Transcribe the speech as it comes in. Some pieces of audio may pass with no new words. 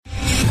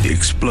The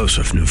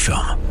explosive new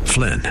film,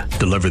 Flynn,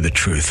 deliver the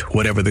truth,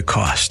 whatever the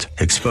cost,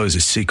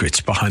 exposes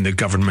secrets behind the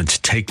government's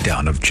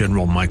takedown of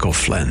General Michael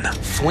Flynn.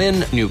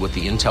 Flynn knew what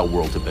the intel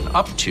world had been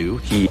up to.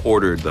 He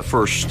ordered the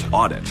first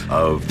audit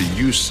of the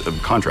use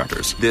of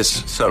contractors.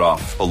 This set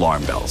off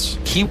alarm bells.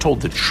 He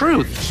told the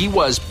truth. He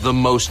was the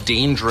most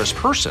dangerous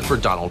person for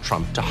Donald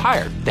Trump to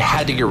hire. They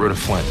had to get rid of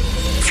Flynn.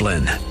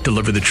 Flynn,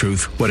 deliver the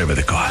truth, whatever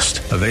the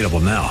cost. Available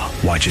now.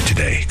 Watch it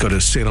today. Go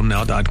to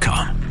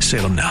salemnow.com.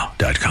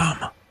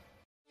 salemnow.com.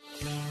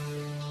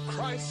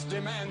 Christ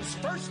demands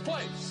first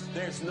place.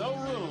 There's no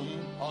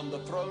room on the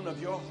throne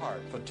of your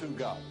heart for two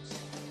gods.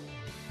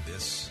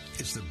 This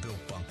is the Bill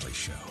Bunkley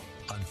Show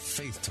on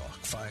Faith Talk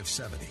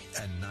 570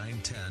 and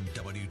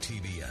 910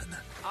 WTBN.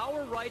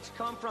 Our rights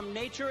come from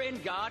nature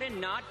and God and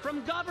not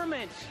from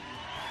government.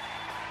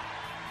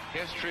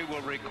 History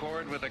will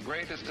record with the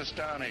greatest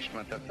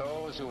astonishment that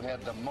those who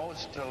had the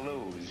most to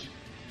lose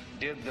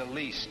did the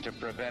least to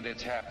prevent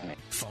its happening.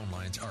 Phone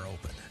lines are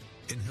open.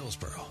 In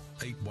Hillsborough,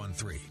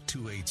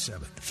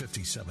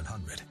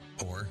 813-287-5700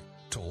 or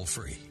toll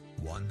free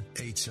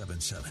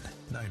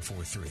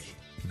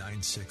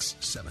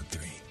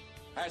 1-877-943-9673.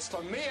 As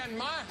for me and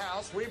my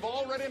house, we've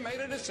already made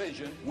a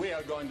decision. We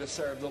are going to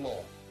serve the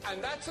Lord.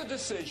 And that's a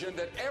decision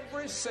that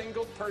every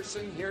single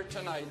person here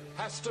tonight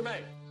has to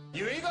make.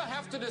 You either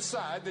have to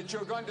decide that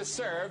you're going to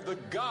serve the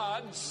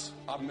gods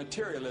of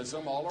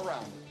materialism all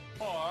around you,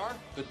 or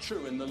the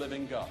true and the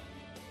living God.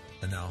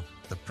 And now,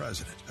 the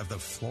president of the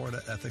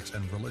Florida Ethics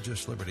and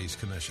Religious Liberties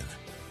Commission.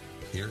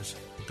 Here's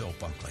Bill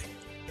Bunkley.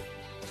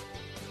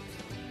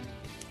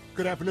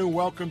 Good afternoon.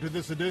 Welcome to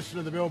this edition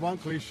of the Bill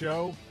Bunkley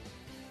Show.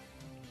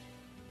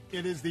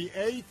 It is the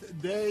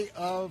 8th day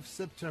of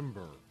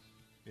September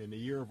in the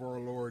year of our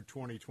Lord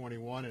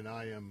 2021, and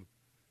I am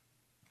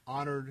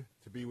honored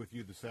to be with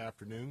you this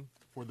afternoon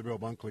for the Bill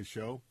Bunkley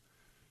Show.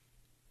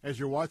 As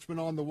your watchman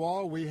on the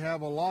wall, we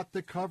have a lot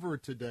to cover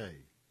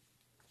today.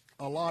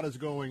 A lot is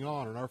going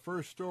on, and our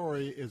first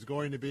story is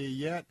going to be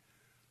yet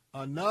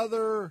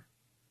another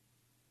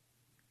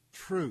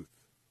truth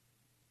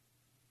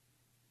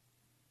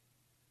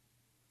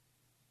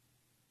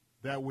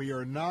that we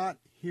are not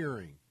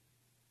hearing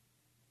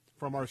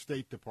from our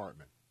State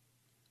Department.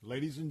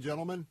 Ladies and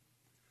gentlemen,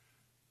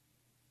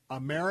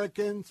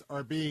 Americans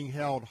are being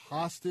held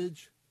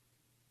hostage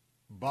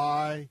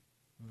by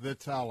the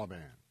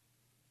Taliban.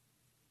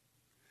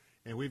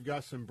 And we've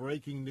got some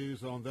breaking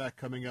news on that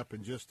coming up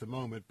in just a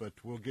moment, but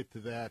we'll get to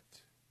that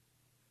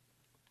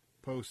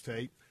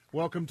post-haste.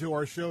 Welcome to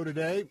our show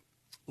today,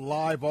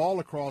 live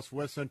all across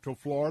West Central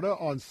Florida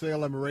on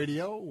Salem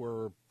Radio.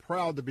 We're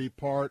proud to be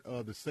part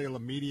of the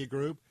Salem Media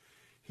Group,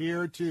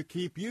 here to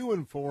keep you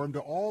informed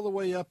all the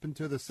way up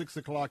until the 6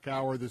 o'clock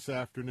hour this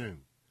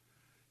afternoon.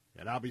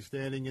 And I'll be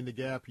standing in the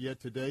gap yet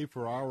today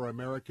for our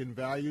American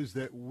values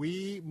that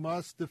we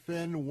must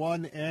defend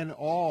one and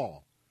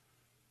all.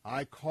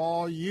 I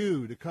call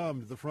you to come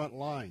to the front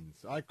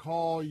lines. I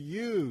call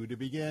you to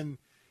begin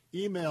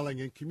emailing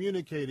and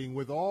communicating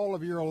with all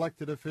of your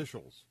elected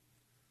officials.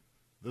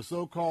 The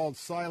so-called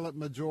silent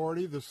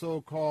majority, the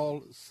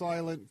so-called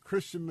silent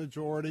Christian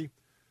majority,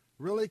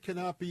 really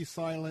cannot be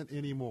silent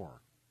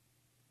anymore.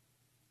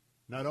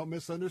 Now, don't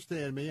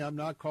misunderstand me. I'm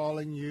not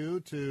calling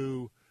you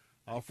to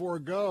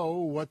forego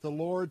what the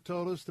Lord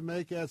told us to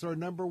make as our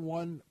number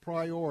one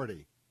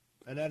priority,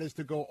 and that is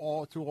to go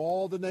to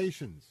all the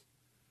nations.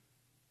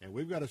 And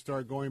we've got to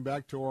start going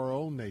back to our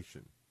own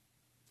nation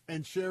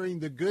and sharing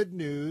the good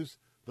news,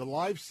 the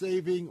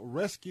life-saving,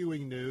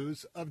 rescuing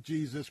news of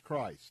Jesus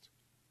Christ.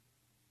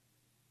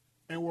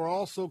 And we're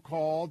also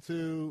called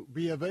to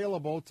be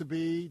available to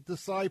be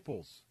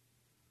disciples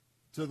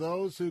to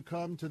those who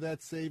come to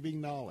that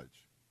saving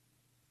knowledge.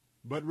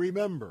 But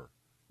remember,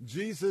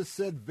 Jesus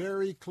said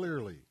very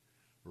clearly,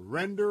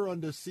 "Render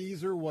unto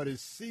Caesar what is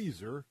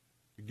Caesar,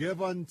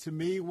 give unto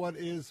me what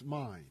is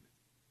mine."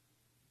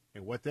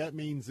 And what that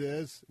means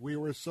is we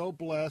were so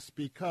blessed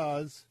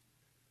because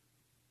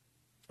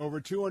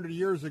over 200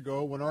 years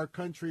ago when our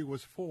country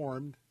was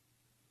formed,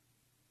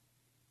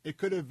 it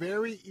could have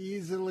very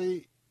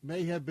easily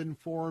may have been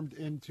formed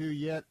into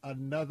yet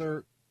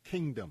another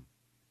kingdom.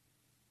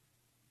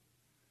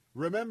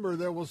 Remember,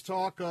 there was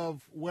talk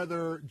of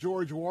whether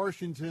George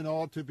Washington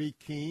ought to be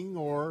king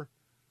or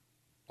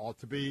ought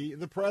to be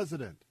the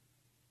president.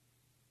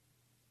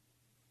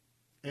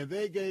 And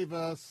they gave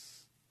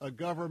us a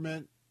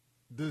government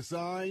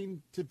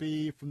designed to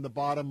be from the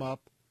bottom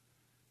up,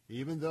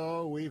 even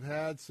though we've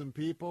had some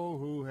people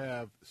who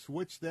have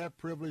switched that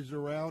privilege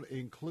around,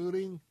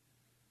 including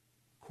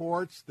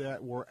courts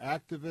that were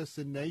activists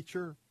in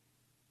nature,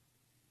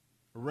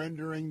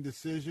 rendering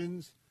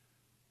decisions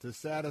to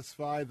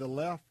satisfy the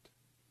left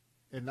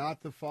and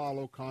not to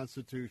follow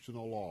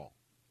constitutional law.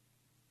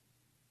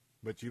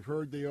 But you've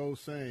heard the old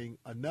saying,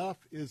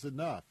 enough is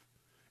enough.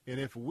 And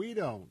if we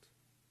don't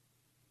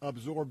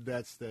absorb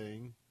that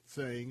saying,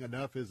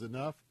 enough is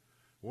enough,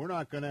 we're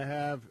not going to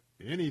have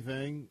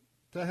anything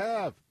to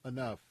have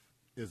enough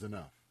is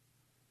enough.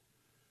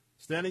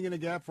 Standing in the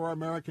gap for our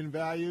American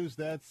values,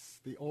 that's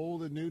the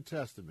Old and New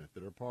Testament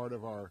that are part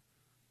of our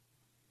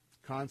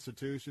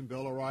Constitution,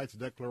 Bill of Rights,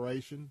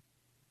 Declaration.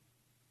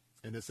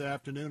 And this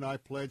afternoon, I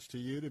pledge to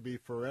you to be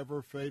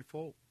forever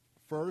faithful,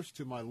 first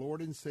to my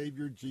Lord and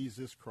Savior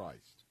Jesus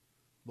Christ,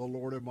 the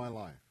Lord of my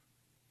life,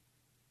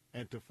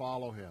 and to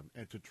follow him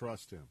and to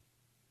trust him.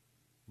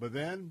 But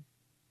then,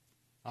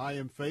 I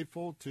am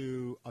faithful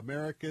to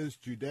America's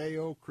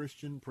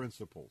Judeo-Christian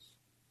principles.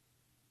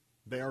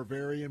 They are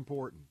very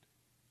important.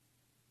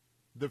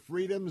 The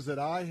freedoms that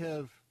I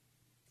have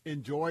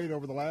enjoyed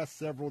over the last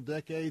several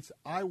decades,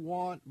 I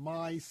want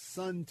my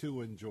son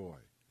to enjoy.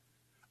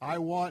 I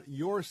want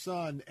your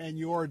son and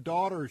your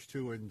daughters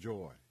to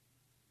enjoy,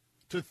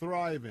 to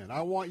thrive in.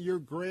 I want your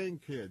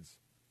grandkids,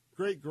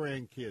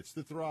 great-grandkids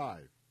to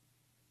thrive.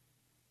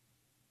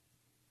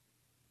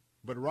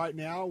 But right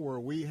now, where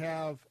we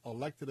have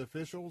elected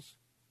officials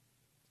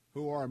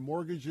who are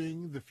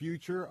mortgaging the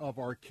future of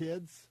our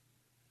kids,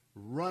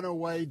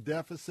 runaway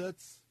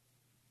deficits,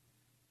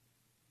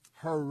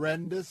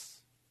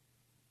 horrendous,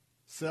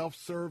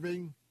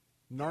 self-serving,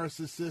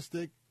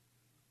 narcissistic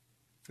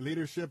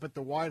leadership at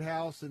the White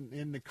House and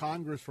in the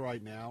Congress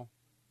right now,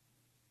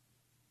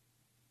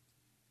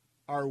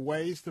 our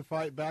ways to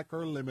fight back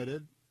are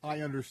limited.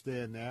 I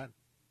understand that.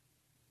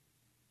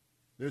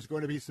 There's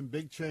going to be some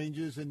big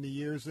changes in the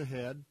years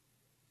ahead.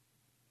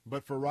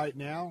 But for right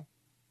now,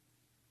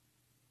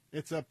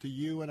 it's up to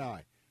you and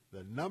I.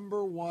 The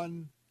number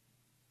one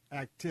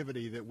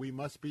activity that we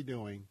must be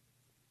doing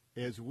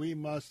is we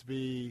must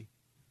be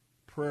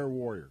prayer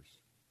warriors.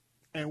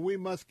 And we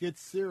must get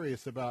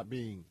serious about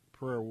being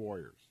prayer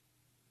warriors,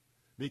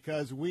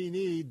 because we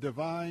need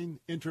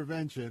divine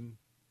intervention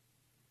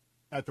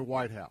at the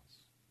White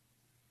House.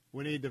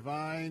 We need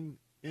divine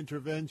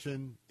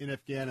intervention in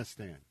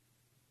Afghanistan.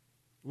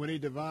 We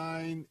need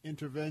divine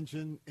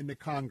intervention in the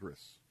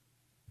Congress.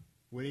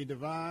 We need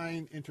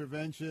divine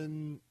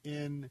intervention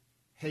in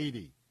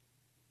Haiti.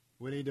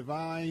 We need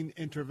divine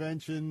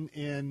intervention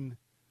in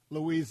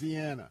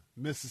Louisiana,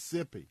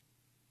 Mississippi,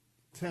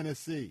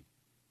 Tennessee,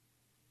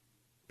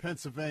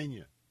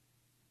 Pennsylvania,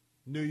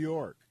 New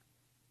York,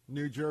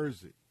 New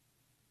Jersey.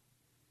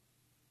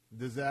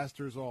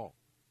 Disasters all.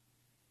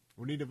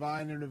 We need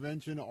divine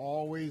intervention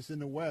always in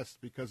the West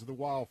because of the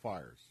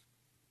wildfires.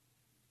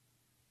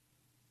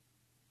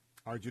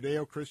 Our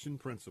Judeo-Christian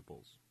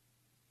principles.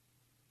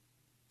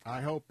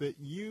 I hope that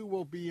you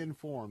will be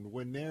informed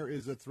when there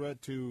is a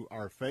threat to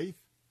our faith,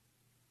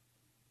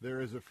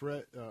 there is a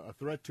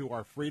threat to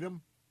our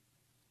freedom,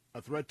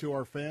 a threat to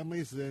our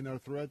families, and a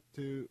threat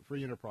to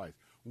free enterprise.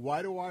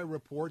 Why do I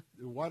report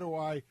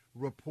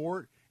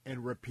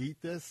and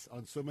repeat this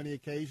on so many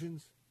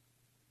occasions?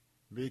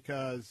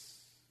 Because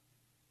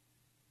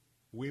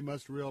we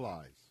must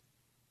realize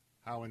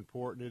how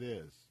important it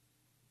is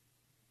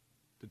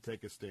to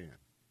take a stand.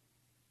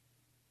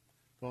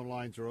 Phone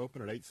lines are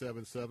open at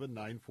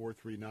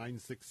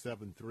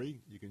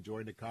 877-943-9673. You can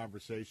join the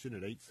conversation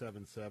at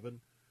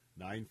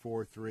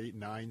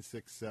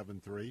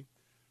 877-943-9673.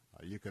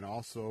 You can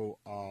also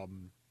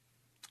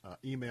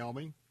email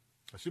me.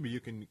 You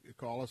can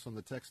call us on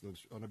the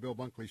on the Bill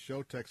Bunkley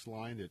Show text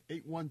line at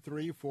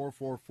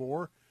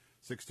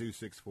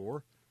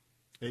 813-444-6264.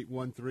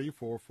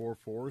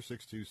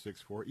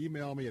 813-444-6264.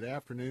 Email me at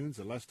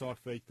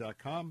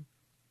afternoons@letstalkfaith.com.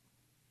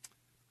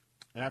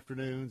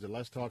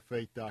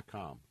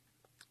 Afternoons@letstalkfaith.com.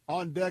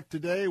 On deck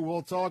today,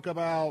 we'll talk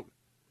about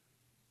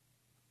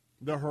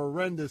the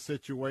horrendous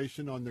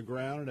situation on the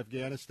ground in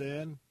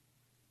Afghanistan,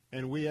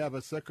 and we have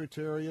a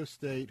Secretary of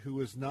State who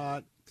is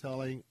not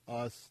telling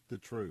us the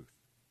truth.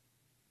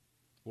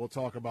 We'll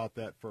talk about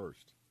that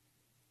first.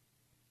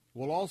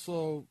 We'll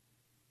also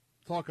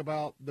talk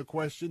about the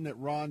question that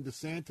Ron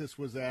DeSantis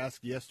was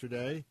asked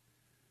yesterday.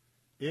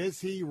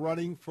 Is he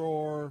running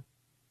for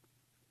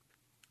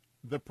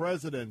the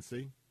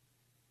presidency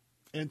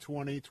in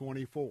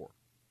 2024?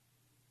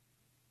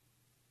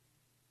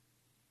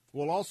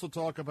 We'll also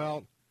talk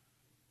about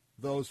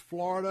those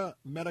Florida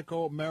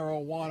medical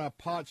marijuana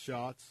pot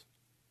shots.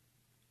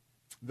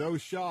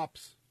 Those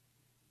shops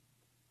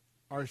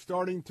are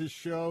starting to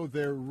show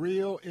their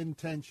real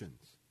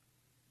intentions.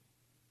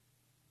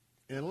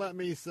 And let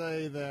me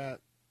say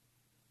that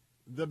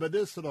the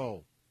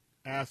medicinal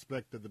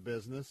aspect of the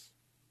business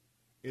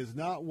is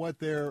not what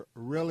they're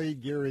really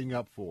gearing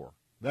up for.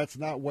 That's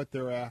not what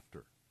they're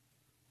after.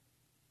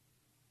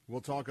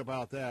 We'll talk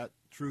about that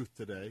truth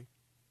today.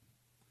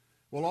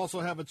 We'll also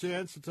have a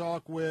chance to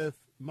talk with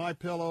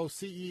MyPillow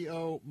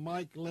CEO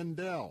Mike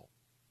Lindell,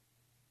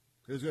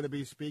 who's going to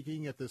be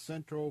speaking at the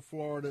Central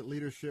Florida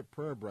Leadership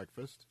Prayer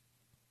Breakfast.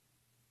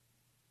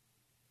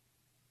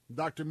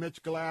 Dr.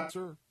 Mitch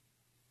Glasser,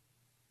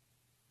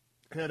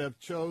 head of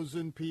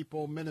Chosen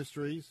People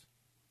Ministries,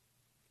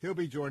 he'll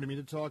be joining me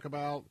to talk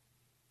about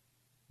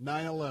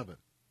 9/11.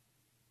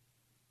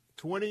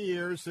 20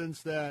 years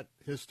since that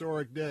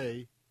historic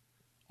day,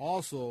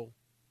 also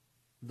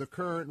the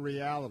current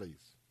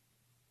realities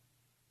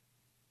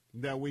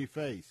that we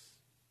face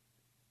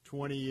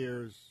 20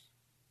 years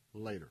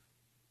later.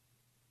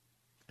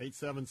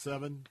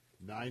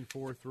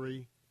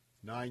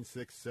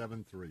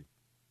 877-943-9673.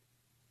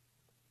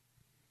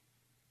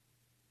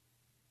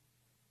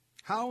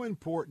 How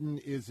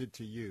important is it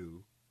to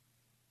you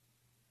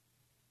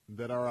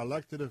that our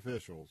elected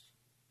officials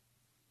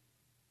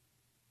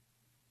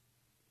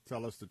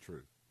tell us the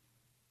truth?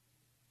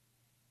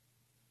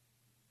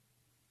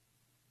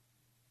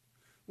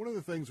 One of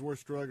the things we're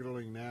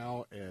struggling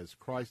now as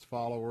Christ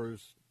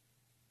followers,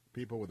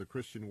 people with a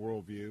Christian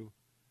worldview,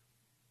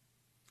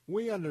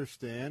 we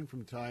understand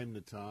from time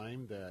to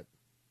time that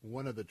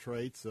one of the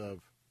traits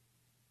of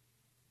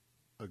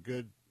a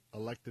good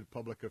elected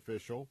public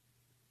official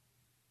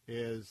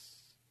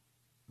is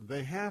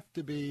they have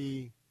to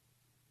be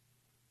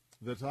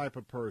the type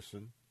of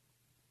person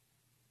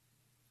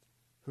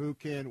who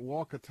can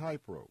walk a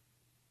tightrope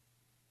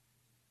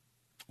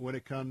when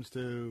it comes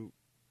to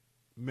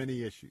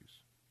many issues.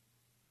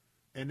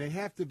 And they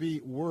have to be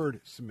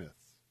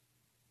wordsmiths.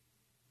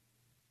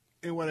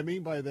 And what I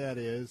mean by that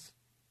is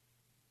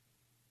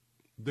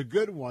the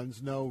good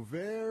ones know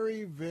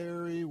very,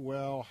 very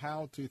well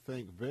how to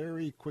think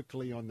very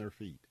quickly on their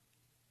feet.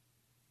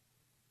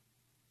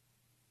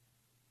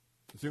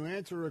 To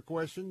answer a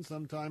question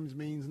sometimes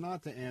means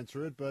not to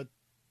answer it, but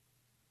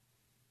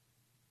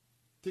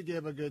to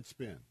give a good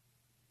spin.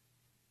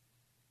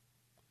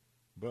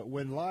 But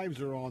when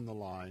lives are on the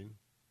line,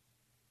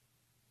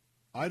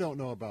 I don't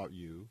know about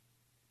you,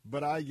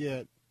 but I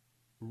get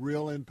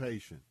real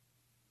impatient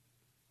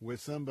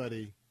with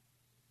somebody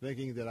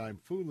thinking that I'm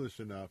foolish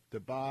enough to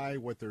buy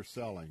what they're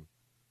selling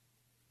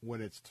when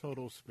it's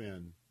total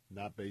spin,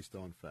 not based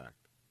on fact.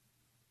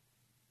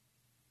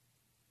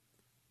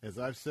 As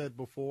I've said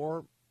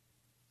before,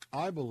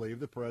 I believe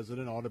the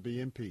president ought to be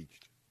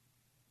impeached.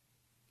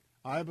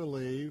 I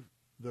believe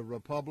the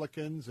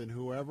Republicans and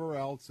whoever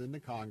else in the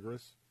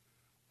Congress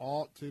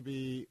ought to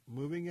be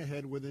moving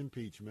ahead with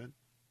impeachment,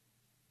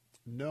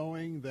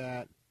 knowing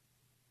that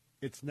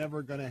it's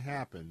never going to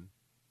happen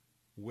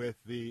with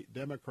the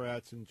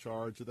Democrats in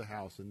charge of the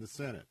House and the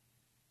Senate.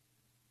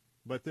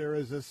 But there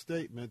is a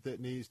statement that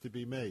needs to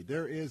be made.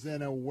 There is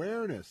an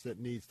awareness that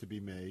needs to be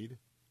made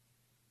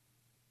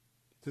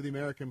to the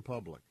American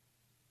public.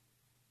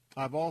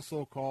 I've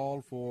also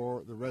called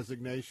for the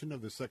resignation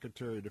of the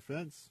Secretary of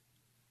Defense,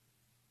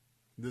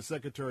 the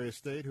Secretary of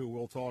State, who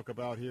we'll talk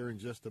about here in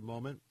just a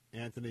moment,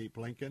 Antony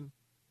Blinken,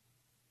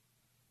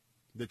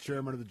 the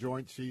Chairman of the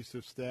Joint Chiefs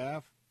of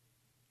Staff,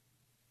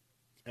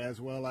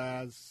 as well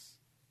as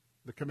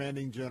the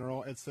Commanding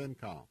General at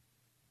CENTCOM.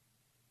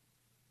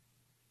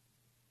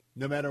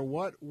 No matter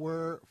what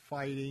we're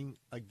fighting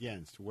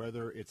against,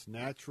 whether it's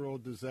natural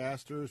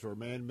disasters or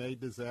man-made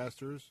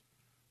disasters,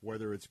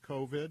 whether it's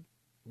COVID,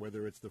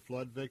 whether it's the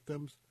flood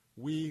victims,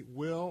 we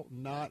will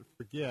not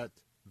forget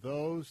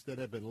those that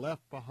have been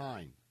left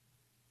behind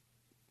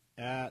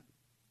at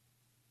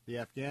the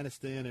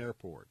Afghanistan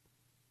airport.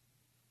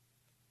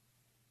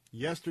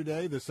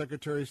 Yesterday, the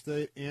Secretary of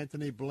State,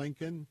 Antony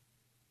Blinken,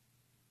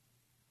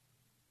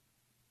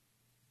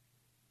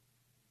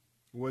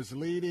 was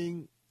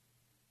leading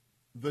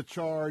the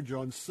charge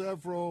on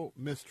several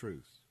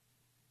mistruths.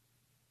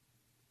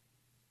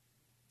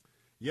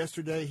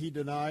 Yesterday, he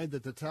denied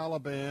that the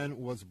Taliban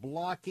was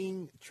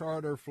blocking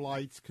charter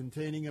flights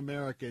containing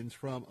Americans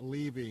from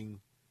leaving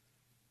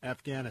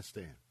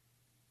Afghanistan.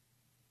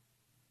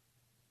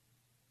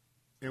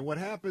 And what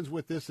happens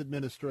with this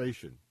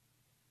administration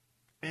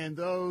and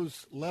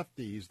those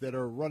lefties that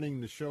are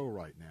running the show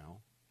right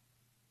now,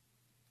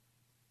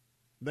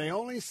 they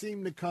only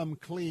seem to come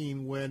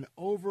clean when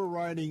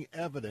overriding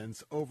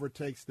evidence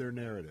overtakes their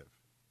narrative.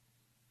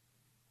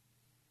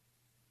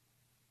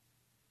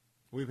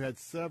 We've had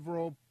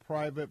several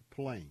private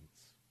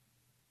planes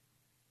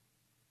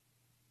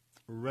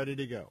ready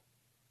to go,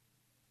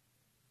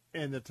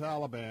 and the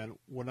Taliban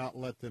will not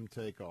let them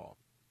take off,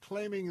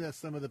 claiming that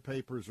some of the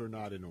papers are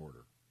not in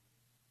order.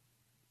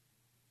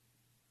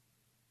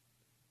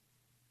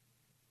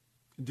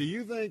 Do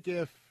you think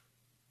if,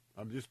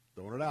 I'm just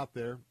throwing it out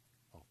there,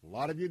 a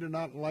lot of you do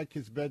not like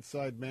his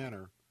bedside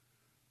manner,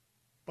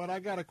 but I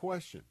got a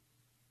question.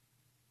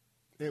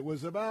 It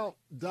was about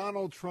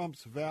Donald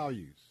Trump's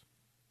values,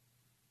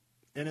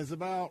 and it's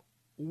about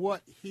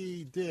what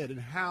he did and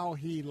how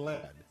he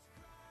led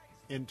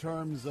in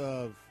terms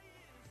of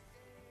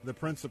the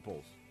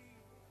principles.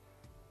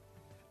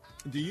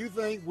 Do you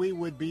think we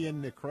would be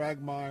in the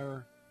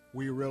quagmire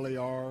we really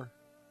are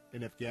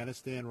in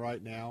Afghanistan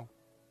right now?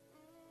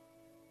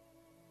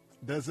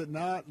 Does it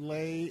not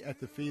lay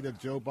at the feet of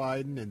Joe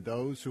Biden and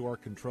those who are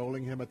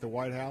controlling him at the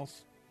White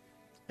House?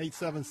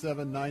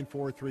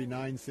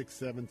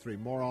 877-943-9673.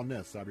 More on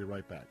this. I'll be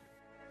right back.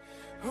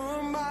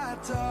 On my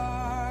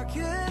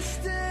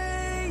darkest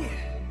day.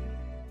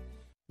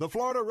 The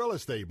Florida real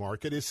estate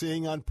market is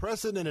seeing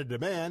unprecedented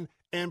demand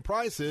and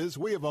prices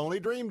we have only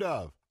dreamed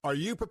of. Are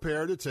you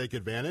prepared to take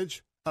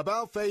advantage?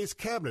 About Face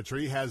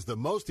Cabinetry has the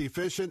most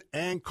efficient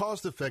and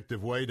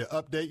cost-effective way to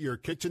update your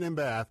kitchen and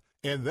bath,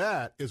 and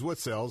that is what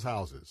sells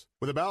houses.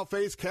 With About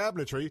Face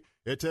Cabinetry,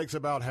 it takes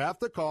about half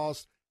the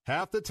cost,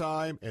 half the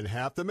time, and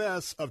half the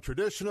mess of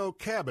traditional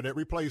cabinet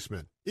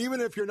replacement.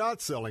 Even if you're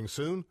not selling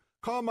soon,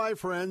 call my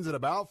friends at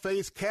About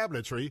Face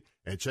Cabinetry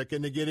and check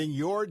into getting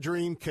your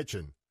dream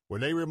kitchen. When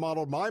they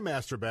remodeled my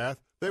master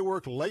bath, they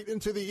worked late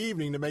into the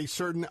evening to make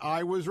certain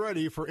I was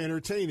ready for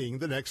entertaining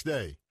the next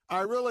day.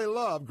 I really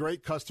love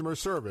great customer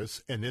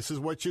service, and this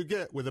is what you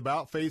get with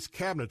About Face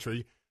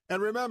Cabinetry.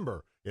 And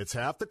remember, it's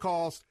half the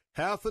cost,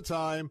 half the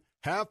time,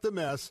 half the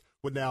mess,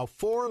 with now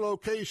 4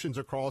 locations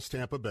across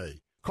Tampa Bay.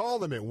 Call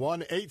them at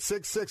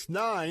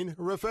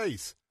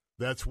 1-866-9-REFACE.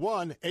 That's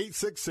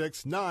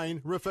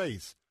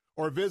 1-866-9-REFACE.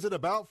 Or visit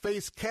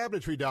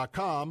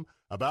AboutFaceCabinetry.com,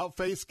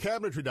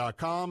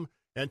 AboutFaceCabinetry.com,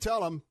 and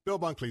tell them Bill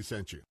Bunkley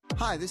sent you.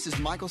 Hi, this is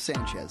Michael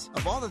Sanchez.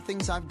 Of all the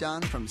things I've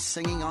done, from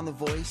singing on The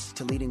Voice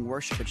to leading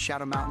worship at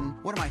Shadow Mountain,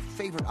 one of my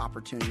favorite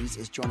opportunities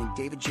is joining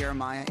David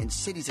Jeremiah in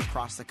cities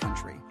across the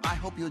country. I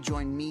hope you'll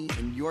join me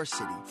in your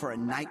city for a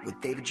night with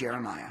David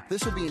Jeremiah.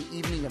 This will be an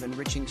evening of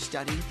enriching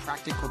study,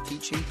 practical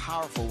teaching,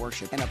 powerful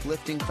worship, and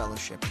uplifting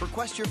fellowship.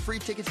 Request your free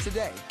tickets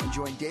today and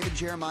join David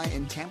Jeremiah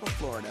in Tampa,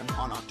 Florida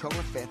on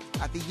October 5th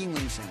at the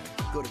Yuengling Center.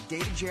 Go to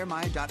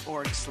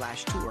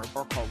davidjeremiah.org/tour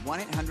or call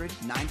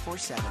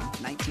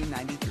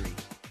 1-800-947-1993.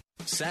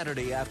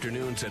 Saturday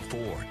afternoons at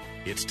 4.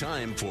 It's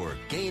time for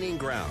Gaining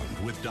Ground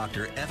with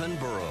Dr. Evan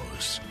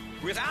Burrows.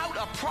 Without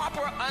a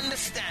proper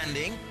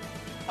understanding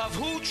of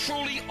who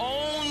truly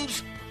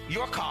owns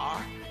your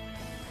car,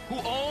 who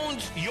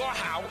owns your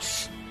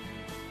house,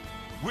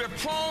 we're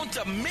prone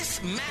to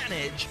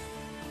mismanage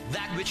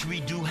that which we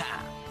do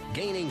have.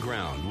 Gaining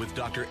Ground with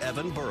Dr.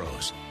 Evan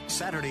Burrows.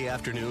 Saturday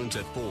afternoons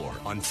at 4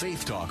 on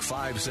Faith Talk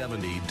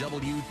 570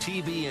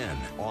 WTBN.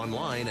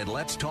 Online at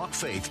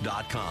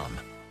letstalkfaith.com.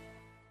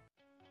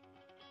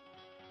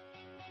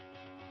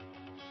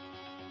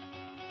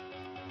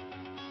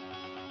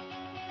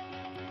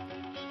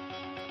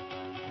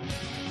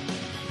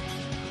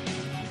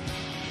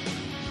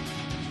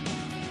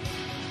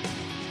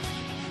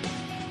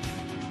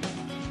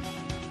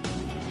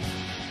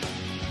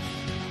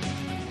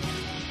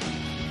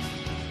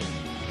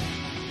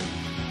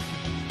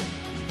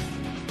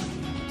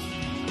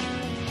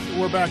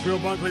 We're back. Bill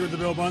Bunkley with the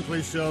Bill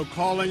Bunkley Show.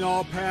 Calling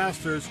all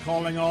pastors.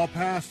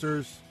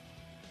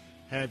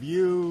 Have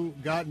you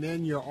gotten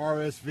in your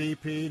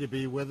RSVP to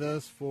be with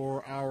us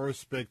for our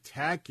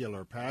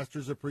spectacular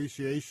Pastors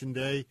Appreciation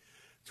Day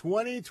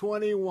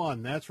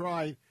 2021? That's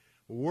right.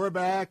 We're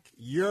back,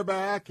 you're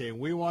back, and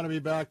we want to be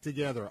back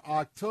together.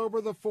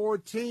 October the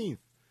 14th.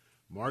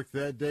 Mark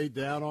that date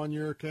down on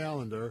your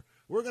calendar.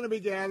 We're going to be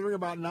gathering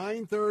about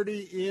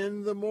 9:30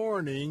 in the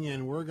morning,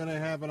 and we're going to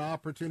have an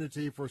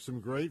opportunity for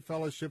some great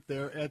fellowship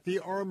there at the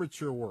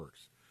Armature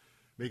Works.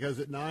 Because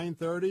at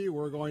 9:30,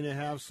 we're going to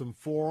have some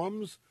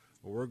forums.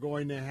 We're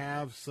going to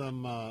have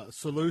some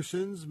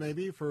solutions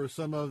maybe for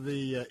some of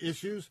the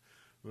issues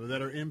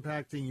that are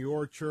impacting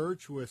your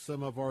church with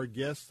some of our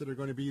guests that are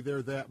going to be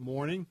there that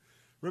morning.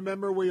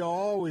 Remember, we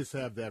always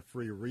have that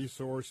free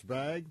resource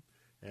bag.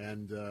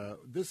 And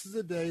this is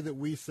a day that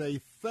we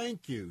say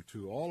thank you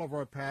to all of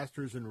our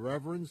pastors and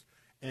reverends,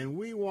 and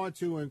we want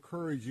to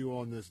encourage you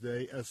on this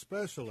day,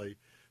 especially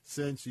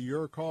since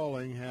your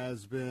calling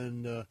has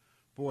been,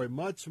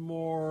 much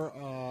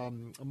more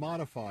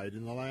modified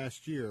in the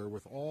last year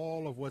with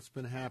all of what's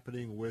been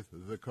happening with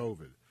the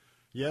COVID.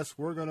 Yes,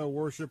 we're going to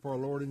worship our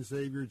Lord and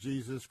Savior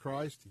Jesus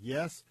Christ.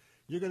 Yes,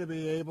 you're going to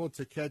be able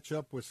to catch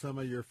up with some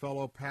of your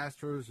fellow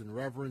pastors and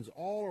reverends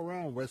all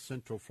around West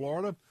Central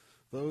Florida,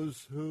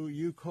 those who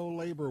you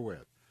co-labor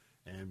with.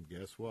 And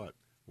guess what?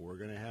 We're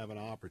going to have an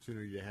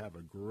opportunity to have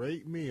a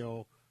great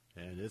meal,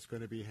 and it's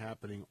going to be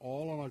happening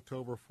all on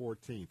October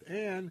 14th.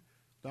 And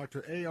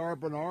Dr. A.R.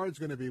 Bernard's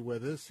going to be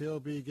with us. He'll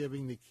be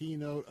giving the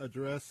keynote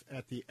address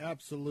at the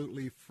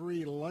absolutely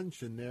free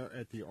luncheon there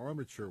at the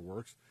Armature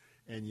Works.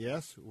 And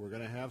yes, we're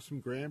going to have some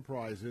grand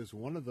prizes.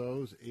 One of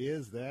those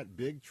is that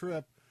big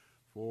trip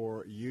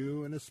for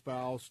you and a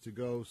spouse to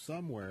go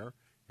somewhere,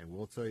 and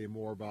we'll tell you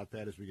more about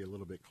that as we get a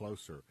little bit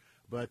closer.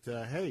 But,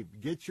 hey,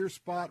 get your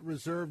spot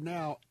reserved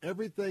now.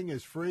 Everything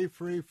is free,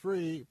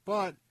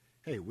 but,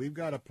 hey, we've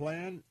got a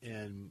plan,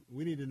 and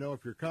we need to know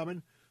if you're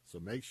coming. So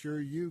make sure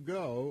you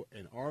go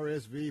and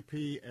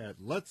RSVP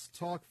at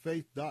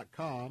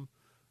letstalkfaith.com,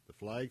 the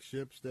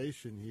flagship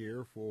station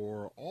here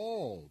for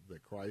all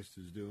that Christ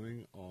is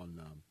doing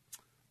on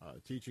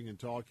teaching and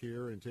talk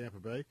here in Tampa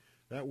Bay.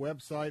 That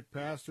website,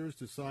 pastors,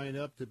 to sign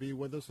up to be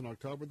with us on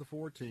October the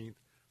 14th,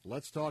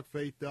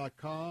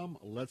 letstalkfaith.com,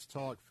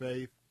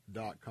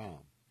 letstalkfaith.com.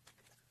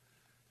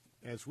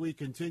 As we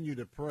continue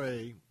to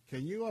pray,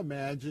 can you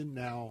imagine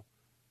now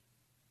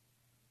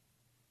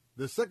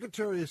the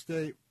Secretary of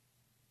State,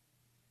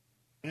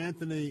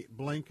 Anthony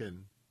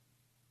Blinken,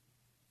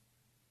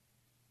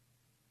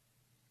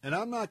 and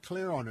I'm not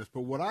clear on this, but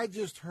what I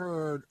just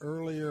heard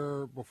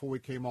earlier before we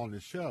came on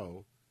the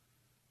show,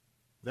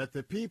 that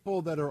the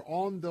people that are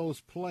on those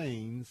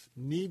planes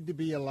need to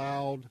be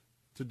allowed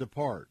to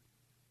depart.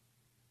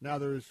 Now,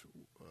 there's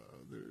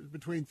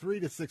between 3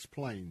 to 6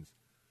 planes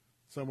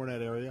somewhere in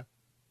that area.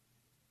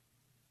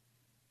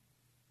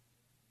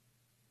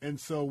 And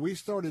so we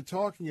started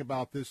talking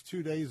about this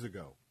 2 days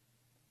ago.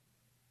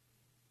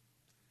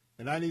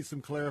 And I need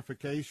some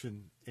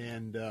clarification.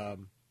 And,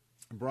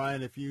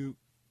 Brian, if you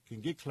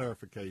can get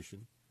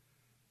clarification,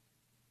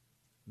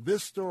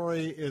 This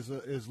story is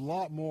a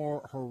lot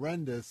more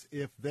horrendous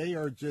if they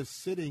are just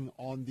sitting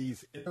on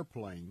these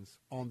airplanes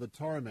on the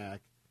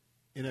tarmac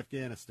in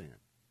Afghanistan.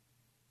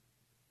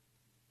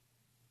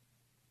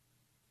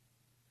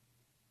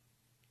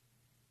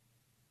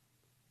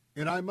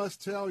 And I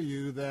must tell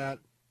you that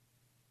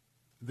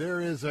there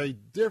is a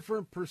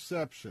different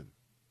perception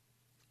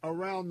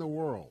around the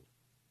world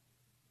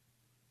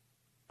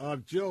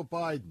of Joe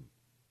Biden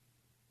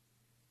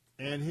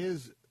and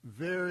his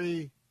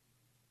very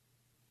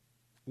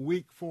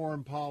weak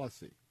foreign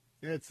policy.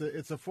 It's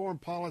a foreign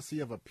policy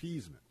of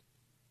appeasement.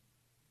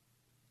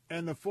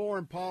 And the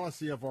foreign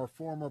policy of our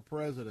former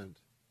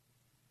president,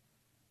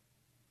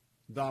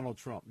 Donald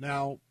Trump.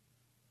 Now,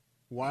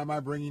 why am I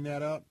bringing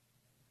that up?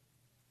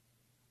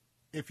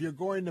 If you're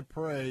going to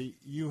pray,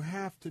 you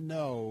have to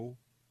know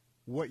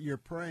what you're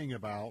praying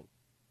about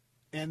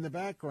and the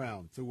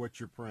background to what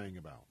you're praying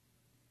about.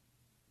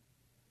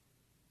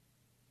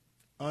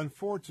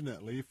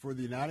 Unfortunately, for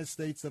the United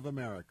States of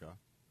America,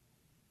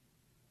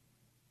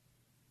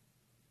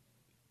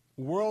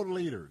 world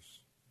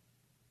leaders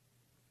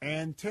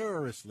and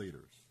terrorist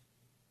leaders,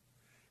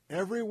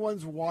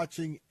 everyone's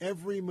watching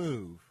every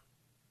move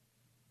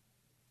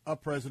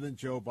of President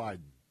Joe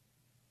Biden.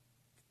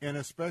 And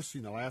especially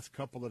in the last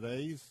couple of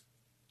days,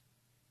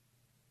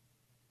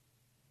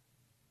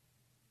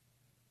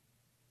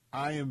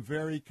 I am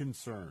very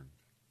concerned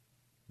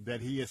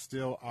that he is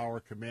still our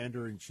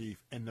commander-in-chief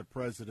and the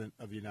president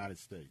of the United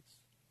States.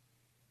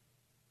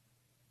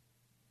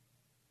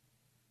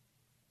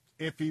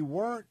 If he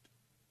weren't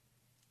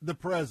the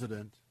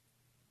president,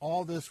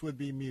 all this would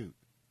be mute.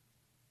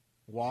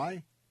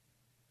 Why?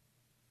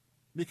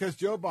 Because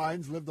Joe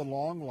Biden's lived a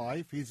long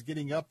life. He's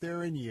getting up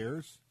there in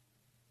years.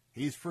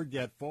 He's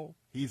forgetful.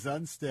 He's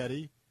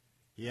unsteady.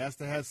 He has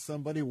to have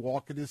somebody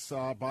walk at his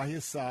by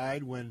his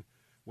side when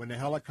the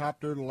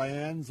helicopter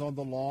lands on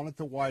the lawn at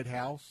the White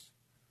House.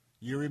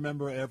 You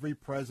remember every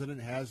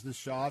president has the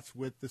shots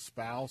with the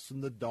spouse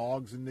and the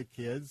dogs and the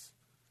kids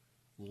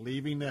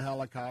leaving the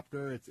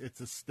helicopter.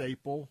 It's a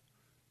staple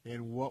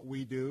in what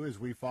we do as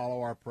we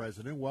follow our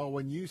president. Well,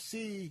 when you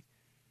see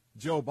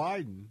Joe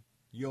Biden,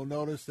 you'll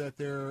notice that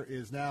there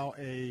is now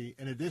an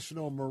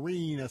additional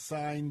Marine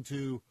assigned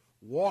to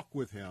walk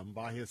with him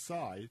by his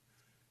side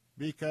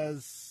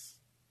because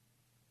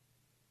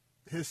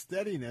his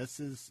steadiness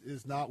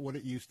is not what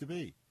it used to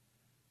be.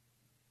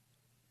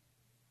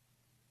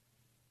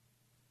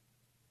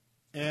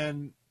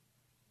 And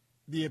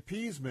the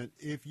appeasement,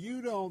 if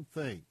you don't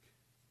think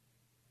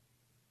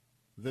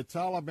the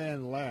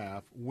Taliban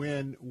laugh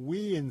when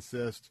we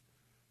insist,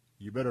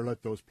 you better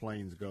let those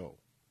planes go.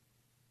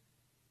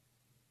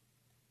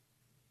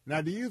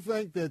 Now, do you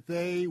think that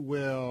they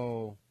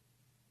will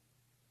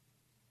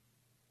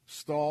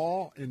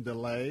stall and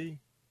delay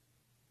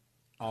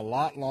a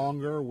lot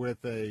longer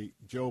with a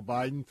Joe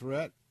Biden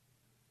threat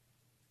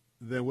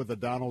than with a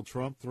Donald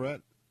Trump threat?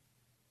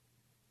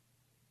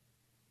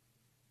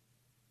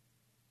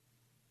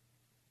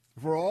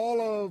 For all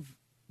of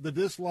the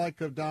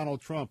dislike of Donald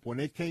Trump when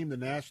it came to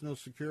national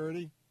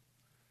security,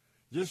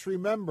 just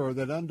remember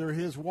that under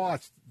his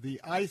watch,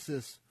 the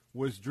ISIS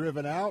was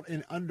driven out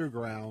and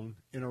underground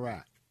in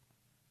Iraq.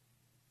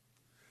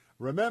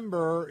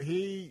 Remember,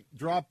 he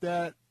dropped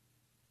that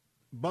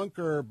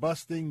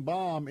bunker-busting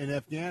bomb in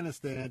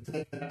Afghanistan,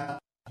 taking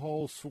out a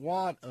whole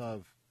swath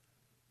of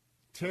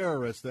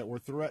terrorists that were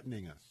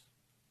threatening us.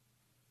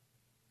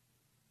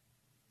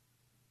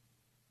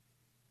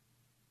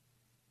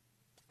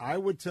 I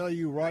would tell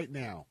you right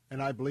now,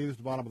 and I believe it's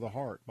the bottom of the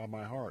heart, by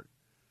my heart,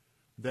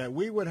 that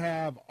we would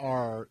have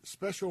our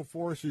special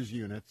forces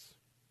units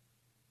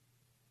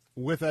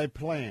with a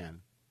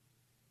plan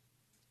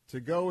to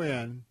go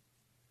in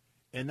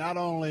and not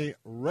only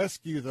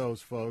rescue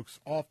those folks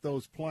off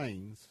those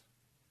planes,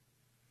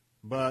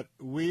 but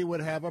we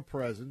would have a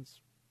presence,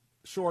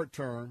 short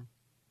term,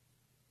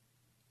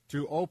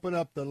 to open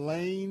up the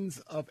lanes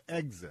of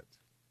exit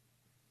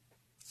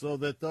so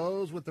that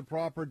those with the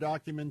proper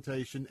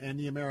documentation and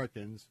the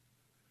Americans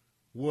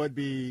would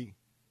be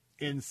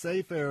in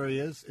safe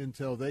areas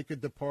until they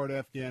could depart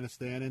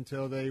Afghanistan,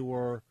 until they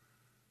were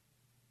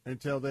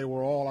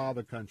all out of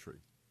the country.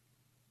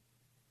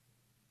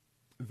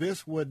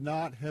 This would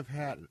not have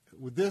happened.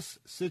 This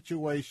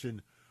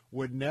situation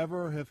would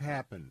never have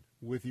happened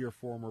with your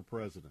former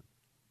president.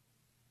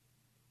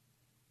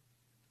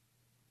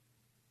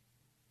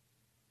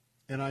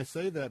 And I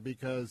say that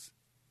because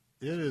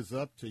it is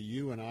up to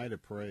you and I to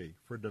pray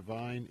for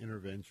divine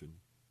intervention.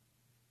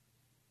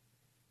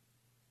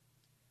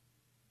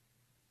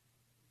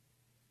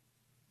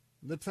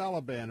 The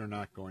Taliban are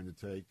not going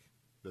to take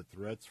the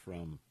threats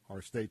from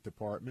our State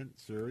Department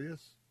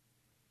serious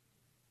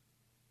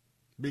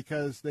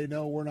because they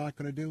know we're not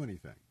going to do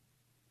anything.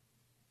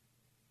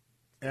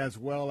 As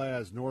well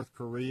as North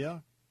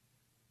Korea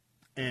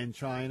and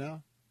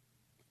China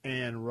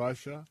and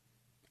Russia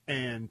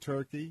and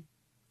Turkey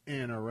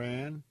and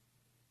Iran.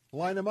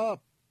 Line them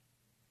up.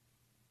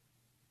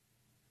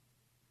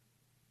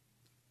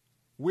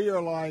 We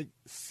are like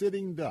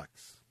sitting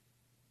ducks.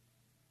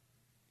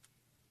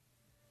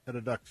 at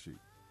a duck sheet.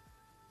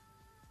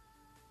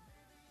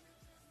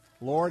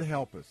 Lord,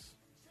 help us.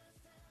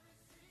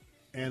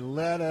 And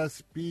let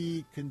us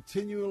be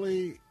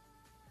continually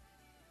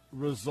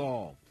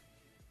resolved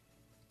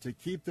to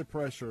keep the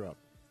pressure up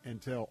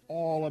until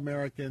all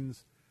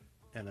Americans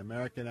and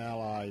American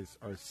allies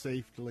are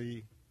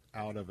safely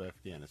out of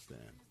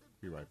Afghanistan.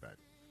 Be right back.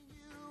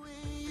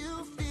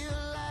 You feel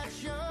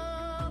like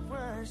your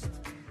worst.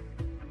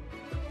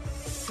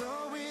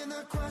 So in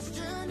the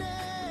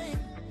questioning,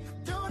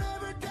 don't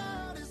ever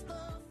doubt his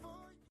love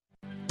for you.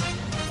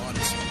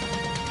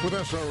 With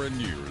SRN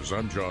News,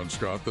 I'm John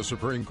Scott. The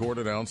Supreme Court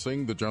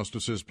announcing the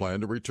justices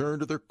plan to return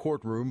to their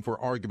courtroom for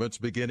arguments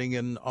beginning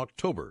in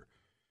October,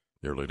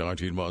 nearly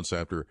 19 months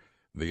after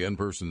the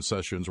in-person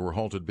sessions were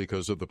halted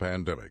because of the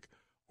pandemic.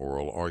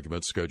 Oral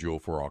arguments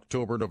scheduled for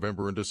October,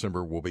 November, and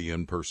December will be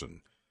in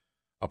person.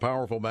 A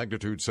powerful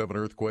magnitude 7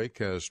 earthquake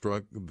has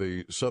struck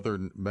the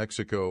southern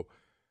Mexico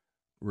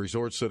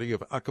resort city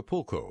of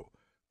Acapulco,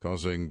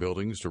 causing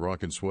buildings to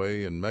rock and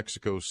sway in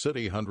Mexico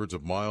City, hundreds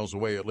of miles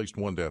away. At least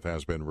one death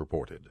has been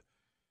reported.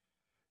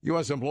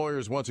 U.S.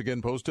 employers once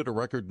again posted a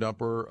record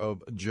number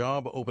of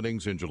job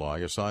openings in July,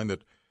 a sign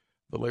that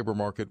the labor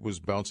market was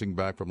bouncing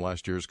back from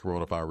last year's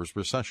coronavirus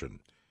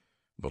recession.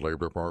 The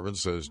Labor Department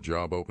says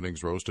job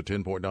openings rose to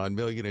 10.9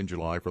 million in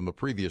July from the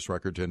previous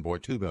record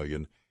 10.2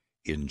 million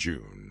in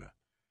June.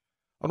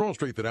 On Wall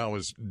Street, the Dow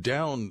is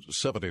down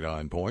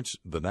 79 points,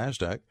 the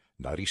Nasdaq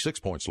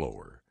 96 points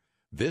lower.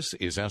 This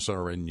is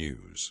SRN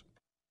News.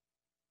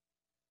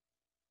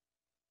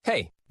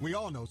 Hey. We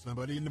all know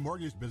somebody in the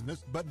mortgage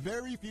business, but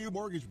very few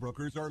mortgage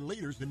brokers are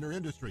leaders in their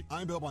industry.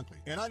 I'm Bill Bunkley,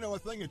 and I know a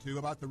thing or two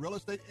about the real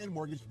estate and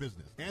mortgage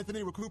business.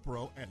 Anthony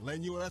Recupero at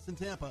Len US in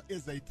Tampa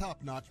is a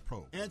top-notch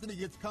pro. Anthony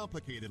gets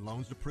complicated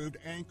loans approved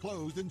and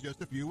closed in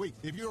just a few weeks.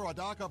 If you're a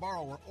DACA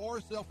borrower or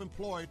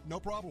self-employed, no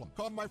problem.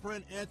 Call my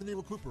friend Anthony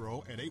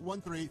Recupero at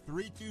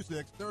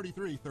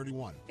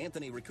 813-326-3331.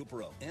 Anthony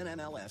Recupero,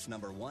 NMLS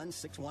number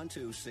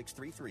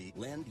 1612633,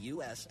 Lend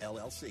US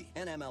LLC,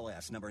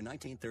 NMLS number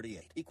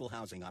 1938, Equal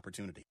Housing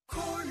Opportunity.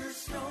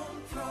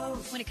 Cornerstone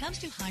Pros. When it comes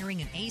to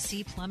hiring an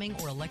AC, plumbing,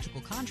 or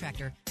electrical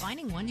contractor,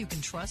 finding one you can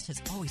trust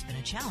has always been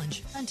a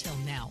challenge until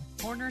now.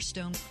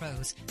 Cornerstone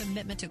Pros.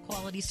 Commitment to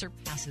quality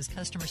surpasses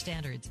customer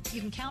standards.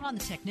 You can count on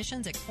the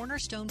technicians at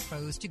Cornerstone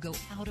Pros to go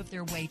out of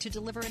their way to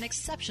deliver an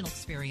exceptional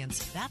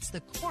experience. That's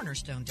the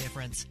Cornerstone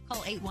difference.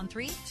 Call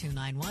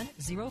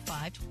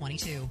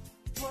 813-291-0522.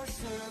 For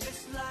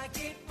service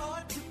like it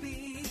ought to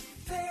be,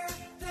 fair,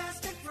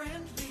 fast, and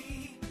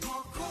friendly.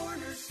 Call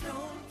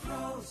Cornerstone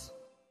Pros.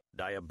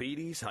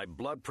 Diabetes, high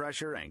blood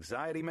pressure,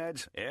 anxiety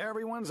meds,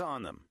 everyone's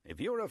on them.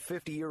 If you're a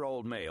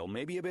 50-year-old male,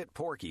 maybe a bit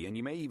porky, and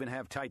you may even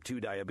have type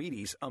 2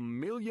 diabetes, $1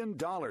 million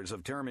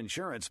of term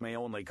insurance may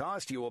only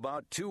cost you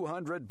about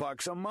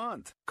 $200 a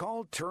month.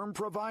 Call Term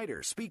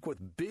Provider. Speak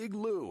with Big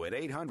Lou at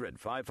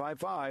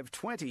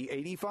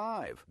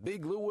 800-555-2085.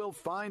 Big Lou will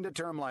find a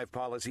term life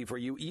policy for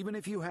you even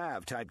if you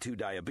have type 2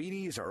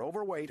 diabetes, are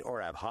overweight,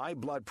 or have high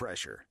blood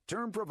pressure.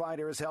 Term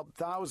Provider has helped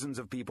thousands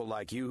of people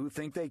like you who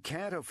think they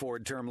can't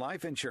afford term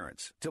life insurance.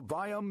 To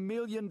buy $1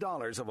 million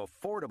of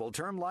affordable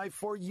term life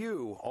for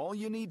you, all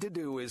you need to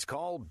do is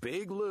call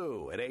Big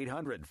Lou at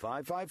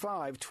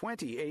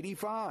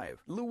 800-555-2085.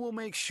 Lou will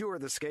make sure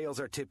the scales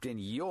are tipped in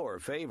your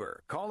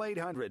favor. Call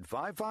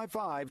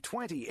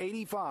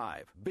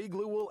 800-555-2085. Big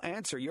Lou will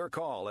answer your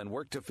call and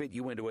work to fit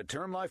you into a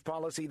term life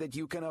policy that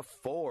you can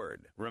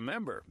afford.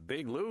 Remember,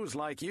 Big Lou's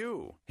like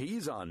you.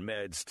 He's on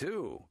meds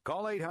too.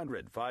 Call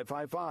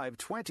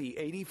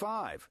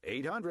 800-555-2085.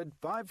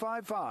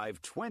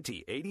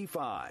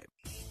 800-555-2085.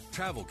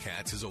 Travel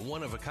Cats is a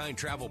one-of-a-kind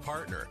travel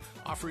partner,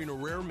 offering a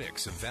rare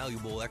mix of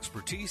valuable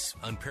expertise,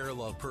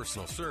 unparalleled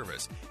personal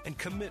service, and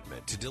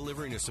commitment to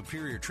delivering a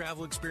superior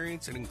travel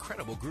experience at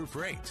incredible group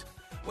rates.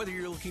 Whether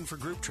you're looking for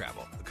group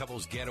travel, a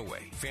couple's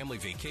getaway, family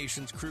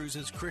vacations,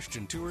 cruises,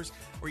 Christian tours,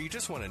 or you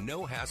just want a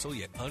no-hassle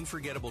yet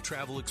unforgettable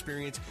travel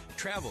experience,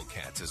 Travel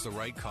Cats is the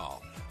right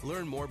call.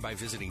 Learn more by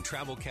visiting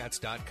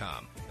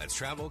TravelCats.com. That's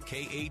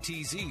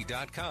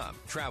TravelCatz.com.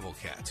 Travel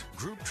Cats.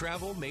 Group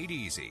travel made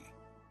easy.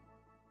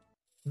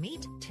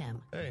 Meet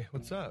Tim. Hey,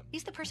 what's up?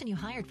 He's the person you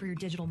hired for your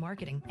digital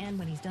marketing, and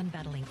when he's done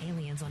battling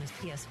aliens on his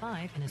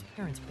PS5 in his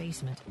parents'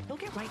 basement, he'll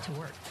get right to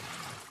work.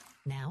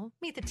 Now,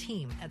 meet the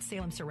team at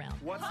Salem Surround.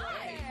 What's up?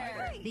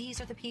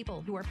 These are the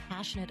people who are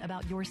passionate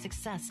about your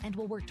success and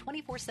will work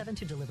 24/7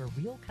 to deliver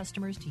real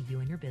customers to you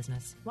and your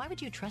business. Why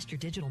would you trust your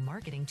digital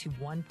marketing to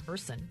one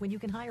person when you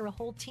can hire a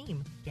whole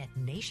team? Get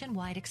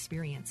nationwide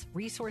experience,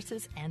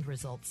 resources, and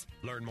results.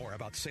 Learn more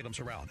about Salem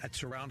Surround at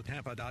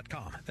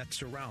surroundtampa.com. That's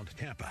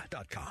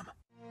surroundtampa.com.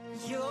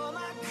 You're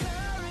my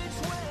courage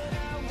when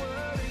I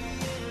worry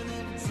in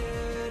the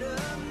dead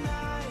of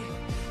night.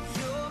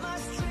 You're my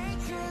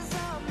strength 'cause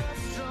I'm not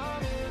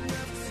strong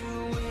enough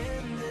to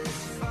win this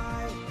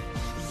fight.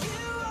 You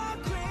are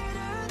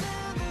greater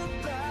than the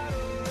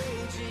battle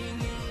raging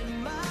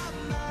in my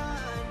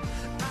mind.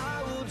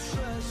 I will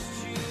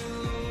trust you.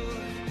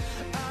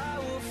 I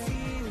will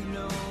fear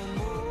no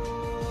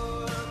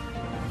more.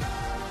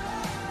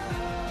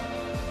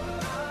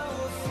 I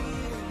will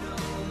fear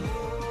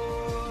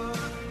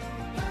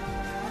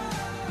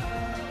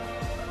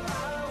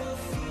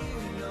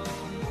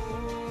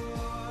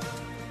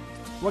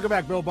Welcome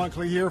back. Bill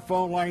Bunkley here.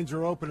 Phone lines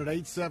are open at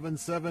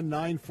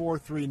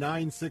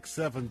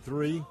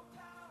 877-943-9673.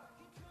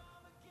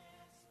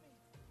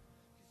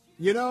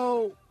 You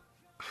know,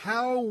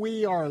 how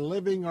we are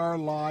living our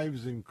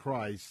lives in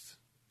Christ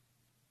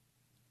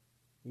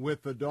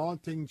with the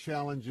daunting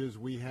challenges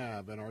we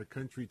have in our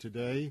country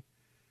today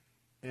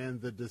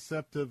and the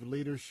deceptive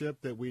leadership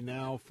that we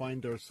now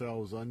find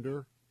ourselves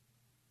under,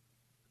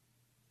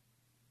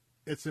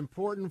 it's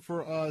important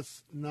for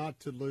us not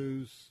to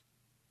lose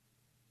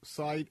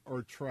sight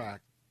or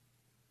track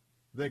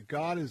that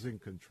God is in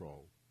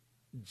control.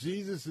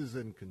 Jesus is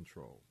in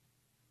control.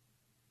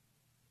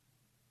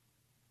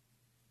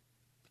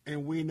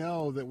 And we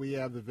know that we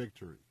have the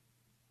victory.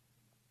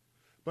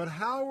 But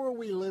how are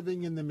we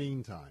living in the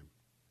meantime?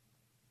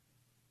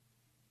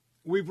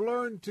 We've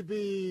learned to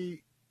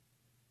be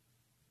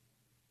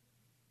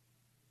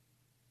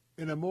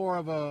in a more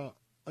of a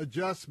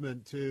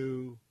adjustment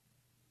to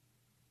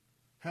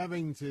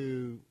having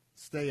to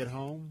stay at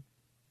home,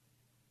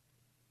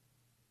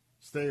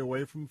 stay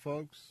away from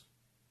folks.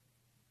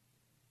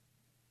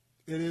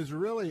 It has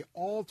really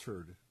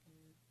altered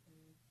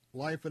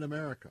life in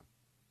America,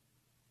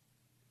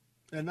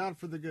 and not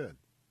for the good.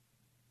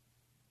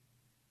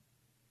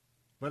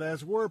 But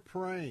as we're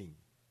praying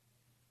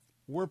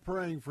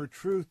for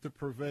truth to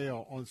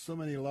prevail on so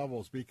many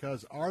levels,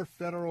 because our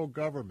federal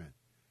government,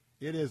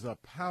 it is a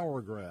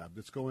power grab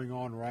that's going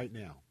on right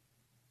now.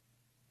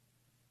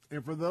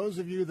 And for those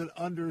of you that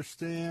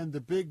understand the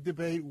big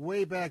debate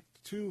way back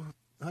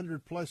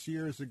 200 plus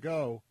years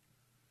ago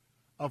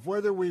of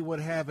whether we would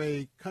have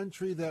a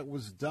country that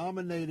was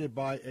dominated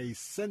by a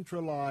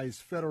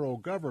centralized federal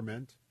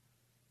government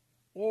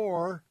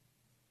or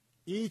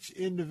each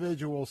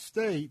individual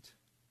state's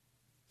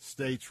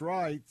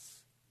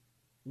rights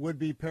would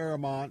be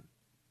paramount,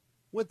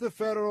 with the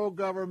federal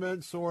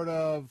government sort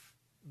of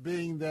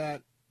being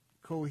that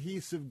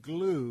cohesive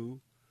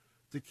glue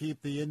to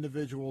keep the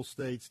individual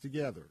states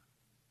together.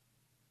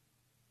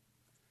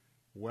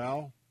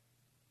 Well,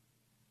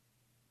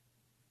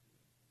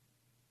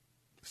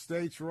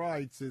 states'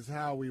 rights is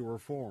how we were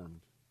formed.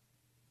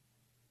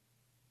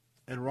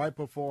 And right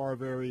before our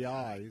very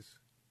eyes,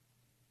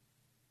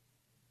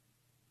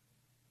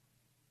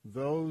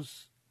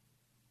 those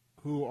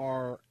who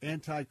are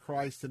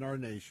anti-Christ in our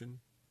nation,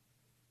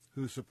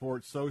 who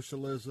support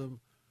socialism,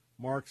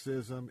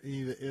 Marxism,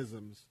 any of the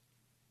isms,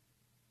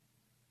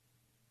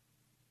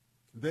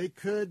 they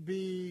could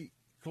be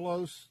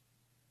close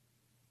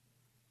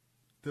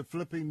to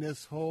flipping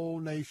this whole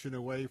nation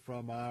away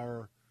from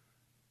our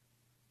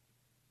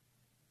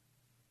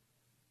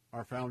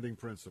founding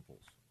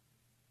principles.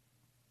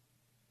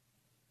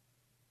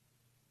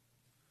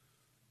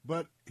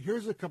 But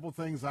here's a couple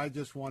things I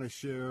just want to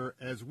share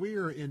as we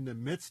are in the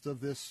midst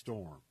of this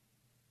storm.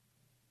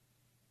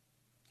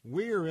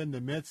 We are in the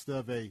midst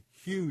of a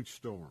huge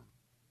storm.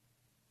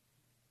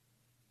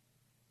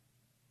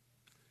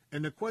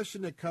 And the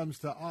question that comes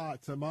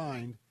to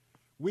mind,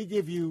 we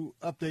give you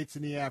updates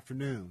in the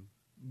afternoon,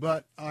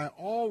 but I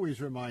always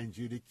remind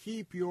you to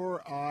keep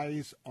your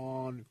eyes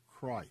on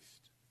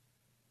Christ.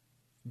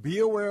 Be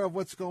aware of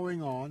what's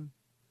going on.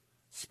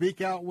 Speak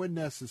out when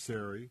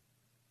necessary,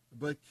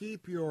 but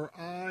keep your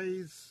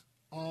eyes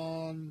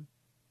on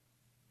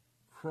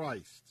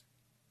Christ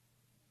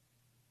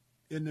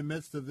in the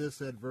midst of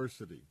this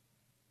adversity.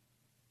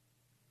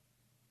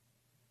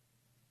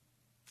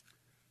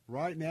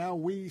 Right now,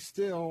 we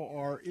still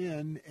are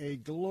in a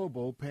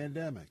global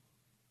pandemic.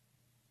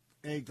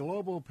 A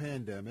global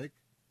pandemic.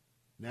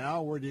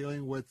 Now we're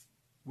dealing with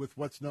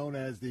what's known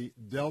as the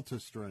Delta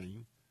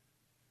strain.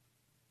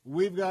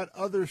 We've got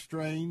other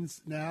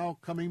strains now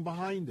coming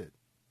behind it.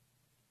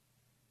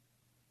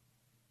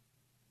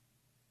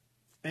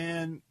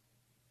 And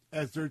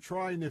as they're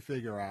trying to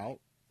figure out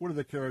what are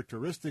the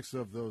characteristics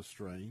of those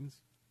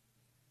strains,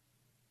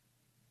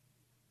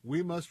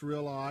 we must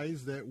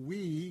realize that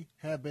we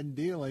have been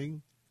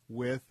dealing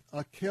with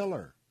a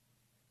killer.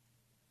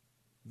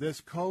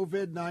 This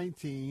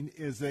COVID-19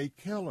 is a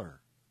killer.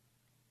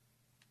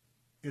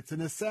 It's an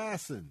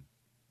assassin.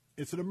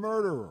 It's a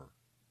murderer.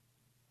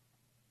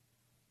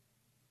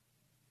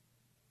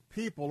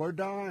 People are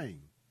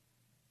dying.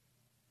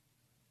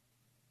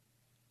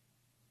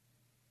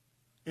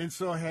 And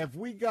so have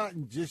we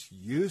gotten just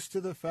used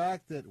to the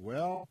fact that,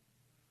 well,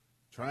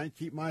 try and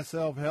keep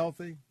myself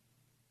healthy?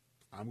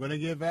 I'm going to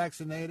get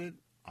vaccinated.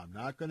 I'm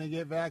not going to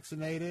get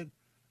vaccinated.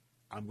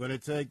 I'm going to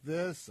take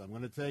this. I'm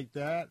going to take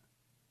that.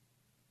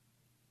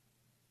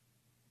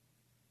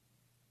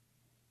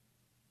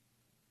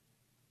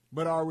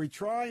 But are we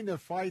trying to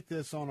fight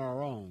this on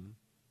our own,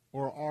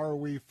 or are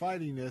we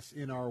fighting this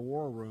in our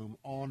war room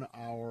on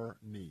our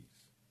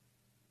knees?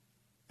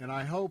 And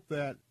I hope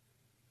that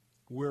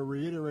we're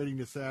reiterating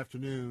this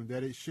afternoon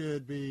that it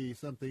should be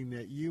something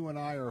that you and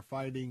I are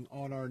fighting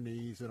on our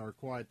knees in our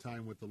quiet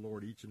time with the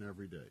Lord each and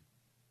every day.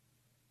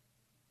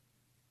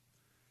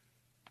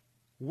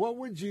 What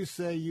would you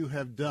say you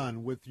have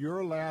done with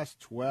your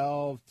last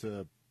 12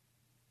 to,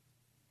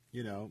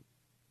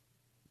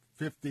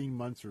 15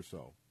 months or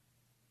so?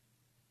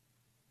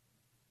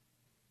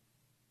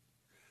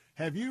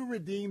 Have you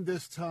redeemed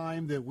this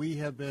time that we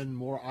have been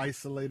more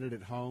isolated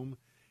at home?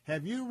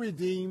 Have you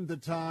redeemed the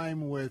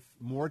time with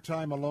more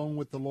time alone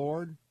with the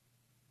Lord?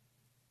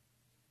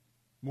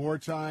 More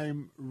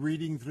time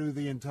reading through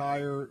the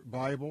entire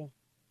Bible?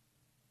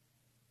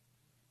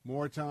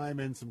 More time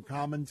in some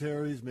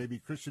commentaries, maybe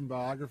Christian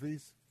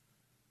biographies?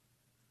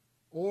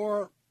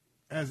 Or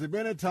has it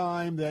been a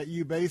time that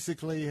you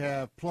basically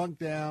have plunked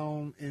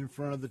down in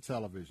front of the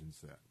television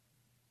set?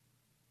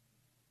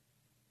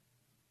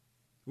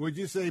 Would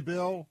you say,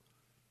 Bill,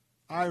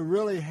 I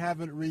really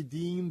haven't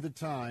redeemed the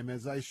time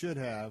as I should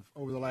have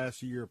over the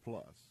last year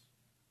plus?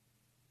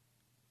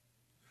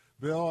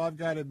 Bill, I've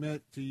got to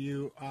admit to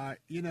you,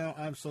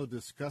 I'm so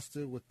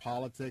disgusted with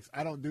politics.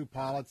 I don't do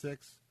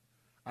politics.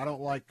 I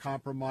don't like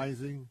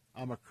compromising.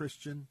 I'm a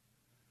Christian.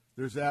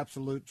 There's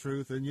absolute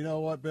truth. And you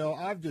know what, Bill?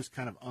 I've just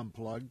kind of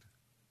unplugged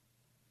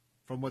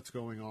from what's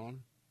going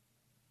on.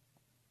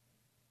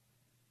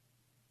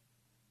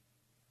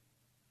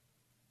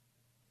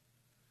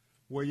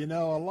 Well,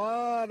 a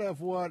lot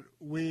of what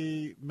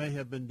we may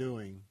have been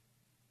doing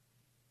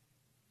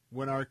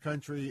when our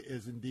country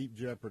is in deep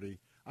jeopardy,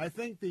 I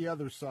think the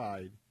other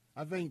side,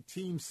 I think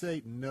Team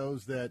Satan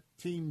knows that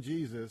Team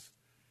Jesus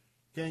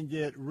can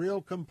get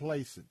real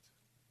complacent.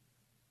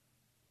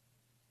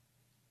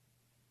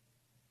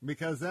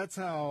 Because that's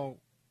how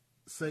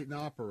Satan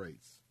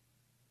operates.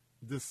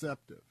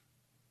 Deceptive.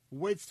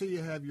 Waits till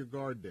you have your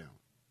guard down.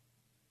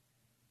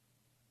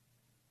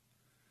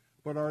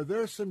 But are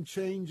there some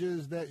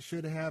changes that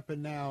should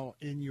happen now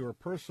in your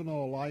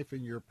personal life,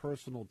 in your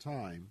personal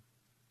time,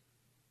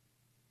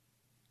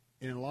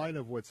 in light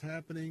of what's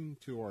happening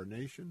to our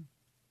nation?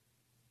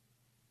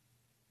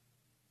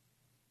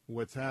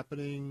 What's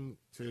happening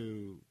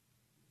to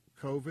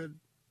COVID?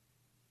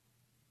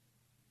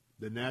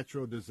 The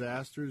natural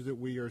disasters that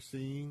we are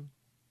seeing?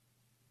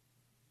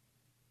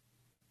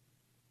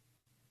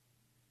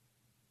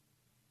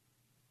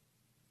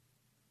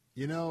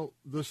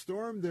 The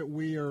storm that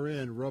we are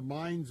in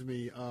reminds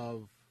me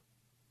of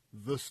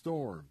the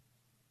storm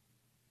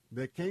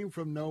that came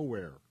from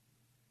nowhere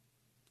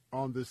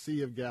on the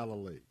Sea of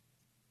Galilee.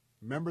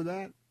 Remember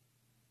that?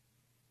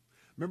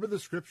 Remember the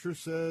scripture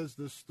says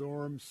the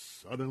storm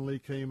suddenly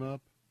came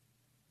up?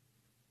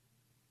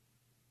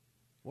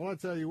 Well, I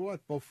tell you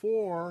what,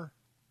 before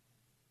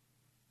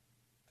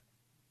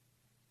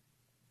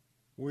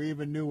we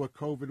even knew what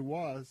COVID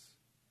was,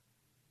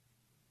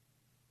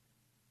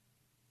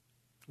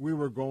 we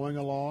were going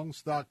along.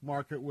 Stock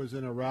market was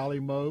in a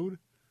rally mode.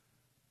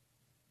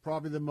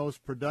 Probably the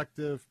most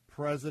productive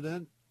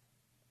president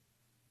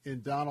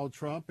in Donald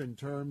Trump in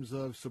terms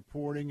of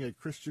supporting a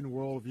Christian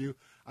worldview.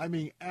 I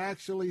mean,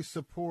 actually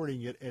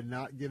supporting it and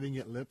not giving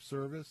it lip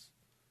service.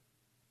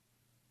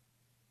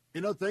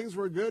 Things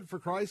were good for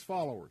Christ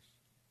followers.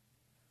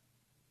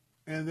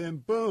 And then,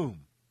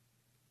 boom,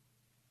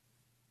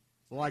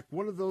 like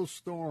one of those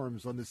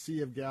storms on the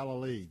Sea of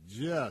Galilee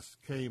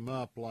just came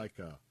up like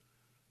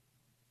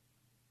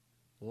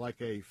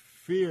a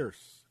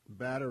fierce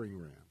battering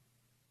ram.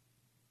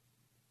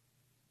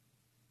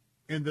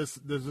 And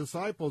the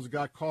disciples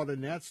got caught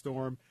in that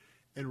storm,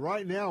 and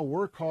right now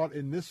we're caught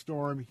in this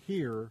storm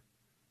here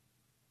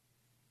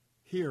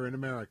in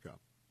America.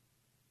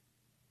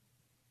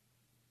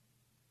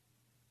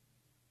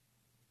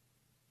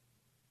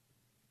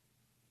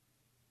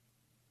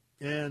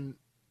 And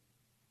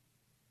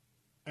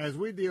as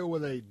we deal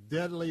with a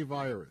deadly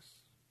virus,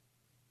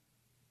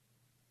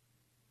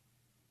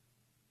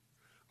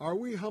 are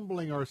we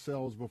humbling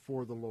ourselves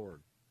before the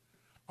Lord?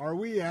 Are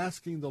we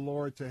asking the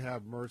Lord to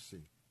have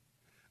mercy?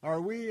 Are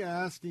we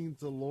asking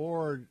the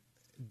Lord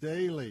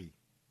daily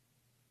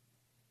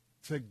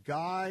to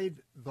guide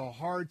the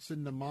hearts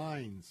and the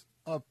minds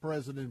of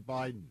President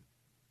Biden,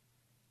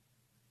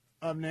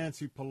 of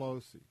Nancy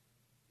Pelosi,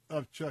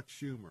 of Chuck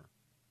Schumer?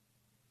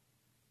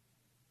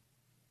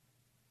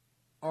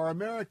 Are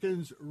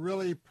Americans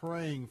really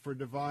praying for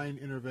divine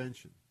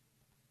intervention?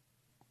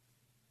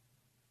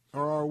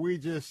 Or are we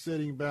just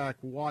sitting back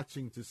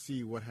watching to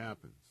see what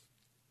happens?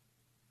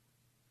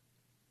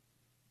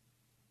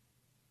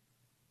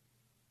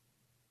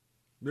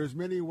 There's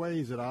many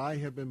ways that I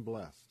have been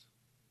blessed.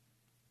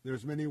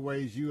 There's many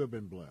ways you have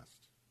been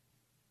blessed.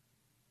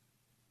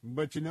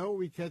 But you know what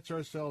we catch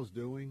ourselves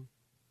doing?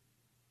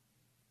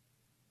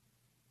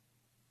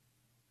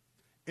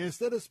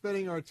 Instead of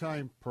spending our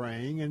time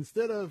praying,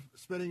 instead of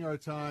spending our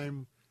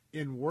time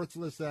in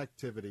worthless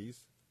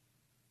activities,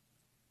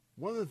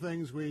 one of the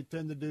things we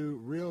tend to do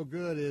real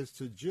good is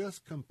to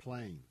just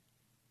complain.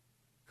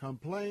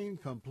 Complain,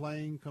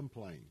 complain,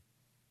 complain.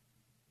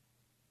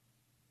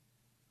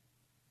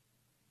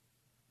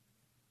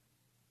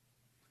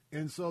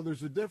 And so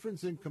there's a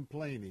difference in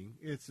complaining.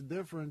 It's a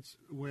difference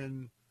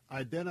when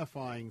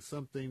identifying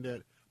something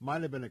that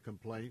might have been a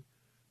complaint,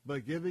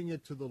 but giving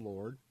it to the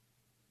Lord.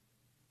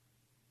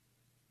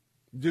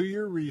 Do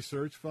your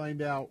research,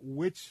 find out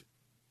which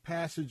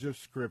passage of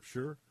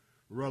Scripture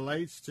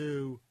relates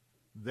to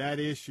that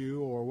issue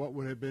or what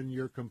would have been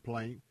your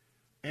complaint,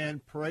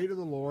 and pray to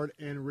the Lord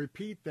and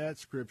repeat that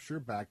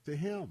Scripture back to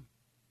Him.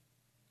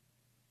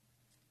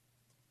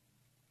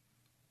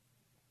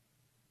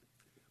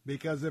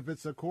 Because if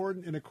it's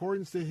in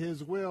accordance to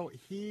his will,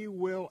 he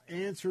will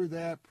answer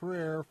that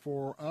prayer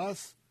for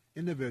us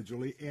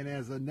individually and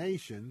as a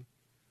nation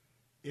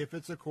if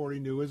it's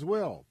according to his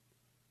will.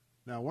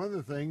 Now, one of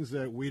the things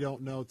that we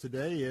don't know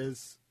today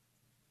is,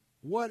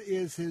 what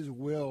is his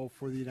will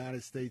for the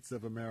United States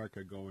of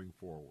America going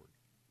forward?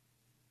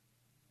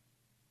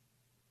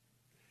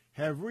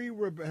 Have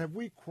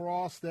we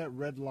crossed that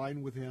red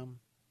line with him?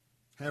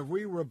 Have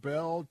we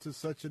rebelled to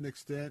such an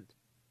extent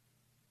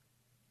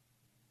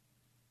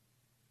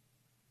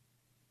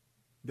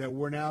that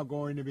we're now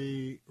going to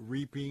be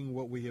reaping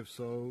what we have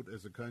sowed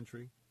as a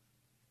country?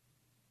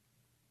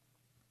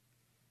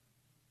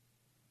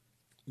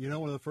 You know,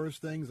 one of the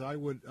first things I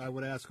would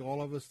ask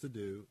all of us to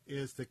do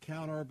is to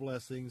count our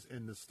blessings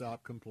and to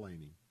stop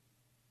complaining.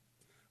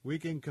 We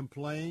can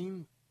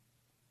complain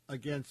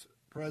against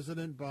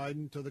President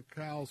Biden till the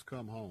cows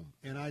come home,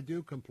 and I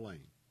do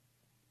complain,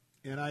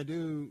 and I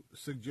do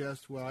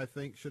suggest what I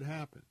think should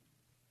happen.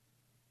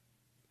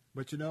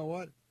 But you know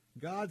what?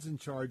 God's in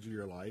charge of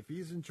your life.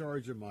 He's in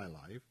charge of my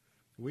life.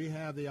 We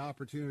have the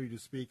opportunity to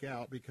speak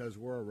out because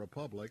we're a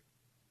republic.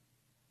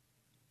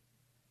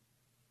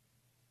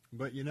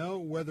 But you know,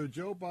 whether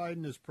Joe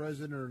Biden is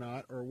president or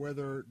not, or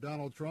whether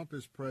Donald Trump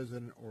is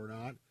president or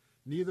not,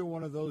 neither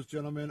one of those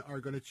gentlemen are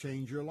going to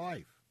change your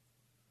life.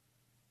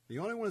 The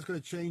only one that's going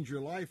to change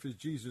your life is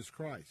Jesus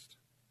Christ.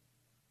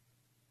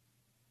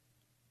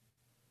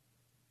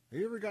 Have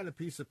you ever got a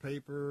piece of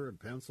paper and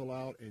pencil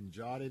out and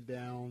jotted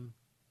down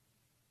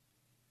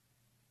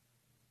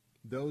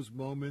those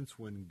moments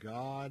when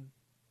God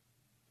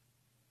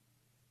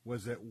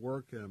was at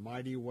work in a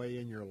mighty way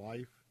in your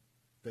life,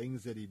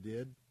 things that he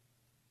did?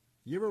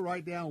 You ever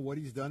write down what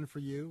he's done for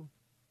you?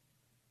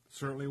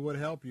 Certainly would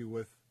help you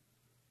with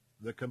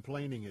the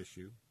complaining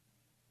issue.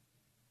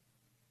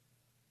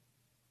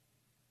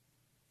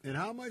 And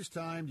how much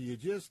time do you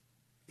just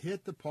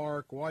hit the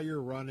park while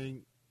you're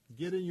running,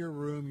 get in your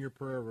room, your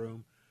prayer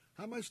room?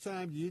 How much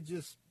time do you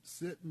just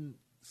sit and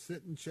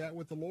chat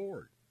with the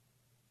Lord?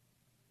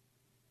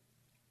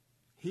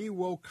 He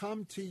will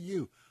come to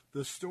you.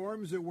 The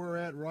storms that we're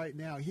at right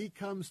now, he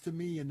comes to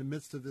me in the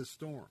midst of this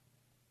storm.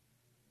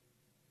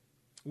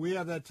 We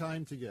have that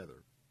time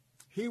together.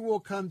 He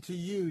will come to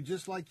you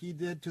just like he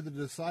did to the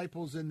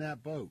disciples in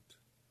that boat.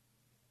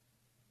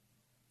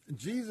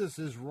 Jesus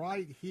is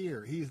right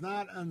here. He's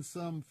not on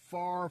some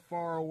far,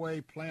 far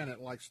away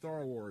planet like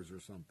Star Wars or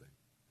something.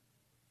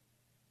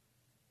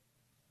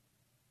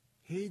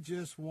 He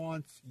just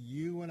wants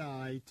you and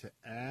I to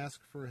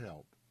ask for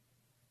help.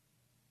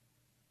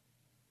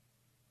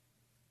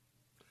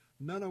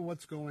 None of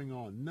what's going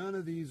on, none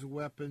of these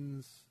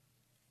weapons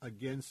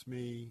against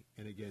me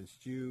and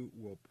against you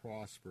will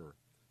prosper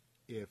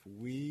if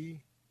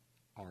we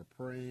are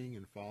praying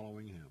and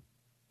following him.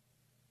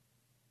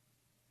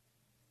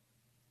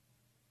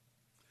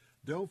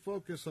 Don't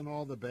focus on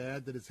all the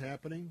bad that is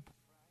happening.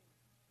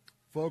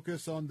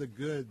 Focus on the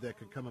good that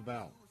could come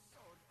about.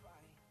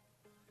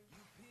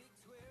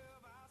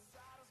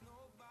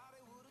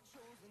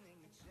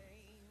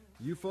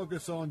 You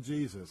focus on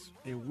Jesus,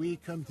 and we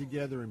come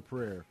together in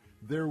prayer.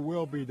 There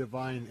will be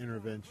divine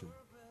intervention.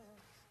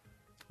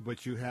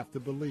 But you have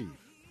to believe,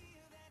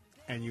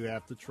 and you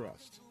have to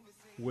trust,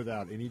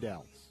 without any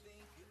doubts.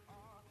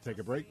 Take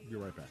a break. Be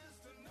right back.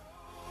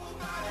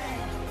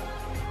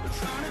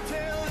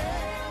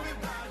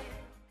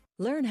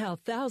 Learn how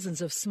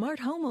thousands of smart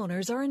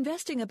homeowners are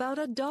investing about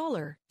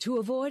 $1 to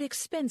avoid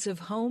expensive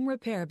home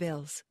repair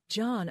bills.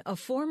 John, a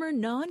former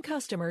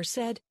non-customer,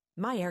 said,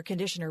 "My air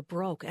conditioner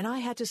broke and I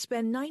had to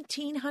spend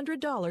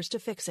 $1,900 to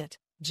fix it."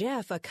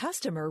 Jeff, a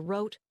customer,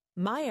 wrote,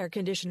 "My air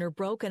conditioner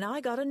broke and I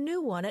got a new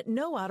one at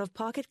no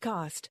out-of-pocket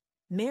cost."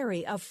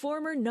 Mary, a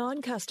former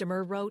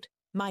non-customer, wrote,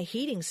 "My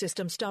heating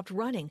system stopped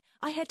running.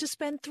 I had to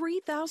spend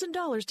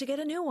 $3,000 to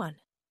get a new one."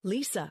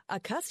 Lisa, a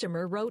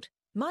customer, wrote,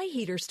 "My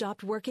heater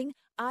stopped working.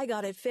 I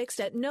got it fixed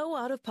at no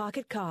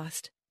out-of-pocket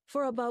cost."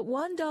 For about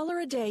 $1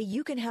 a day,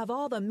 you can have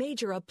all the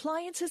major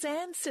appliances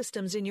and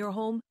systems in your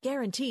home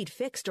guaranteed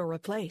fixed or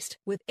replaced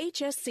with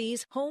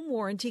HSC's home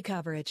warranty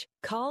coverage.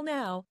 Call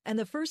now, and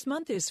the first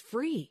month is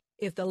free.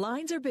 If the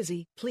lines are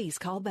busy, please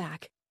call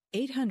back.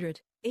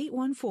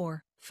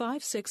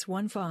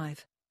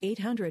 800-814-5615.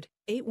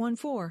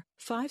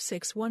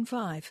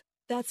 800-814-5615.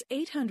 That's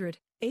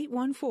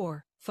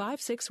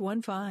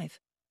 800-814-5615.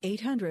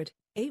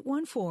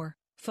 800-814-5615.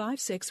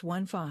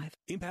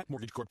 Impact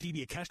Mortgage Corp.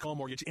 DBA Cash Call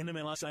Mortgage.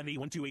 NMLS ID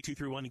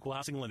 128231. Equal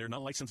housing lender.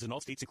 Not licensed in all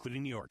states,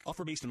 including New York.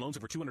 Offer based on loans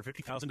over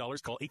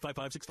 $250,000. Call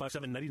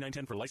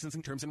 855-657-9910 for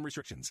licensing terms and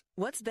restrictions.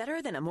 What's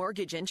better than a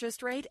mortgage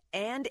interest rate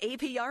and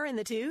APR in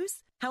the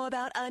twos? How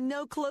about a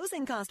no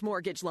closing cost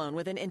mortgage loan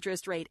with an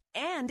interest rate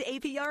and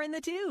APR in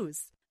the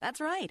twos? That's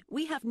right.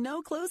 We have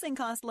no closing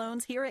cost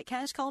loans here at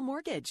Cash Call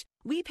Mortgage.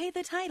 We pay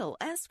the title,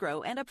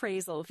 escrow, and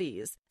appraisal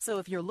fees. So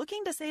if you're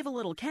looking to save a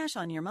little cash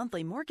on your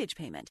monthly mortgage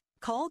payment,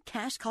 call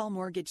Cash Call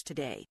Mortgage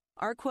today.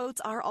 Our quotes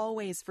are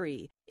always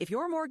free. If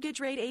your mortgage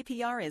rate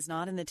APR is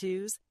not in the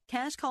twos,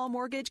 Cash Call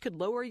Mortgage could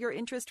lower your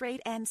interest rate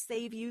and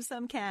save you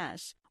some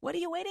cash. What are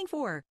you waiting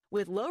for?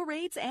 With low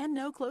rates and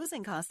no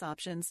closing cost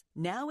options,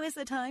 now is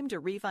the time to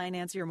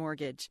refinance your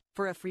mortgage.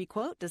 For a free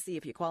quote to see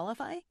if you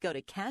qualify, go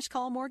to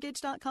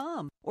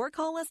cashcallmortgage.com or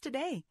call us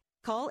today.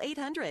 Call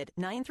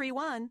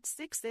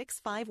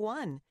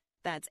 800-931-6651.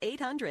 That's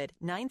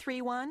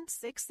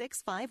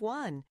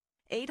 800-931-6651.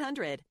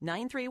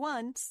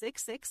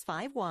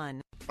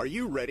 800-931-6651. Are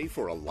you ready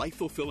for a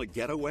life-fulfilling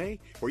getaway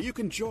where you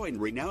can join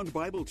renowned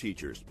Bible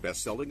teachers,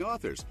 best-selling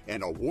authors,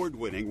 and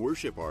award-winning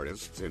worship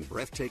artists in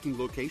breathtaking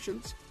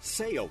locations?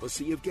 Sail the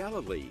Sea of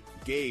Galilee,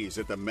 gaze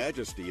at the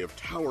majesty of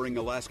towering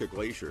Alaska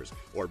glaciers,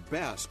 or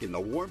bask in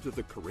the warmth of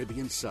the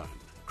Caribbean sun.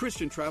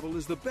 Christian travel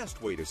is the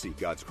best way to see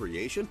God's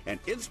creation,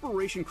 and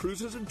Inspiration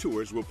Cruises and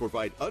Tours will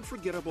provide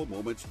unforgettable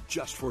moments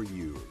just for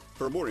you.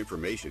 For more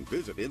information,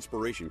 visit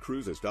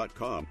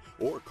inspirationcruises.com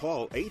or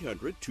call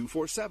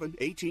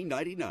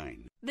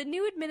 800-247-1899. The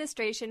new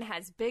administration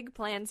has big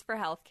plans for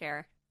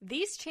healthcare.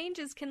 These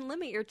changes can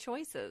limit your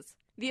choices.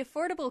 The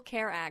Affordable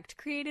Care Act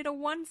created a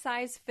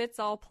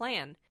one-size-fits-all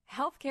plan.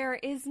 Healthcare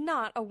is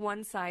not a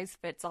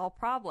one-size-fits-all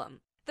problem.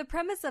 The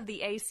premise of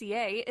the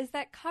ACA is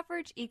that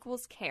coverage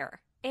equals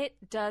care.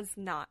 It does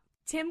not.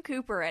 Tim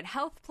Cooper at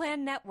Health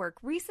Plan Network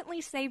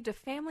recently saved a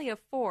family of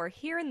 4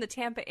 here in the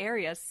Tampa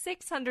area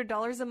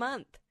 $600 a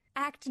month.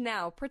 Act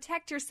now.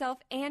 Protect yourself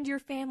and your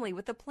family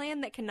with a plan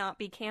that cannot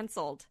be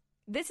canceled.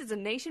 This is a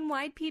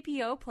nationwide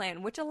PPO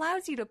plan which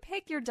allows you to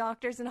pick your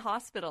doctors and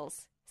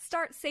hospitals.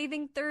 Start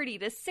saving 30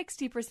 to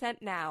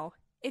 60% now.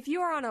 If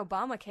you are on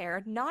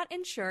Obamacare, not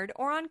insured,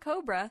 or on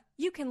COBRA,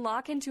 you can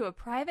lock into a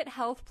private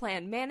health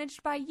plan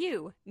managed by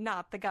you,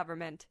 not the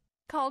government.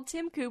 Call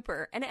Tim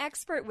Cooper, an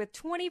expert with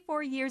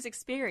 24 years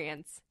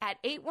experience,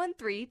 at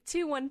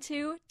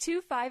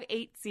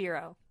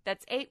 813-212-2580.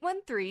 That's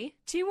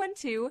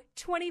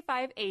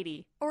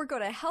 813-212-2580. Or go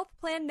to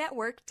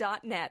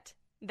healthplannetwork.net.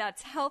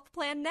 That's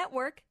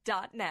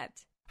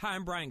healthplannetwork.net. Hi,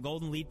 I'm Brian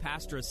Golden, lead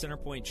pastor of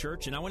Centerpoint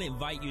Church, and I want to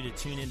invite you to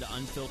tune into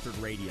Unfiltered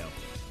Radio.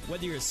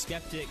 Whether you're a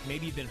skeptic,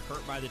 maybe you've been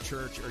hurt by the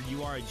church, or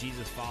you are a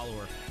Jesus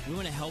follower, we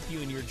want to help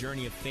you in your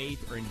journey of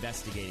faith or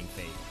investigating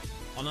faith.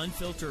 On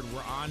Unfiltered,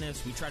 we're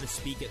honest. We try to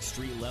speak at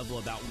street level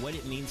about what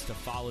it means to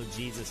follow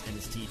Jesus and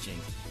his teaching.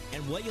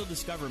 And what you'll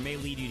discover may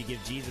lead you to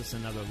give Jesus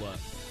another look.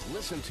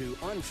 Listen to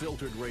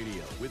Unfiltered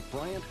Radio with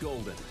Bryant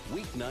Golden,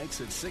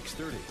 weeknights at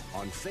 6:30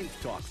 on Faith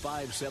Talk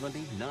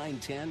 570,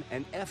 910,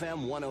 and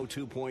FM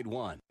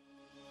 102.1.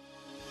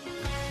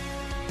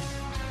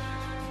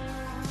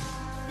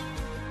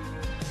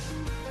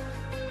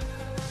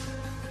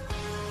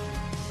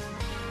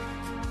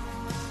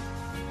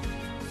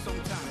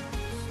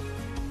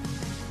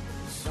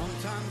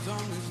 Sometimes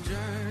on this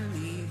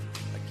journey,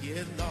 I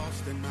get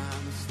lost in my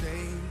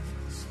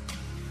mistakes.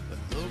 It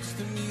looks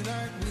to me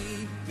like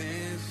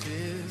weakness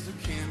is a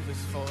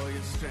canvas for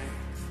your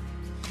strength.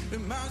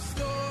 But my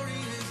story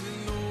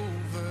isn't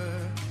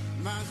over,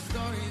 my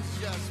story's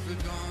just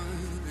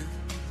begun.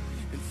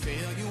 And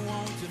failure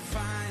won't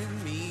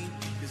define me,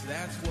 'cause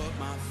that's what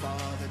my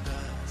Father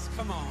does.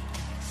 Come on,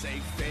 say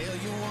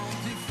failure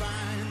won't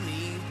define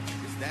me,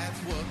 'cause that's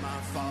what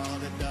my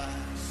Father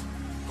does.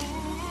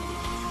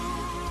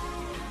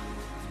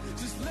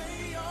 Just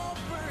lay your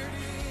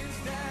burdens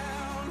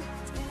down.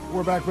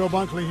 We're back, Bill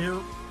Bunkley here.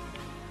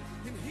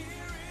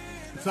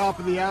 Top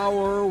of the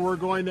hour, we're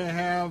going to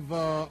have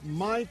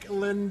Mike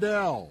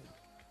Lindell,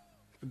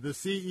 the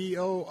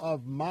CEO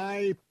of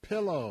My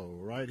Pillow,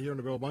 right here on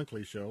the Bill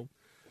Bunkley Show.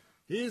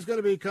 He's going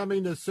to be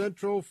coming to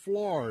Central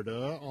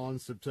Florida on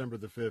September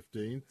the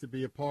 15th to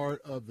be a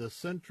part of the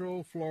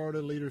Central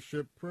Florida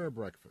Leadership Prayer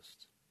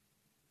Breakfast.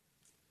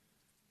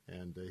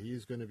 And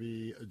he's going to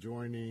be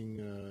joining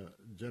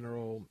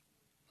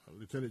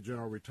Lieutenant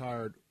General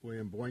retired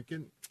William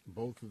Boykin.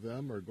 Both of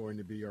them are going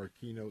to be our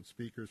keynote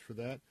speakers for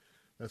that.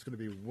 That's going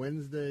to be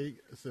Wednesday,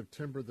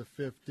 September the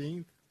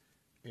 15th.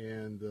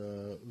 And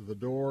the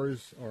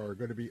doors are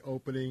going to be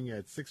opening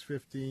at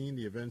 6:15.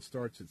 The event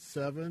starts at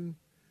 7.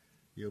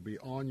 You'll be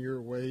on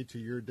your way to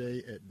your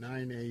day at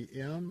 9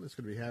 a.m. It's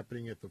going to be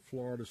happening at the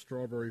Florida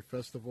Strawberry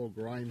Festival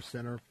Grimes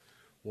Center.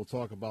 We'll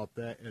talk about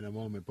that in a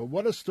moment. But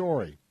what a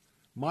story.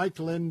 Mike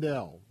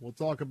Lindell. We'll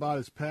talk about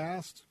his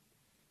past.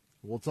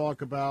 We'll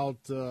talk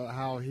about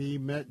how he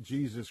met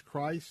Jesus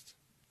Christ.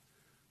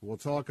 We'll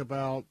talk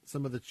about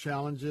some of the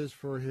challenges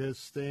for his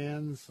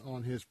stands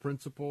on his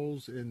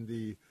principles in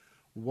the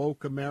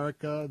woke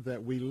America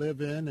that we live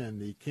in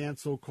and the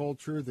cancel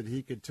culture that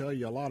he could tell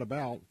you a lot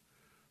about.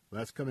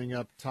 That's coming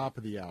up top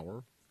of the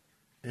hour.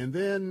 And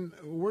then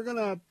we're going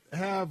to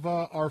have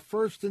our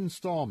first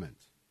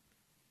installment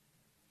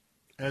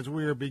as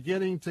we are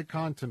beginning to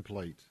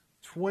contemplate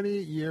 20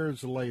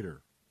 years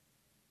later,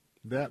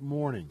 that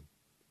morning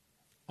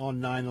on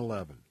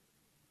 9/11.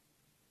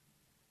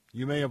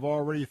 You may have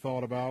already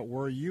thought about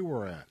where you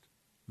were at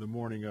the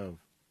morning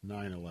of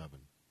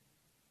 9/11.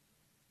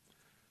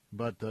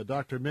 But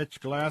Dr. Mitch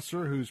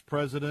Glasser, who's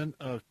president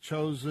of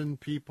Chosen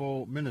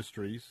People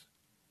Ministries,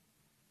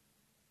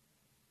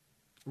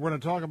 We're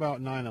going to talk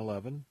about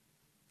 9/11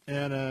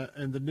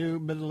 and the new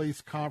Middle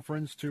East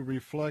conference to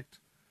reflect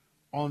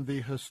on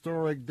the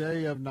historic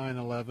day of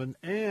 9/11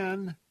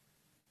 and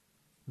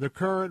the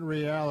current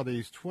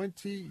realities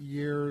 20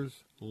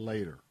 years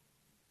later.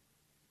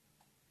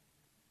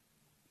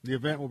 The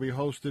event will be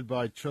hosted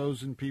by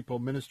Chosen People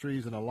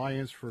Ministries and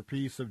Alliance for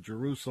Peace of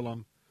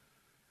Jerusalem,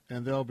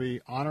 and they'll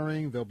be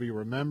honoring, they'll be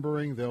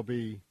remembering, they'll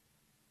be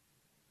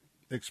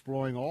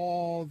exploring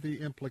all the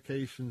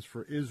implications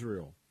for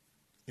Israel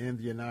and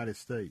the United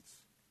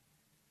States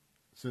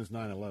since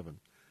 9/11.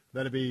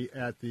 That'll be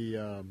at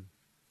the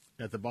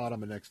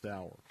bottom of next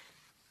hour.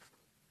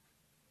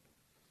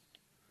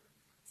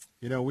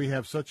 You know, we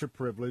have such a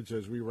privilege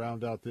as we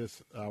round out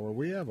this hour.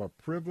 We have a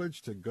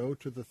privilege to go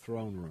to the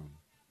throne room.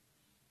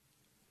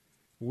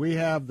 We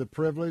have the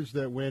privilege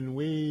that when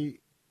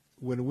we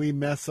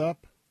mess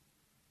up,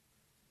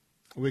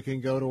 we can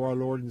go to our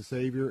Lord and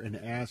Savior and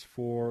ask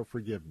for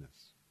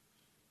forgiveness.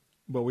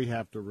 But we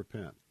have to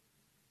repent.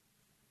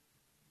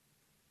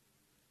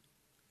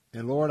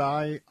 And Lord,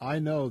 I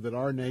know that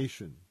our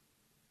nation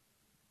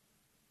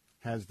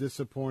has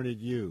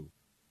disappointed you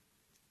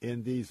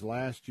in these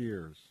last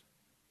years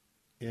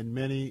in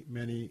many,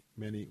 many,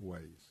 many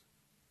ways.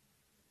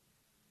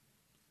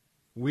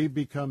 We've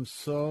become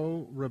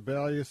so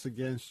rebellious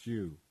against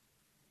you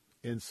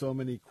in so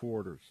many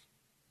quarters.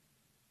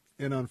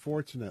 And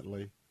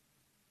unfortunately,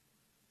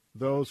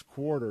 those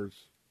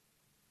quarters,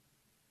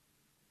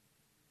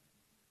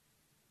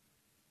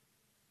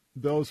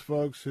 those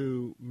folks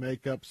who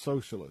make up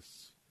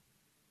socialists,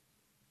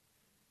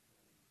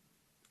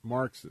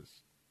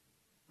 Marxists,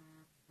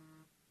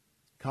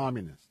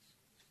 communists,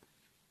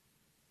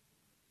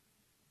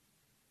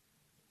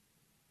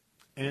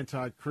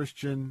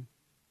 anti-Christian,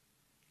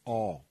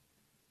 all.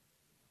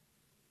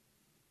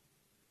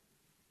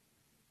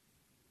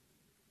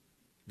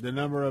 The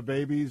number of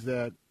babies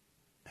that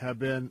have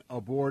been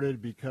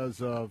aborted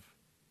because of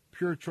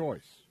pure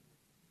choice,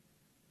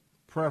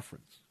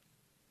 preference.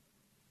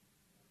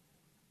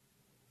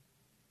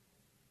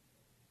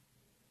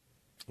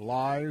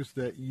 Lives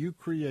that you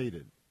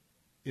created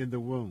in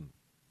the womb.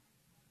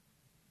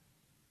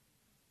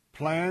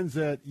 Plans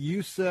that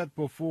you set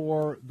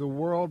before the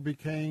world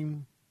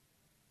became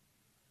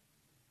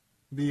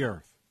the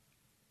earth.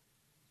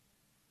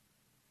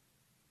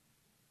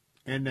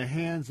 In the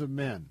hands of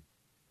men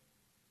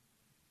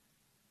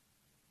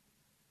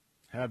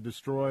have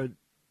destroyed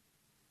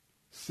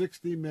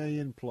 60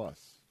 million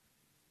plus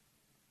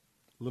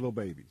little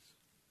babies.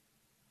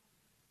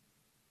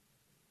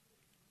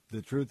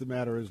 The truth of the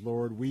matter is,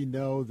 Lord, we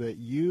know that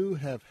you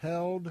have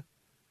held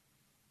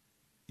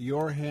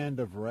your hand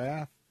of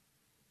wrath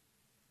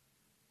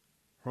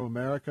from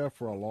America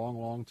for a long,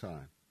 long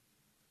time.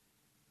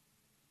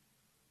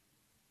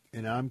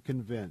 And I'm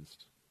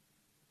convinced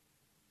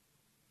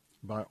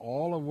by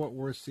all of what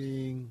we're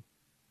seeing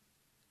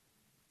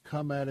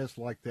come at us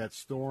like that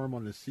storm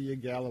on the Sea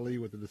of Galilee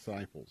with the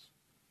disciples.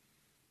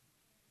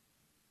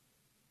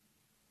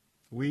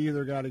 We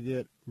either got to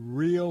get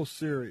real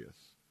serious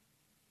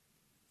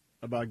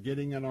about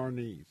getting on our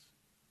knees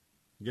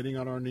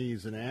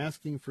and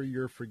asking for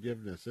your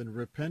forgiveness and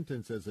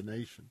repentance as a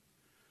nation,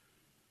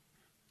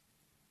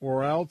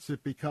 or else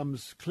it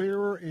becomes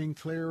clearer and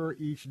clearer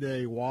each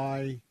day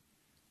why,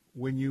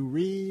 when you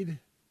read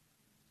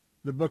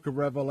the book of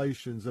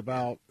Revelations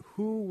about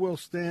who will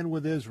stand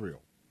with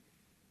Israel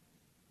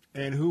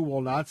and who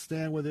will not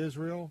stand with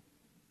Israel,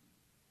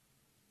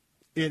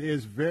 it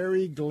is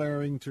very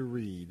glaring to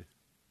read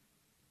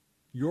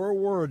your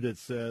word that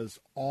says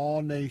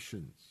all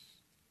nations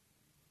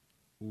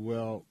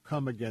will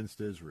come against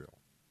Israel.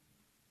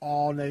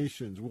 All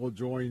nations will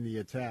join the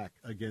attack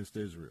against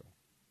Israel.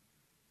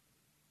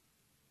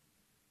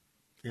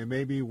 And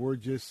maybe we're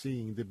just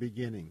seeing the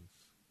beginnings.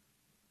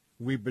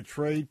 We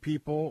betrayed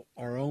people,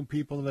 our own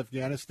people in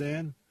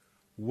Afghanistan.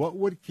 What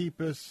would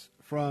keep us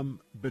from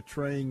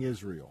betraying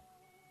Israel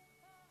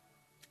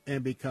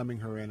and becoming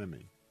her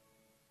enemy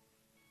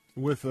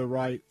with the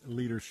right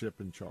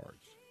leadership in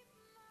charge?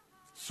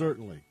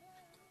 Certainly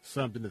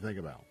something to think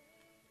about.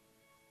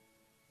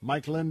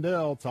 Mike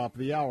Lindell, top of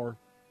the hour.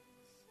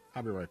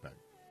 I'll be right back.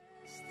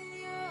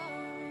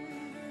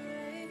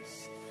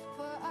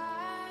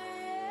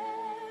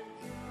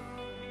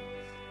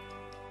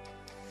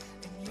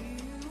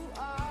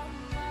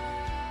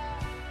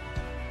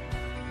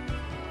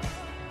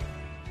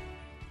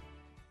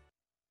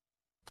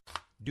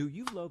 Do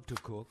you love to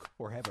cook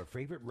or have a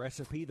favorite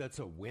recipe that's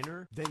a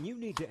winner? Then you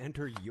need to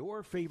enter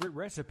your favorite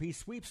recipe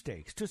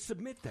sweepstakes to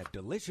submit that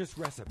delicious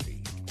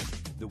recipe.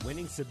 The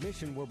winning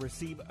submission will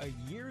receive a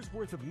year's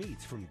worth of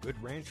meats from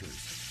Good Ranchers,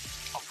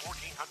 a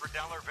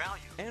 $1,400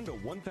 value, and a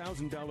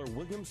 $1,000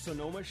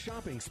 Williams-Sonoma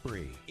shopping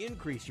spree.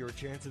 Increase your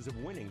chances of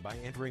winning by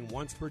entering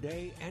once per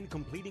day and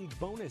completing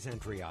bonus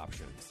entry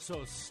options.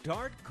 So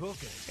start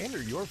cooking.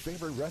 Enter your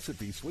favorite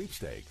recipe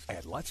sweepstakes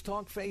at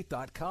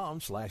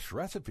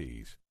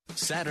letstalkfaith.com/recipes.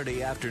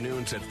 Saturday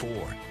afternoons at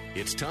 4.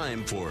 It's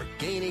time for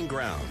Gaining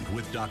Ground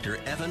with Dr.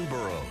 Evan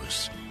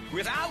Burrows.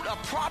 Without a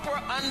proper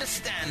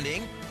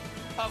understanding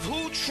of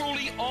who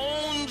truly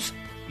owns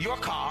your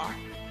car,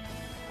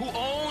 who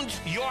owns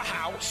your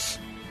house,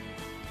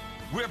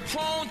 we're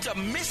prone to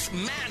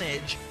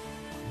mismanage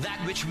that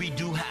which we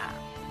do have.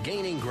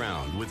 Gaining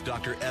Ground with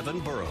Dr.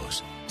 Evan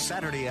Burrows.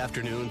 Saturday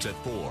afternoons at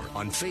 4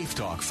 on Faith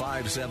Talk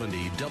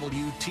 570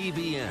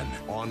 WTBN.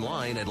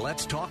 Online at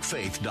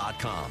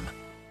letstalkfaith.com.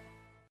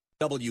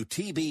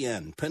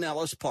 WTBN,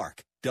 Pinellas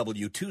Park.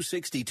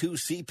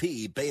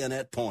 W262CP,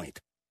 Bayonet Point.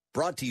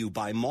 Brought to you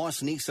by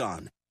Moss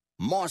Nissan.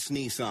 Moss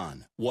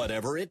Nissan,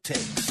 whatever it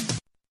takes.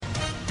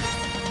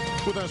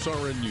 With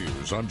SRN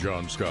News, I'm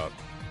John Scott.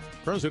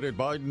 President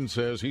Biden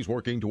says he's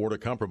working toward a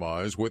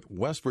compromise with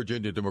West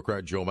Virginia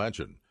Democrat Joe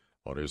Manchin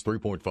on his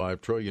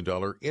 $3.5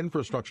 trillion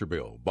infrastructure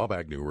bill. Bob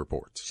Agnew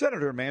reports.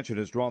 Senator Manchin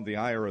has drawn the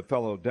ire of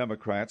fellow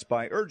Democrats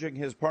by urging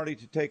his party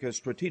to take a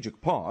strategic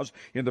pause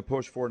in the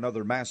push for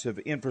another massive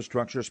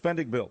infrastructure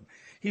spending bill.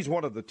 He's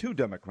one of the two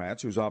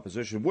Democrats whose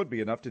opposition would be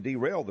enough to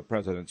derail the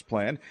president's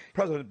plan.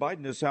 President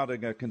Biden is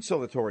sounding a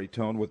conciliatory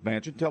tone with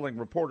Manchin, telling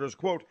reporters,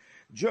 quote,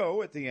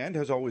 Joe, at the end,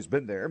 has always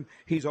been there.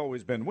 He's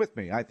always been with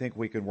me. I think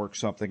we can work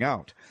something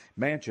out.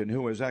 Manchin,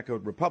 who has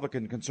echoed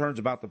Republican concerns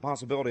about the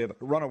possibility of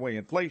runaway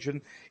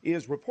inflation,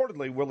 is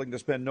reportedly willing to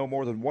spend no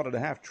more than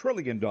 $1.5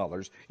 trillion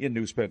in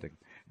new spending.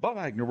 Bob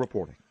Agnew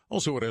reporting.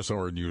 Also at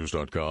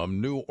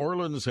SRNews.com, New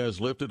Orleans has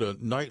lifted a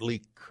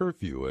nightly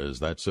curfew as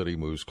that city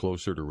moves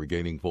closer to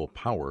regaining full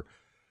power.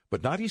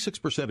 But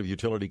 96% of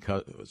utility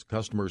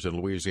customers in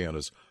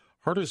Louisiana's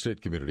hardest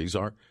hit communities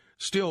are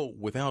still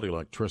without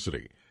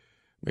electricity.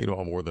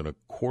 Meanwhile, more than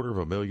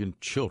 250,000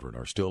 children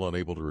are still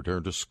unable to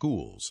return to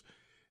schools.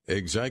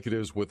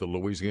 Executives with the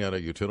Louisiana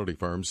utility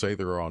firm say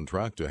they're on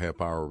track to have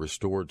power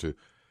restored to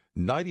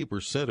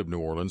 90% of New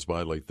Orleans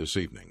by late this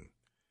evening.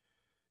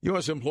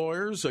 U.S.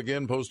 employers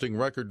again posting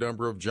record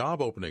number of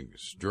job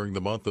openings during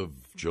the month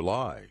of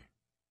July.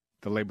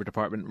 The Labor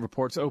Department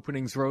reports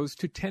openings rose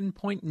to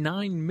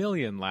 10.9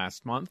 million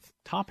last month,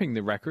 topping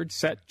the record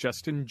set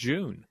just in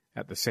June.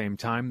 At the same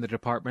time, the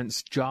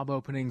department's job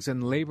openings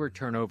and labor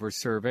turnover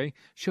survey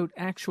showed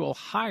actual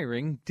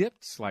hiring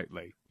dipped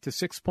slightly to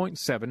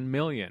 6.7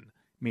 million.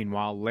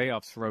 Meanwhile,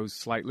 layoffs rose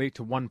slightly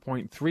to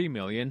 1.3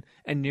 million,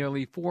 and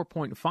nearly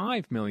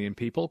 4.5 million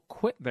people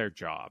quit their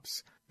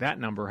jobs. That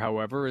number,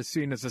 however, is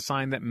seen as a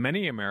sign that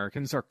many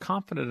Americans are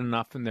confident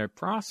enough in their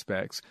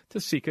prospects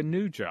to seek a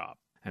new job.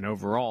 And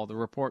overall, the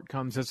report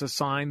comes as a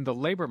sign the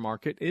labor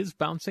market is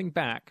bouncing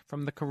back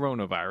from the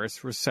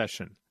coronavirus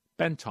recession.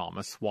 Ben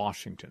Thomas,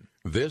 Washington.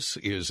 This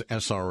is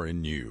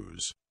SRN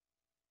News.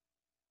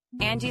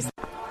 Angie's.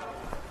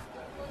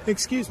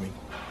 Excuse me.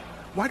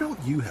 Why don't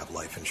you have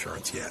life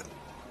insurance yet?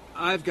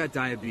 I've got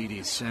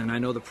diabetes, and I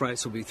know the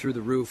price will be through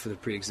the roof for the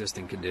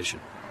pre-existing condition.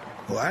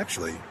 Well,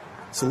 actually,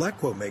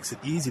 SelectQuote makes it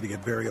easy to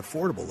get very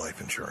affordable life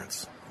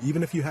insurance,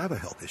 even if you have a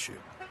health issue.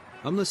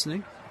 I'm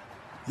listening.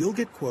 You'll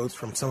get quotes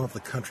from some of the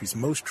country's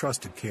most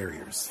trusted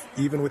carriers.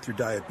 Even with your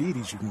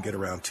diabetes, you can get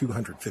around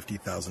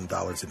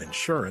 $250,000 in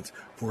insurance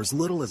for as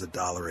little as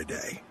 $1 a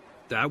day.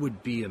 That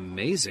would be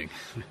amazing.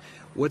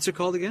 What's it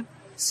called again?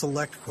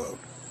 SelectQuote.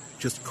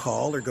 Just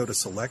call or go to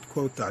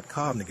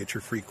SelectQuote.com to get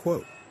your free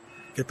quote.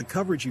 Get the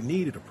coverage you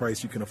need at a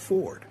price you can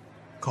afford.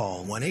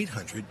 Call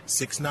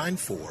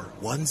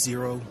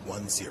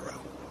 1-800-694-1010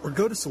 or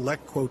go to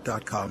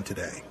SelectQuote.com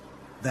today.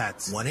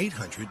 That's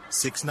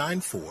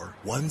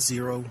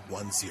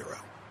 1-800-694-1010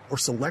 or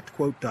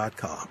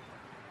SelectQuote.com.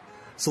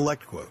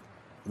 SelectQuote.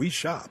 We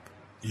shop.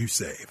 You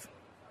save.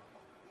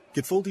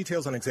 Get full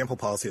details on example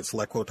policy at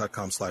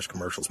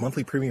SelectQuote.com/commercials.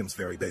 Monthly premiums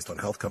vary based on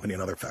health company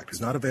and other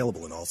factors. Not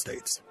available in all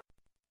states.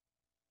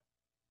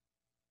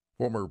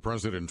 Former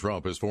President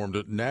Trump has formed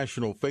a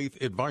National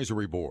Faith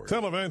Advisory Board.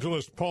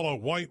 Televangelist Paula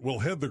White will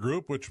head the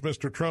group, which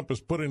Mr. Trump is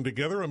putting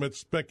together amid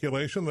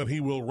speculation that he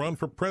will run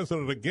for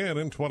president again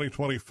in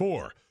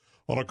 2024.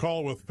 On a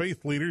call with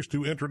faith leaders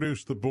to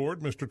introduce the board,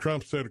 Mr.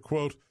 Trump said,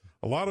 quote,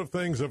 "A lot of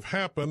things have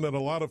happened, and a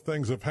lot of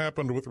things have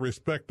happened with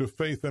respect to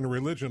faith and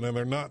religion, and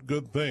they're not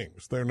good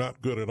things. They're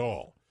not good at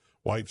all."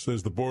 White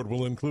says the board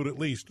will include at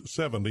least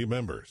 70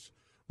 members.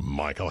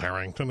 Michael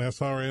Harrington,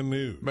 SRN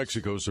News.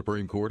 Mexico's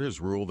Supreme Court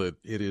has ruled that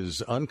it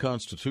is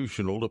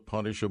unconstitutional to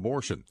punish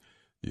abortion,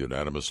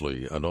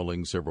 unanimously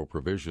annulling several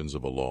provisions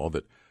of a law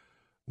that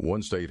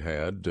one state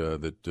had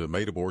that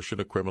made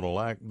abortion a criminal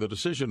act. The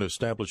decision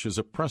establishes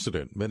a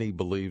precedent. Many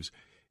believes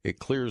it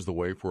clears the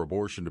way for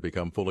abortion to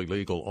become fully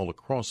legal all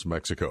across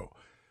Mexico.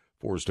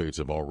 4 states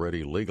have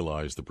already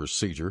legalized the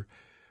procedure.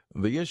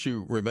 The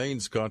issue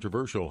remains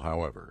controversial,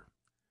 however.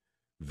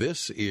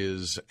 This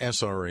is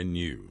SRN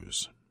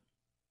News.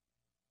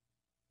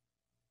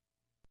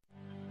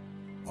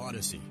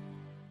 Odyssey.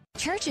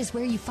 Church is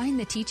where you find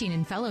the teaching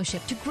and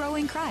fellowship to grow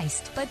in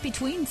Christ. But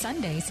between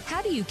Sundays,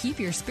 how do you keep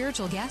your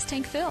spiritual gas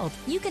tank filled?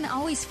 You can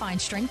always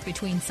find strength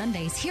between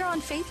Sundays here on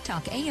Faith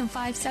Talk AM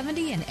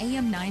 570 and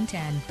AM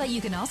 910. But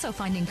you can also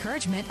find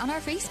encouragement on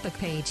our Facebook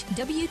page,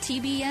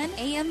 WTBN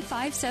AM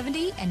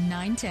 570 and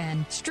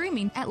 910.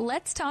 Streaming at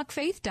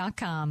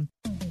letstalkfaith.com.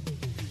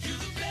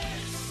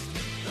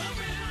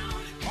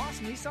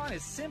 Nissan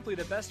is simply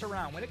the best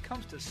around when it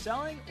comes to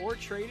selling or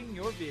trading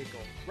your vehicle.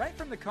 Right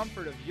from the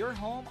comfort of your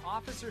home,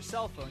 office, or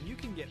cell phone, you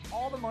can get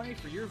all the money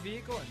for your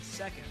vehicle in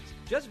seconds.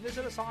 Just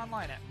visit us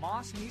online at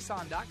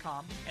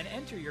mossnissan.com and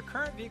enter your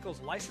current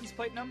vehicle's license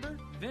plate number,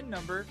 VIN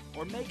number,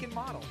 or make and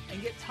model,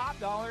 and get top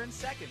dollar in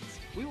seconds.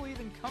 We will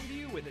even come to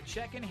you with a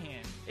check in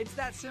hand. It's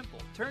that simple.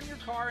 Turn your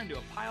car into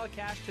a pile of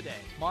cash today.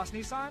 Moss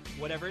Nissan,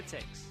 whatever it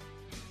takes.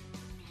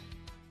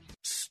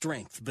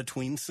 Strength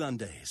between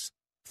Sundays.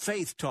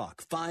 Faith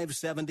Talk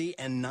 570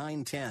 and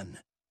 910.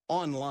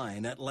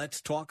 Online at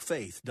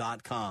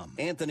letstalkfaith.com.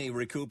 Anthony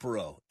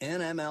Recupero,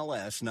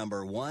 NMLS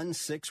number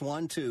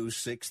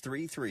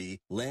 1612633,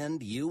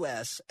 Lend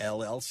US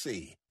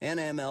LLC.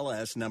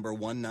 NMLS number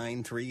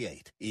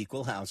 1938,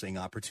 Equal Housing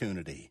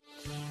Opportunity.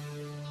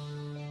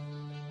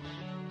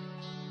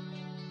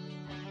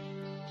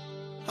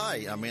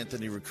 Hi, I'm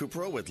Anthony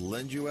Recupero with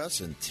Lend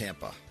US in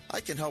Tampa. I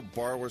can help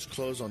borrowers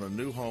close on a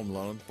new home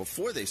loan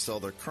before they sell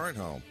their current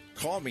home.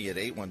 Call me at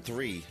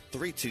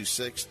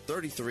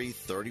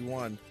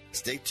 813-326-3331.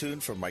 Stay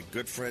tuned for my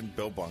good friend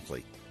Bill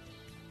Bunkley.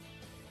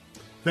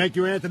 Thank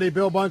you, Anthony.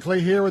 Bill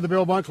Bunkley here with the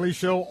Bill Bunkley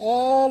Show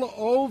all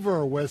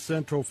over West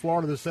Central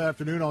Florida this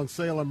afternoon on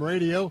Salem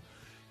Radio.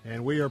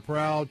 And we are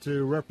proud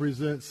to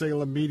represent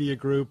Salem Media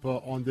Group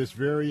on this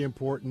very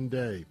important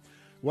day.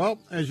 Well,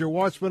 as your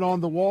watchman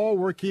on the wall,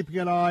 we're keeping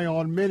an eye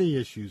on many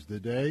issues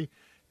today.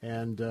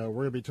 And we're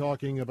going to be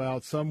talking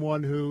about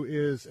someone who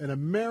is an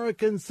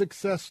American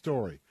success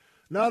story,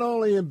 not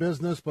only in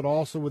business, but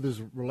also with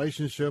his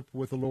relationship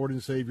with the Lord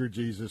and Savior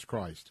Jesus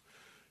Christ.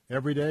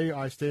 Every day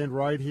I stand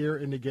right here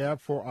in the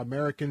gap for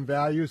American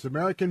values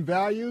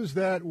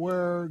that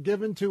were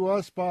given to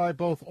us by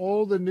both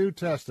Old and New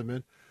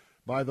Testament,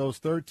 by those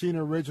 13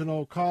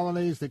 original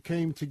colonies that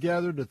came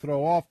together to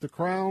throw off the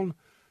crown,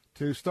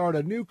 to start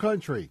a new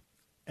country,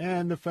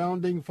 and the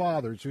founding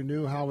fathers who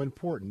knew how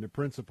important the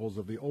principles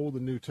of the Old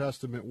and New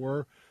Testament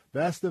were.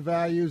 That's the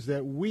values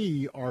that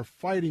we are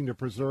fighting to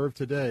preserve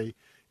today.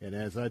 And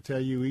as I tell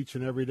you each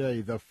and every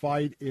day, the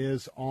fight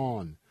is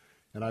on.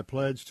 And I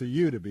pledge to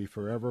you to be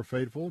forever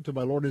faithful to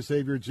my Lord and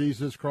Savior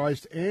Jesus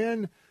Christ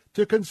and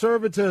to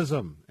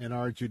conservatism and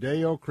our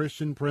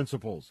Judeo-Christian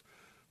principles.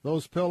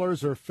 Those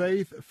pillars are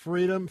faith,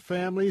 freedom,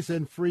 families,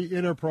 and free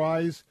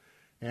enterprise.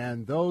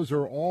 And those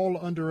are all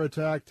under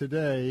attack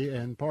today,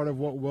 and part of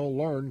what we'll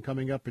learn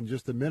coming up in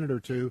just a minute or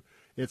two,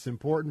 it's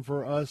important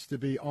for us to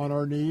be on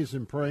our knees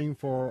and praying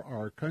for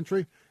our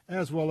country,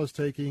 as well as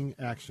taking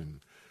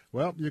action.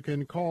 Well, you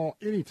can call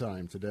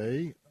anytime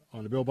today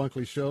on the Bill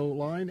Bunkley Show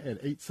line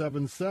at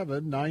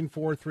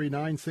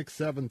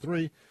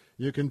 877-943-9673.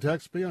 You can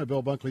text me on the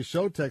Bill Bunkley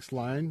Show text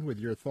line with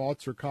your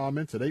thoughts or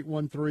comments at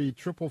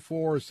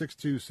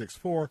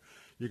 813-444-6264.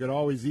 You can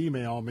always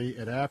email me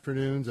at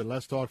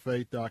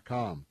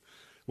afternoons@letstalkfaith.com.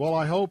 Well,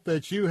 I hope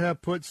that you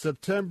have put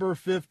September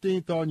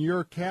 15th on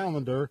your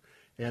calendar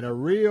and a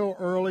real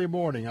early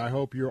morning. I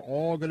hope you're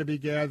all going to be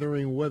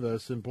gathering with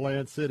us in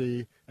Plant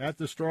City at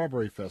the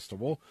Strawberry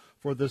Festival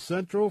for the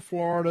Central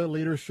Florida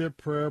Leadership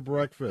Prayer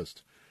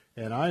Breakfast.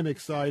 And I'm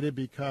excited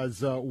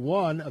because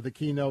one of the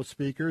keynote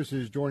speakers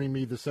is joining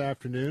me this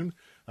afternoon.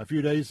 A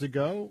few days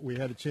ago, we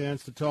had a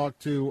chance to talk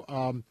to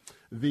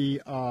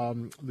the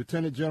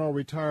Lieutenant General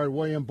retired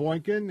William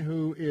Boykin,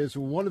 who is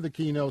one of the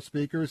keynote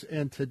speakers.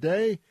 And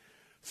today,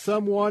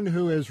 someone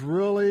who has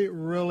really,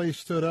 really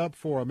stood up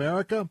for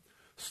America,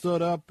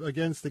 stood up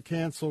against the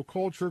cancel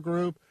culture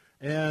group,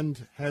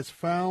 and has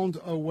found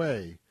a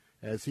way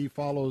as he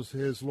follows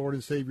his Lord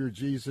and Savior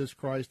Jesus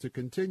Christ to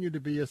continue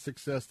to be a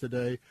success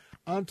today.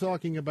 I'm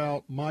talking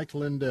about Mike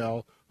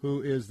Lindell,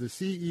 who is the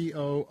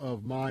CEO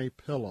of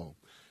MyPillow.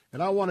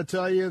 And I want to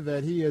tell you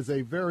that he is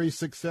a very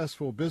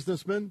successful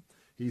businessman.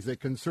 He's a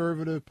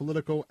conservative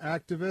political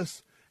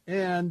activist.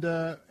 And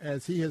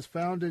as he has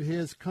founded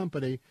his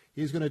company,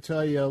 he's going to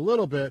tell you a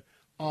little bit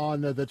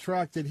on the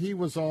track that he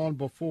was on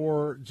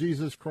before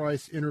Jesus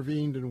Christ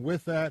intervened. And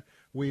with that,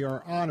 we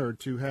are honored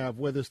to have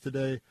with us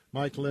today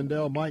Mike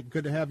Lindell. Mike,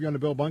 good to have you on the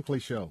Bill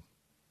Bunkley Show.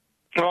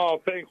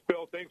 Oh, thanks,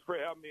 Bill. Thanks for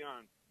having me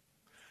on.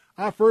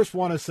 I first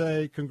want to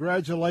say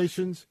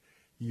congratulations.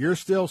 You're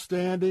still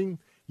standing.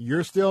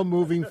 You're still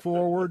moving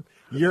forward.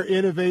 You're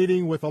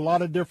innovating with a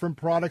lot of different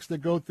products that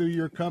go through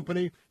your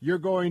company. You're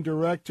going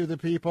direct to the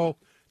people.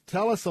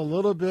 Tell us a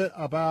little bit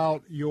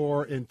about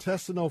your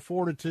intestinal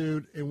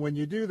fortitude. And when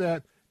you do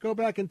that, go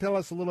back and tell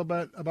us a little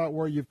bit about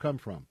where you've come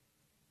from.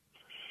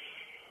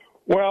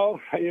 Well,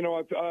 you know,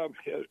 I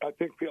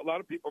think a lot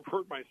of people have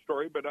heard my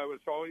story, but I was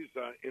always,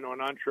 an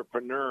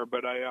entrepreneur.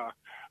 But I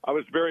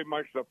was very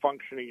much a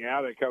functioning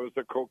addict. I was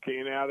a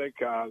cocaine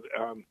addict,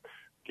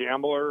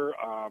 gambler,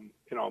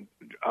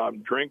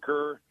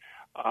 drinker.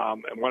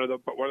 And one of the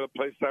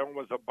places I owned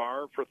was a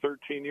bar for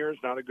 13 years.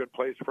 Not a good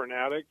place for an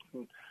addict.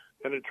 And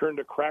then it turned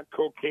to crack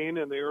cocaine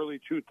in the early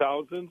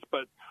 2000s.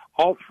 But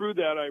all through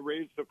that, I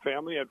raised a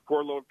family. I had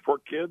four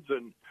kids,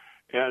 and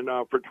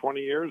for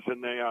 20 years,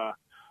 and they.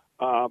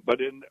 But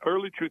in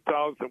early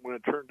 2000, when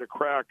it turned to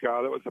crack,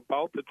 that was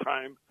about the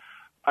time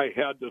I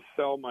had to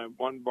sell my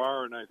one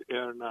bar, and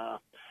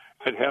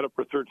I'd had it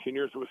for 13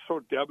 years. It was so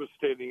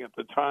devastating at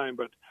the time,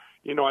 but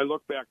I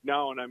look back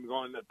now and I'm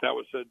going that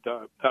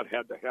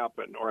had to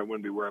happen, or I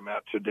wouldn't be where I'm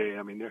at today.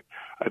 I mean,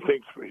 I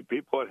think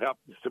it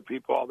happens to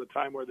people all the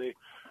time where they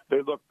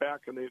look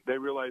back and they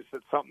realize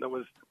that something that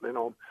was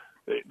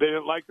they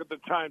didn't like at the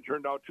time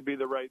turned out to be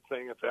the right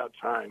thing at that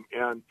time.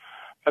 And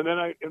then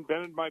I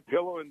invented my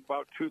pillow in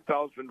about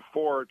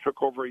 2004. It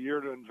took over a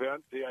year to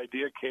invent. The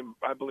idea came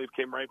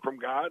right from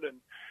God,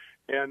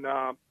 and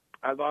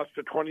I lost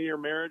a 20-year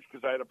marriage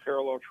because I had a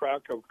parallel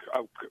track of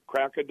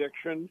crack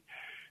addiction.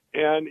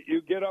 And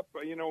you get up,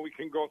 we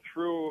can go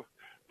through,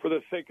 for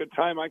the sake of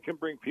time, I can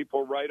bring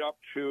people right up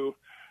to,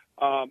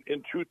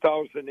 in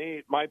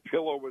 2008, my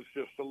pillow was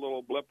just a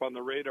little blip on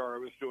the radar. I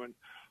was doing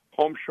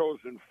home shows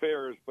and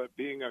fairs, but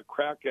being a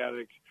crack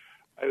addict,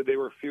 they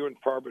were few and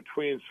far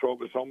between, so it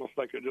was almost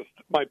like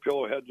my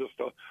pillow had just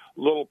a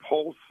little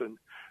pulse, and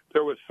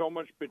there was so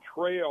much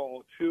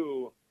betrayal,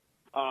 too,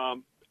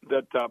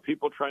 that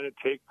people trying to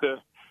take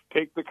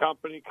the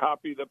company,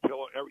 copy the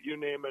pillow, you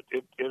name it,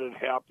 it had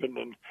happened.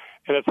 And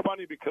it's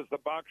funny because the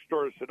box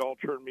stores had all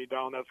turned me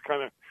down. That's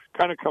kind of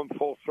come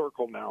full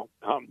circle now.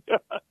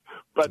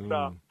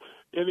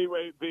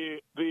 Anyway,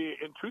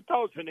 in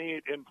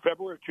 2008, in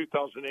February of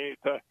 2008,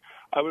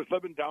 I was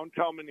living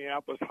downtown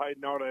Minneapolis,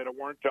 hiding out. I had a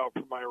warrant out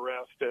for my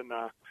arrest, and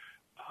I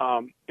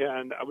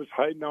was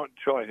hiding out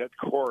until I had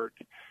court.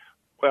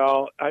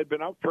 Well, I'd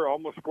been out for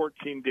almost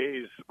 14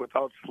 days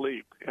without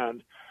sleep,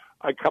 and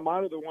I come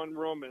out of the one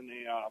room,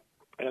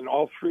 and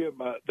all three of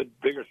the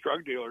biggest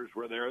drug dealers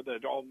were there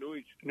that all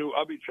knew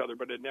of each other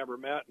but had never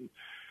met. And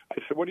I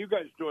said, "What are you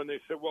guys doing?"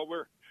 They said, "Well,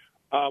 we're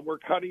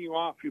cutting you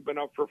off. You've been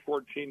out for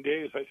 14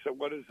 days." I said,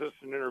 "What is this,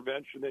 an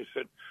intervention?" They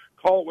said,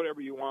 "Call it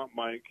whatever you want,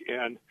 Mike."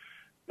 And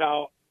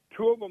now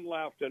two of them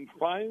left, and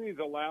finally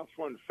the last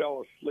one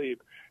fell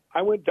asleep.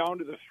 I went down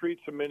to the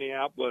streets of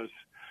Minneapolis,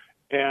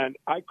 and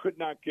I could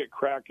not get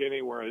crack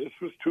anywhere. This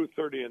was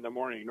 2:30 in the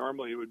morning.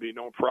 Normally it would be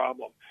no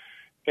problem.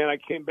 And I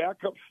came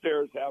back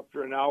upstairs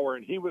after an hour,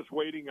 and he was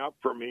waiting up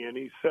for me, and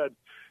he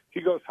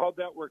goes, "How'd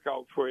that work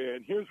out for you?"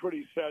 And here's what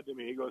he said to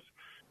me. He goes,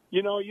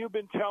 "You've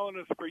been telling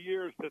us for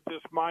years that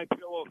this My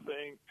Pillow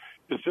thing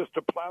is just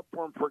a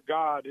platform for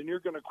God, and you're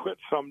going to quit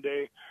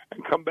someday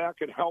and come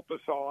back and help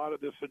us all out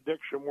of this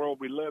addiction world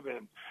we live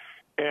in."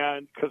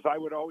 And because I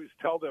would always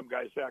tell them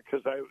guys that,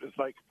 because I was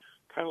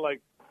kind of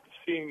like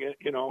seeing it,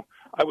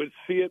 I would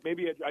see it.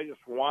 Maybe I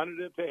just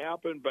wanted it to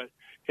happen, but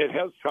it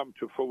has come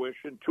to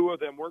fruition. Two of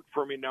them work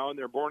for me now, and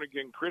they're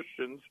born-again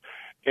Christians.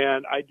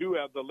 And I do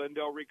have the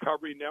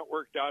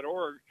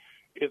LindellRecoverynetwork.org.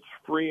 It's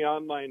free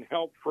online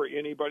help for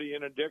anybody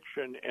in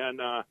addiction, and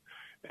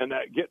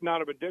that getting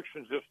out of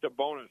addiction is just a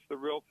bonus. The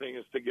real thing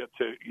is to get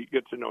to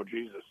know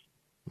Jesus.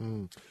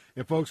 And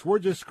folks, we're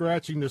just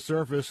scratching the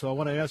surface, so I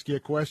want to ask you a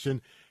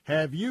question.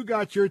 Have you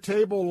got your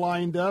table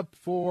lined up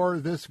for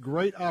this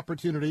great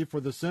opportunity for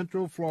the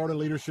Central Florida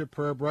Leadership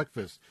Prayer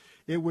Breakfast?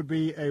 It would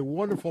be a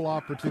wonderful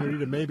opportunity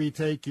to maybe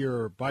take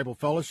your Bible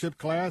fellowship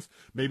class,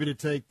 maybe to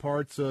take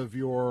parts of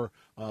your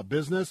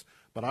business.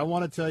 But I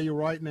want to tell you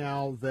right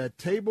now that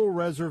table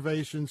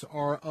reservations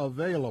are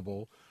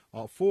available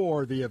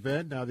for the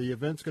event. Now, the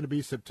event's going to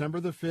be September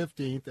the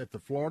 15th at the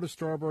Florida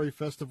Strawberry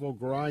Festival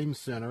Grimes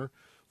Center.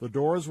 The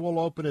doors will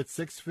open at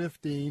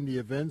 6:15. The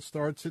event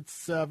starts at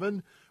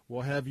 7.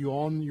 We'll have you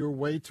on your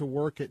way to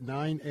work at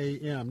 9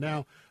 a.m.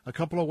 Now, a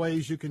couple of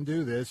ways you can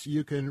do this.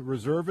 You can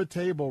reserve a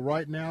table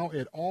right now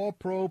at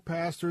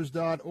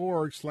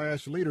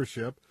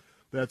allpropastors.org/leadership.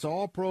 That's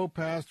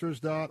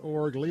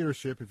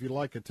allpropastors.org/leadership if you'd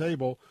like a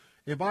table.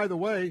 And by the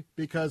way,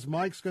 because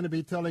Mike's going to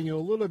be telling you a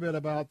little bit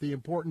about the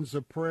importance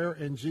of prayer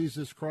and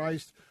Jesus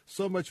Christ,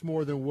 so much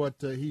more than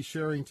what he's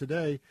sharing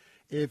today,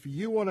 if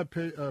you want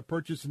to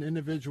purchase an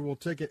individual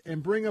ticket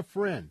and bring a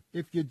friend,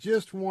 if you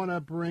just want to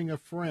bring a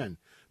friend,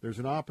 there's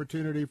an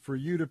opportunity for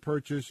you to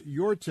purchase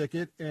your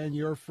ticket and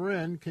your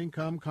friend can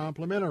come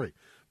complimentary.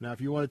 Now,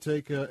 if you want to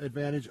take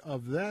advantage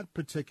of that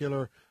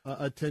particular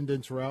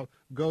attendance route,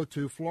 go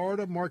to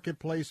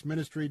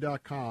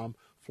floridamarketplaceministry.com,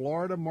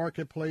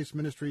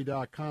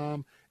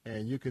 floridamarketplaceministry.com,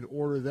 and you can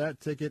order that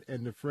ticket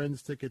and the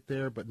friend's ticket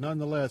there. But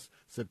nonetheless,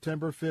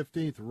 September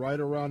 15th, right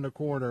around the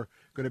corner,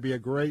 going to be a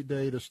great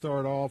day to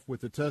start off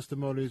with the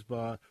testimonies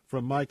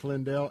from Mike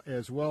Lindell,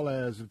 as well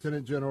as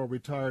Lieutenant General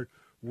retired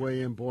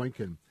William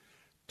Boykin.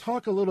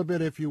 Talk a little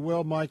bit, if you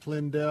will, Mike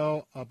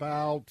Lindell,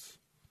 about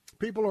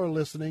people are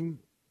listening.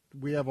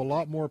 We have a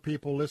lot more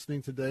people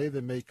listening today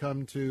than may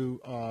come to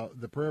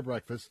the prayer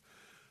breakfast.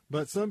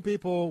 But some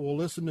people will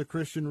listen to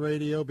Christian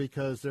radio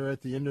because they're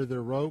at the end of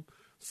their rope.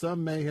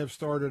 Some may have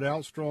started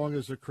out strong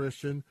as a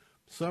Christian.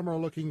 Some are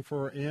looking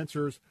for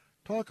answers.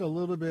 Talk a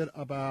little bit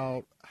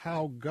about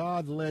how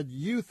God led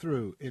you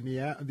through in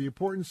the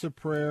importance of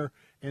prayer,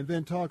 and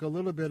then talk a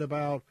little bit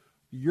about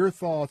your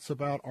thoughts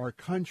about our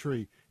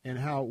country and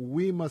how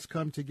we must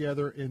come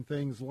together in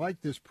things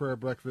like this prayer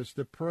breakfast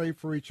to pray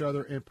for each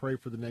other and pray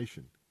for the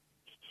nation.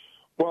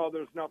 Well,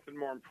 there's nothing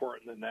more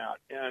important than that.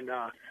 And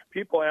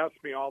people ask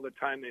me all the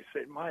time, they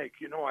say, Mike,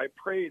 I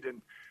prayed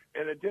and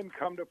it didn't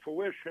come to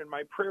fruition.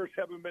 My prayers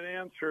haven't been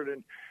answered.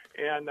 And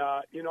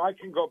I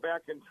can go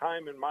back in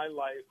time in my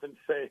life and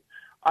say,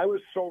 I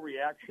was so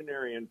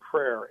reactionary in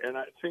prayer, and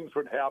things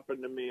would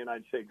happen to me, and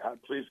I'd say, God,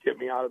 please get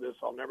me out of this.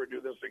 I'll never do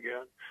this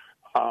again,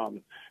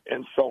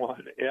 and so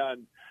on.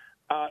 And,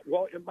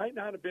 well, it might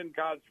not have been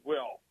God's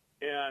will.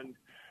 And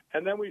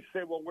then we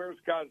say, well, where's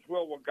God's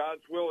will? Well,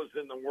 God's will is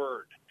in the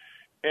Word.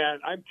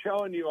 And I'm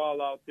telling you all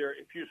out there,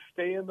 if you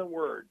stay in the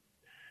Word,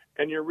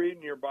 and you're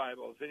reading your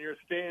Bibles, and you're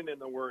staying in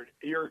the Word,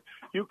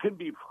 you can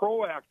be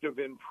proactive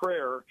in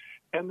prayer,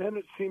 and then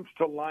it seems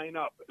to line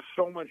up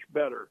so much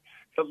better.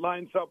 It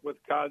lines up with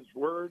God's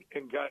Word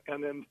and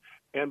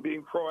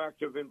being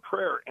proactive in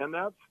prayer, and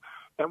I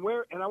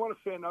want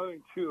to say another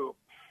thing too.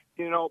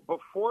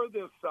 Before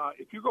this,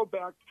 if you go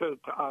back to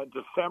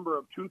December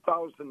of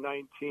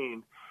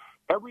 2019.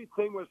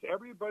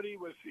 Everybody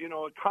was,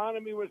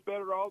 economy was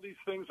better, all these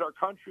things. Our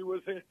country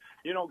was in,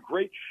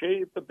 great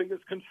shape, the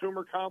biggest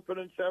consumer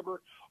confidence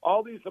ever,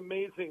 all these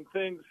amazing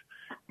things.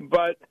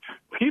 But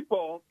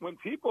when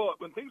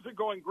things are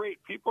going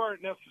great, people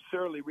aren't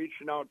necessarily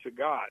reaching out to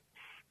God.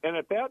 And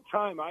at that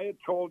time, I had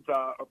told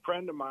a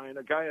friend of mine,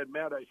 a guy I had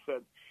met, I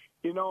said,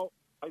 he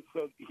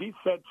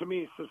said to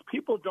me,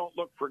 people don't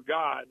look for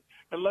God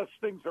unless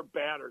things are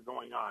bad are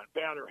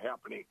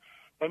happening.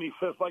 And he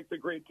says, like the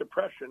Great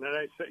Depression.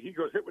 And he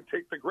goes, it would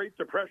take the Great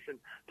Depression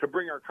to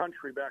bring our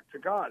country back to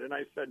God. And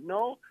I said,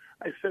 no.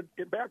 I said,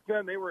 back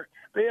then they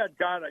had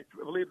God. I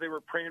believe they were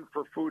praying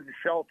for food and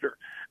shelter.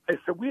 I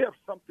said, we have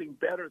something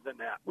better than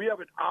that. We have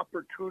an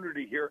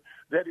opportunity here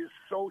that is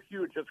so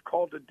huge. It's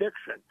called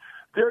addiction.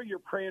 There you're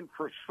praying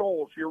for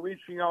souls. You're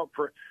reaching out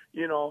for,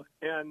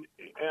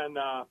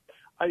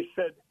 I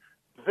said,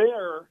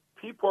 there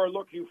people are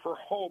looking for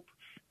hope.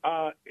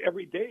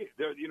 Every day,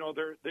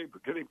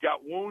 they've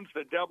got wounds,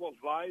 the devil's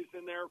lies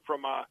in there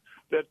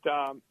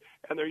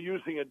and they're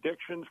using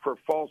addictions for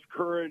false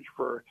courage,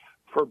 for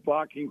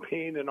blocking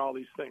pain and all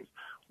these things.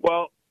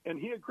 Well, and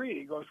he agreed.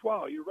 He goes,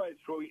 wow, you're right.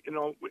 So,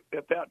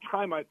 at that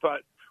time I thought,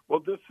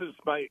 well, this is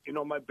my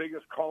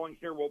biggest calling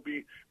here will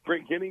be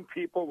getting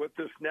people with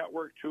this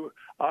network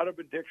out of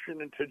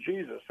addiction and to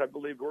Jesus. I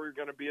believe we're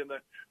going to be in the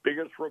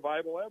biggest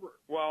revival ever.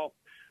 Well,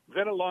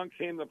 then along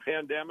came the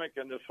pandemic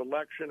and this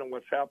election and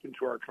what's happened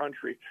to our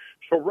country.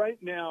 So right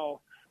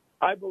now,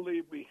 I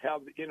believe we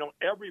have,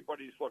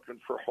 everybody's looking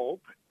for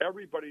hope.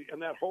 Everybody,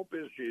 and that hope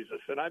is Jesus.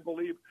 And I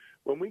believe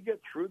when we get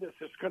through this,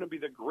 it's going to be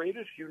the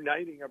greatest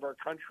uniting of our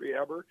country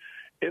ever.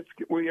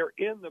 We are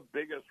in the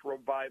biggest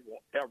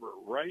revival ever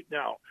right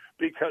now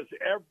because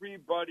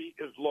everybody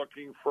is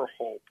looking for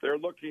hope. They're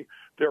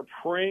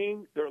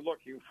praying, they're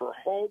looking for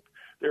hope.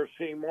 They're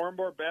seeing more and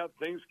more bad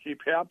things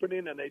keep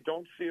happening and they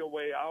don't see a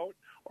way out,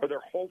 or they're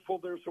hopeful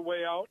there's a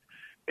way out.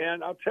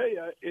 And I'll tell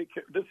you,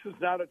 this is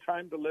not a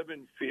time to live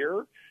in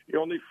fear. You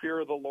only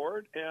fear the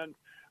Lord. And,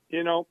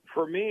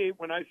 for me,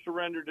 when I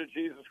surrendered to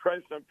Jesus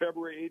Christ on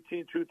February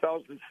 18,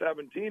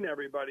 2017,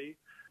 everybody,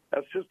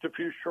 that's just a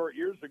few short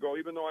years ago,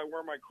 even though I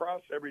wear my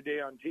cross every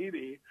day on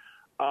TV,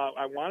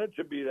 I wanted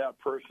to be that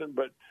person.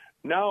 But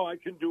now I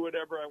can do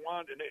whatever I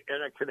want, and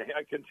I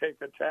can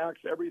take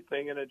attacks,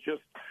 everything, and I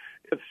just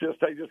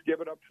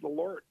give it up to the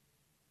Lord.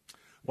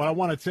 Well, I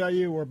want to tell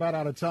you, we're about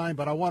out of time,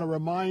 but I want to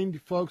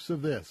remind folks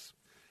of this.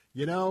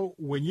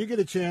 When you get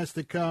a chance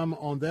to come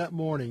on that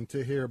morning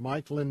to hear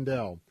Mike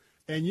Lindell,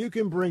 and you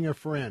can bring a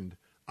friend,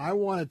 I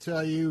want to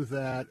tell you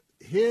that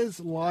his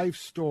life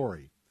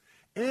story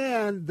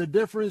and the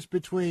difference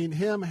between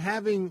him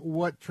having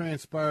what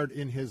transpired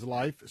in his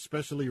life,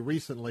 especially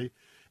recently,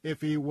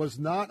 if he was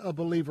not a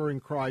believer in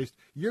Christ,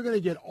 you're going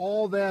to get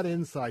all that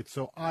insight.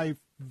 So I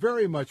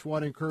very much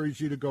want to encourage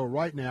you to go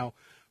right now.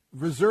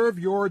 Reserve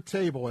your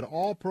table at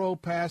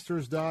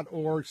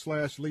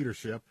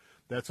allpropastors.org/leadership.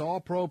 That's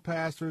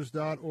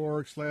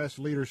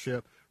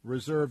allpropastors.org/leadership.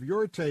 Reserve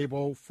your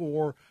table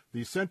for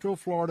the Central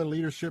Florida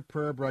Leadership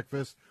Prayer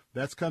Breakfast.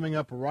 That's coming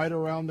up right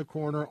around the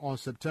corner on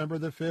September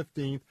the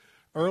 15th.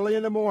 Early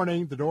in the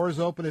morning, the doors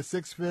open at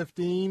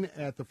 6:15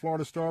 at the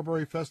Florida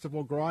Strawberry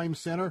Festival Grimes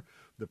Center.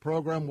 The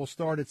program will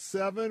start at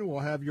 7.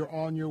 We'll have you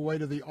on your way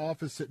to the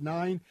office at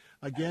 9.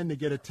 Again, to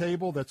get a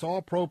table, that's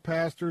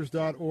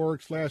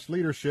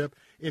allpropastors.org/leadership.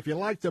 If you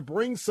like to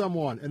bring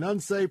someone, an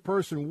unsaved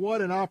person, what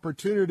an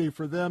opportunity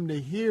for them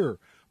to hear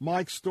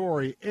Mike's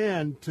story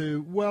and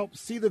to,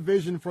 see the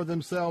vision for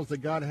themselves that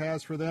God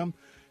has for them.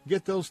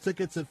 Get those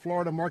tickets at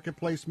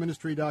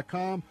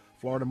floridamarketplaceministry.com,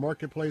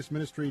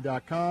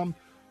 floridamarketplaceministry.com.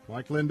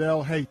 Mike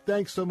Lindell, hey,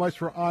 thanks so much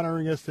for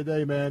honoring us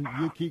today, man.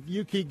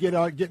 You keep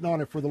getting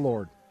on it for the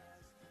Lord.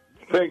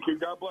 Thank you.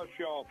 God bless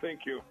you all.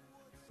 Thank you.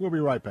 We'll be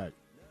right back.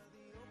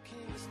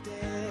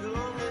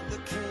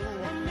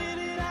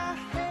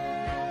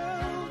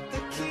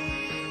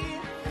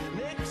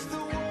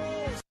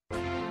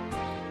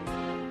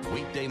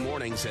 Weekday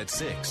mornings at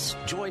 6.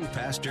 Join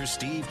Pastor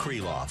Steve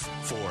Kreloff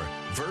for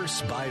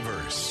Verse by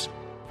Verse.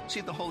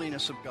 See the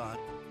holiness of God.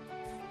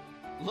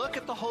 Look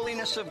at the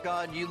holiness of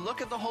God. You look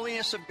at the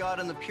holiness of God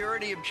and the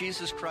purity of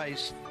Jesus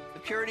Christ, the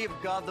purity of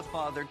God the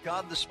Father,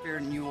 God the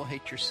Spirit, and you will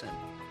hate your sin.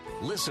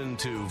 Listen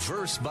to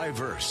Verse by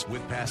Verse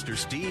with Pastor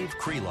Steve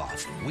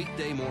Kreloff,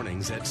 weekday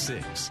mornings at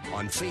 6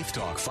 on Faith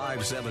Talk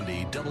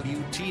 570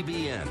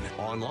 WTBN,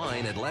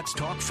 online at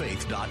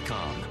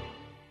letstalkfaith.com.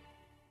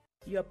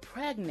 You're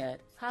pregnant.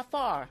 How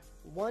far?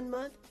 1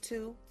 month,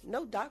 2,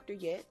 no doctor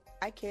yet.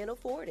 I can't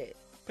afford it.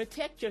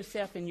 Protect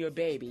yourself and your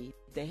baby.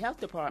 The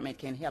health department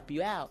can help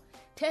you out.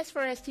 Test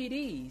for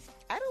STDs.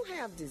 I don't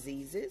have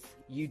diseases.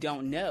 You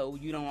don't know.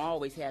 You don't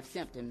always have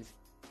symptoms.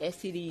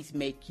 STDs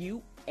make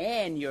you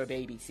and your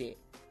baby sick.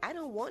 I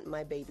don't want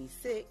my baby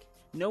sick.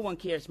 No one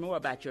cares more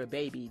about your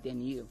baby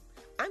than you.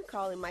 I'm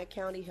calling my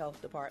county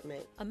health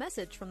department. A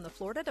message from the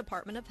Florida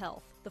Department of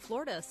Health, the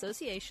Florida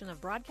Association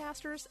of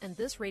Broadcasters, and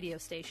this radio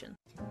station.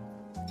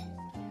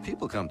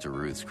 People come to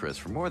Ruth's Chris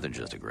for more than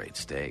just a great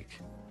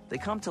steak. They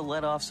come to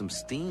let off some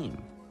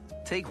steam.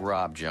 Take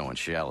Rob, Joe, and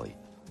Shelley.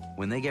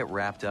 When they get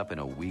wrapped up in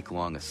a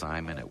week-long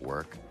assignment at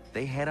work,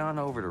 they head on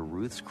over to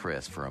Ruth's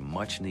Chris for a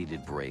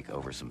much-needed break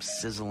over some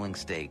sizzling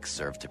steak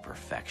served to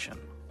perfection.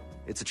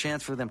 It's a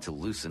chance for them to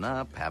loosen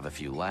up, have a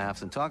few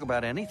laughs, and talk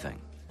about anything.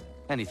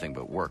 Anything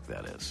but work,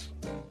 that is.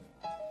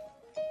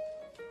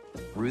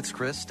 Ruth's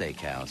Chris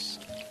Steakhouse,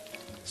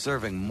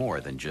 serving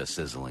more than just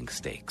sizzling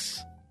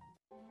steaks.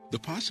 The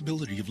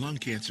possibility of lung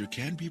cancer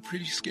can be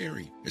pretty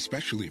scary,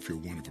 especially if you're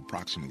one of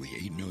approximately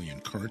 8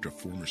 million current or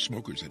former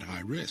smokers at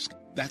high risk.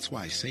 That's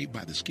why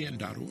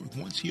SaveByTheScan.org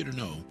wants you to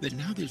know that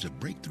now there's a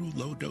breakthrough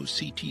low-dose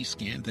CT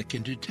scan that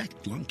can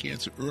detect lung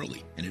cancer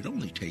early, and it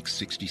only takes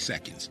 60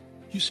 seconds.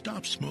 You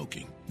stop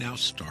smoking, now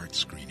start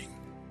screening.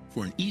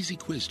 For an easy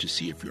quiz to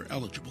see if you're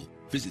eligible,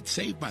 visit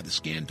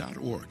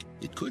SaveByTheScan.org.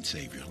 It could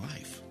save your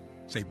life.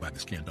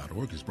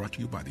 SaveByTheScan.org is brought to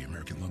you by the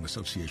American Lung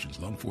Association's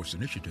Lung Force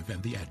Initiative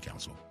and the Ad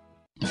Council.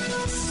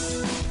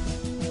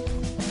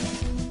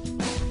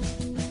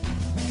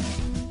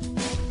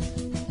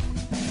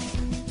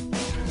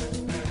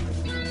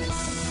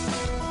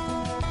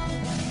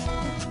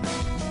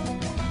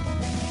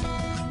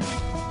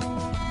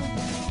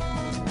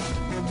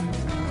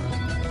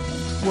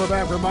 We're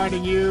back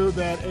reminding you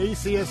that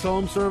ACS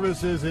Home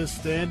Services is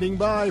standing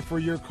by for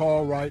your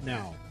call right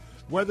now.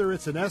 Whether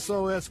it's an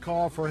SOS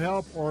call for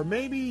help or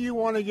maybe you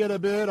want to get a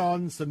bid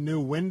on some new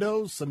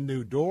windows, some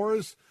new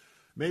doors.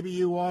 Maybe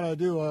you want to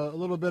do a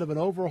little bit of an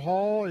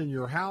overhaul in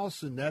your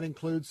house, and that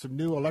includes some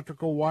new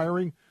electrical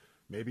wiring.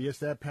 Maybe it's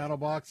that panel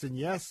box, and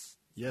yes,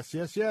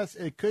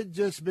 it could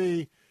just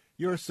be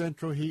your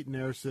central heat and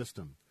air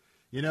system.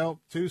 You know,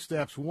 2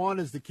 steps. One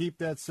is to keep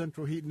that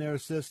central heat and air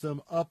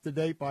system up to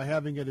date by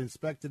having it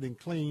inspected and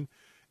cleaned.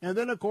 And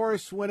then, of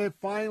course, when it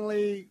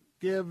finally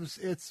gives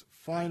its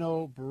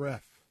final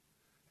breath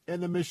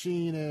and the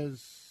machine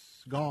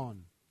is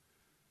gone,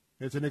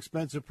 it's an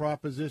expensive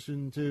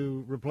proposition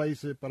to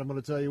replace it, but I'm going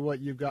to tell you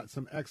what, you've got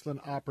some excellent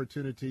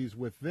opportunities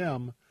with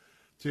them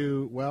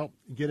to, well,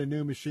 get a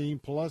new machine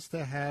plus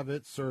to have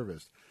it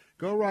serviced.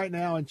 Go right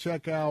now and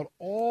check out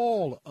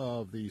all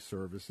of these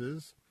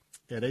services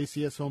at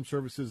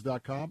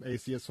acshomeservices.com,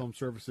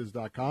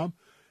 acshomeservices.com,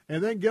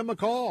 and then give them a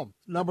call.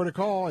 Number to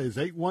call is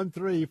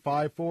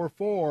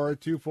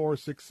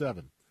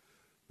 813-544-2467.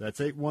 That's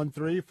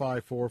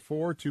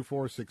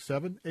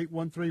 813-544-2467,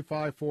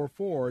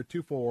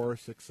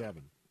 813-544-2467.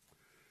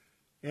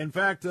 In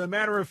fact, a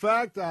matter of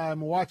fact,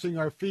 I'm watching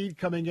our feed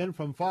coming in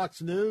from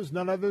Fox News.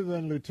 None other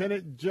than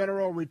Lieutenant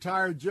General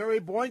retired Jerry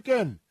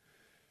Boykin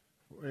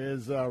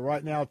is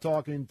right now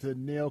talking to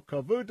Neil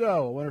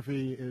Cavuto. I wonder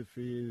if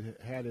he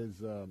had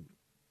his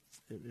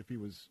if he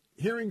was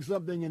hearing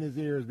something in his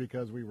ears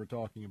because we were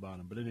talking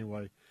about him. But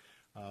anyway,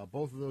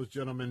 both of those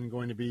gentlemen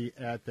going to be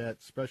at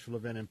that special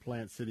event in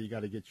Plant City. You got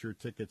to get your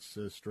tickets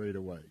straight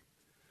away.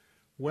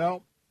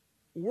 Well,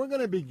 we're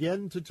going to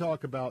begin to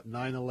talk about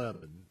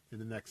 9/11 in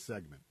the next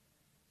segment.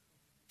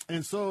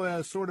 And so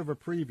as sort of a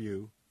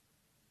preview,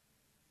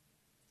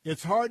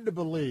 it's hard to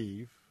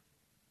believe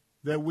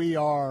that we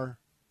are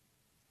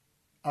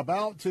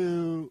about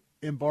to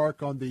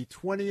embark on the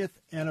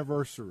 20th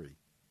anniversary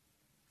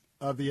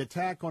of the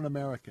attack on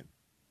America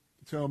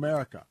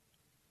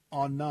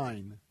on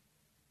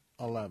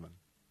 9/11.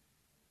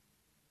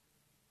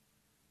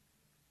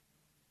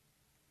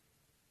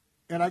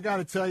 And I got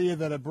to tell you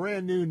that a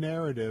brand new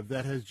narrative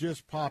that has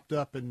just popped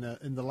up in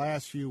the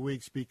last few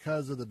weeks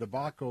because of the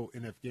debacle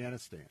in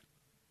Afghanistan.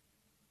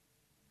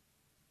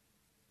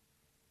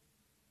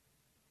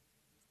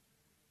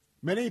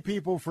 Many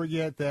people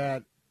forget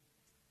that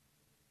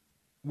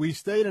we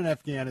stayed in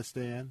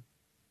Afghanistan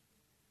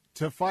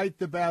to fight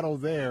the battle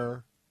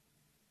there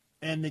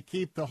and to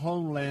keep the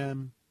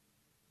homeland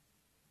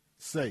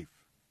safe.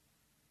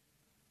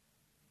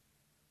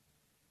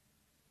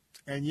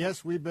 And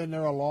yes, we've been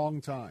there a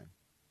long time.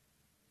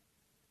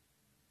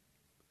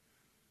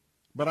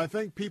 But I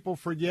think people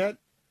forget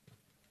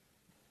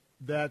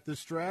that the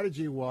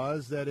strategy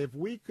was that if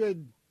we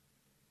could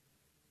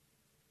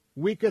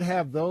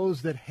have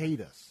those that hate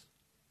us.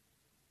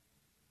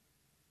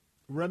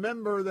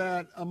 Remember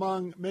that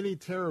among many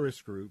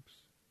terrorist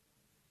groups,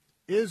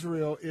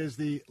 Israel is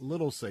the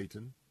little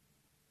Satan,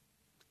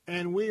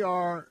 and we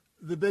are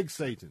the big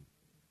Satan.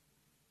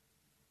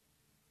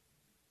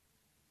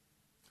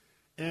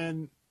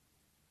 And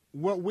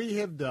what we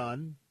have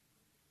done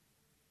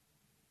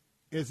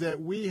is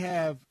that we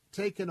have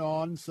taken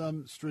on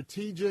some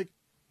strategic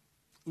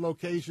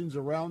locations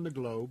around the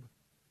globe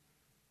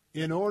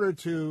in order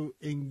to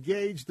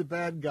engage the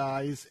bad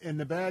guys and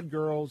the bad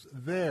girls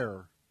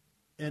there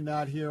and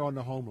not here on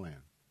the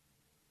homeland.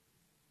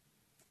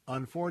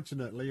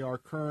 Unfortunately, our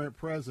current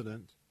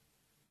president,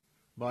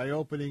 by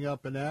opening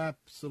up an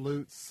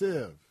absolute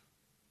sieve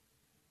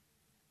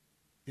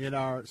in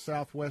our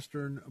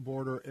southwestern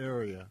border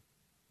area,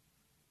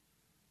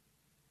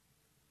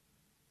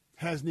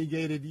 has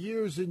negated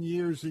years and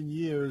years and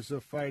years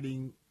of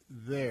fighting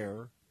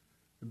there,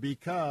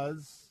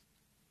 because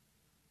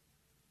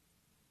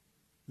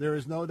there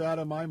is no doubt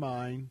in my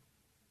mind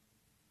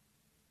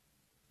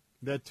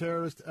that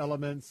terrorist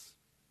elements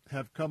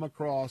have come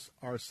across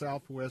our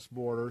southwest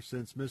border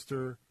since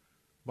Mr.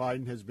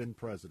 Biden has been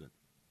president.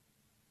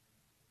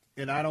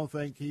 And I don't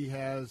think he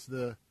has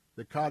the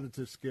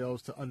cognitive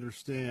skills to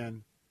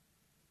understand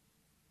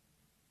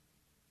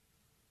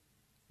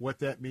what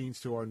that means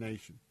to our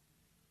nation.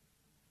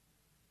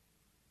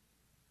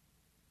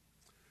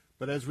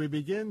 But as we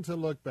begin to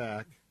look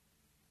back,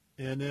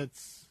 and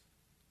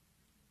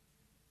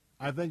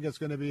I think it's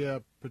going to be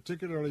a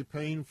particularly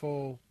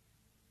painful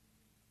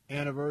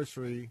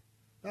anniversary,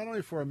 not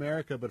only for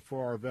America, but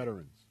for our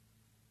veterans,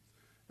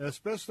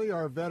 especially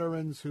our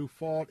veterans who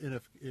fought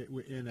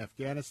in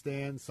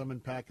Afghanistan, some in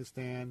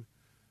Pakistan,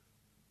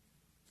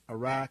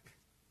 Iraq,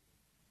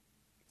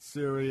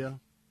 Syria,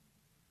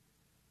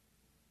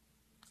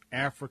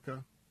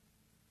 Africa,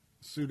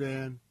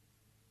 Sudan,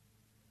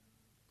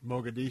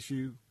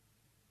 Mogadishu.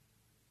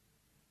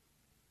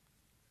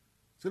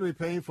 It's going to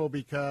be painful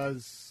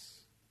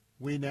because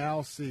we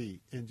now see,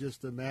 in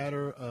just a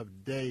matter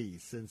of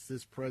days since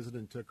this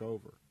president took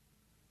over,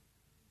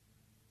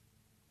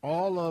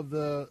 all of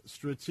the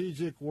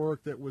strategic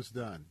work that was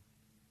done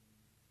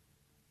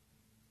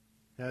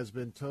has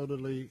been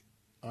totally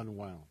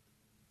unwound.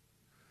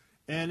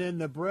 And in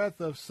the breath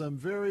of some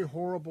very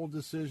horrible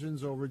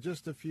decisions over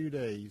just a few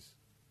days,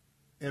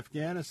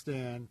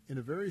 Afghanistan, in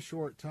a very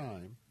short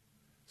time,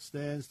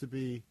 stands to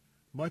be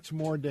much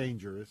more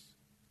dangerous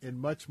and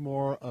much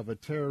more of a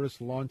terrorist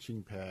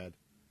launching pad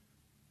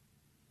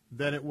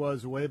than it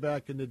was way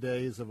back in the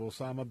days of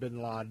Osama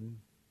bin Laden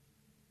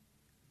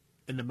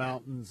in the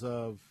mountains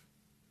of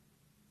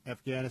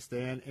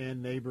Afghanistan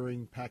and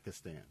neighboring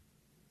Pakistan.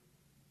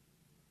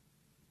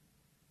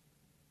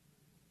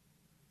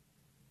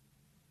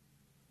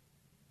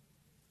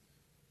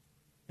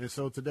 And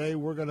so today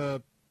we're going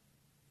to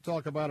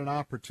talk about an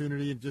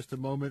opportunity in just a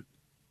moment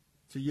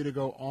to you to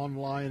go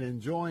online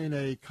and join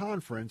a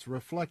conference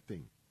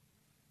reflecting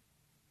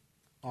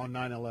on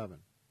 9/11.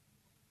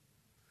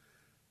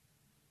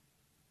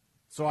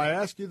 So I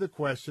ask you the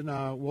question.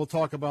 We'll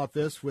talk about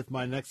this with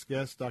my next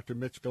guest, Dr.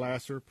 Mitch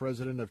Glasser,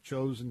 president of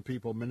Chosen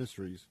People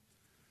Ministries.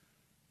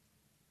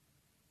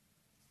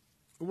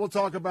 We'll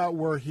talk about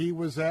where he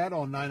was at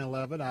on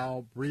 9/11.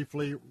 I'll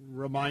briefly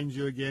remind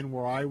you again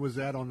where I was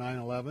at on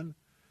 9/11.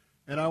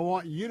 And I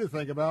want you to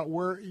think about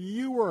where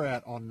you were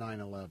at on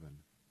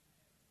 9/11.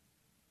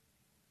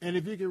 And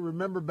if you can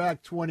remember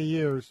back 20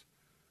 years,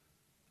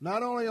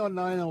 not only on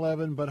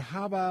 9/11, but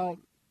how about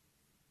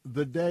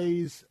the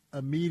days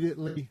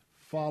immediately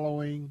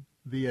following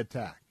the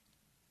attack,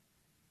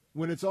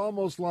 when it's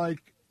almost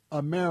like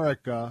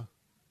America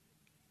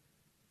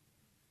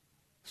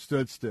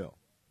stood still,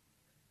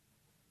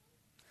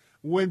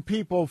 when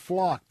people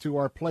flocked to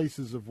our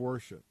places of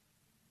worship.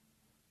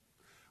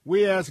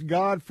 We ask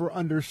God for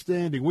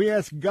understanding. We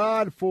ask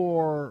God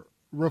for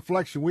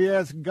reflection. We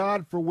ask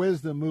God for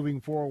wisdom moving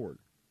forward.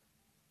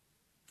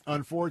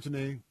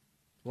 Unfortunately,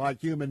 like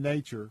human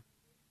nature,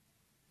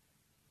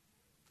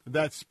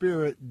 that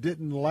spirit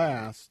didn't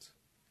last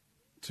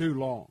too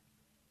long.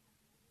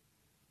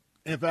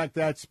 In fact,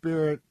 that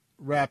spirit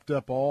wrapped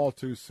up all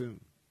too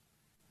soon.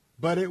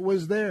 But it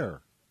was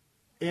there.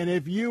 And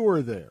if you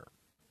were there,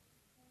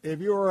 if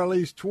you were at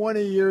least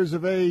 20 years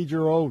of age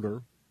or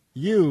older,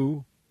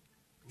 you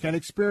can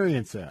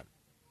experience that.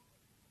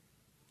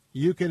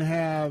 You can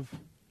have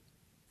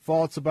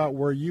thoughts about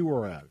where you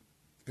were at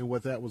and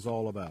what that was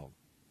all about.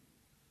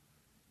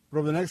 But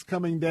over the next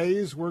coming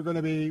days, we're going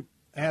to be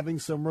having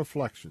some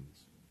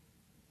reflections,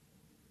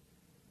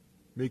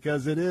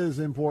 because it is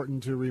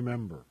important to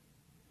remember.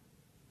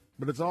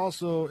 But it's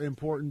also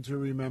important to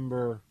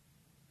remember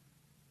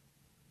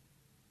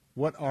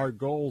what our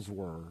goals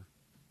were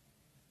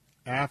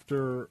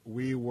after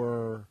we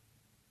were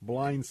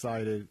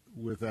blindsided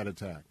with that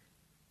attack.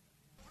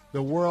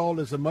 The world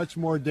is a much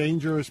more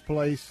dangerous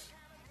place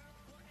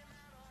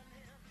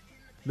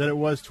than it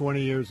was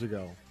 20 years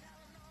ago.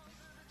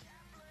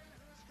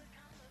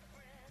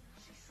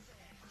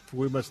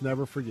 We must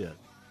never forget.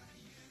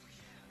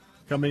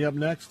 Coming up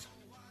next,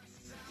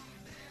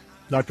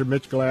 Dr.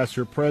 Mitch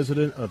Glasser,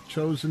 president of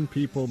Chosen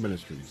People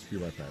Ministries. Be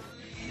right back.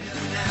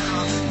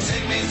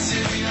 Take me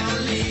to your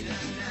leader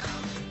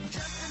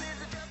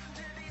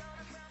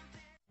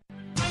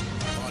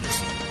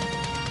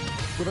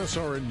With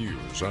SRN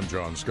News, I'm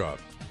John Scott.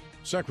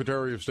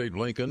 Secretary of State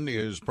Blinken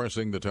is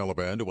pressing the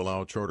Taliban to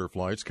allow charter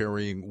flights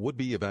carrying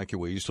would-be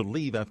evacuees to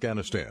leave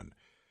Afghanistan.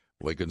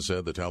 Blinken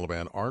said the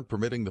Taliban aren't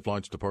permitting the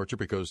flight's departure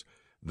because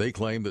they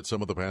claim that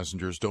some of the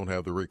passengers don't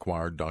have the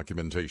required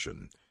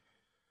documentation.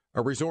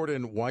 A resort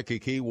in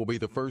Waikiki will be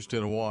the first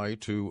in Hawaii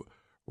to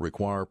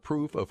require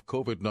proof of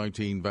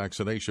COVID-19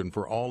 vaccination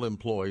for all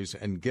employees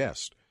and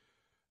guests.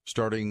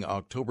 Starting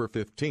October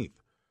 15th,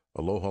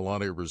 Aloha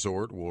Lani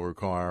Resort will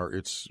require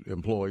its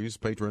employees,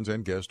 patrons,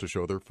 and guests to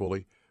show they're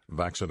fully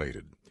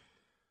vaccinated.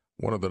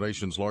 One of the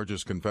nation's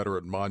largest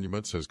Confederate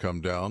monuments has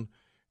come down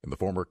in the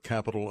former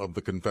capital of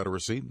the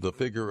Confederacy. The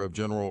figure of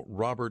General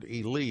Robert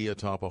E. Lee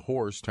atop a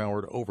horse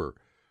towered over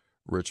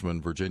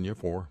Richmond, Virginia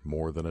for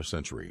more than a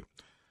century.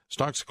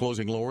 Stocks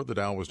closing lower. The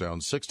Dow was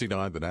down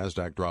 69, the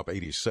Nasdaq dropped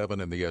 87,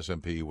 and the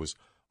S&P was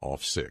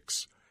off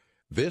 6.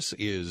 This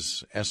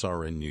is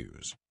SRN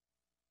News.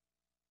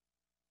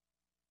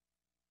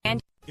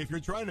 If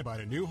you're trying to buy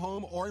a new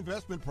home or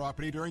investment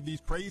property during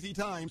these crazy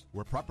times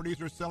where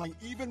properties are selling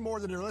even more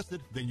than they're listed,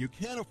 then you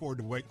can't afford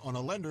to wait on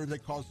a lender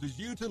that causes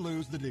you to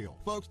lose the deal.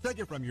 Folks, take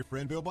it from your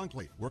friend Bill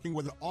Bunkley. Working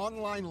with an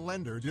online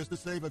lender just to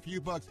save a few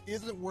bucks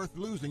isn't worth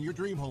losing your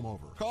dream home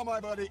over. Call my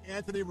buddy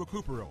Anthony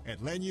Recupero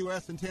at Len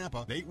US in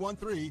Tampa,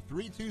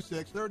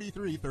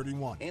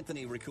 813-326-3331.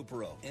 Anthony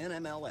Recupero,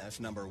 NMLS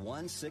number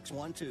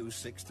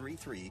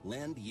 1612633,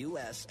 Lend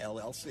US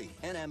LLC,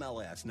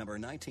 NMLS number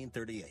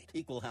 1938,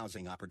 Equal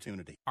Housing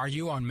Opportunity. Are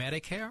you on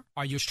Medicare?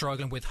 Are you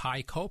struggling with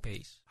high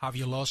copays? Have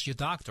you lost your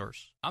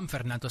doctors? I'm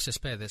Fernando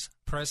Cespedes,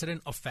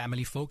 president of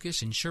Family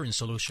Focus Insurance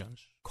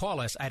Solutions. Call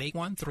us at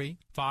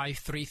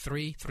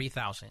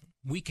 813-533-3000.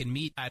 We can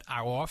meet at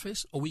our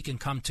office or we can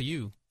come to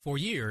you. For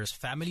years,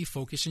 Family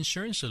Focus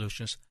Insurance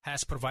Solutions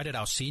has provided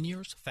our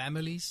seniors,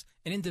 families,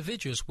 and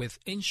individuals with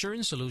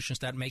insurance solutions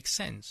that make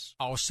sense.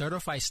 Our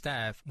certified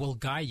staff will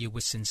guide you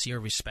with sincere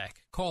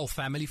respect. Call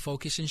Family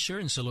Focus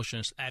Insurance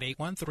Solutions at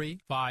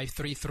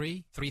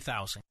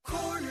 813-533-3000.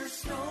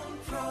 Cornerstone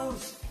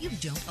Pros. You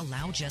don't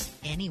allow just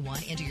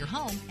anyone into your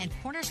home, and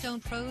Cornerstone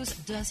Pros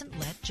doesn't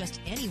let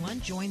just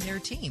anyone join their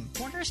team.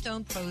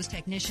 Cornerstone Pros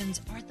technicians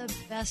are the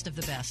best of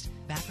the best.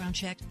 Background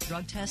checked,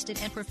 drug tested,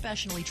 and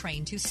professionally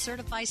trained to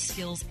certify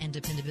skills and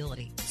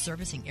dependability.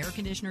 Servicing air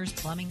conditioners,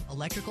 plumbing,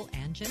 electrical,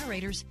 and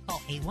generators.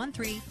 Call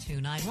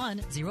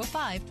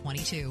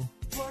 813-291-0522.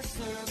 For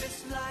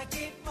service like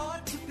it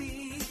ought to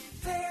be,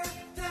 fair,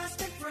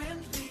 fast, and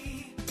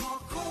friendly. Call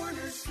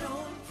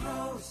Cornerstone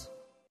Pros.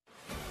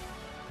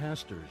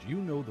 Pastors, you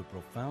know the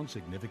profound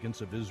significance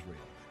of Israel.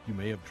 You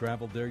may have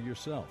traveled there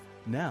yourself.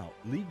 Now,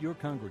 lead your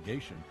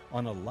congregation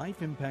on a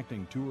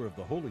life-impacting tour of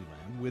the Holy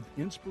Land with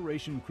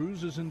Inspiration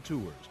Cruises and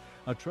Tours,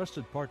 a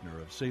trusted partner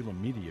of Salem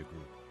Media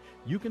Group.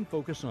 You can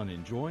focus on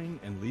enjoying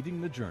and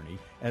leading the journey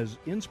as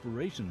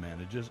Inspiration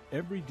manages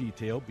every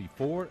detail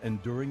before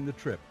and during the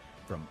trip,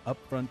 from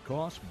upfront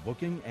costs,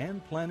 booking,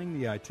 and planning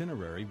the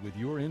itinerary with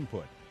your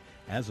input.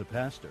 As a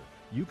pastor,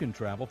 you can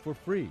travel for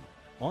free.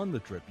 On the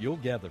trip, you'll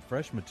gather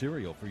fresh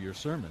material for your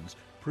sermons,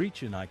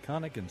 preach in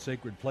iconic and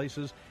sacred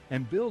places,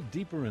 and build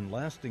deeper and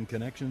lasting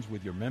connections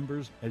with your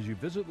members as you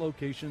visit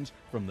locations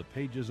from the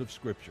pages of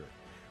Scripture.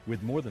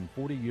 With more than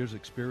 40 years'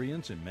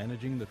 experience in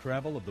managing the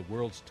travel of the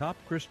world's top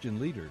Christian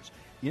leaders,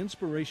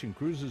 Inspiration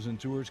Cruises and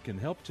Tours can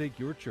help take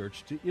your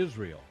church to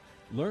Israel.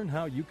 Learn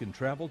how you can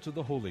travel to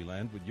the Holy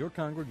Land with your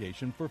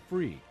congregation for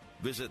free.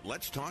 Visit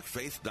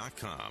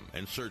letstalkfaith.com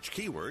and search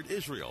keyword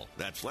Israel.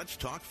 That's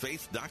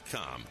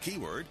letstalkfaith.com,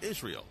 keyword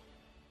Israel.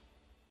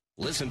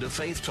 Listen to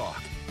Faith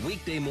Talk,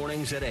 weekday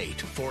mornings at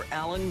 8 for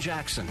Alan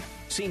Jackson,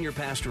 senior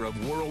pastor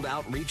of World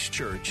Outreach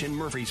Church in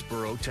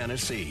Murfreesboro,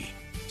 Tennessee.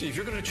 See, if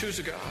you're going to choose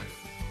a God,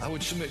 I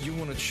would submit you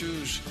want to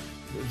choose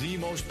the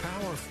most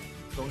powerful.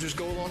 Don't just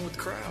go along with the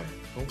crowd.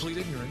 Don't plead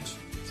ignorance.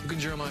 Look in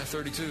Jeremiah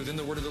 32. Then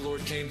the word of the Lord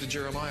came to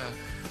Jeremiah.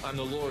 I'm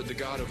the Lord, the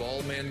God of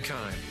all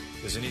mankind.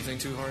 Is anything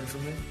too hard for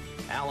me?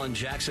 Alan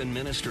Jackson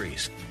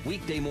Ministries,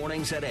 weekday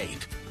mornings at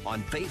 8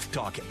 on Faith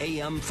Talk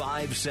AM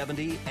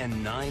 570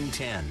 and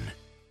 910.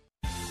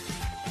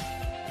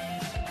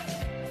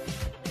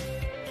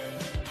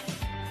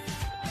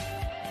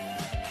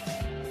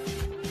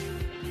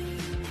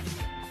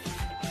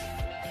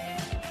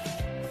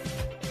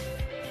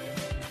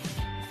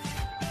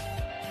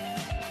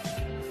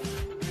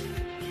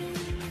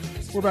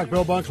 We're back.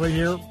 Bill Bunkley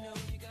here.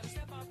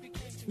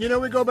 You know,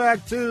 we go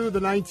back to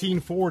the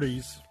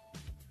 1940s,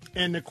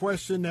 and the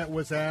question that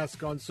was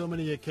asked on so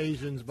many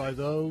occasions by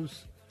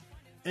those,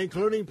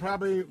 including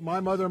probably my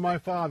mother and my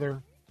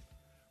father,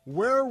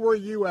 where were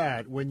you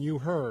at when you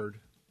heard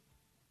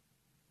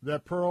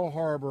that Pearl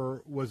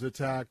Harbor was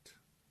attacked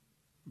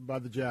by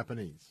the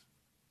Japanese?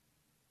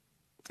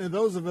 And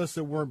those of us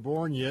that weren't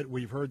born yet,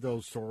 we've heard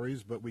those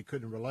stories, but we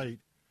couldn't relate.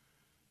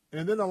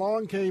 And then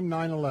along came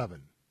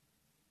 9/11.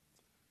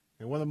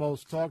 And one of the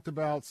most talked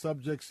about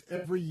subjects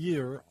every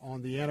year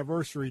on the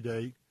anniversary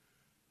date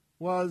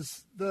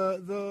was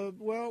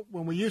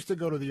when we used to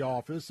go to the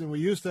office and we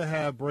used to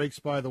have breaks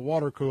by the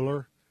water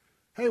cooler.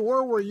 Hey,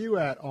 where were you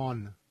at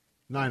on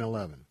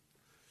 9/11?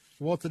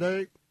 Well,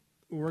 today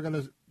we're going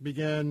to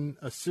begin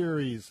a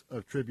series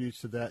of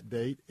tributes to that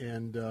date,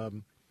 and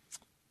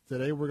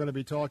today we're going to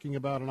be talking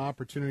about an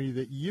opportunity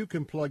that you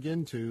can plug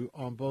into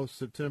on both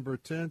September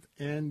 10th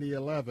and the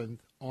 11th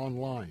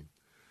online.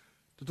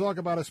 To talk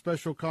about a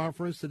special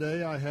conference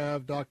today, I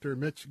have Dr.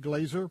 Mitch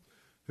Glaser,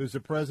 who's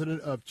the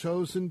president of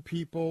Chosen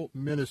People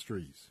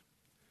Ministries.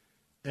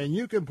 And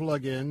you can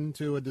plug in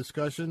to a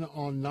discussion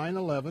on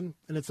 9/11,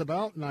 and it's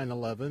about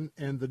 9/11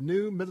 and the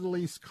new Middle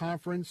East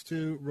Conference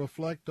to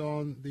reflect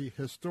on the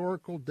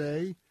historical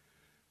day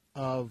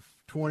of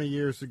 20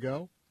 years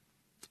ago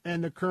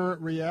and the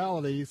current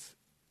realities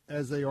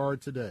as they are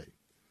today.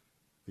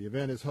 The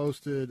event is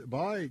hosted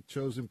by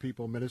Chosen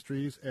People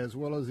Ministries as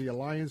well as the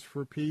Alliance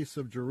for Peace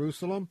of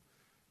Jerusalem,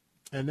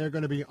 and they're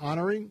going to be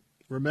honoring,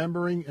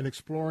 remembering, and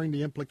exploring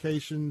the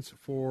implications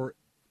for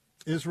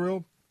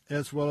Israel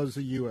as well as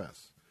the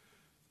U.S.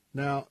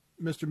 Now,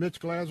 Mr. Mitch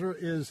Glaser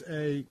is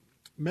a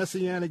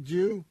Messianic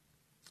Jew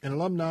and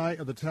alumni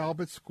of the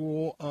Talbot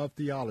School of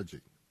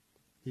Theology.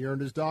 He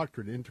earned his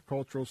doctorate in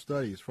intercultural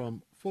studies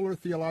from Fuller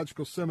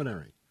Theological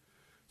Seminary,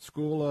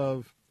 School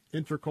of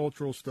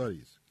Intercultural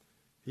Studies.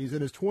 He's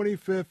in his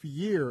 25th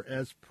year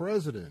as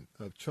president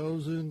of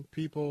Chosen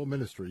People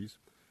Ministries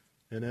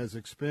and has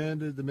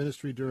expanded the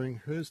ministry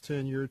during his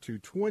tenure to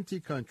 20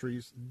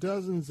 countries,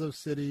 dozens of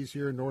cities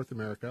here in North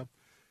America.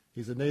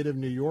 He's a native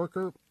New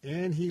Yorker,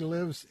 and he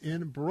lives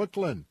in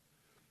Brooklyn.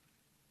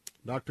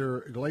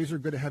 Dr. Glaser,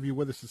 good to have you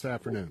with us this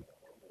afternoon.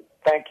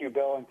 Thank you,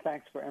 Bill, and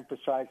thanks for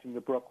emphasizing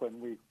the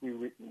Brooklyn.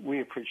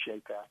 We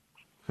appreciate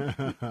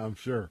that. I'm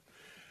sure.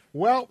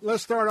 Well,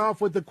 let's start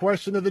off with the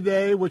question of the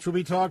day, which will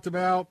be talked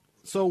about.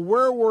 So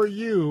where were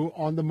you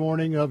on the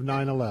morning of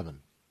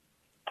 9/11?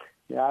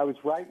 Yeah, I was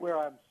right where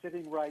I'm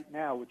sitting right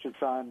now, which is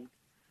on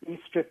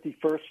East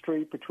 51st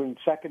Street between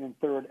 2nd and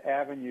 3rd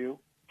Avenue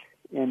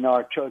in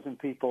our Chosen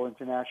People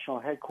International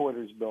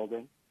Headquarters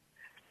building.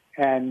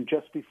 And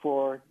just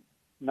before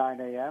 9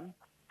 a.m.,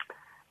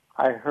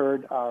 I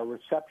heard our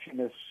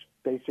receptionist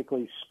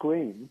basically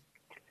scream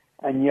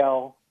and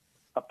yell,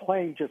 "A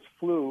plane just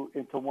flew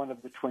into one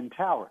of the Twin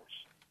Towers."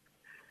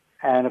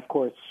 And, of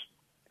course,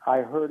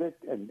 I heard it,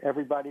 and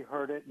everybody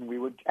heard it, and we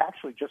were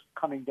actually just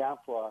coming down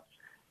for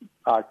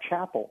our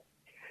chapel.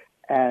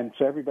 And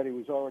so everybody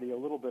was already a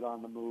little bit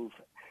on the move.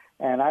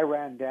 And I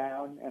ran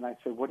down, and I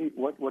said, "What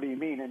do you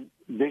mean?" And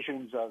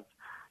visions of,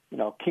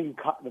 King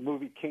Kong, the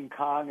movie King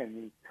Kong,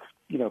 and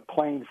the,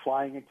 plane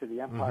flying into the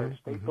Empire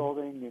State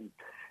Building,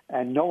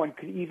 and no one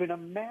could even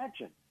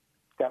imagine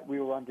that we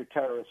were under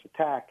terrorist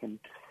attack.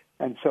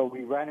 And so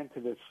we ran into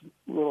this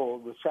little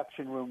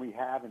reception room we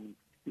have, and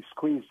we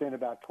squeezed in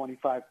about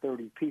 25,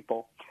 30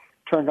 people,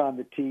 turned on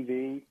the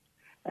TV,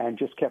 and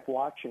just kept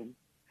watching.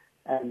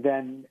 And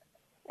then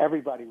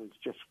everybody was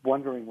just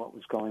wondering what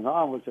was going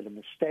on. Was it a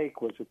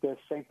mistake? Was it this?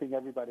 Same thing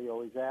everybody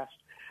always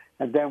asked.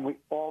 And then we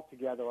all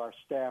together, our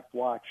staff,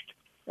 watched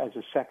as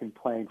a second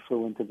plane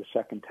flew into the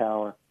second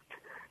tower.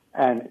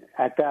 And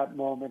at that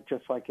moment,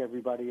 just like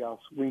everybody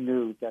else, we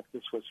knew that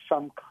this was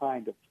some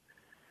kind of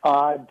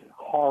odd,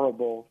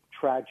 horrible,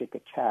 tragic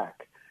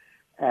attack.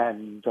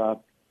 And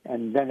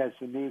then as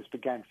the news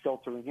began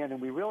filtering in, and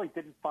we really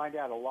didn't find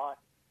out a lot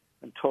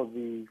until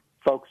the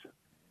folks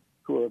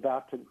who were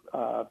about to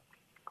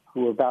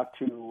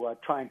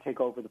try and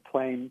take over the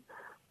plane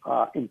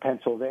in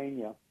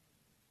Pennsylvania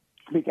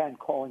began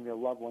calling their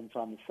loved ones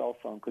on the cell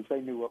phone because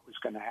they knew what was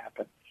going to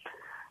happen.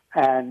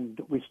 And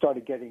we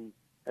started getting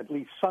at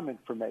least some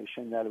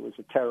information that it was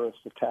a terrorist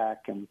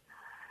attack. And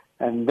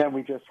then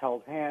we just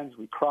held hands,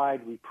 we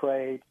cried, we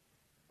prayed,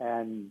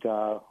 and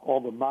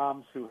all the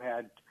moms who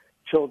had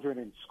children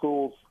in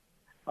schools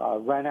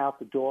ran out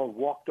the door,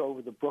 walked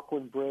over the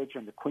Brooklyn Bridge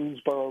and the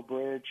Queensboro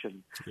Bridge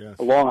and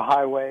along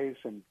highways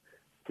and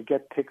to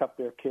pick up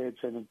their kids.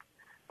 And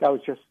that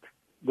was just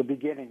the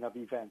beginning of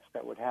events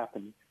that would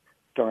happen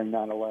during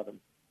 9/11.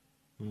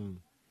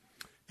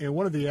 And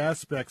one of the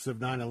aspects of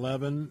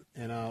 9/11,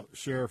 and I'll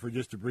share for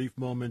just a brief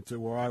moment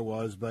where I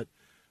was, but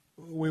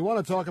we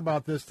want to talk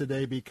about this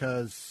today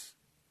because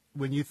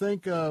when you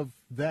think of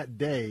that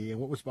day and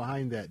what was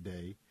behind that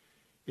day,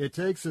 it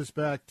takes us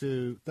back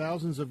to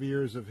thousands of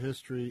years of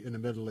history in the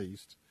Middle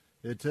East.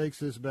 It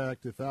takes us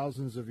back to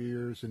thousands of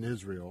years in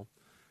Israel,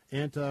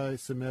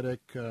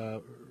 anti-Semitic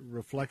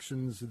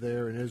reflections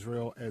there in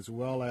Israel, as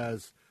well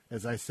as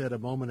I said a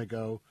moment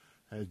ago,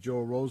 as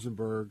Joel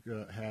Rosenberg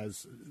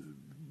has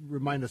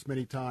reminded us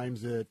many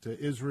times that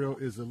Israel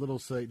is the little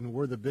Satan,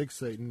 we're the big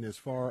Satan as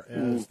far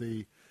as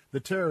the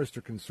terrorists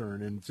are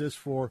concerned. And just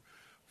for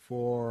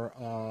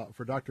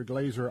Dr.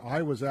 Glaser,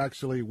 I was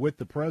actually with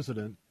the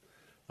president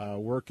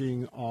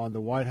working on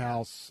the White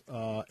House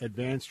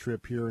advance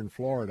trip here in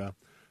Florida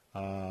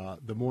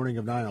the morning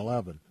of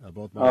 9/11.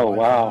 Both my wife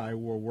and I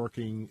were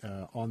working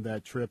on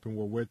that trip, and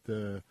we're with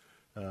the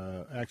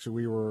Actually,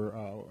 we were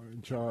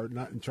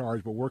not in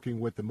charge, but working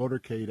with the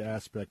motorcade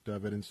aspect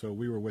of it, and so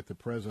we were with the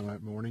president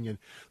that morning. And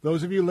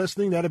those of you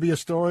listening, that'll be a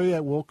story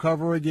that we'll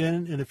cover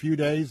again in a few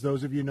days.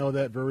 Those of you know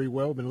that very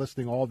well. We've been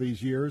listening all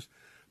these years,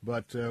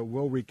 but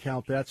we'll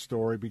recount that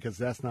story because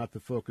that's not the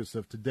focus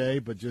of today,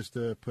 but just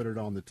to put it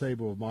on the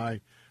table of my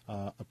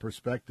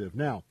perspective.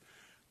 Now,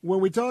 when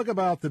we talk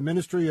about the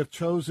Ministry of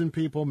Chosen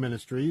People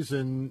Ministries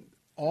and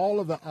all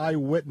of the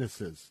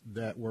eyewitnesses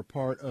that were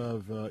part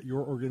of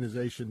your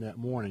organization that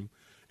morning,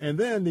 and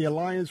then the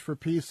Alliance for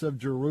Peace of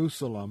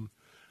Jerusalem,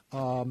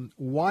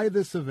 why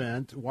this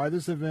event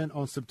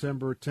on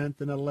September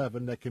 10th and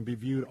 11th that can be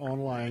viewed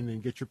online,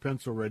 and get your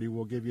pencil ready,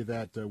 we'll give you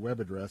that web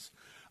address.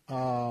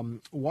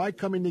 Why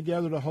coming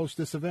together to host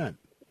this event?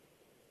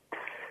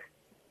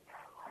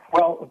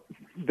 Well,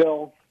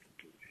 Bill,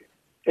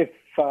 if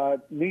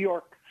New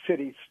York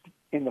City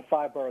in the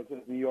 5 boroughs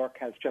of New York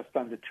has just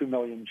under 2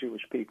 million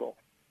Jewish people,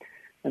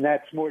 and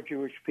that's more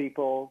Jewish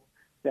people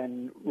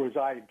than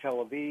reside in Tel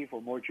Aviv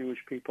or more Jewish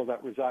people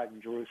that reside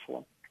in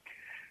Jerusalem.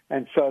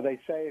 And so they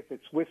say if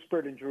it's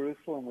whispered in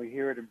Jerusalem, we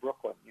hear it in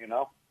Brooklyn, you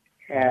know?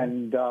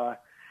 And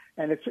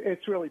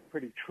it's really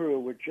pretty true.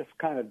 We're just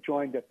kind of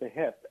joined at the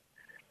hip.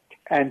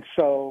 And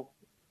so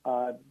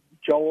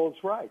Joel's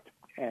right.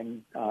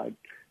 And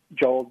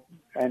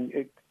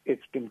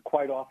it's been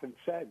quite often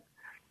said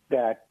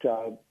that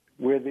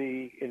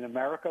in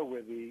America,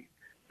 we're the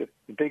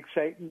big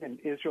Satan, and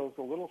Israel's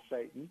the little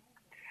Satan.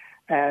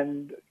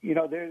 And, you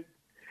know,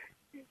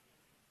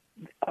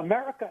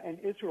 America and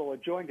Israel are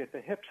joined at the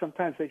hip.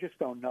 Sometimes they just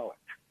don't know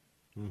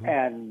it.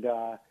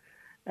 Mm-hmm.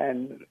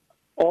 And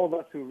all of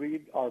us who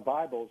read our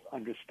Bibles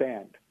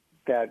understand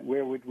that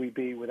where would we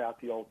be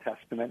without the Old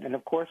Testament? And,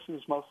 of course, it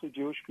was mostly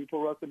Jewish people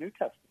who wrote the New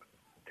Testament.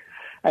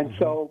 And mm-hmm.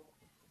 so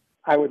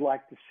I would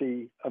like to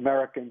see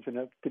Americans,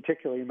 and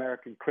particularly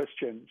American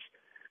Christians,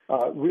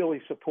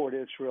 really support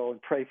Israel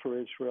and pray for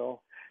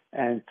Israel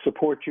and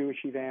support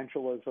Jewish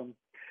evangelism.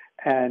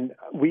 And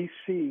we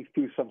see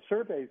through some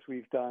surveys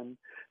we've done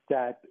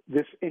that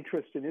this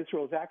interest in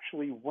Israel is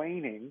actually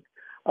waning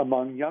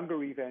among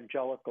younger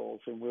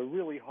evangelicals, and we're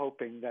really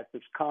hoping that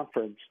this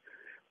conference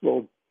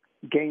will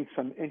gain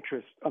some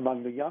interest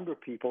among the younger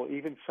people,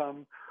 even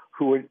some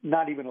who were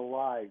not even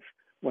alive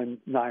when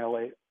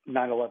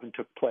 9/11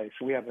 took place.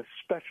 We have a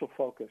special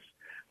focus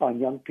on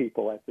young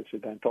people at this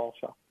event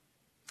also.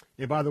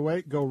 And by the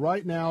way, go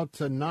right now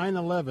to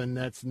 9/11.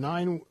 That's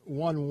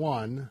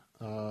 911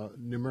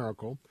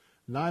 numerical.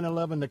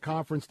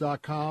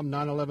 911theconference.com,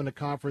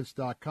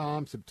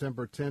 911theconference.com,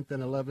 September 10th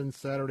and 11th,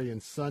 Saturday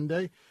and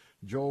Sunday.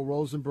 Joel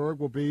Rosenberg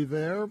will be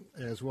there,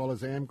 as well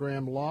as Anne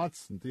Graham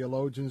Lotz and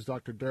theologians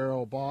Dr.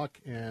 Darrell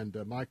Bach and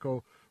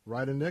Michael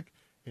Rydenik,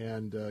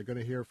 and going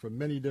to hear from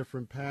many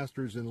different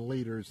pastors and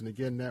leaders. And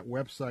again, that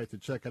website to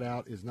check it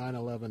out is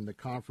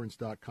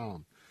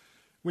 911theconference.com.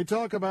 We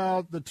talk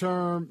about the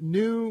term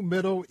New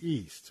Middle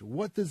East.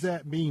 What does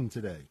that mean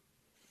today?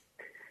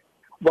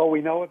 Well,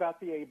 we know about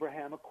the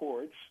Abraham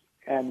Accords,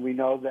 and we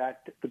know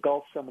that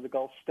some of the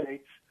Gulf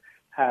states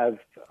have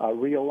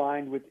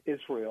realigned with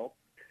Israel.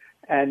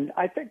 And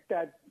I think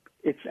that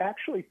it's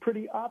actually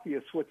pretty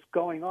obvious what's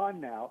going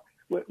on now.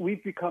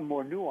 We've become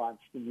more nuanced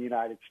in the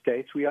United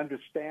States. We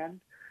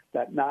understand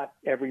that not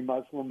every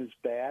Muslim is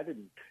bad.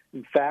 And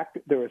in fact,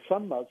 there are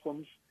some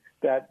Muslims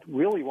that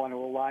really want to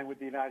align with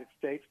the United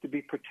States to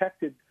be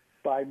protected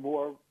by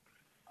more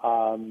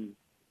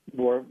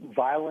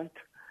violent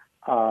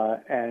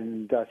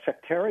and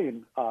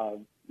sectarian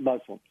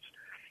Muslims.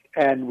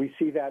 And we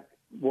see that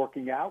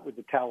working out with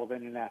the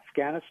Taliban in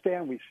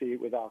Afghanistan. We see it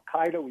with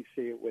Al-Qaeda. We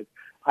see it with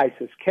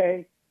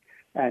ISIS-K.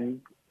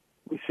 And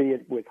we see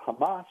it with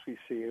Hamas. We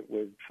see it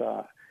with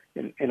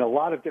in a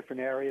lot of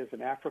different areas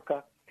in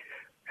Africa.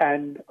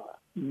 And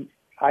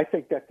I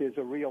think that there's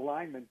a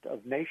realignment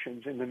of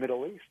nations in the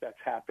Middle East that's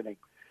happening.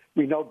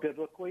 We know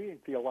biblically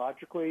and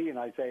theologically in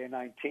Isaiah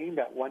 19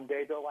 that one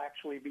day there'll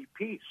actually be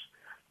peace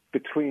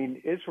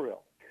between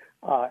Israel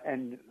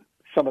and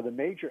some of the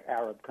major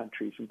Arab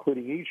countries,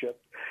 including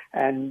Egypt,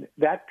 and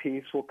that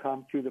peace will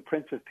come through the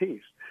Prince of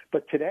Peace.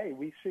 But today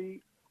we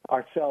see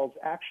ourselves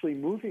actually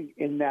moving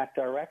in that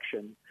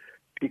direction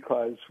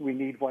because we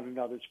need one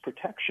another's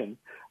protection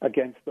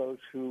against those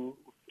who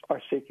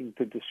are seeking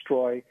to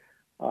destroy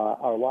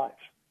our lives.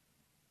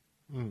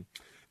 Mm.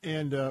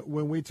 And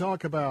when we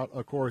talk about,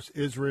 of course,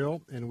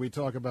 Israel, and we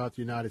talk about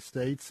the United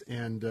States,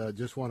 and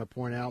just want to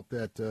point out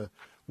that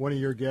one of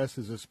your guests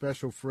is a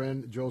special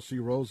friend, Joel C.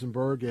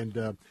 Rosenberg,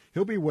 and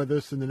he'll be with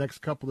us in the next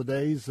couple of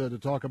days to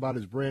talk about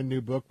his brand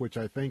new book, which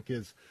I think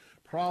is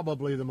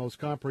probably the most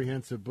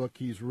comprehensive book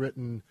he's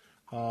written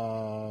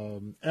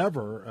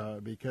ever,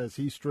 because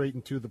he's straight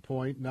and to the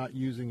point, not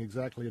using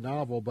exactly a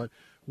novel. But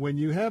when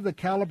you have the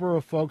caliber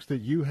of folks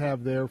that you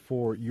have there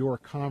for your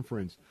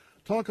conference,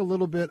 talk a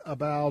little bit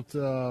about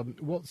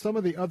some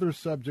of the other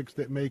subjects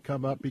that may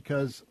come up,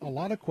 because a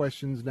lot of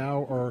questions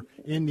now are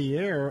in the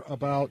air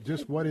about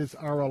just what is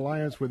our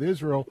alliance with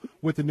Israel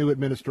with the new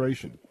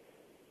administration.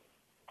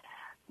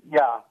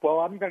 Yeah, well,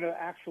 I'm going to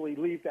actually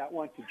leave that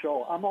one to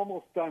Joel. I'm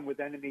almost done with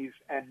enemies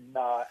and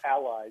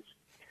allies.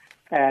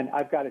 And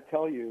I've got to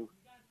tell you,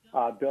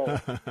 Bill,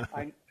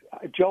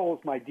 Joel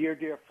is my dear,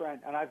 dear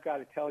friend, and I've got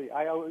to tell you,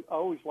 I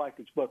always like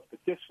his books, but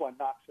this one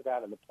knocks it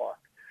out of the park.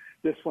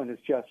 This one is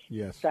just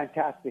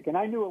fantastic. And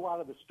I knew a lot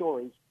of the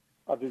stories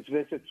of his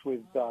visits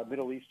with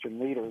Middle Eastern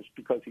leaders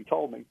because he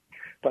told me.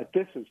 But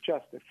this is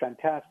just a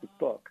fantastic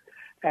book.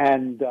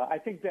 And I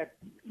think that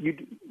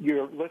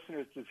your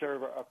listeners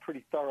deserve a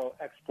pretty thorough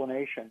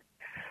explanation.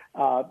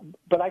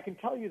 But I can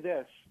tell you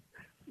this,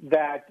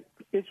 that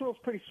Israel's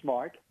pretty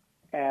smart.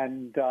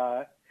 And,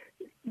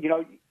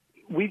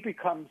 we've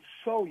become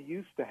so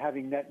used to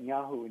having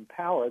Netanyahu in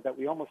power that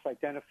we almost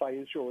identify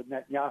Israel with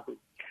Netanyahu.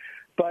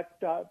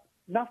 But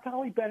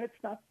Naftali Bennett's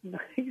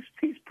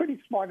he's pretty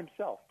smart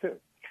himself, too.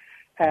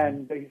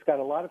 And he's got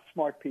a lot of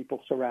smart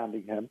people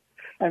surrounding him.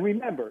 And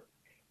remember,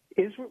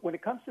 Israel, when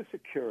it comes to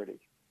security,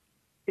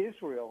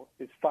 Israel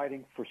is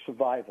fighting for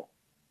survival.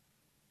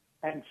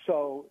 And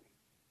so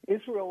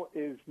Israel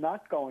is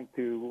not going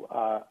to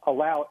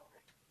allow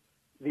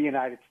the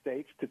United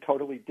States to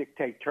totally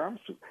dictate terms.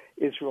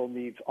 Israel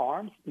needs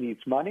arms,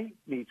 needs money,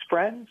 needs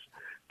friends,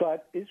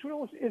 but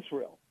Israel is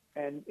Israel.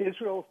 And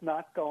Israel is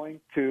not going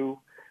to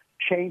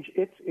change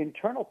its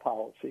internal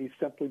policies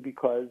simply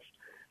because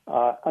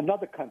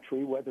another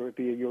country, whether it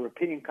be a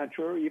European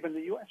country or even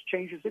the U.S.,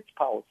 changes its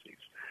policies.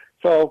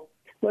 So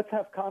let's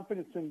have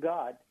confidence in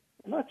God.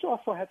 And let's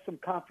also have some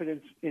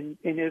confidence in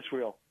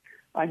Israel.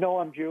 I know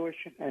I'm Jewish,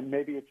 and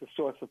maybe it's a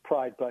source of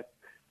pride, but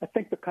I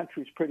think the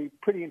country's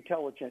pretty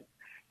intelligent,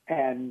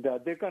 and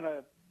they're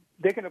gonna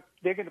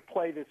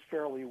play this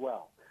fairly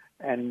well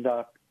and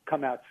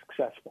come out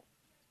successful.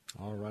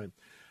 All right.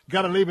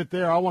 Got to leave it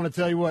there. I want to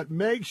tell you what,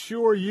 make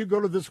sure you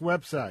go to this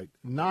website,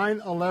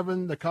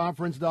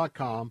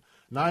 911theconference.com,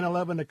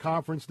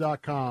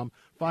 911theconference.com.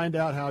 Find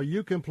out how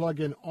you can plug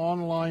in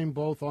online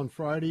both on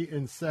Friday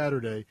and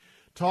Saturday.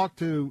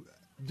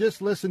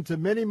 Just listen to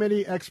many,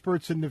 many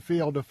experts in the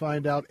field to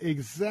find out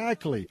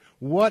exactly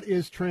what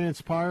is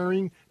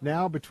transpiring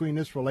now between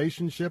this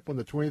relationship on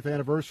the 20th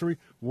anniversary.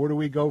 Where do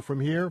we go from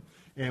here?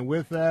 And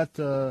with that,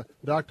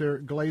 Dr.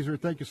 Glazer,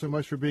 thank you so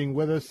much for being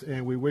with us,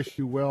 and we wish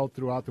you well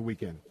throughout the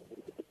weekend.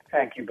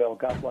 Thank you, Bill.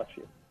 God bless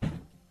you.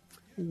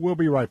 We'll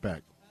be right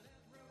back.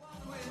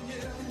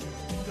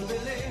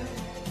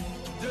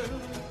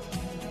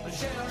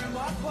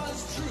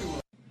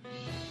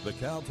 The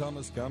Cal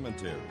Thomas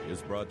Commentary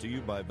is brought to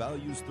you by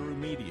Values Through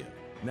Media.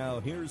 Now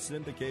here's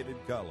syndicated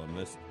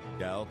columnist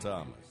Cal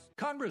Thomas.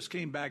 Congress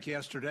came back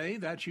yesterday.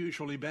 That's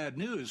usually bad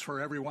news for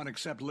everyone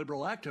except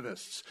liberal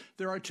activists.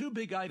 There are two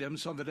big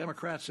items on the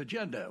Democrats'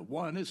 agenda.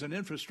 One is an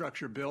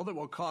infrastructure bill that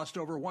will cost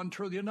over $1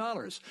 trillion.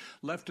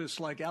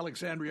 Leftists like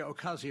Alexandria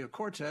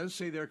Ocasio-Cortez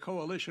say their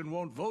coalition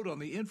won't vote on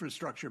the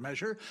infrastructure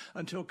measure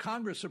until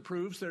Congress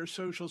approves their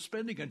social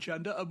spending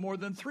agenda of more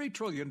than $3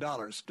 trillion.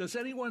 Does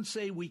anyone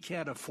say we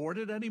can't afford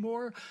it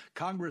anymore?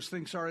 Congress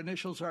thinks our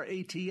initials are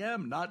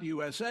ATM, not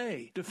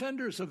USA.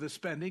 Defenders of the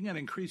spending and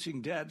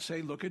increasing debt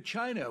say look at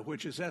China,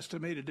 which is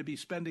estimated to be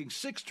spending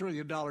 $6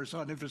 trillion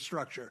on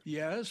infrastructure.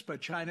 Yes, but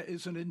China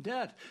isn't in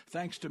debt,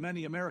 thanks to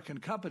many American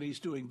companies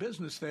doing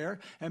business there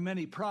and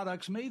many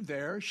products made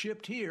there,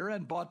 shipped here,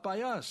 and bought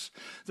by us.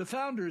 The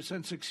founders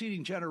and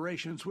succeeding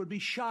generations would be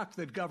shocked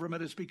that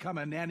government has become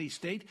a nanny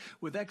state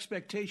with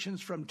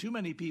expectations from too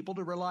many people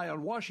to rely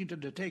on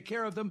Washington to take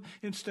care of them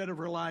instead of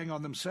relying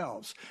on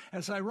themselves.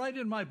 As I write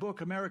in my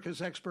book,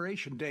 America's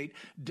Expiration Date,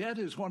 debt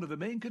is one of the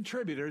main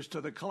contributors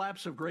to the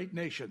collapse of great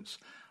nations.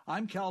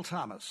 I'm Cal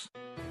Thomas.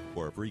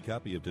 For a free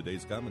copy of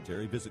today's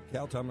commentary, visit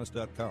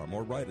calthomas.com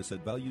or write us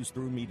at Values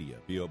Through Media,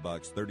 P.O.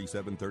 Box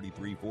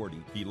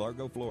 373340, Key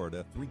Largo,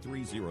 Florida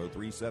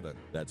 33037.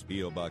 That's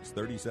P.O. Box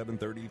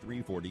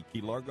 373340,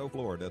 Key Largo,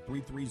 Florida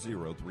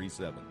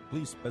 33037.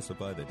 Please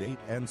specify the date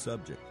and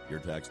subject. Your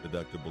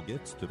tax-deductible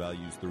gifts to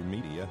Values Through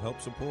Media help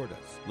support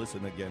us.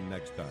 Listen again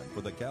next time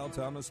for the Cal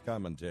Thomas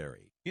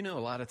Commentary. You know, a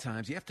lot of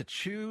times you have to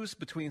choose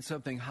between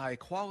something high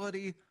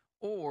quality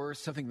or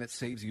something that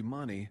saves you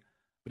money.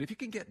 But if you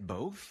can get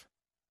both,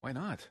 why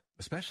not?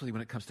 Especially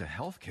when it comes to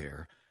health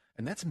care.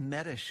 And that's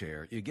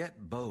MediShare. You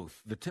get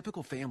both. The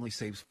typical family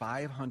saves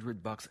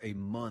 $500 a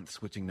month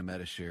switching to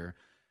MediShare.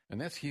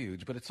 And that's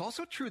huge. But it's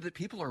also true that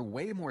people are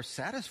way more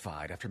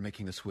satisfied after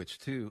making the switch,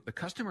 too. The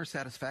customer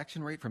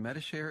satisfaction rate for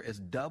MediShare is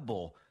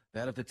double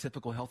that of the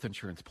typical health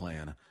insurance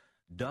plan.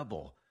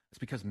 Double. It's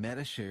because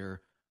MediShare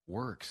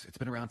works. It's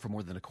been around for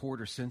more than a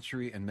quarter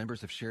century, and members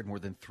have shared more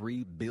than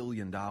 $3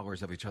 billion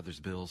of each other's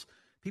bills.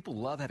 People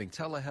love having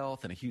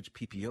telehealth and a huge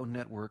PPO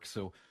network.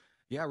 So,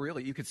 yeah,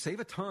 really, you could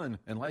save a ton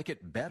and like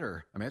it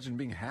better. Imagine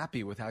being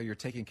happy with how you're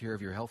taking care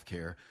of your health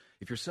care.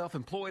 If you're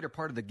self-employed or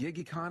part of the gig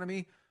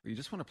economy, or you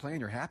just want a plan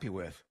you're happy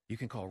with, you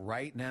can call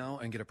right now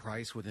and get a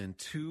price within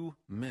 2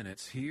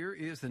 minutes. Here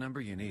is the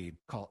number you need.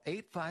 Call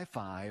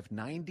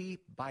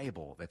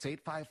 855-90-BIBLE. That's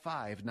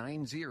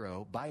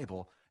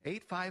 855-90-BIBLE.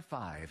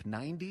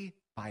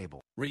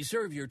 855-90-BIBLE.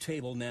 Reserve your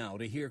table now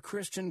to hear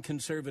Christian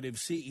conservative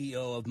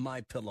CEO of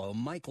MyPillow,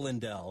 Mike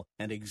Lindell,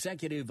 and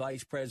Executive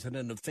Vice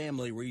President of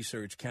Family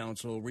Research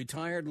Council,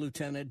 retired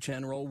Lieutenant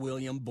General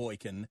William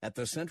Boykin, at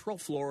the Central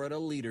Florida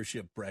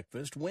Leadership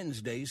Breakfast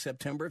Wednesday,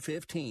 September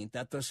 15th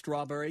at the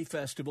Strawberry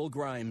Festival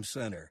Grimes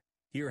Center.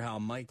 Hear how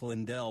Mike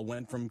Lindell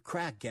went from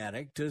crack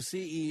addict to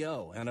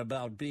CEO and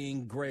about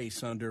being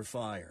grace under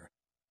fire.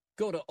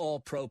 Go to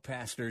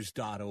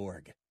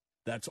allpropastors.org.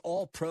 That's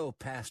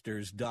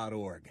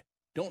allpropastors.org.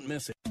 Don't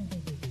miss it.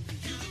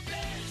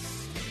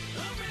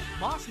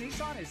 Moss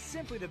Nissan is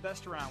simply the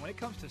best around when it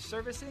comes to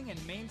servicing and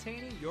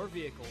maintaining your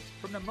vehicles.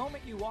 From the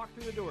moment you walk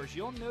through the doors,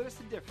 you'll notice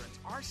the difference.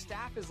 Our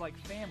staff is like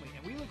family,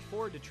 and we look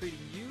forward to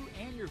treating you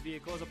and your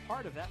vehicle as a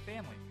part of that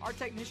family. Our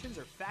technicians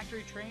are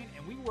factory trained,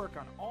 and we work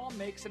on all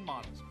makes and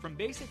models. From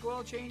basic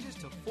oil changes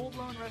to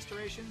full-blown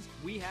restorations,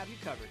 we have you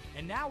covered.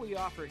 And now we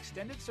offer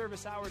extended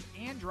service hours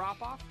and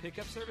drop-off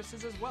pickup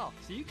services as well,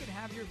 so you can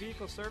have your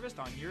vehicle serviced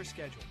on your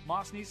schedule.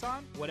 Moss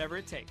Nissan, whatever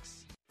it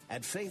takes.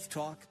 At Faith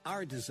Talk,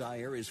 our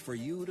desire is for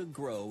you to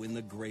grow in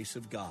the grace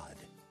of God.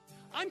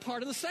 I'm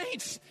part of the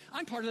saints.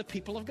 I'm part of the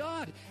people of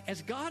God.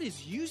 As God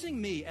is using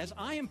me, as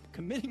I am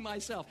committing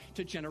myself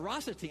to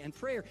generosity and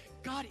prayer,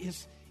 God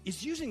is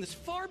using this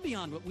far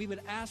beyond what we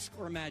would ask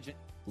or imagine.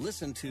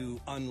 Listen to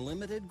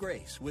Unlimited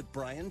Grace with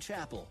Brian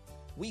Chappell,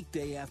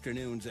 weekday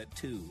afternoons at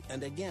 2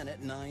 and again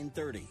at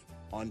 9:30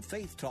 on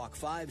Faith Talk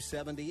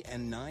 570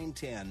 and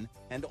 910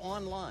 and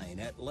online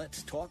at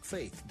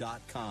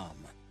letstalkfaith.com.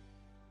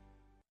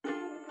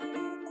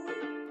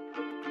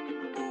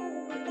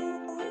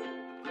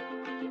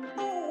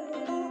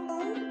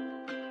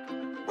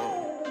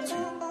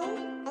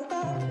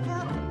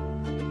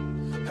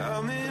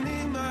 How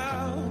many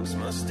miles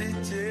must it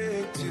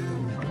take to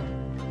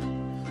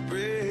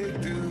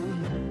break through?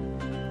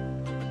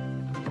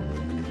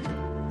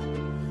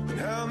 And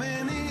how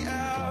many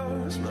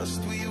hours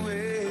must we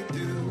wait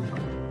through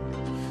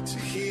to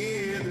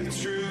hear the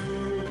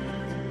truth?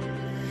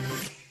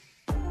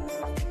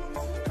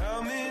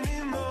 How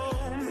many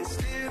moments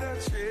did I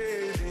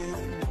trade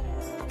in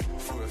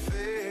for a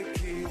fake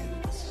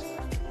kiss?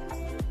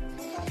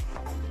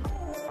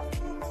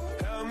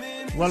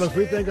 Well, as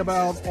we think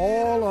about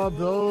all of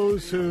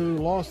those who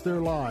lost their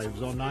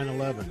lives on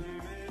 9/11,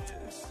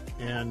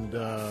 and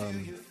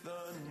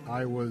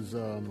I was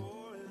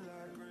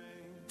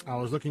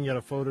looking at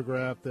a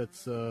photograph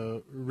that's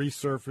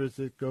resurfaced.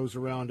 It goes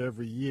around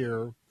every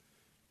year.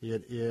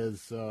 It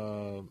is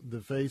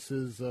the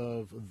faces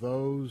of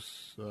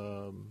those,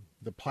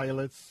 the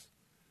pilots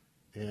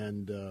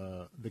and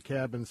the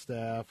cabin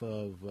staff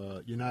of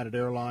United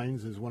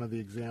Airlines is one of the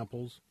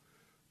examples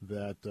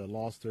that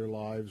lost their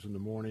lives in the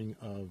morning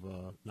of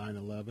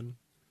 9/11.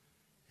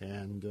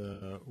 And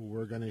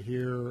we're going to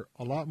hear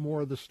a lot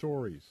more of the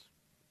stories.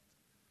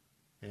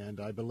 And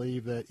I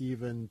believe that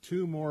even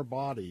 2 more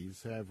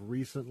bodies have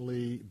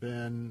recently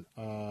been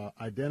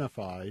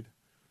identified,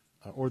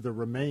 or the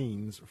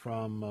remains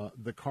from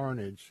the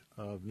carnage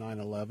of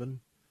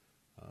 9/11,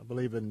 I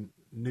believe in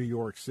New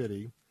York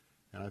City.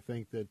 And I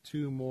think that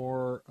 2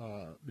 more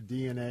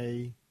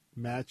DNA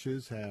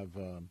matches have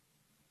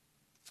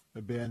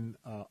been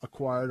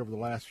acquired over the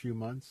last few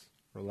months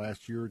or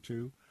last year or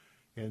 2.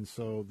 And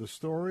so the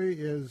story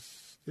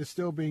is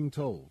still being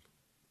told.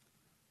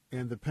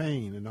 And the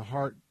pain and the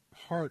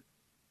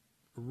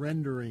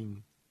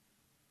heart-rendering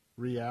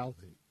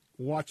reality,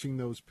 watching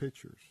those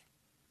pictures.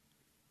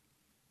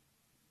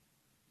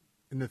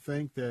 And to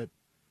think that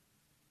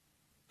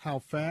how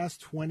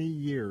fast 20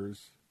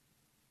 years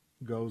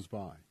goes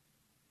by.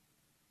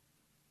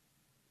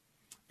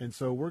 And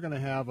so we're going to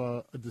have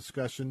a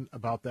discussion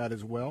about that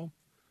as well.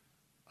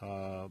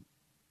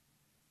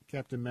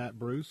 Captain Matt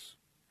Bruce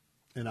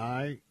and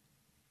I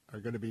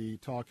are going to be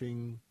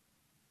talking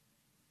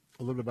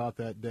a little bit about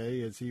that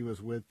day as he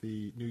was with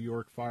the New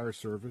York Fire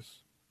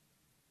Service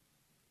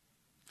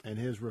and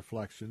his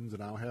reflections,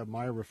 and I'll have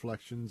my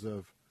reflections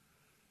of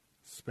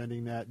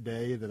spending that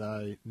day that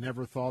I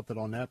never thought that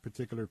on that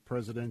particular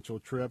presidential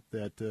trip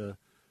that the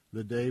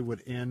day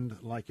would end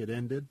like it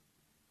ended.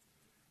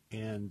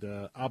 And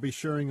I'll be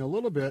sharing a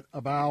little bit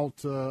about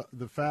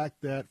the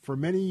fact that for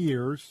many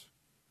years,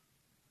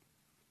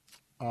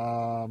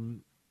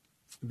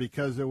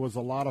 because there was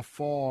a lot of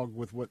fog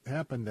with what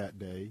happened that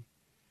day,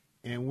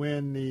 and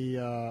when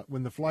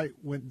the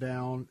flight went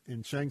down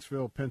in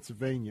Shanksville,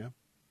 Pennsylvania,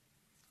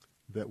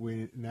 that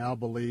we now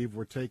believe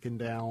were taken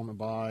down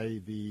by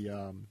the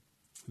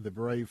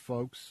brave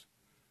folks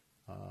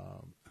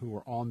who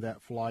were on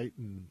that flight,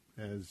 and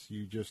as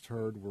you just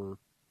heard, were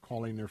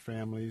calling their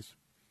families,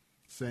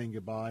 saying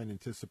goodbye in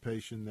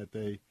anticipation that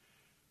they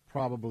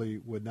probably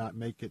would not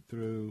make it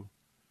through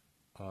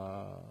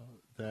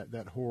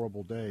that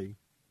horrible day.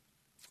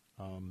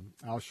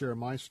 I'll share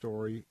my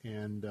story,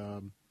 and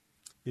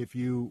if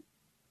you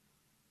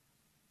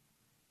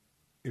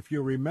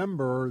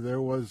remember,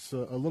 there was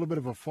a little bit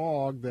of a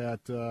fog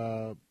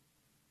that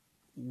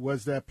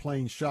was that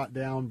plane shot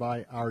down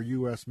by our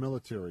U.S.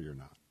 military or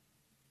not.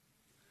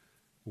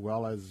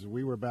 well, as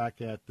we were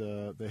back at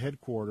the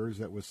headquarters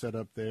that was set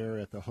up there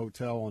at the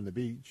hotel on the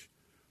beach,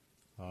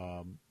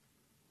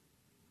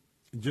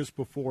 just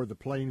before the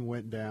plane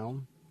went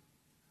down,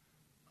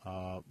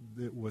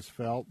 it was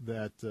felt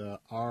that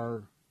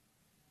our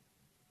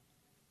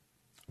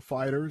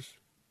fighters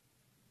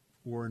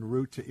were en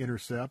route to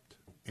intercept,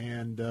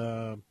 and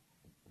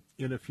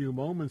in a few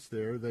moments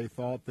there, they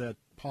thought that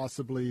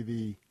possibly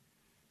the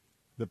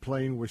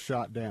plane was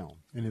shot down.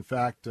 And in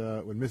fact,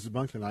 when Mrs.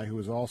 Bunkley and I, who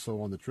was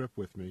also on the trip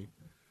with me,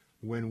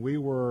 when we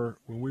were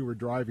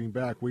driving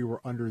back, we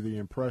were under the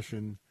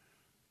impression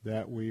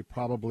that we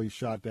probably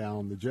shot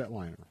down the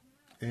jetliner.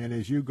 And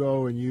as you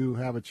go and you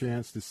have a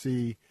chance to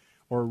see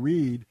or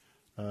read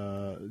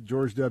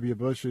George W.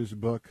 Bush's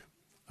book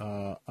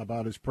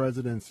about his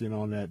presidency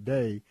on that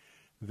day,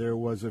 there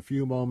was a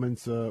few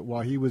moments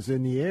while he was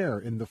in the air,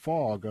 in the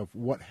fog of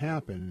what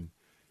happened.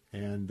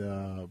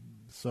 And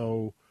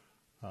so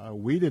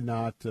we did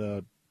not,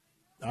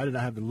 I did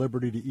not have the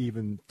liberty to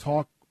even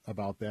talk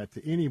about that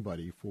to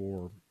anybody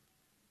for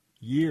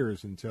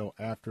years until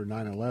after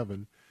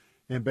 9/11.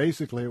 And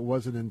basically it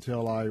wasn't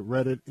until I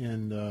read it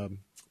in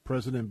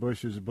President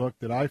Bush's book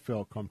that I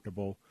felt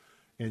comfortable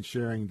in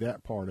sharing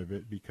that part of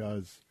it,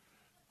 because,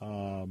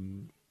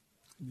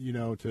 you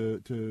know,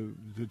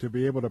 to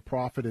be able to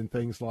profit in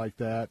things like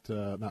that,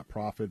 not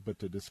profit, but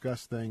to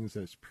discuss things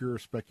that's pure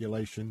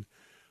speculation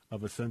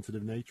of a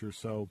sensitive nature.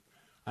 So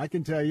I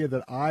can tell you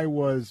that I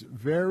was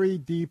very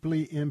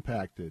deeply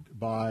impacted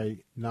by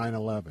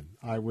 9/11.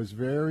 I was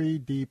very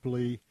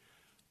deeply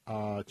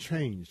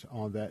changed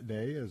on that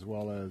day, as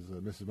well as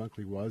Mrs.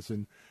 Bunkley was.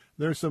 And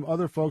there's some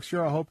other folks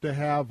here. I hope to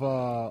have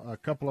a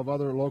couple of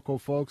other local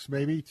folks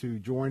maybe to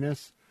join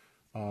us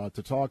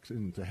to talk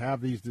and to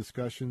have these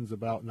discussions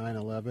about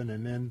 9/11,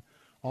 and then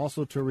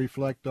also to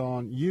reflect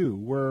on you.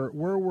 Where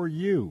were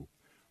you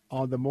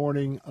on the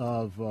morning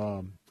of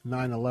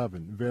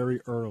 9/11,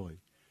 very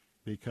early?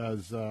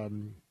 Because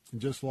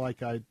just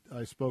like I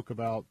spoke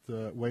about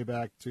way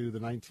back to the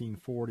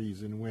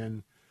 1940s, and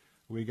when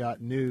we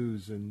got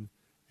news and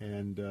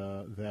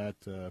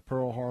that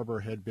Pearl Harbor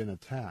had been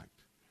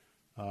attacked,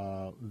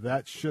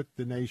 that shook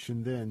the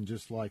nation then,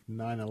 just like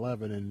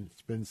 9/11. And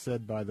it's been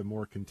said by the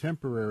more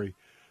contemporary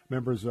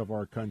members of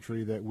our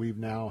country that we've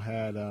now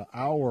had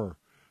our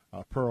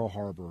Pearl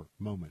Harbor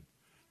moment.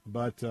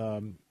 But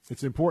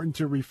it's important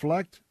to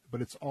reflect,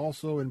 but it's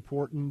also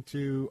important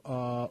to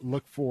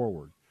look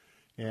forward.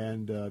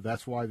 And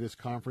that's why this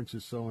conference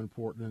is so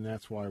important, and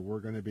that's why we're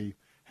going to be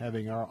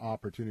having our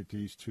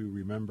opportunities to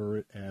remember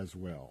it as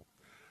well.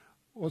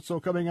 Well, so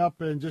coming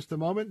up in just a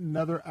moment,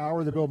 another hour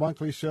of the Bill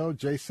Bunkley Show.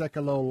 Jay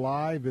Sekulow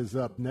Live is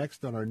up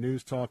next on our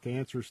News Talk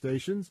Answer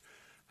stations.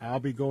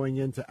 I'll be going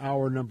into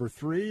hour number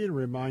 3 and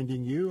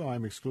reminding you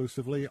I'm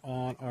exclusively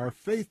on our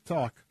Faith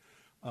Talk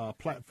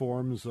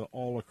platforms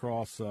all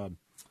across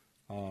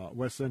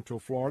West Central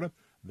Florida.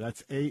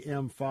 That's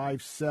AM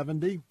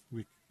 570,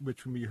 which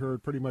can be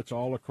heard pretty much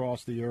all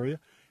across the area.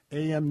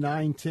 AM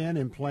 910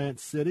 in Plant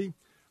City.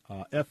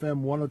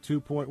 FM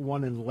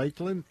 102.1 in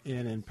Lakeland,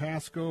 and in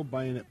Pasco,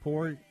 Bayonet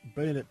Point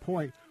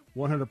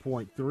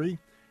 100.3.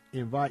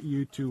 Invite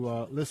you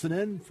to listen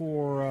in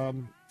for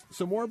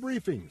some more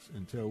briefings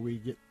until we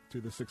get to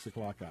the 6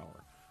 o'clock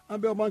hour.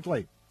 I'm Bill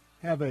Bunkley.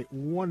 Have a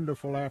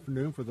wonderful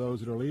afternoon for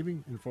those that are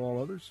leaving, and for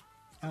all others,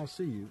 I'll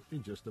see you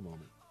in just a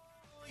moment.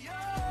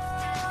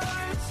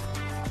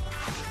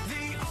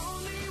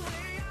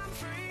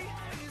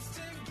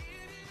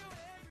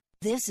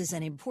 This is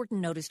an important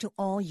notice to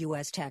all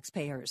U.S.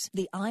 taxpayers.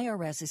 The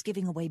IRS is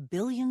giving away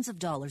billions of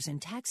dollars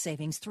in tax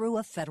savings through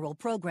a federal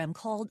program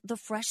called the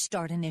Fresh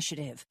Start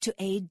Initiative to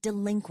aid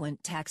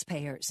delinquent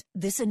taxpayers.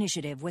 This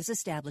initiative was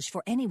established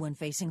for anyone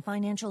facing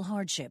financial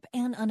hardship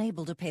and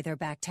unable to pay their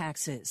back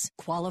taxes.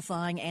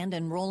 Qualifying and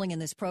enrolling in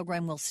this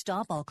program will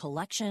stop all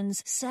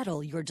collections,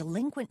 settle your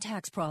delinquent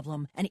tax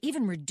problem, and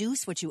even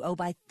reduce what you owe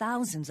by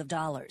thousands of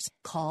dollars.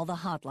 Call the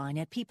hotline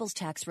at People's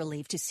Tax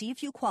Relief to see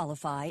if you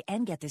qualify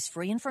and get this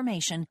free information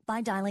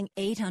by dialing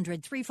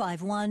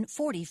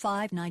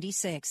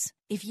 800-351-4596.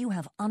 If you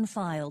have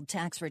unfiled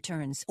tax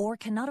returns or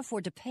cannot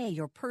afford to pay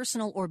your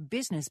personal or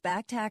business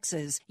back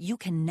taxes, you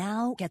can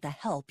now get the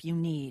help you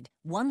need.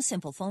 One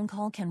simple phone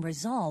call can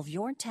resolve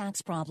your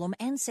tax problem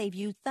and save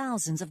you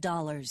thousands of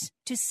dollars.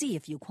 To see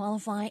if you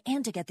qualify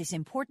and to get this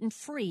important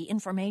free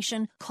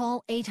information,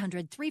 call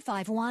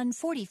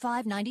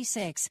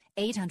 800-351-4596.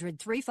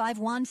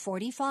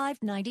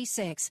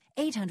 800-351-4596.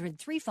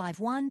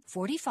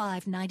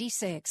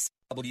 800-351-4596.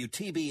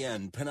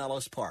 WTBN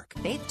Pinellas Park.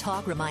 Faith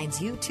Talk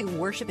reminds you to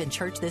worship in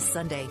church this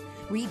Sunday.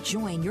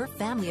 Rejoin your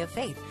family of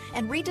faith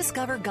and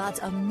rediscover God's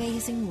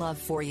amazing love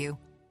for you.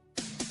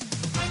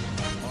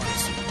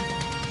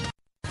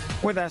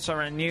 With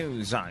SRN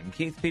News, I'm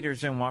Keith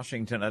Peters in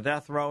Washington. A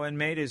death row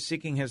inmate is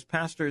seeking his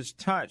pastor's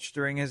touch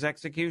during his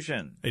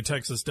execution. A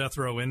Texas death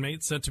row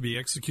inmate set to be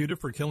executed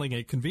for killing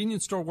a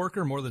convenience store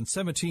worker more than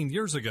 17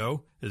 years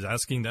ago is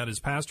asking that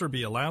his pastor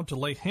be allowed to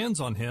lay hands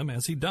on him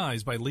as he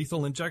dies by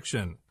lethal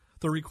injection.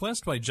 The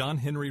request by John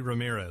Henry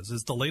Ramirez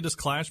is the latest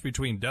clash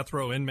between death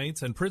row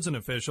inmates and prison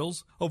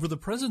officials over the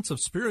presence of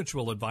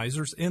spiritual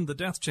advisors in the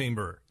death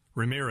chamber.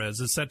 Ramirez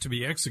is set to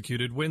be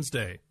executed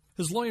Wednesday.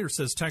 His lawyer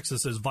says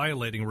Texas is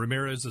violating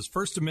Ramirez's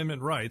First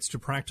Amendment rights to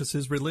practice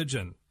his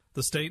religion.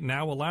 The state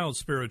now allows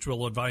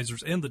spiritual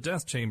advisors in the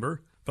death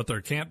chamber, but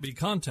there can't be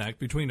contact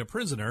between a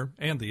prisoner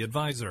and the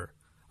advisor.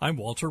 I'm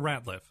Walter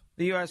Ratliff.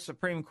 The U.S.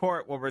 Supreme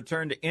Court will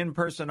return to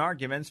in-person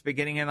arguments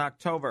beginning in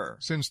October.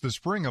 Since the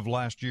spring of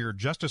last year,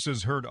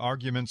 justices heard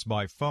arguments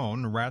by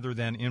phone rather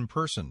than in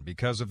person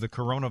because of the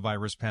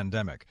coronavirus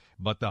pandemic.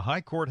 But the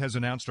High Court has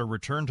announced a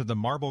return to the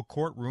marble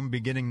courtroom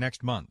beginning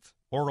next month.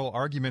 Oral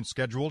arguments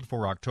scheduled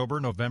for October,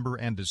 November,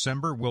 and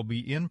December will be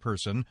in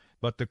person,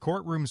 but the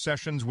courtroom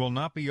sessions will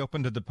not be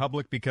open to the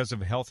public because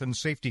of health and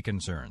safety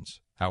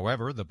concerns.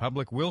 However, the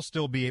public will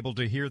still be able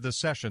to hear the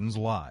sessions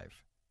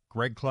live.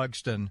 Greg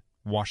Clugston,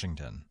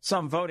 Washington.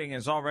 Some voting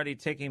is already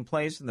taking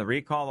place in the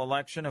recall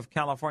election of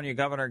California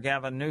Governor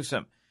Gavin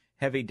Newsom.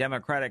 Heavy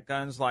Democratic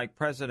guns like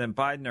President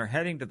Biden are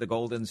heading to the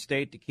Golden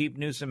State to keep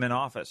Newsom in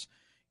office.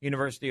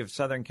 University of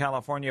Southern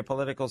California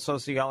political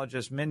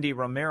sociologist Mindy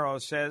Romero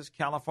says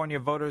California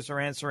voters are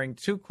answering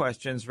two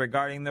questions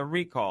regarding the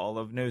recall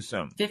of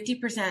Newsom.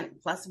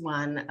 50% plus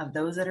one of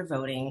those that are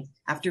voting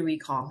have to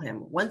recall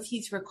him. Once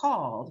he's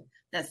recalled,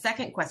 that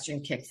second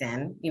question kicks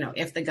in.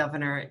 If the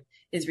governor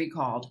is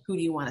recalled, who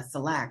do you want to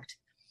select?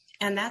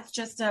 And that's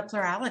just a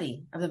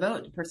plurality of the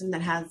vote,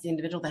 the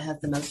individual that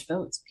has the most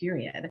votes,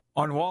 period.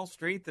 On Wall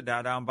Street, the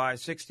Dow down by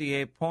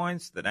 68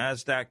 points, the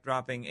NASDAQ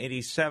dropping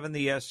 87,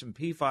 the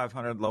S&P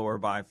 500 lower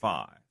by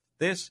 5.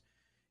 This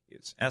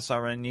is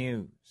SRN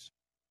News.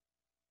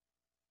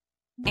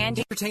 And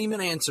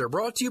Entertainment Answer,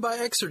 brought to you by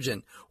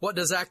Exergen. What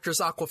does actress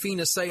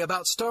Awkwafina say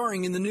about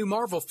starring in the new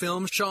Marvel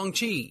film,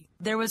 Shang-Chi?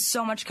 There was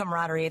so much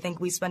camaraderie. I think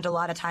we spent a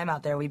lot of time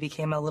out there. We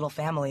became a little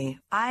family.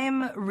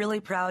 I'm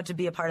really proud to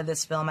be a part of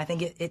this film. I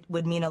think it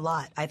would mean a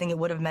lot. I think it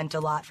would have meant a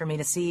lot for me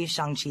to see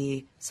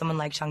Shang-Chi, someone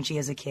like Shang-Chi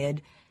as a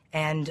kid.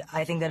 And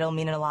I think that it'll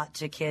mean a lot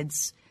to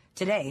kids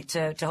today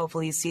to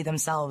hopefully see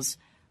themselves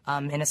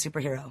in a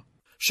superhero.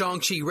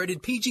 Shang-Chi,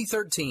 rated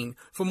PG-13.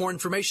 For more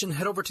information,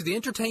 head over to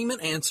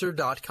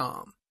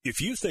theentertainmentanswer.com. If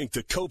you think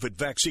the COVID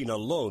vaccine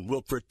alone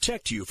will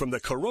protect you from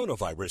the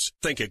coronavirus,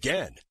 think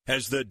again.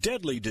 As the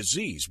deadly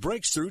disease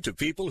breaks through to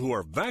people who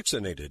are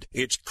vaccinated,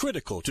 it's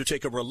critical to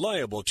take a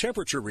reliable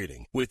temperature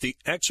reading with the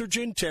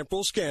Exergen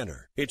Temporal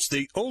Scanner. It's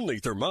the only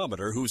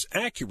thermometer whose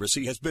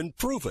accuracy has been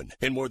proven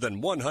in more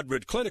than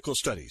 100 clinical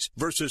studies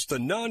versus the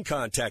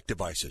non-contact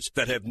devices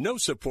that have no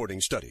supporting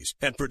studies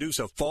and produce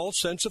a false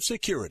sense of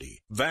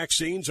security.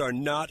 Vaccines are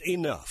not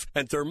enough,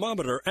 and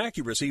thermometer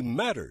accuracy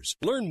matters.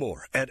 Learn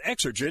more at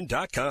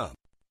Exergen.com.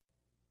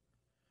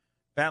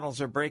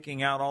 Battles are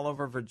breaking out all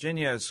over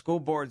Virginia as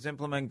school boards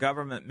implement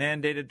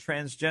government-mandated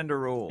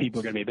transgender rules. People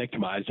are going to be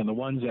victimized, and the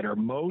ones that are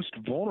most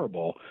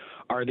vulnerable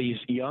are these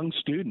young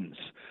students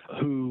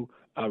who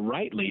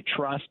rightly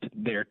trust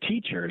their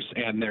teachers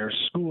and their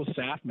school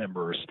staff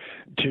members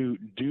to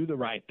do the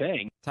right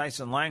thing.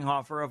 Tyson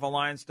Langhofer of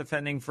Alliance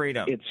Defending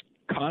Freedom. It's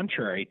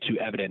contrary to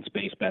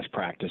evidence-based best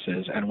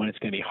practices, and when it's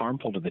going to be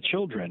harmful to the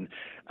children,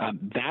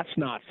 that's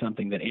not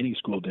something that any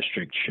school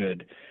district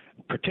should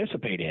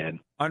participate in.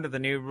 Under the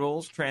new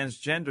rules,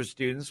 transgender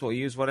students will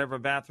use whatever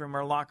bathroom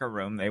or locker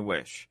room they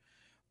wish.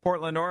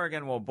 Portland,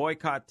 Oregon will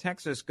boycott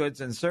Texas goods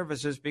and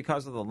services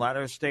because of the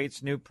latter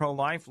state's new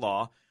pro-life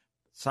law.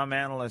 Some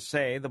analysts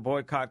say the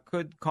boycott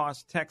could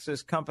cost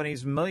Texas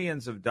companies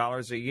millions of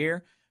dollars a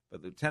year,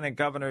 but Lieutenant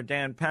Governor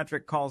Dan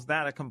Patrick calls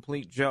that a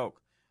complete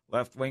joke.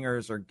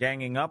 Left-wingers are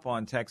ganging up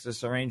on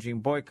Texas,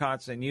 arranging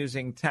boycotts and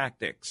using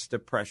tactics to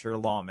pressure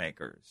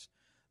lawmakers.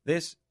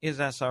 This is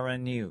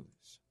SRN News.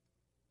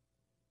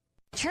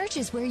 Church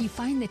is where you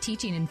find the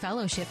teaching and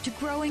fellowship to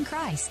grow in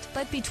Christ.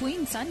 But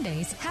between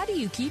Sundays, how do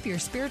you keep your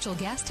spiritual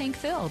gas tank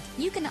filled?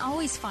 You can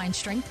always find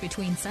strength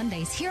between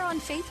Sundays here on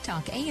Faith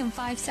Talk AM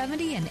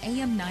 570 and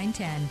AM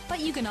 910. But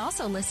you can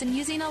also listen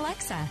using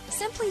Alexa.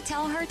 Simply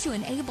tell her to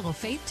enable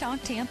Faith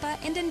Talk Tampa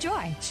and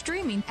enjoy.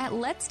 Streaming at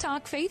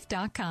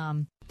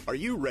letstalkfaith.com. Are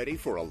you ready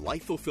for a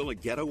life-fulfilling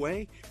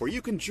getaway where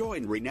you can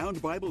join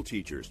renowned Bible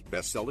teachers,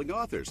 best-selling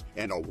authors,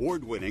 and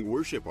award-winning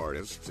worship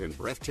artists in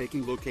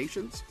breathtaking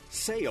locations?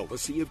 Sail the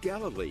Sea of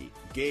Galilee,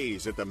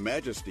 gaze at the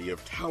majesty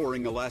of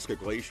towering Alaska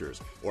glaciers,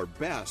 or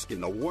bask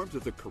in the warmth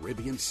of the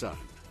Caribbean sun.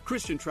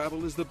 Christian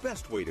travel is the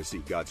best way to see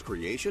God's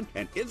creation,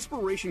 and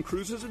Inspiration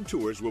Cruises and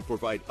Tours will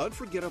provide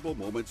unforgettable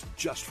moments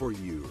just for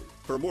you.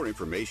 For more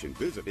information,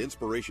 visit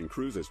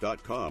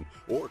InspirationCruises.com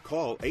or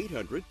call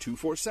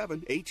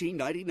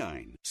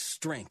 800-247-1899.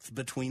 Strength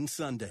between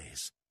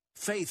Sundays.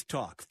 Faith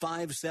Talk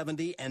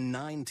 570 and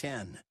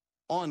 910.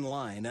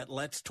 Online at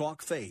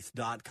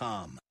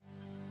letstalkfaith.com.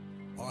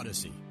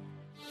 Odyssey.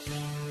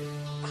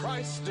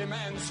 Christ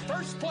demands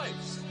first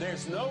place.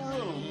 There's no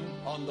room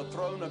on the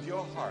throne of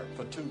your heart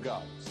for two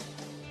gods.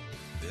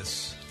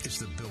 This is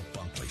the Bill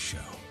Bunkley Show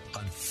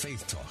on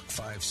Faith Talk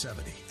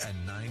 570 and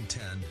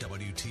 910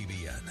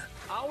 WTBN.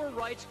 Our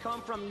rights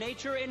come from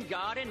nature and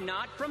God and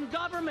not from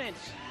government.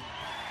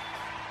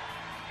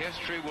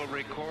 History will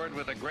record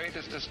with the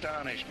greatest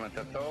astonishment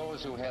that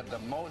those who had the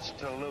most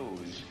to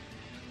lose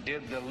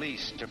did the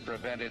least to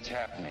prevent its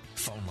happening.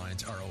 Phone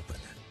lines are open.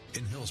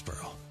 In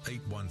Hillsborough,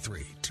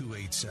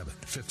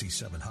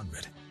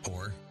 813-287-5700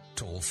 or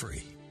toll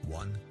free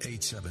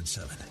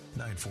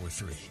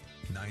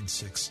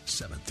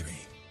 1-877-943-9673.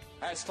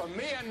 As for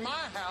me and my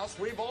house,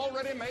 we've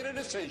already made a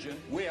decision.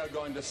 We are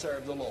going to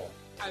serve the Lord.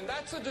 And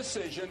that's a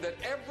decision that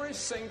every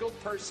single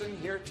person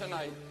here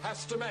tonight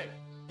has to make.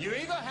 You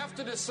either have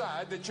to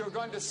decide that you're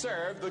going to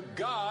serve the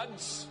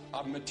gods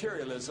of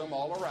materialism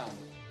all around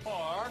you,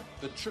 or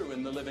the true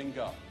and the living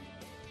God.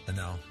 And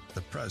now,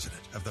 the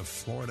president of the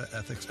Florida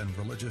Ethics and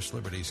Religious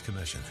Liberties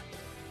Commission.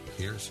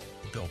 Here's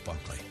Bill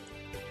Bunkley.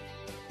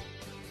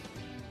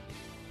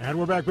 And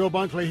we're back. Bill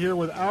Bunkley here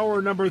with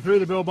hour number 3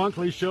 of the Bill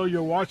Bunkley Show,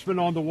 your watchman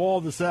on the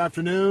wall this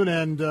afternoon,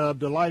 and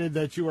delighted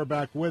that you are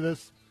back with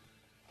us.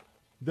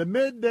 The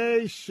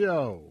midday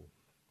show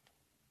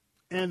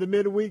and the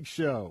midweek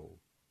show.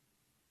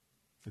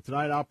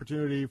 Tonight,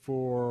 opportunity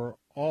for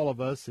all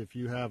of us. If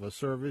you have a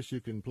service you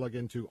can plug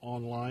into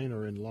online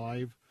or in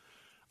live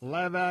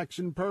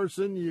action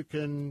person, you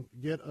can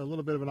get a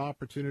little bit of an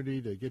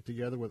opportunity to get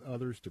together with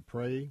others to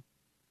pray,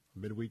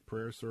 midweek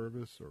prayer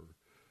service or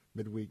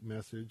midweek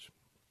message.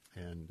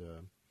 And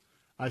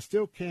I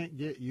still can't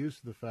get used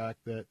to the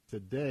fact that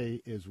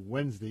today is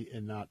Wednesday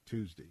and not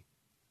Tuesday.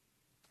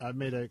 I've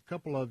made a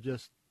couple of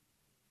just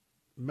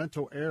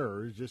mental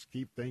errors, just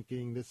keep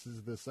thinking this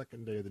is the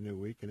second day of the new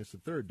week and it's the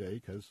third day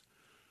because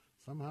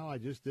somehow I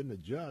just didn't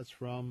adjust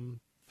from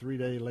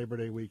 3-day Labor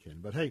Day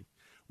weekend. But hey,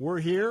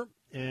 we're here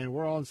and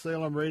we're on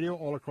Salem Radio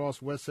all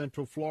across West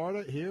Central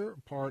Florida here,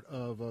 part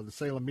of the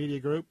Salem Media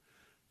Group.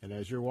 And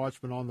as your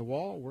watchman on the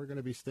wall, we're going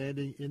to be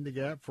standing in the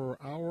gap for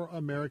our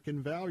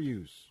American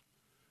values.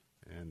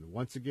 And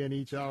once again,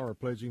 each hour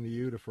pledging to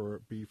you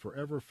to be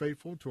forever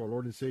faithful to our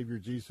Lord and Savior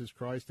Jesus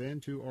Christ and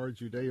to our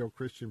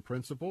Judeo-Christian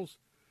principles.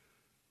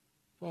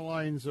 Phone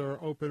lines are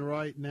open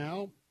right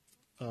now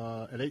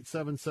at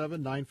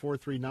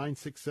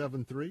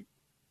 877-943-9673.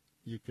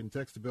 You can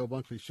text the Bill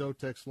Bunkley Show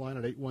text line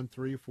at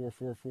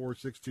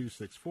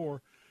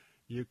 813-444-6264.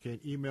 You can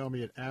email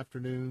me at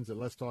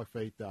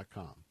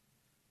afternoons@letstalkfaith.com.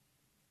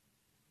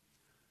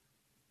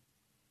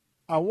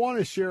 I want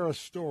to share a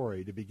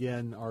story to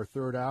begin our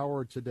third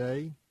hour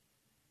today.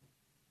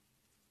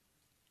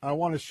 I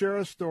want to share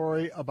a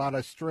story about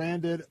a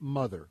stranded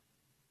mother.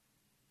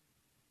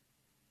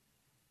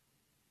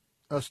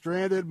 A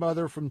stranded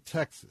mother from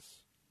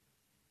Texas.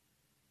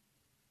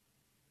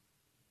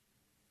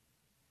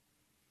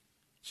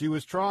 She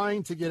was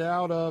trying to get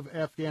out of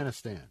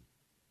Afghanistan.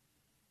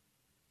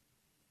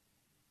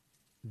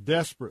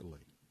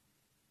 Desperately.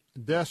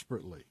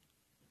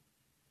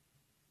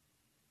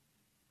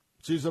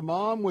 She's a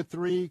mom with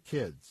 3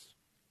 kids.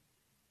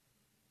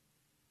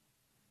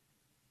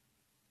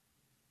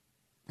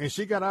 And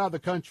she got out of the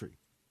country.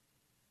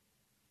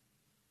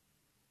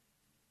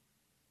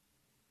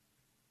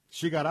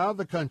 She got out of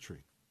the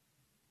country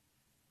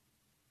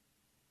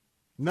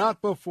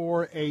not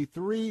before a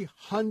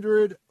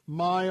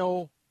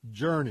 300-mile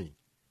journey.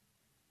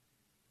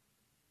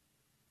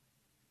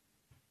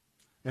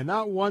 And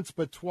not once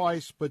but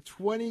twice, but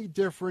 20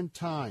 different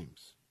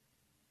times.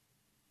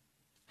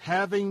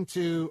 Having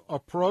to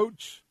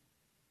approach,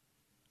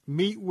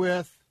 meet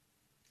with,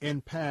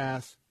 and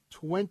pass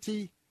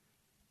 20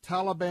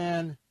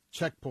 Taliban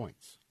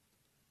checkpoints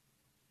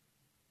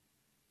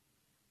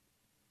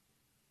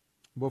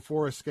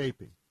before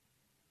escaping.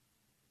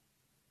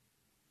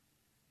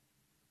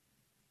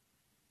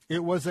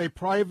 It was a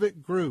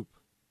private group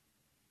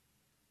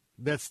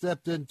that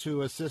stepped in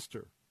to assist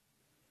her.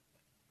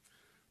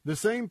 The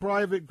same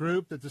private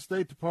group that the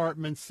State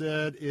Department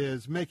said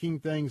is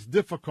making things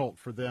difficult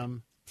for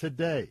them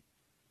today.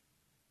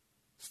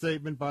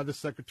 Statement by the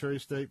Secretary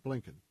of State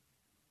Blinken.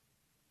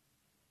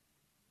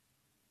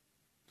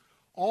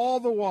 All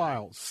the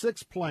while,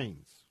 6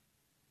 planes.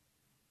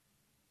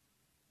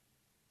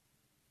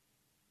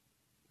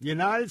 The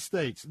United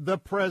States, the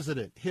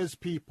president, his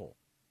people.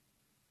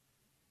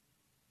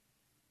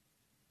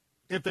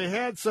 If they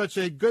had such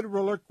a good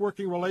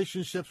working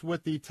relationships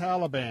with the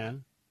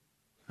Taliban,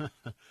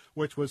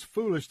 which was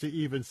foolish to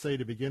even say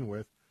to begin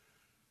with,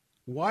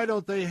 why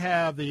don't they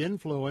have the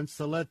influence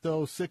to let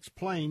those 6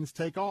 planes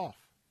take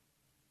off?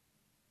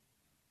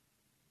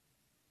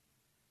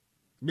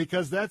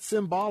 Because that's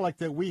symbolic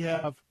that we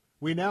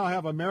now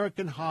have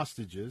American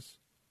hostages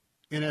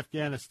in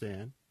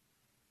Afghanistan.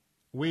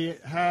 We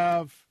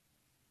have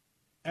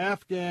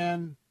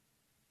Afghan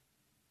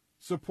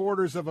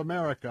supporters of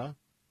America,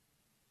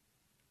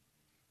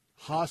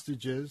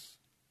 hostages,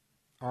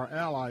 our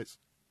allies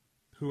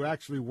who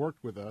actually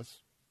worked with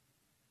us.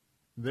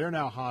 They're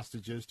now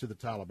hostages to the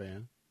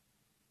Taliban.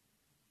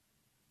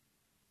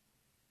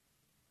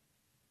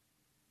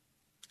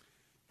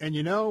 And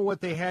you know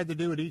what they had to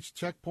do at each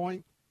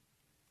checkpoint?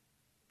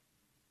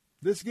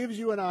 This gives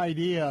you an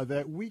idea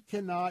that we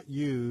cannot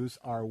use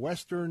our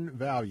Western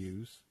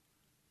values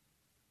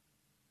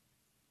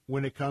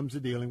when it comes to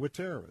dealing with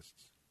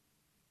terrorists.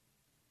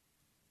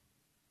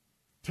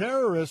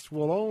 Terrorists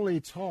will only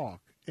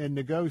talk and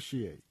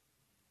negotiate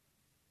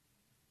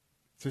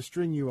to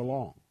string you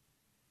along.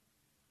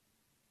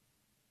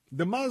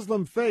 The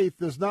Muslim faith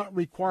does not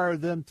require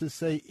them to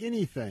say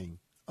anything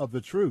of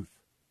the truth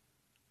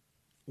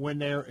when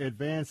they're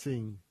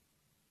advancing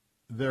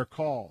their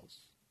cause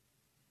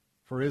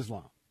for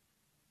Islam.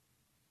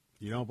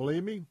 You don't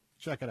believe me?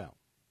 Check it out.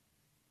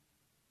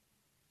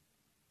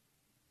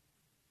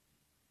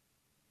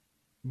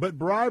 But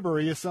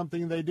bribery is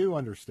something they do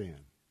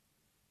understand.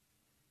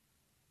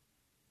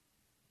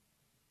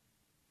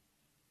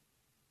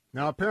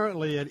 Now,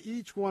 apparently, at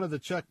each one of the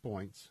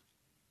checkpoints,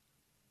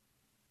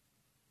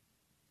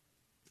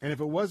 and if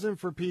it wasn't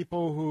for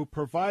people who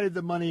provided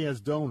the money as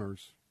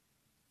donors,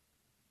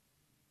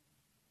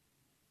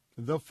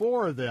 the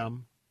four of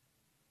them,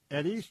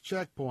 at each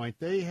checkpoint,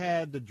 they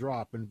had to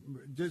drop, and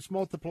just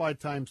multiply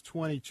times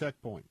 20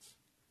 checkpoints,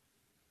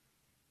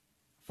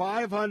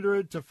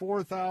 $500 to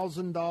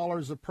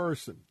 $4,000 a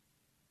person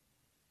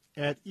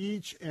at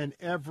each and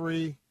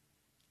every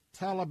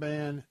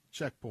Taliban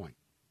checkpoint.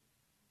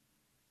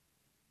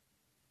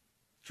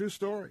 True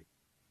story.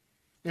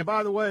 And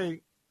by the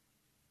way,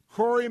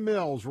 Corey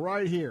Mills,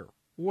 right here,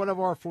 one of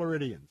our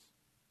Floridians,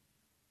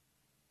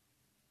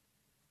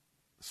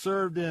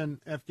 served in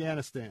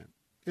Afghanistan,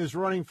 is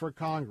running for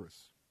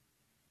Congress,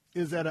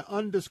 is at an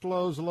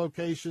undisclosed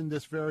location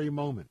this very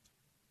moment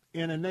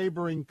in a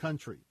neighboring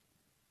country.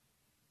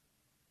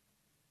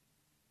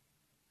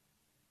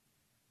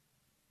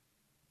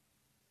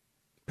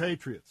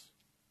 Patriots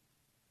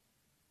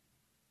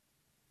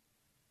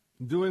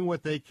doing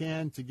what they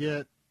can to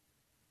get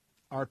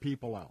our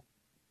people out.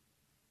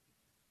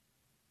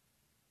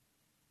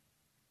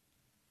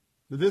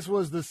 This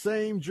was the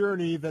same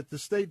journey that the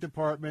State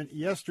Department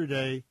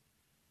yesterday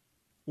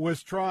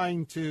was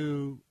trying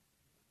to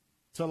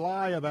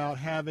lie about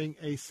having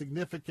a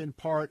significant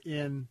part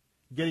in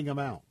getting them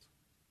out.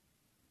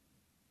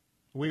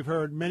 We've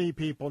heard many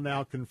people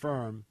now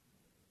confirm,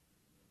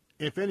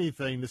 if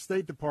anything, the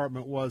State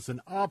Department was an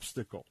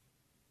obstacle,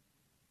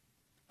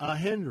 a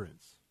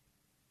hindrance,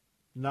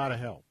 not a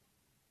help.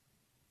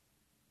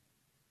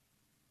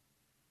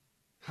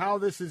 How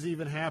this is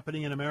even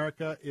happening in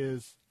America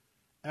is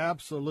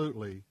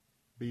absolutely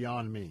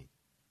beyond me.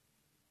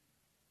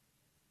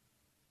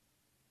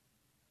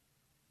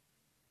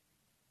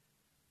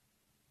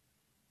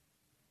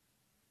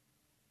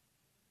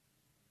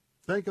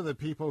 Think of the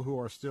people who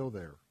are still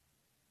there.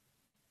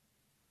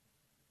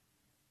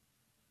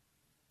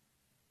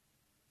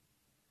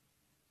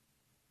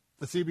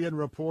 The CBN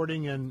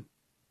reporting, and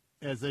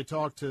as they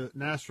talk to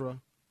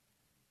Nasra,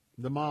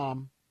 the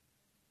mom,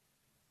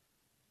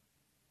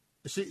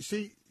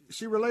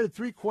 she related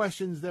three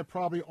questions that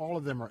probably all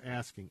of them are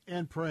asking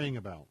and praying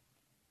about.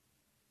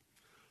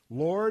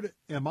 Lord,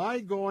 am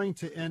I going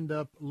to end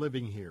up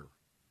living here?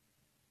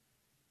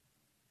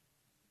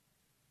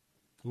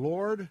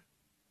 Lord,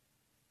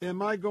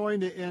 am I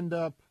going to end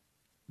up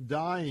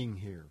dying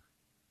here?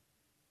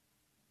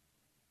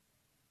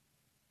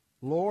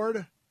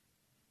 Lord,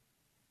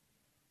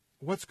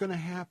 what's going to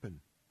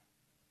happen?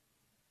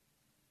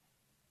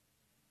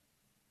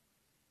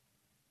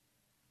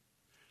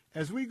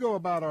 As we go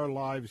about our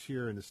lives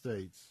here in the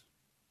States,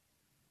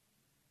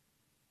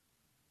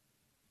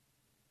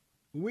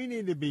 we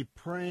need to be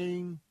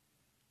praying,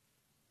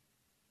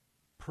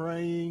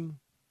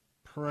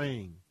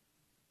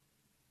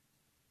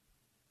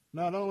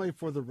 not only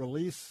for the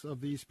release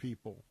of these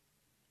people,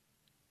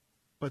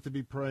 but to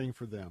be praying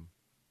for them.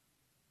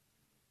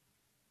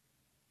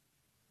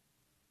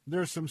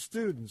 There's some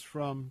students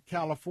from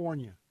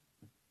California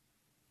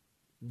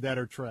that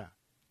are trapped.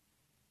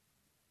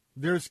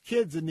 There's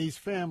kids in these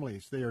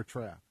families, they are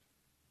trapped.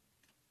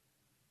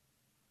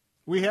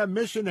 We have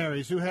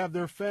missionaries who have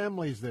their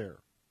families there.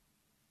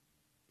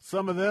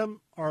 Some of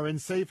them are in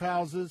safe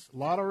houses, a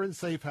lot are in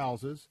safe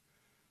houses,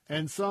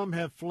 and some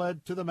have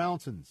fled to the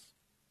mountains,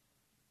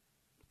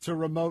 to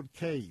remote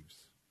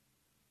caves,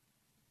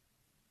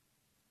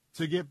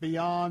 to get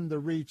beyond the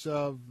reach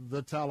of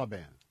the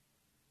Taliban.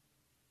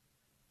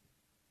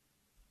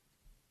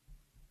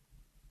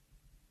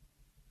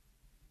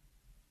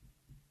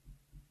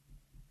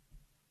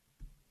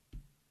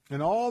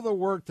 And all the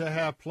work to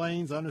have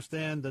planes,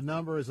 understand the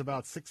number is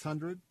about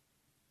 600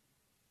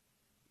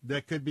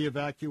 that could be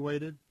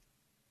evacuated.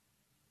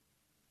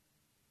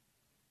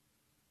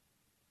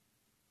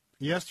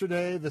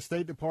 Yesterday, the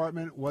State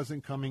Department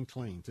wasn't coming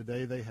clean.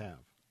 Today, they have.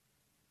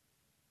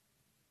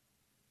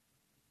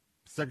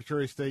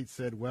 Secretary of State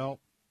said,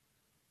 well,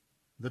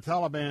 the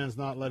Taliban is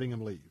not letting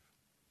them leave.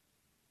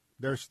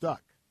 They're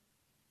stuck.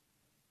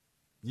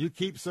 You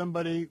keep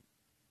somebody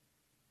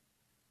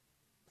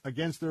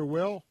against their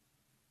will,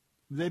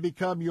 they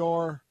become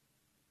your,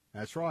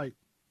 that's right,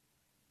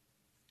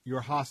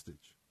 your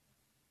hostage.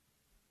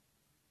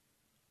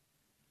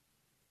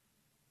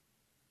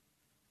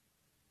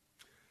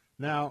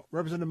 Now,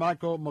 Representative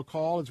Michael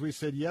McCaul, as we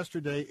said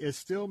yesterday, is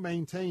still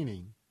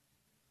maintaining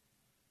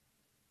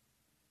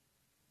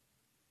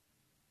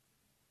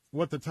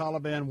what the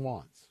Taliban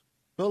wants.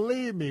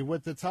 Believe me,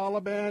 with the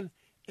Taliban,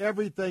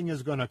 everything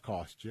is going to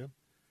cost you,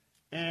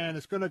 and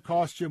it's going to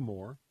cost you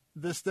more.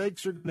 The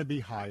stakes are going to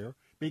be higher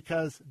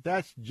because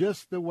that's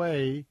just the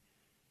way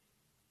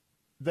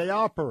they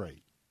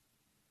operate.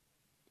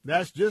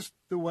 That's just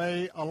the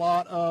way a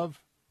lot of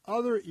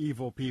other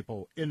evil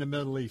people in the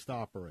Middle East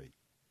operate.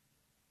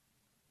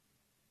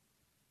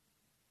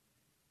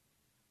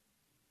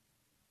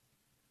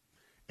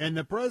 And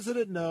the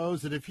president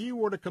knows that if he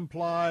were to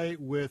comply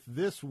with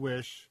this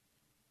wish,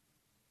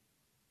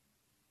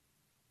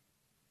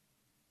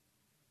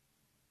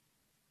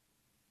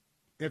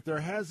 if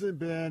there hasn't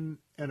been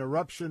an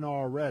eruption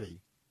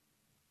already,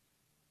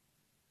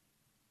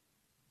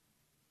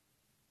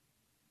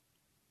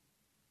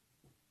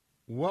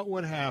 what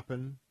would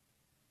happen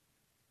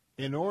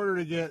in order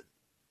to get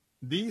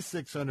these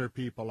 600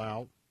 people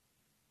out?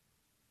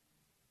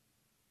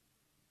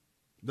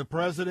 The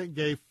president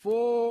gave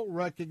full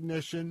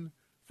recognition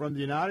from the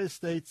United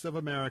States of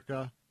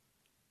America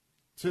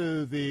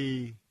to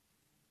the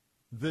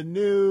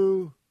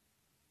new,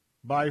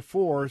 by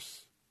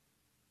force,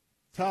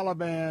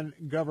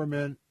 Taliban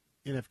government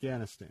in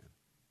Afghanistan.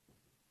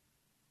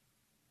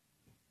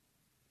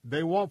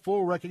 They want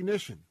full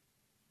recognition.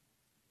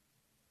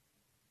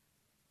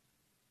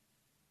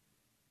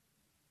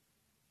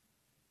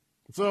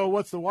 So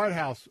what's the White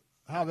House,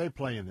 how are they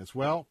playing this?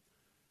 Well,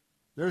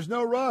 there's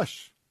no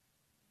rush.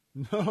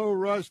 No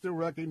rush to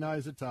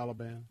recognize the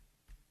Taliban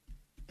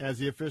as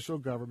the official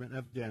government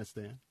of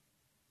Afghanistan.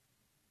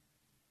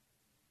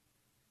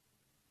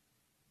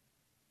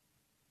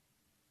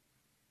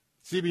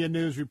 CBN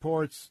News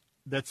reports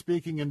that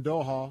speaking in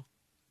Doha,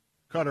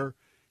 Qatar,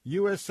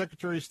 U.S.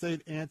 Secretary of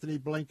State Antony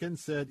Blinken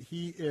said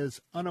he is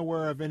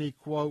unaware of any,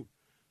 quote,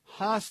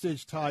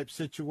 hostage-type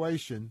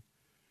situation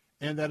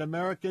and that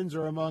Americans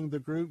are among the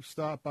groups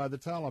stopped by the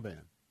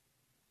Taliban.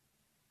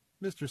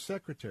 Mr.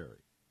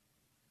 Secretary,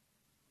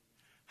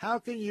 how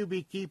can you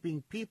be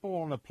keeping people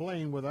on a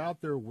plane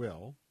without their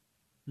will,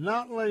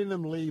 not letting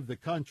them leave the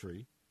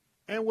country,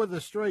 and with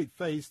a straight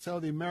face tell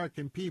the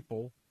American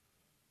people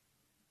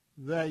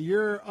that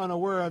you're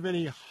unaware of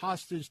any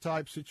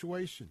hostage-type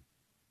situation?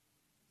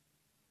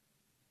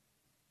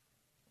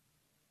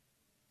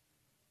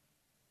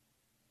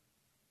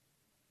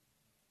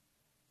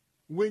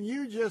 When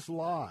you just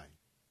lie,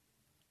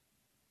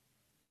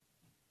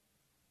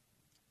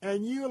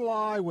 and you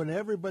lie when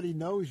everybody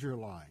knows you're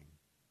lying,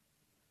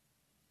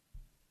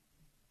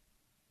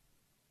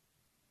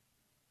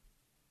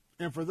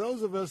 and for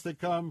those of us that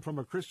come from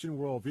a Christian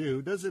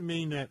worldview, doesn't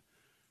mean that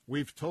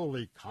we've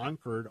totally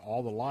conquered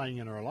all the lying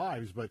in our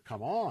lives, but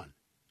come on.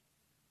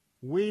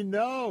 We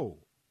know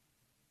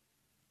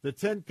the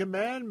Ten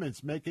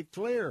Commandments make it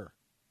clear.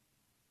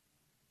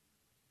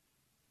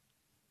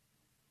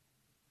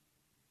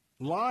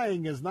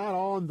 Lying is not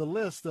on the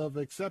list of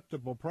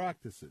acceptable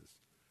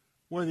practices,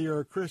 whether you're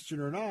a Christian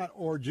or not,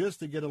 or just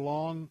to get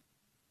along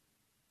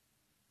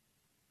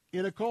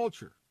in a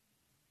culture.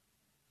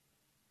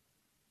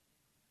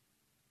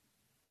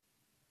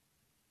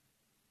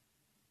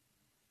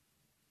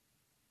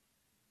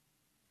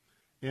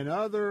 And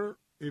other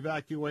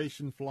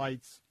evacuation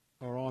flights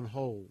are on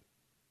hold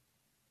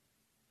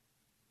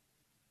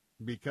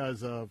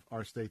because of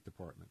our State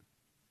Department.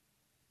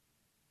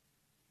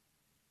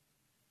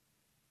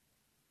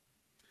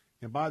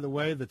 And by the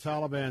way, the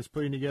Taliban's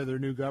putting together a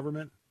new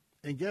government.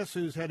 And guess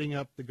who's heading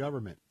up the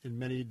government in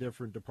many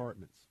different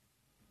departments?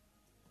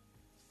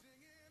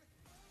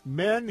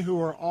 Men who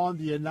are on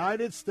the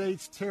United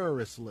States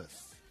terrorist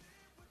list.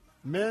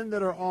 Men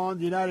that are on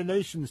the United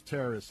Nations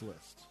terrorist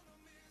list.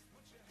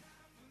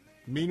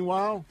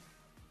 Meanwhile,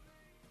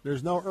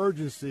 there's no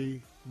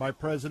urgency by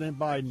President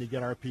Biden to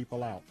get our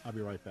people out. I'll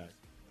be right back.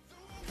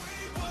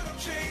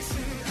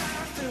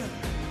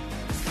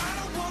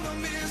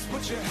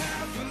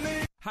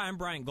 Hi, I'm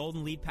Brian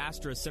Golden, lead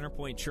pastor of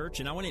Centerpoint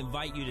Church, and I want to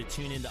invite you to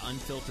tune into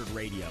Unfiltered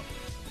Radio.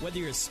 Whether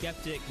you're a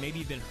skeptic, maybe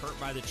you've been hurt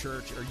by the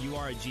church, or you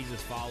are a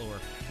Jesus follower,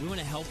 we want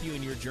to help you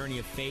in your journey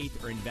of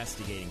faith or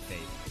investigating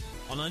faith.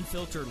 On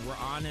Unfiltered, we're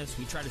honest.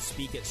 We try to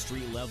speak at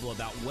street level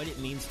about what it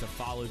means to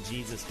follow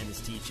Jesus and his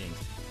teachings.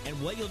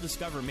 And what you'll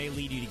discover may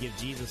lead you to give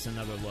Jesus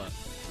another look.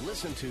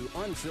 Listen to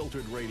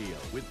Unfiltered Radio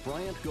with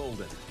Bryant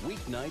Golden,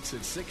 weeknights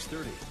at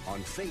 6:30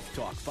 on Faith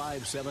Talk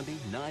 570,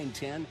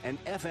 910,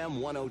 and FM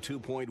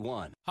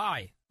 102.1.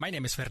 Hi, my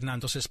name is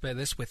Fernando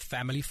Cespedes with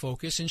Family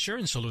Focus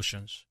Insurance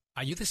Solutions.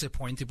 Are you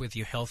disappointed with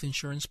your health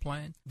insurance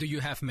plan? Do you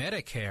have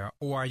Medicare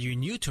or are you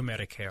new to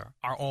Medicare?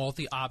 Are all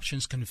the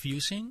options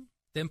confusing?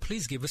 Then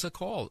please give us a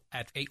call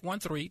at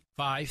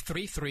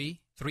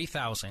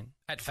 813-533-3000.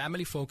 At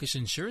Family Focus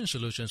Insurance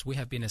Solutions, we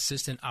have been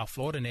assisting our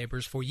Florida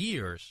neighbors for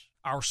years.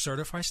 Our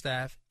certified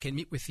staff can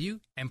meet with you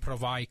and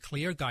provide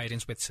clear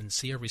guidance with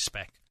sincere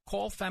respect.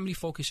 Call Family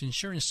Focus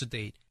Insurance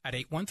today at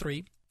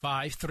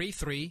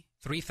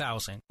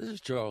 813-533-3000. This is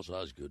Charles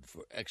Osgood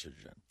for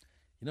Exergen.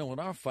 You know, when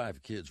our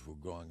 5 kids were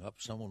growing up,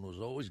 someone was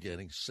always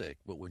getting sick,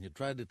 but when you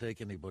tried to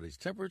take anybody's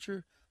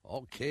temperature,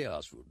 all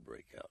chaos would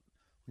break out.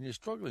 When you're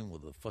struggling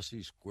with a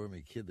fussy,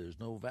 squirmy kid, there's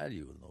no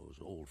value in those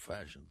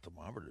old-fashioned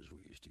thermometers we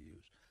used to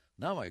use.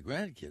 Now my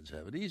grandkids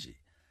have it easy.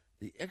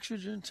 The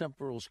Exergen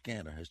temporal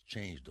scanner has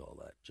changed all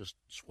that. Just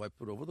swipe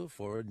it over the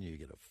forehead and you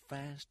get a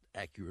fast,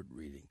 accurate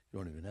reading. You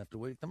don't even have to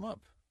wake them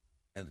up.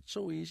 And it's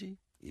so easy,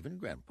 even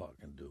Grandpa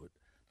can do it.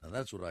 Now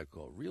that's what I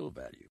call real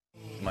value.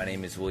 My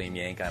name is William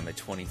Yank. I'm a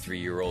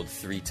 23-year-old,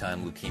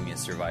 3-time leukemia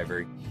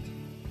survivor.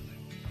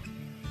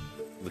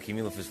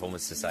 Leukemia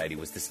Lymphoma Society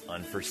was this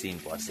unforeseen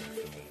blessing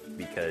for me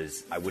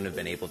because I wouldn't have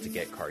been able to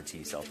get CAR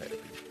T cell therapy.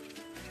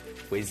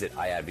 Ways that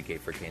I advocate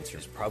for cancer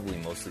is probably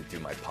mostly through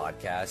my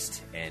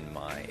podcast and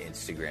my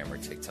Instagram or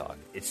TikTok.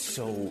 It's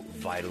so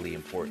vitally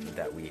important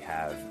that we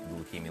have the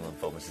Leukemia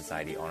Lymphoma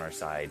Society on our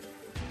side.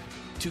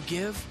 To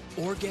give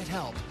or get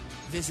help,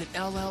 visit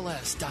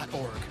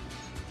LLS.org.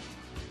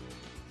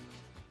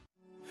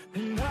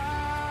 And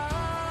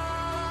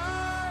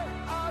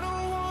I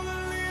don't want to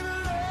leave a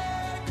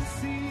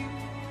legacy.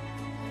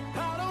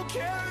 I don't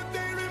care if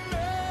they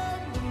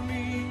remember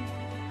me.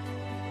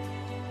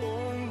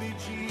 Only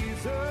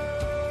Jesus.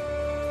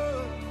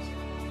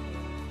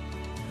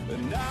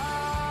 And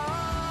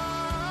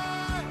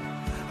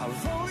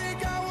I've only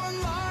got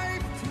one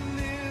life to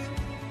live.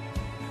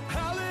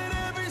 I'll let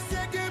every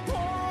second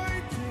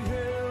point to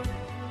Him.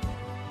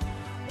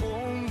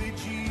 Only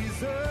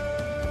Jesus.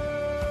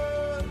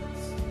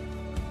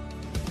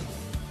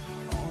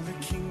 All the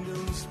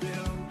kingdoms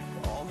built,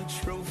 all the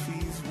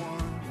trophies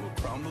won will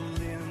crumble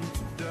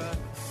into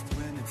dust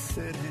when it's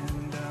said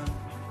and done.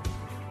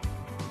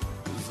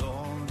 'Cause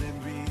all that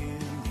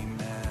really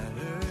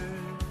matters.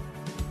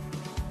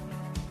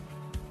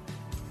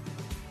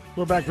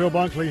 We're back. Bill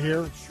Bunkley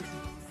here.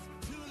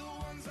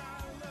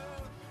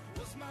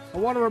 I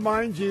want to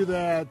remind you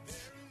that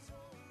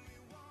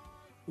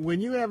when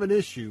you have an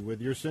issue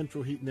with your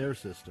central heat and air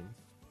system,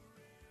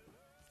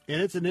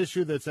 and it's an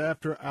issue that's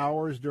after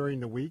hours during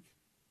the week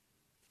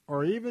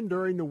or even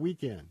during the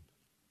weekend,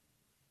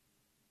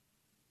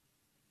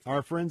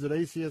 our friends at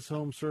ACS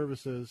Home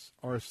Services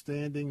are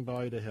standing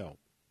by to help.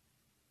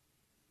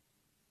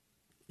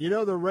 You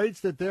know, the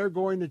rates that they're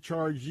going to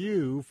charge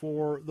you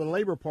for the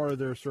labor part of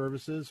their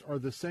services are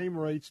the same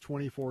rates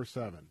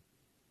 24/7.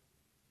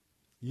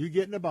 You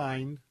get in a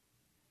bind,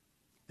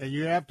 and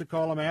you have to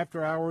call them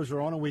after hours or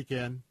on a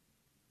weekend.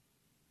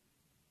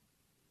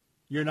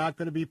 You're not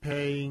going to be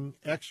paying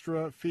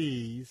extra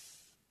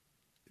fees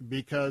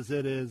because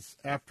it is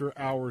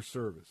after-hour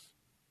service.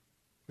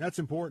 That's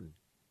important.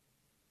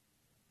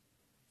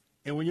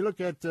 And when you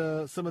look at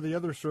some of the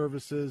other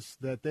services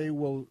that they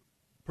will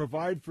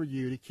provide for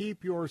you to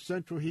keep your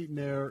central heat and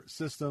air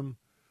system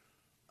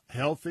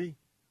healthy,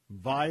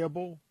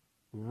 viable,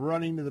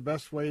 running in the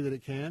best way that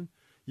it can,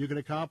 you can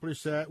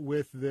accomplish that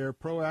with their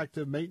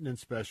proactive maintenance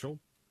special,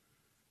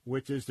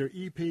 which is their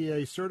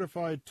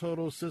EPA-certified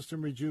total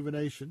system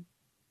rejuvenation.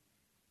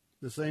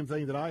 The same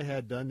thing that I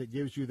had done that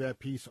gives you that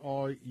piece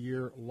all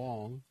year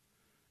long.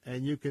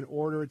 And you can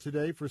order it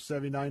today for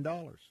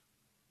 $79.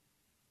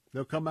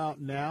 They'll come out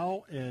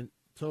now and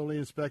totally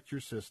inspect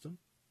your system,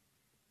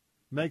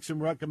 make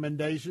some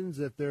recommendations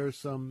if there's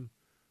some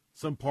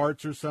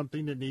parts or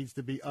something that needs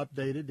to be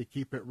updated to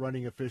keep it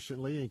running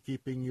efficiently and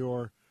keeping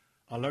your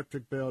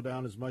electric bill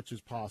down as much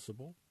as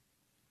possible.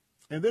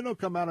 And then they'll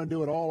come out and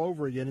do it all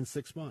over again in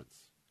 6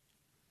 months.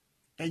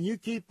 And you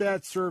keep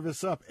that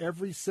service up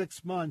every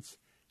 6 months,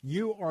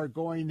 you are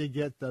going to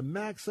get the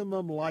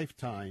maximum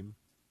lifetime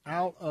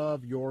out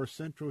of your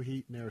central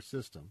heat and air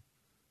system.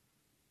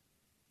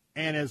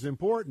 And as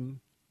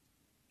important,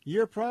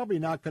 you're probably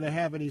not going to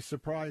have any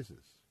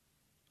surprises.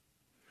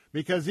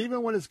 Because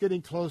even when it's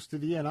getting close to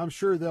the end, I'm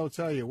sure they'll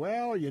tell you,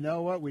 well, you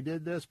know what, we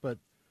did this, but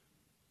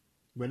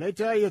when they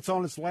tell you it's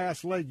on its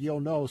last leg,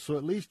 you'll know. So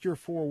at least you're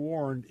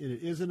forewarned.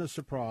 It isn't a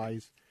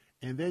surprise.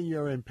 And then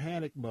you're in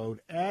panic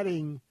mode,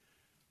 adding,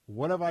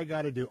 what have I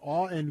got to do?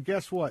 And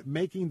guess what?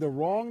 Making the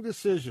wrong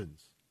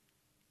decisions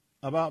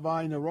about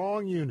buying the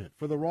wrong unit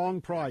for the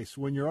wrong price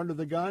when you're under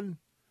the gun,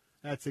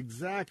 that's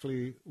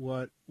exactly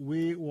what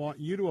we want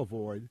you to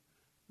avoid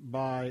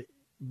by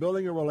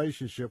building a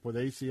relationship with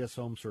ACS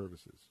Home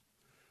Services.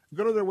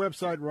 Go to their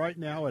website right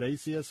now at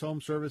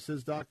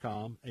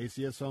acshomeservices.com,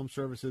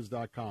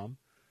 acshomeservices.com.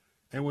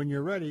 And when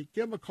you're ready,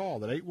 give them a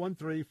call at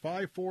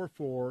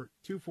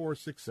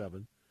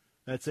 813-544-2467.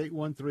 That's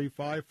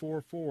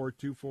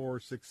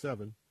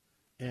 813-544-2467.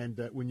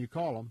 And when you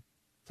call them,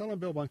 tell them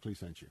Bill Bunkley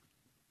sent you.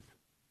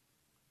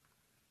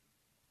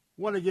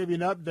 Want to give you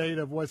an update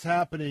of what's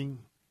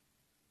happening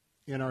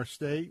in our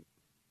state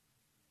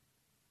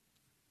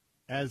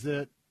as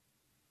it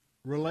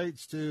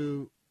relates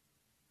to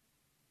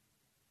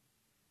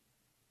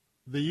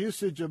the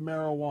usage of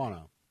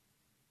marijuana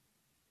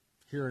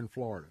here in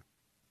Florida.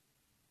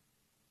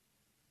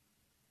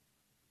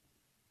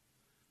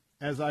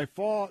 As I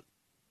fought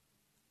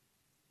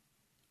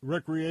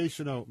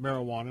recreational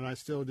marijuana, and I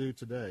still do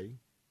today,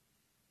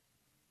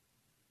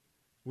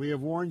 we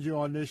have warned you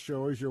on this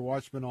show, as your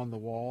watchman on the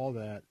wall,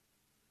 that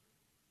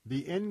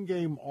the end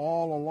game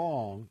all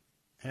along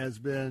has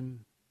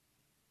been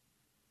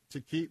to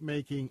keep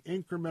making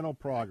incremental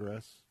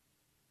progress,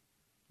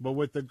 but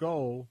with the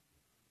goal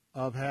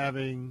of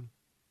having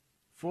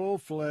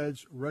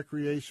full-fledged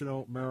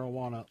recreational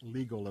marijuana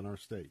legal in our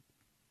state.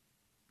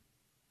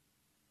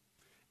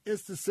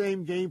 It's the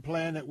same game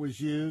plan that was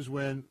used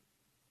when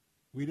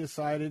we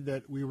decided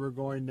that we were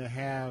going to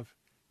have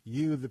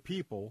you, the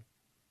people,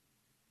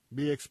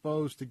 be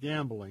exposed to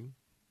gambling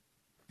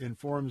in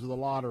forms of the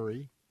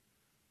lottery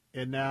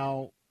and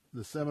now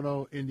the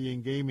Seminole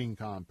Indian Gaming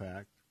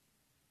Compact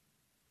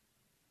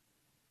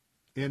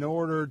in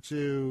order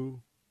to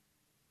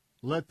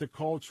let the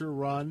culture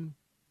run,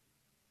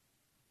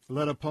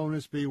 let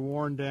opponents be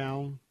worn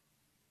down,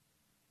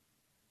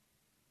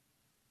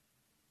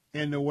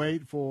 and to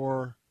wait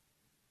for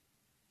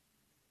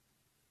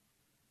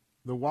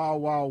the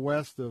wild, wild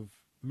west of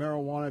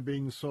marijuana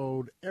being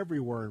sold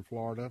everywhere in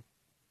Florida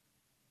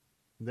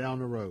down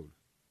the road.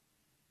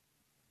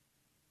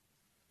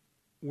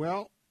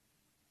 Well,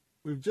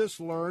 we've just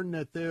learned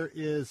that there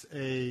is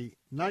a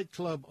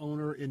nightclub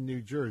owner in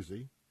New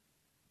Jersey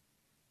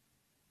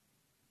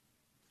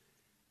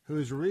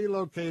who's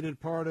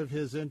relocated part of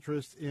his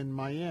interest in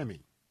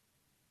Miami.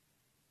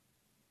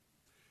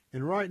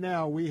 And right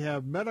now we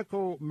have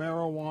medical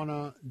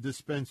marijuana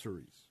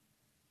dispensaries,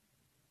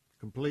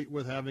 complete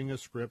with having a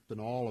script and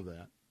all of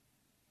that.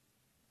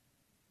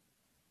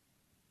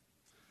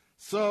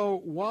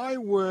 So why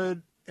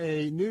would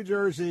a New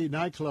Jersey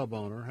nightclub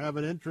owner have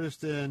an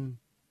interest in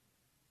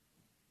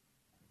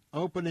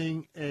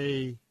opening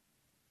a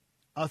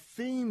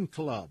theme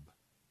club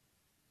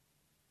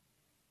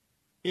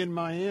in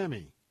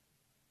Miami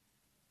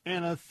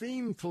and a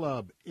theme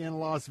club in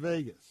Las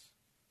Vegas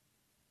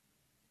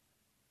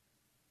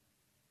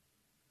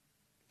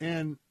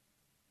and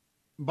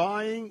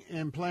buying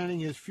and planning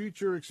his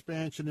future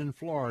expansion in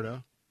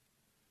Florida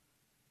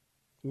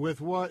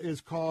with what is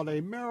called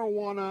a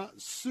marijuana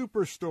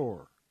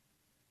superstore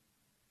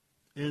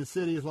in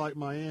cities like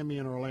Miami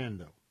and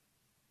Orlando?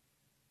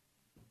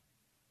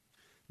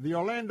 The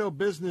Orlando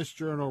Business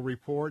Journal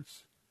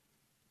reports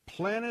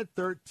Planet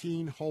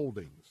 13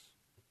 Holdings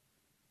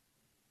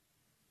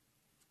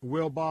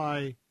will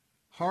buy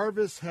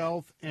Harvest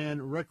Health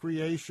and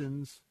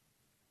Recreation's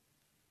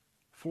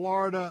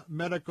Florida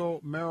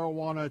medical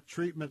marijuana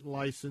treatment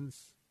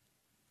license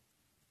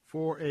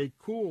for a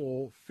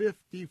cool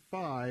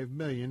 $55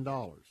 million.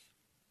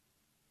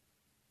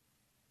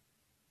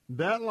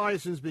 That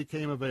license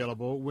became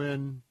available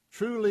when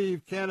True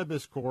Leaf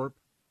Cannabis Corp.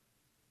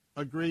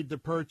 Agreed to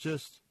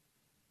purchase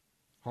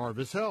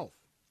Harvest Health.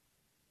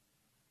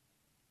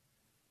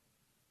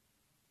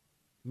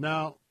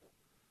 Now,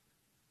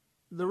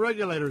 the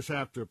regulators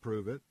have to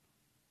approve it.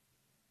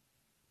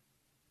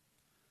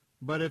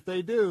 But if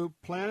they do,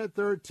 Planet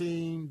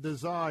 13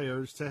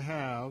 desires to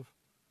have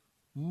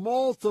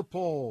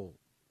multiple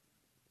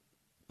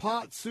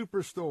pot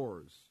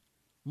superstores,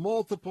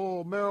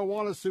 multiple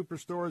marijuana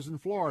superstores in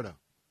Florida.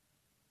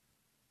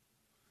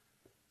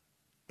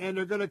 And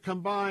they're going to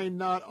combine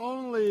not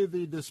only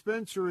the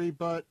dispensary,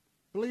 but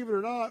believe it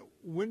or not,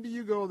 when do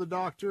you go to the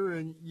doctor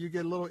and you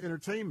get a little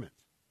entertainment?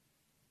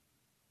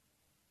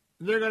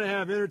 They're going to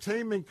have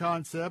entertainment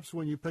concepts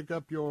when you pick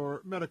up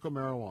your medical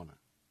marijuana.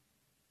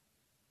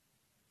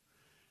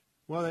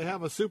 Well, they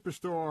have a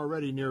superstore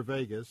already near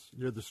Vegas,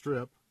 near the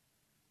Strip.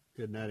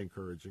 Isn't that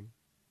encouraging?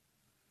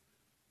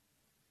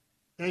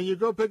 And you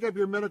go pick up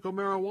your medical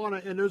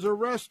marijuana, and there's a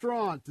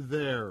restaurant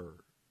there.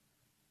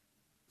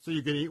 So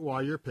you can eat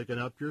while you're picking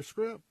up your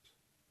script.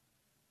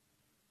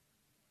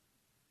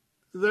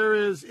 There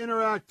is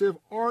interactive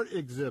art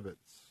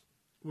exhibits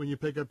when you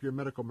pick up your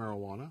medical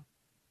marijuana.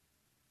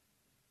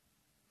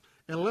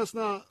 And let's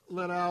not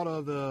let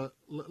off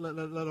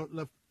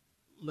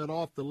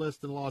the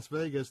list in Las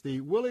Vegas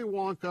the Willy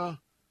Wonka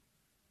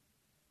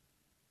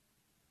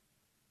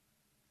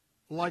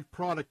like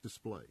product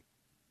display.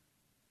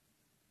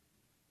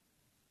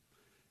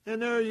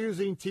 And they're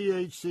using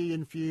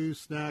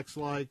THC-infused snacks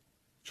like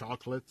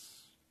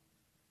chocolates,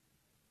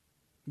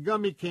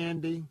 gummy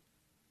candy,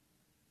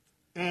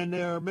 and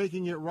they're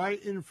making it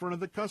right in front of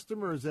the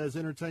customers as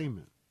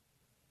entertainment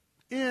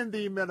in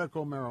the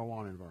medical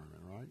marijuana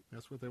environment, right?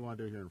 That's what they want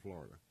to do here in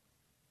Florida.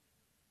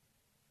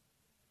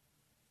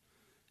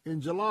 In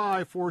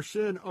July,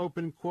 Forshin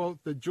opened,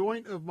 quote, the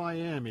Joint of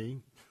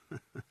Miami,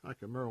 like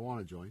a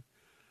marijuana joint,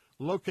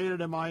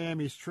 located in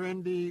Miami's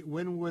trendy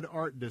Wynwood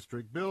Art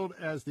District, billed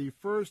as the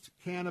first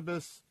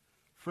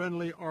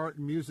cannabis-friendly art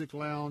and music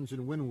lounge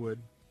in Wynwood.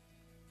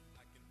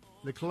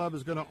 The club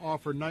is going to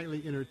offer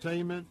nightly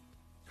entertainment,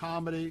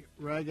 comedy,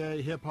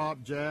 reggae,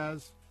 hip-hop,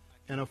 jazz,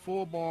 and a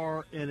full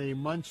bar and a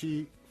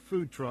munchie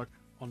food truck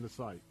on the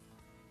site.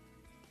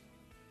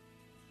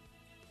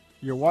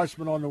 Your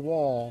watchman on the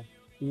wall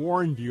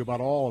warned you about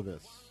all of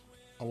this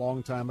a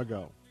long time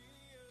ago.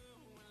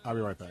 I'll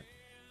be right back.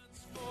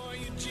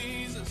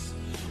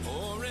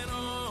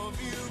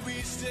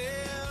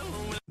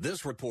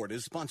 This report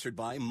is sponsored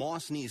by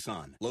Moss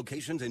Nissan.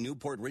 Locations in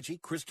Newport Richey,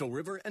 Crystal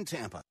River, and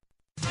Tampa.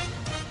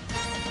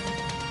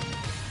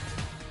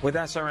 With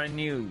SRN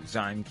News,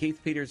 I'm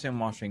Keith Peters in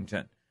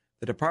Washington.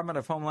 The Department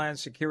of Homeland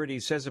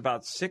Security says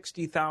about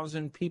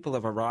 60,000 people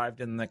have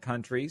arrived in the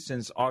country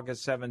since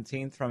August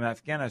 17th from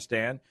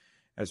Afghanistan.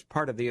 as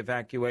part of the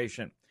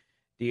evacuation.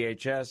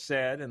 DHS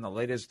said in the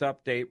latest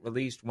update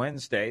released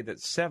Wednesday that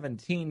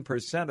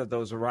 17% of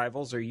those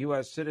arrivals are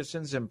U.S.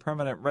 citizens and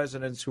permanent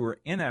residents who were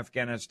in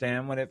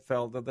Afghanistan when it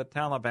fell to the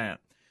Taliban.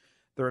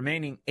 The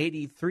remaining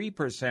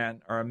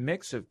 83% are a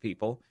mix of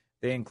people.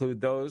 They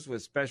include those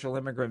with special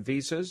immigrant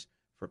visas,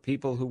 for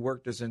people who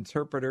worked as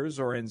interpreters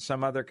or in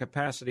some other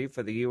capacity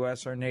for the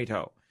U.S. or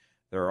NATO.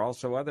 There are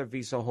also other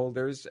visa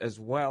holders as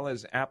well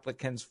as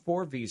applicants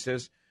for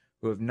visas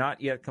who have not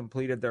yet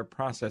completed their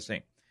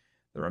processing.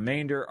 The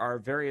remainder are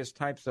various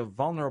types of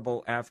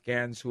vulnerable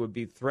Afghans who would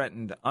be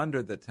threatened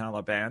under the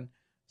Taliban,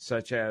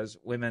 such as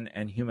women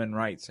and human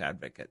rights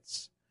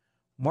advocates.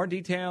 More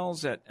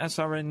details at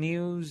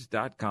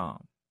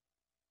srnnews.com.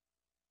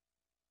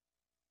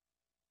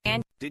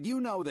 Did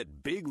you know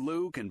that Big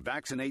Lou can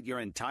vaccinate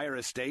your entire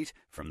estate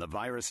from the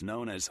virus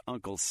known as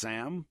Uncle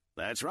Sam?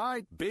 That's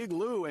right. Big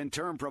Lou and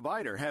Term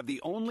Provider have the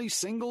only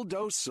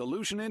single-dose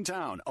solution in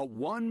town, a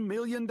 $1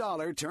 million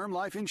term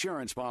life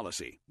insurance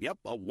policy. Yep,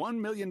 a $1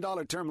 million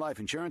term life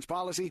insurance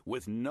policy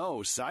with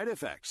no side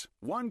effects.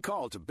 One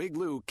call to Big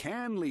Lou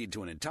can lead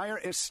to an entire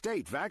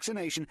estate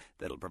vaccination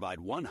that'll provide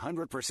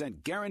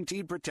 100%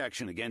 guaranteed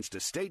protection against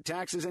estate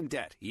taxes and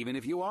debt, even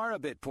if you are a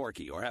bit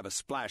porky or have a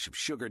splash of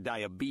sugar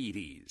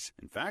diabetes.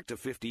 In fact, a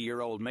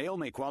 50-year-old male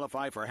may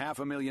qualify for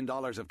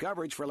 $500,000 of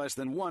coverage for less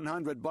than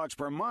 $100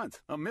 per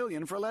month. $1 million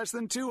for less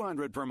than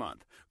 $200 per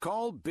month.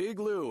 Call Big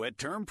Lou at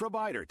Term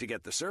Provider to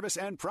get the service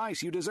and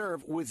price you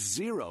deserve with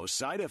zero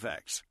side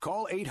effects.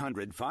 Call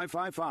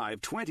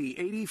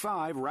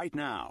 800-555-2085 right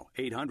now.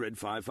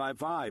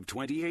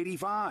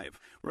 800-555-2085.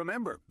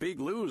 Remember,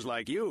 Big Lou's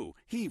like you.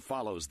 He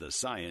follows the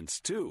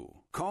science, too.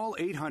 Call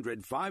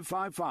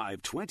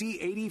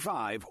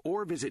 800-555-2085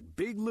 or visit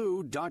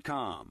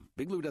biglou.com.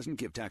 Big Lou doesn't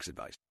give tax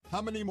advice.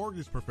 How many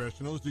mortgage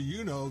professionals do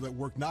you know that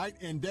work night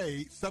and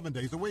day, 7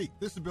 days a week?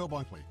 This is Bill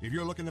Bunkley. If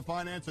you're looking to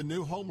finance a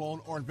new home loan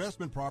or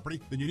investment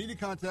property, then you need to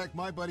contact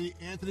my buddy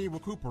Anthony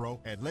Recupero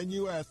at Len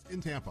US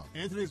in Tampa.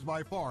 Anthony is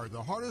by far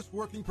the hardest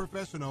working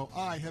professional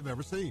I have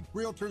ever seen.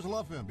 Realtors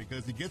love him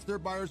because he gets their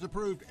buyers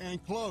approved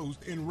and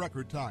closed in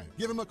record time.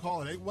 Give him a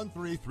call at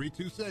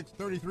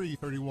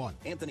 813-326-3331.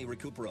 Anthony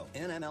Recupero,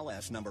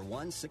 NMLS number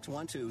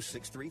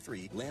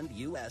 1612633, Lend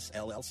US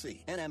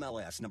LLC,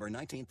 NMLS number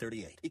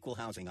 1938, Equal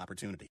Housing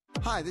Opportunity.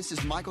 Hi, this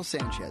is Michael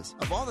Sanchez.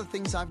 Of all the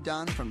things I've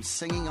done, from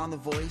singing on The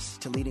Voice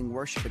to leading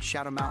worship at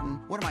Shadow Mountain,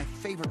 one of my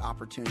favorite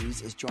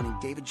opportunities is joining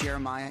David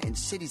Jeremiah in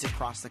cities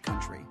across the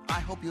country. I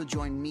hope you'll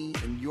join me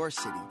in your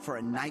city for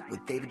a night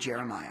with David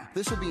Jeremiah.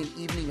 This will be an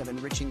evening of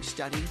enriching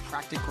study,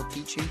 practical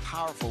teaching,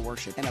 powerful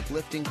worship, and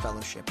uplifting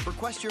fellowship.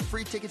 Request your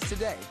free tickets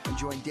today and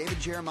join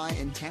David Jeremiah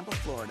in Tampa,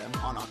 Florida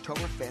on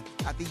October 5th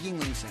at the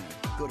Yuengling Center.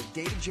 Go to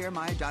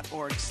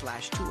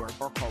davidjeremiah.org/tour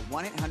or call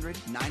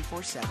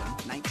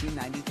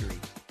 1-800-947-1993.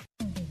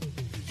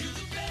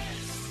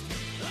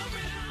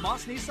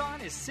 Moss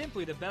Nissan is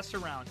simply the best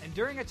around, and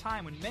during a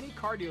time when many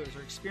car dealers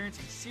are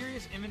experiencing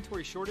serious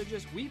inventory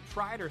shortages, we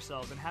pride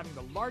ourselves in having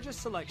the largest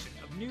selection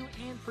of new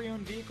and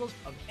pre-owned vehicles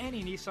of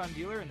any Nissan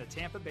dealer in the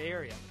Tampa Bay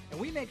area. And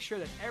we make sure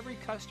that every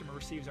customer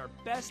receives our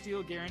best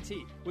deal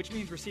guarantee, which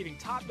means receiving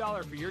top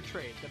dollar for your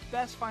trade, the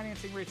best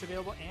financing rates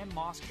available, and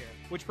Moss Care,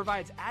 which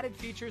provides added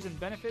features and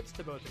benefits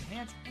to both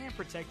enhance and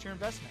protect your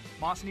investment.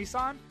 Moss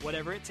Nissan,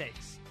 whatever it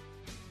takes.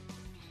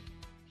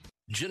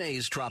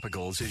 Janae's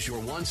Tropicals is your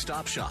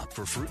one-stop shop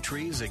for fruit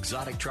trees,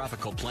 exotic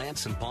tropical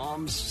plants and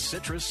palms,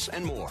 citrus,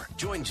 and more.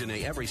 Join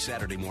Janae every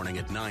Saturday morning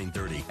at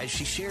 9:30 as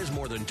she shares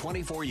more than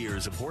 24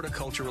 years of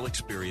horticultural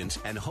experience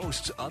and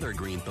hosts other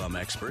Green Thumb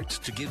experts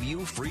to give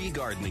you free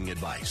gardening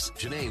advice.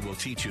 Janae will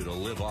teach you to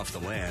live off the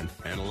land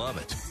and love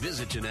it.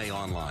 Visit Janae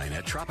online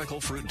at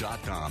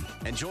tropicalfruit.com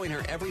and join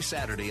her every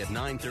Saturday at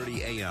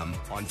 9:30 a.m.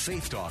 on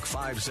Faith Talk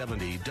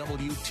 570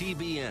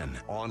 WTBN,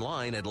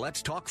 online at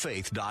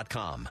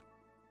letstalkfaith.com.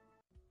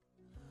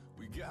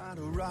 We got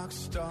a rock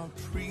star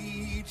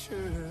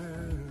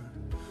preacher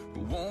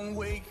who won't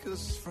wake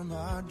us from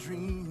our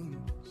dreams.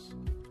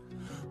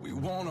 We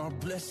want our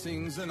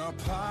blessings in our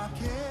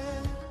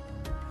pocket.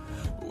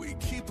 We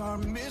keep our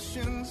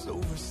missions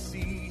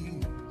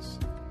overseas.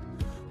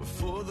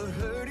 For the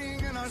hurting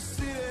in our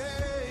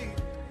city,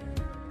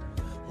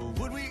 or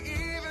would we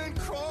even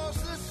cross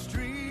the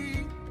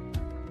street?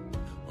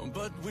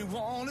 But we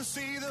want to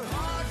see the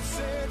heart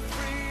set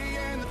free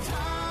and the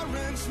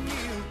tyrants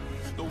kneel.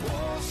 The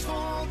walls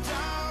fall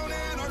down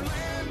and our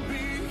land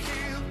be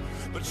healed.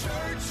 But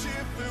church,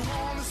 if we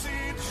want to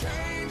see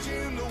change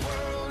in the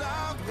world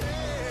out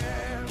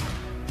there,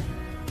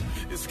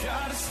 it's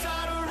got to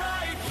start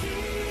right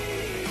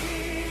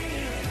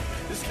here.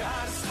 It's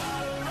got to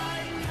start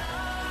right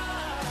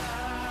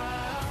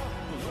now.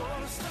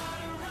 Lord,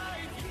 start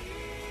right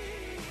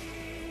here.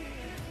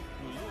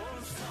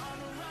 Lord, start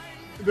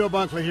right. Bill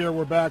Bunkley here.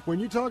 We're back. When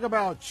you talk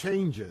about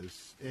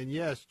changes, and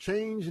yes,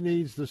 change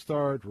needs to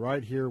start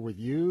right here with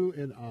you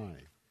and I.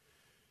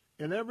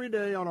 And every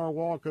day on our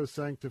walk of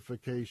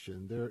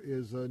sanctification, there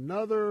is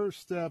another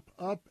step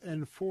up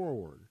and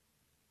forward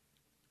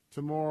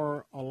to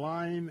more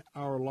align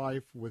our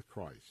life with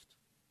Christ.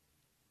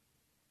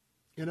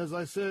 And as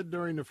I said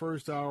during the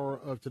first hour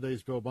of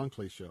today's Bill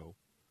Bunkley Show,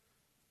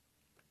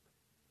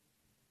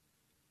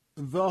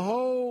 the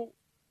whole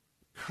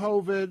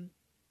COVID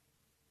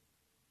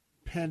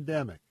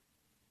pandemic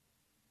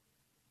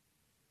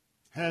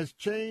has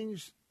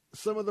changed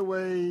some of the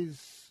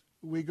ways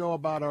we go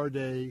about our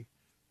day,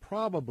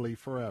 probably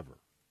forever.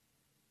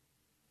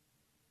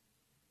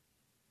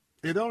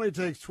 It only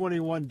takes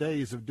 21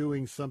 days of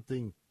doing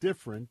something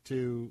different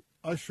to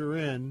usher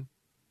in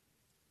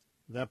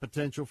that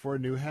potential for a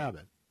new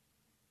habit.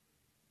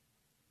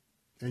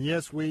 And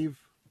yes, we've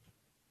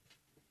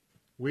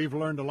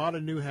learned a lot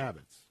of new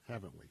habits,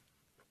 haven't we?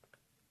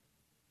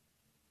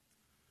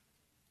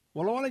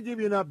 Well, I want to give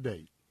you an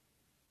update.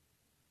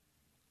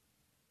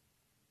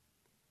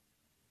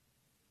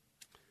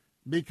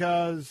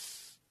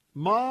 Because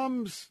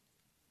moms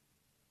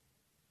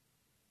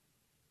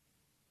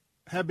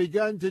have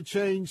begun to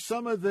change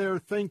some of their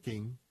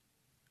thinking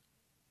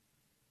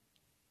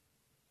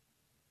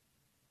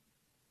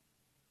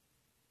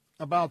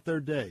about their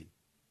day.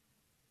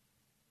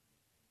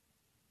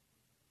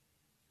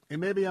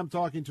 And maybe I'm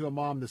talking to a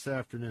mom this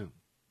afternoon.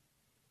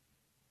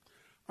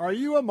 Are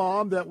you a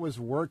mom that was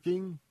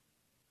working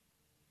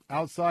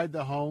outside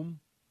the home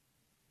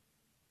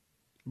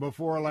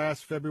before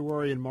last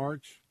February and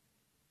March?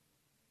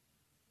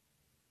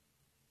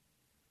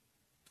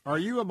 Are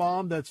you a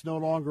mom that's no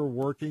longer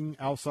working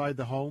outside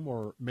the home,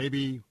 or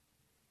maybe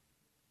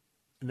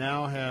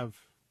now have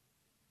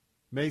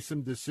made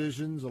some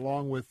decisions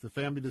along with the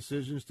family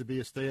decisions to be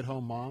a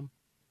stay-at-home mom?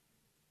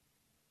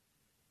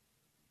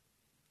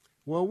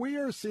 Well, we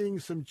are seeing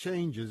some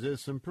changes in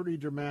some pretty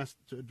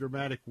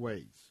dramatic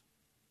ways.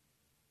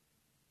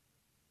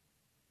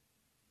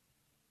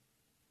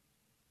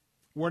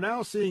 We're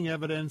now seeing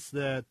evidence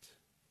that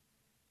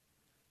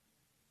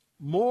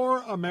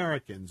more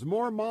Americans,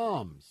 more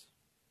moms,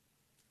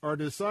 are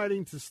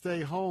deciding to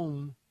stay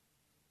home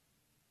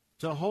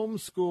to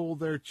homeschool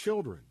their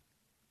children,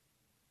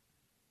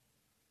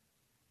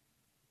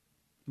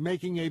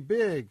 making a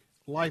big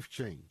life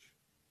change.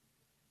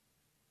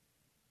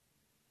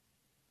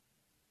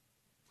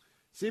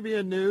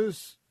 CBN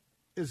News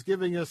is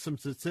giving us some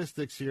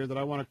statistics here that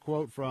I want to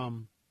quote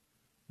from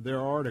their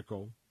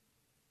article.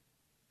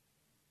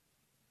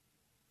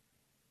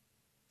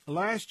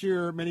 Last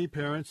year, many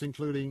parents,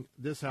 including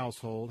this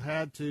household,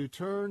 had to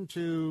turn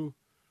to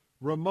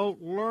remote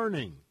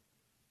learning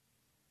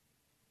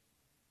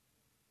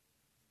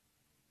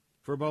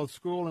for both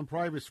school and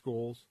private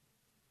schools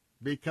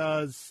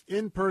because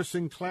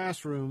in-person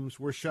classrooms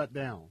were shut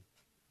down.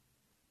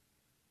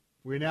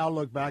 We now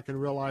look back and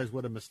realize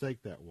what a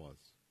mistake that was,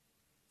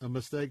 a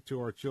mistake to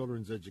our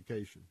children's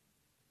education.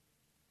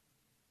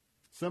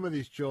 Some of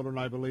these children,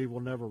 I believe, will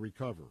never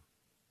recover.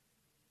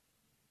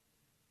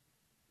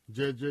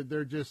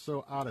 They're just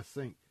so out of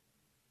sync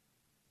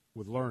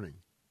with learning.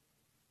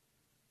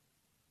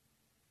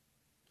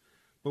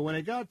 But when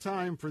it got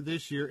time for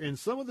this year, and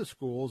some of the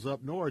schools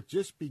up north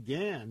just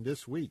began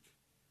this week.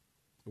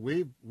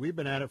 We've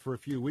been at it for a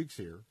few weeks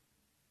here.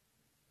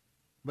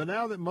 But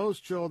now that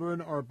most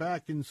children are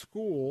back in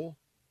school,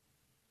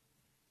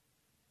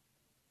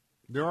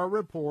 there are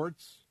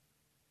reports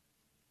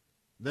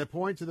that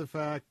point to the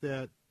fact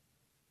that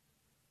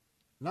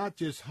not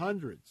just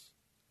hundreds,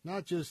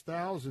 not just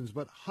thousands,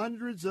 but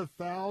hundreds of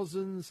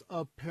thousands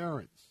of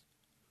parents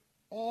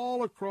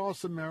all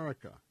across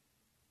America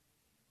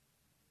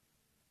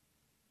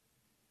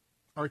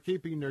are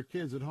keeping their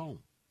kids at home.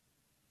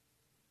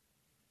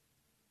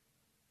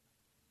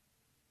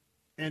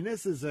 And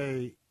this is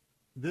an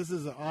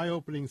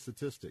eye-opening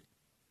statistic.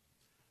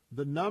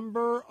 The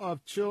number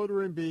of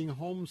children being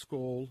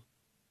homeschooled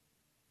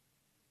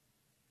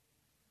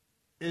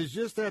is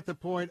just at the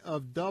point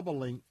of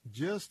doubling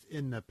just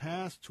in the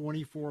past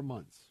 24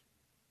 months.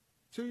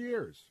 2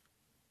 years.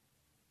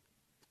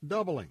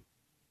 Doubling.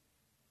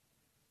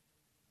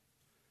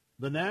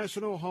 The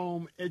National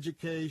Home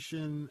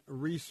Education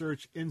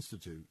Research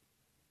Institute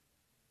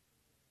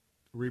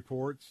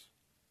reports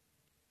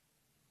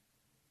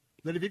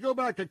that if you go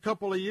back a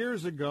couple of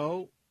years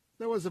ago,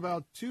 there was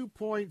about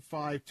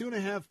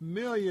 2.5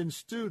 million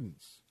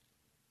students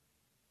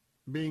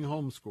being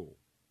homeschooled.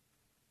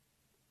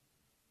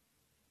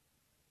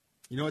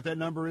 You know what that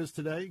number is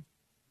today?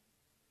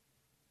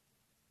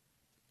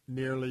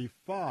 Nearly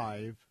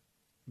 5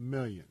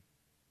 million.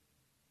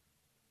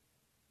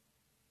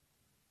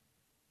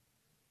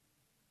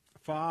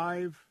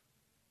 5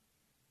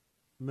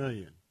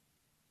 million.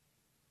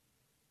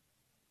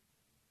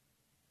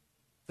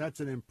 That's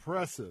an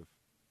impressive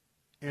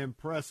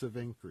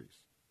increase.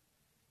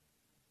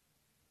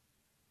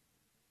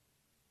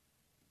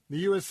 The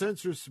U.S.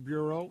 Census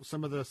Bureau,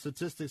 some of the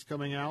statistics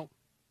coming out,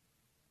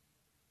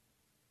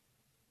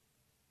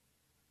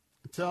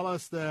 tell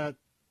us that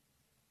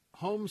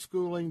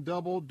homeschooling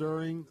doubled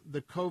during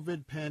the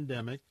COVID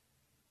pandemic,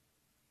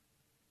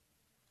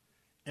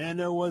 and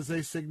there was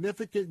a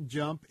significant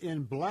jump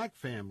in black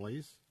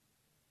families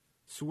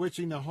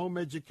switching to home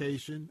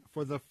education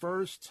for the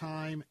first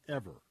time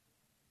ever.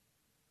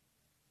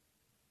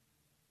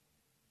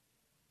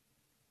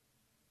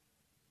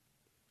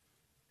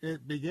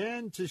 it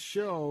began to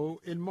show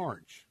in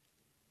March,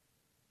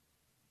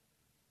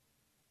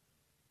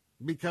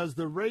 because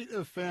the rate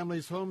of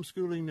families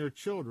homeschooling their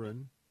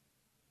children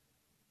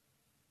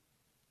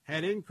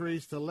had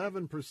increased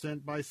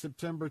 11% by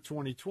September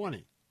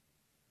 2020.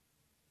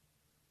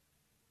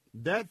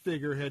 That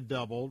figure had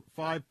doubled,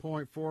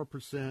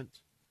 5.4%,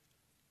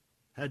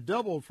 had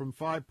doubled from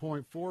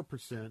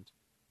 5.4%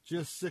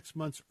 just 6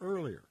 months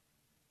earlier.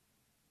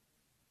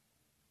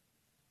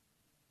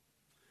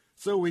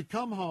 So we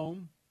come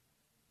home,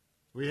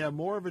 we have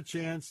more of a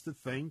chance to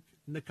think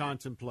and to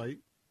contemplate.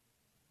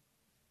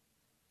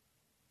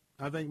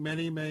 I think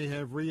many may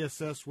have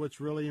reassessed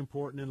what's really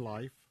important in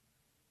life.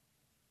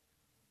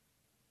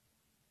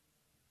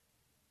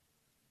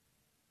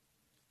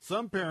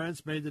 Some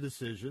parents made the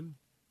decision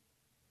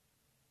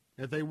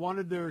that they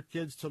wanted their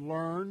kids to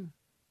learn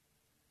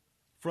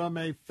from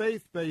a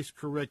faith-based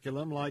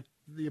curriculum like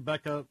the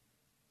Abeka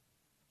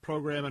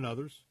program and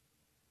others,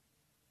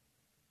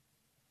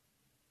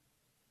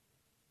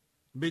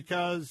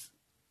 because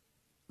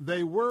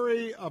they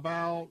worry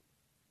about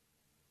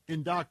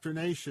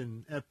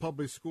indoctrination at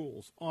public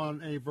schools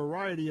on a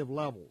variety of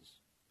levels.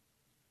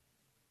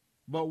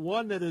 But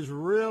one that has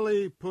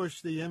really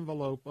pushed the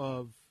envelope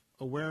of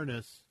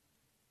awareness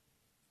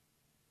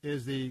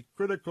is the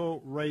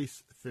critical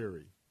race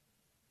theory,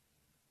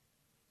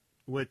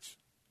 which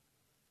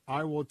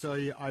I will tell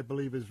you I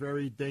believe is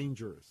very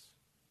dangerous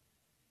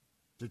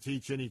to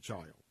teach any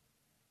child.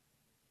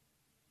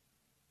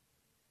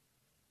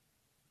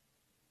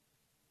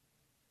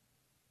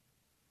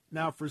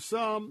 Now, for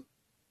some,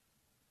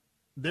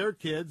 their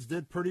kids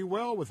did pretty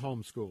well with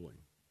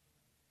homeschooling,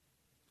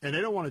 and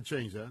they don't want to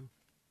change that.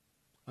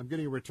 I'm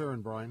getting a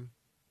return, Brian.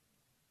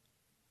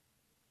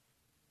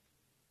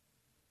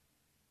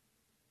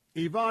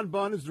 Yvonne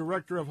Bunn is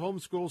Director of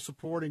Homeschool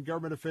Support and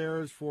Government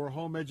Affairs for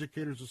Home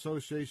Educators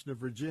Association of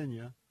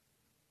Virginia.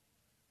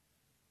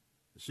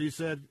 She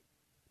said,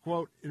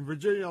 quote, "In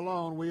Virginia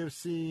alone, we have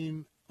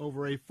seen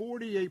over a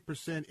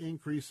 48%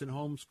 increase in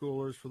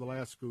homeschoolers for the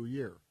last school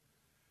year.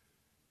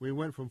 We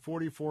went from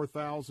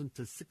 44,000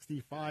 to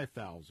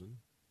 65,000.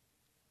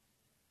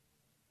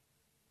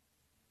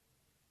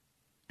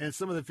 And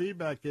some of the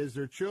feedback is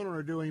their children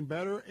are doing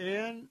better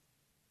and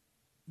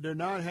they're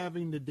not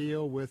having to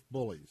deal with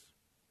bullies.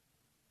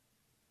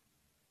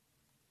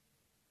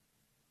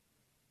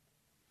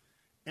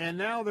 And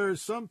now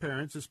there's some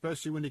parents,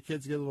 especially when the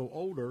kids get a little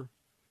older,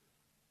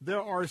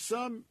 there are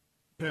some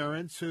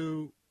parents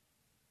who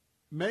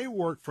may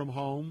work from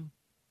home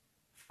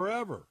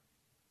forever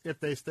if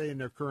they stay in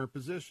their current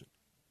position.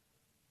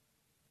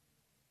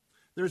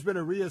 There's been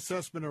a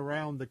reassessment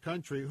around the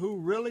country who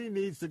really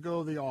needs to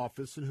go to the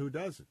office and who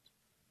doesn't.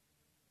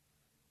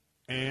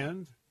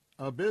 And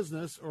a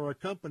business or a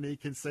company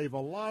can save a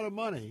lot of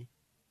money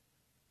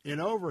in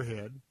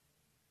overhead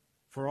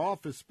for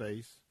office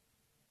space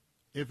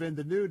if in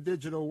the new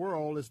digital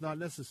world it's not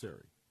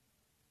necessary.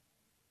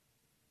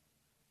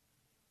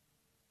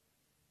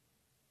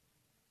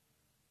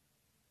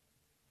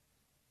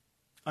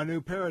 A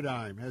new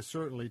paradigm has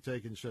certainly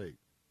taken shape.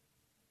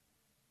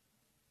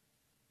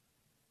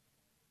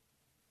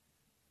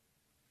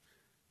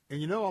 And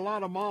you know, a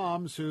lot of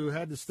moms who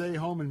had to stay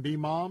home and be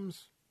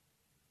moms,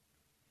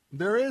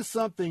 there is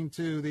something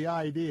to the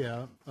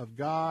idea of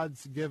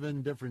God's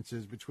given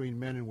differences between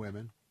men and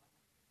women,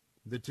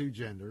 the two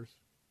genders.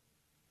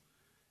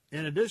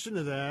 In addition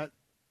to that,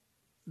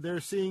 they're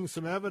seeing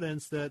some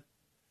evidence that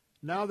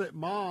now that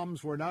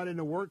moms were not in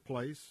the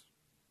workplace,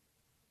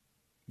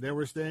 they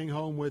were staying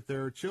home with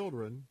their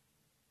children,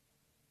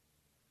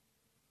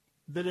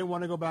 they didn't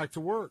want to go back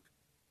to work.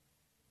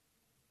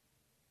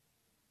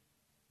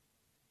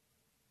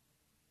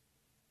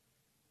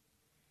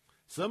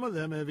 Some of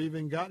them have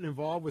even gotten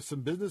involved with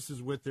some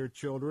businesses with their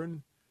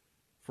children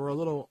for a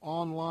little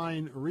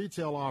online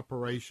retail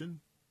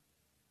operation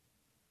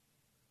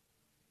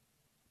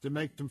to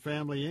make some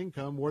family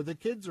income where the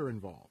kids are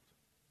involved,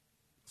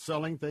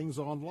 selling things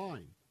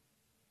online.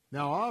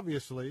 Now,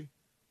 obviously,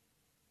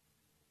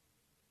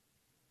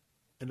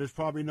 and there's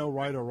probably no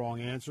right or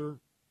wrong answer,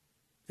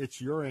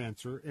 it's your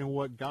answer and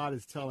what God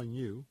is telling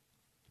you.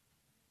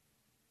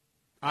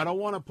 I don't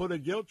want to put a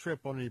guilt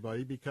trip on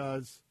anybody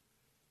because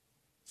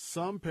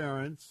some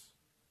parents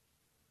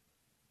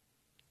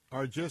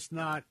are just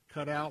not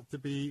cut out to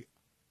be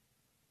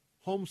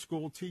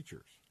homeschool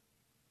teachers.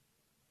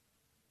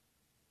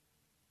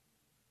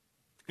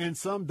 And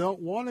some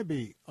don't want to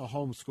be a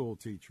homeschool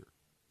teacher.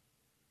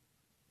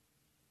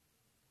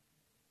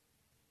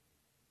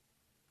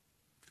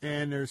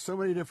 And there's so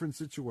many different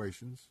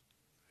situations,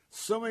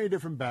 so many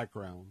different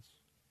backgrounds,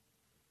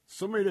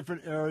 so many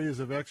different areas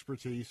of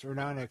expertise or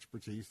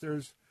non-expertise.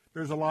 There's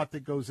a lot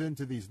that goes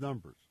into these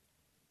numbers.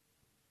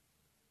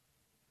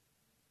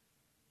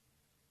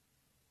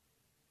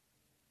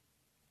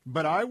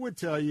 But I would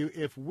tell you,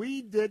 if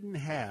we didn't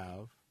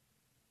have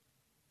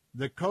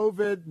the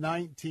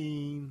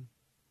COVID-19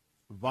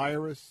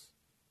 virus,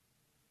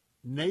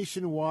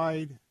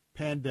 nationwide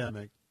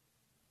pandemic,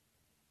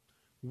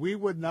 we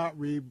would not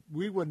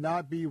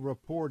be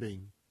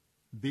reporting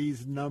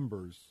these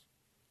numbers,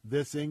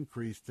 this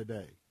increase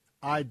today.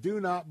 I do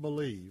not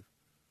believe.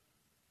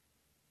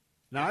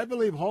 Now, I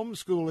believe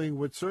homeschooling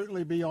would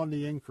certainly be on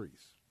the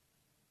increase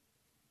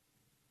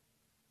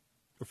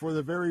for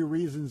the very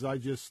reasons I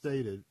just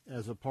stated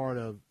as a part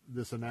of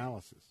this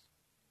analysis.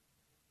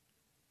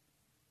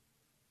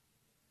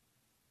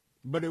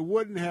 But it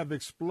wouldn't have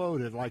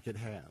exploded like it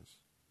has.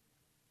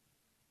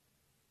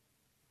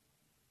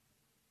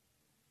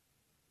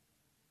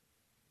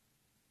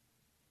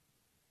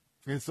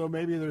 And so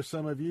maybe there's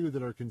some of you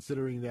that are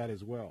considering that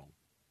as well.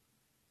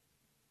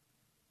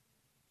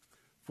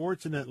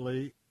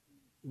 Fortunately,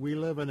 we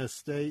live in a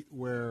state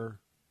where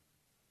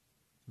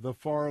the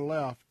far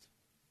left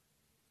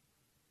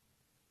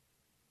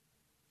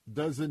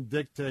doesn't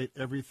dictate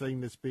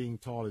everything that's being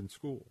taught in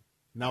school.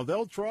 Now,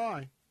 they'll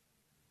try.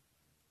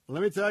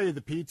 Let me tell you, the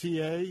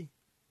PTA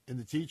and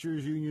the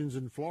teachers' unions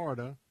in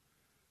Florida,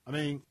 I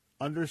mean,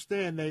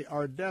 understand they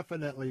are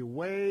definitely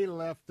way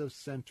left of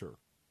center.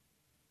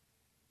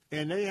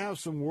 And they have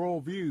some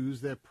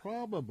worldviews that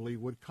probably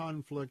would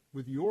conflict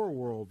with your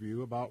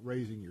worldview about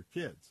raising your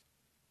kids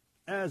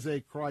as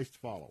a Christ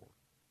follower.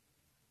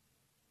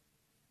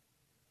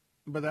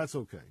 But that's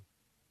okay.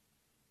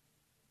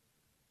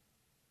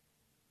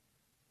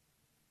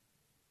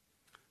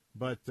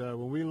 But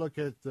when we look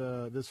at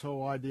this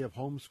whole idea of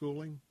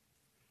homeschooling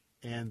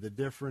and the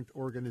different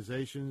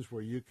organizations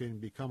where you can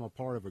become a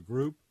part of a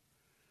group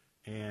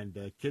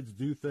and kids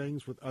do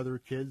things with other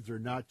kids, they're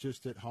not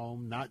just at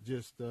home, not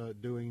just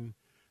doing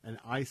an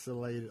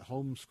isolated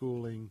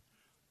homeschooling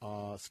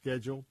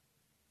schedule.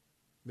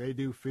 They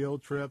do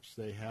field trips.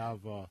 They have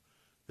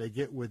they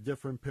get with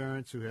different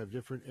parents who have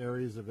different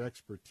areas of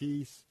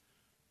expertise.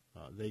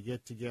 They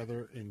get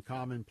together in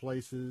common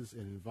places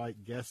and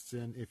invite guests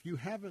in. If you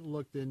haven't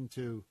looked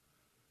into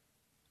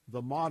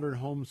the modern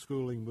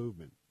homeschooling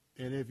movement,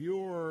 and if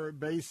you're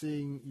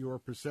basing your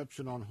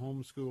perception on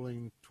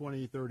homeschooling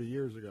 20, 30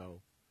 years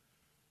ago,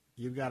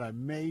 you've got a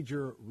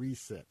major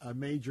reset, a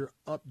major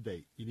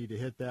update. You need to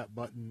hit that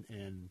button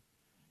and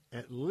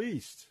at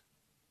least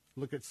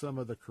look at some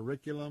of the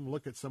curriculum,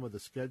 look at some of the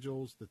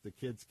schedules that the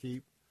kids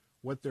keep,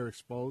 what they're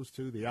exposed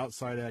to, the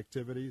outside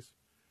activities,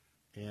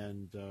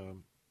 and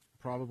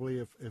probably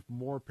if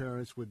more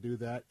parents would do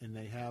that and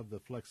they have the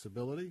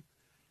flexibility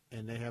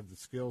and they have the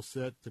skill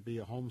set to be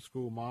a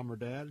homeschool mom or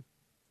dad,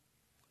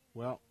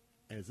 well,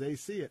 as they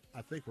see it,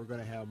 I think we're going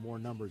to have more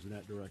numbers in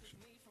that direction.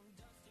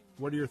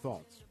 What are your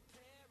thoughts?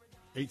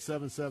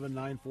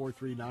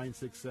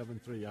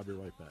 877-943-9673. I'll be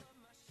right back.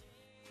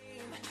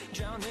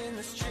 Drown in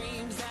the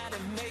streams that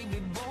have made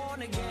me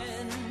born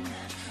again.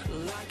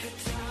 Like a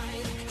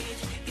tide,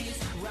 it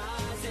is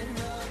rising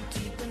up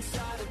deep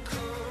inside a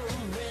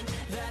current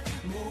that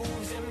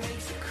moves and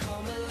makes it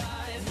come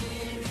alive.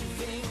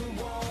 Living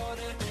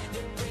water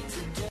that brings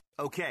it down.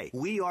 Okay,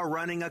 we are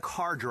running a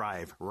car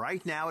drive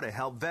right now to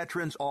help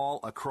veterans all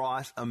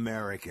across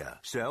America.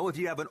 So if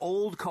you have an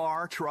old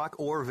car, truck,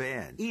 or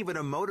van, even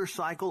a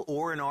motorcycle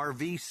or an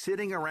RV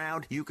sitting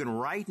around, you can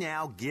right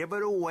now give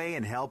it away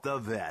and help the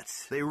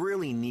vets. They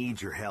really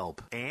need your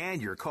help.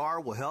 And your car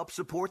will help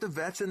support the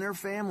vets and their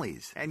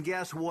families. And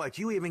guess what?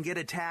 You even get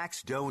a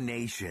tax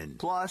donation.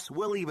 Plus,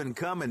 we'll even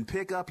come and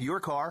pick up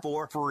your car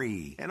for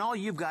free. And all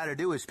you've got to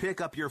do is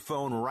pick up your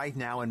phone right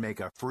now and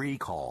make a free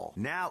call.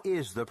 Now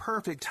is the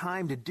perfect time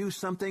to do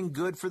something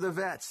good for the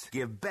vets.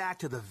 Give back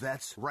to the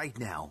vets right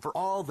now for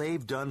all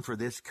they've done for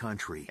this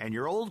country. And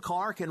your old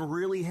car can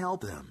really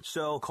help them.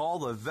 So call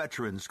the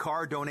Veterans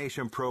Car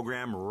Donation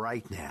Program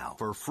right now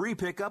for free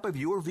pickup of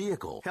your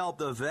vehicle. Help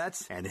the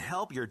vets and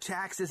help your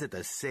taxes at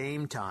the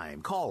same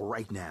time. Call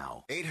right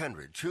now.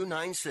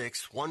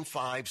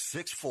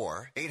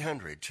 800-296-1564.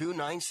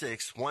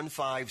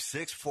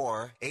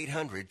 800-296-1564.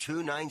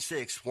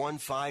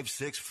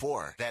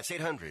 800-296-1564. That's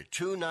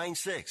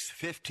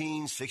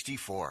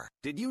 800-296-1564.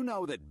 Did you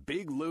know that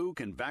Big Lou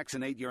can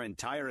vaccinate your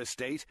entire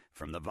estate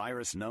from the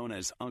virus known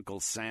as Uncle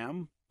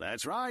Sam?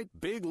 That's right.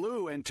 Big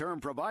Lou and Term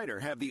Provider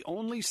have the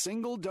only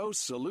single-dose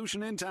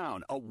solution in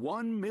town, a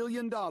 $1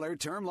 million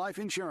term life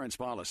insurance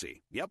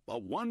policy. Yep, a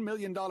 $1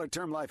 million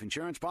term life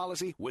insurance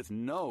policy with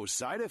no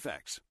side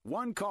effects.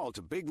 One call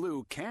to Big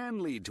Lou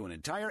can lead to an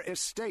entire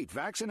estate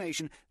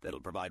vaccination that'll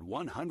provide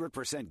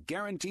 100%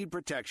 guaranteed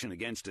protection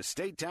against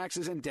estate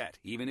taxes and debt,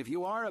 even if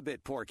you are a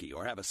bit porky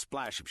or have a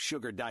splash of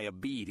sugar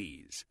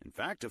diabetes. In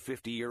fact, a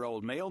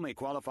 50-year-old male may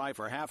qualify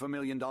for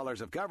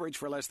 $500,000 of coverage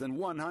for less than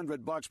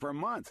 $100 per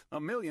month.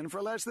 $1 million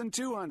for less than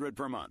 $200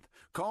 per month.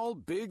 Call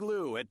Big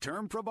Lou at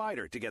Term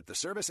Provider to get the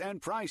service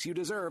and price you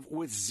deserve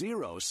with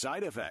zero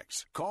side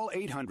effects. Call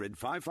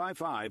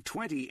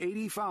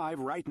 800-555-2085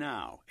 right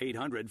now.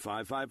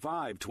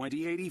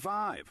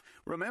 800-555-2085.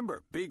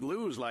 Remember, Big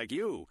Lou's like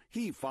you.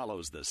 He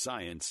follows the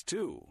science,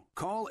 too.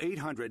 Call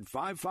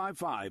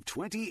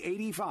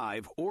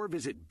 800-555-2085 or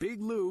visit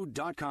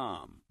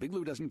biglou.com. Big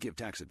Lou doesn't give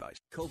tax advice.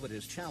 COVID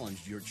has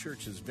challenged your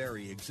church's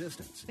very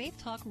existence. Faith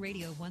Talk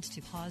Radio wants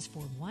to pause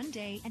for one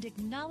day and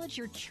acknowledge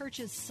your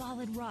church's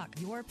solid rock,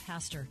 your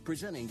pastor.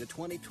 Presenting the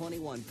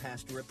 2021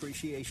 Pastor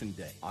Appreciation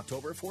Day,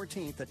 October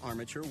 14th at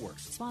Armature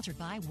Works. Sponsored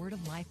by Word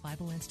of Life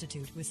Bible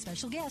Institute with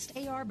special guest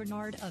A.R.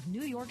 Bernard of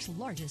New York's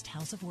largest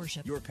house of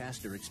worship. Your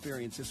pastor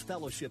experiences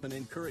fellowship and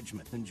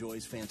encouragement,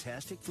 enjoys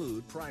fantastic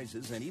food,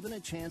 prizes, and even a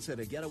chance at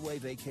a getaway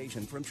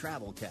vacation from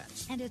Travel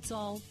Cats. And it's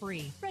all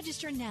free.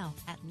 Register now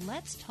at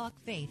letstalkfaith.com.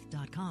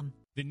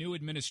 The new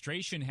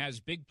administration has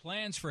big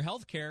plans for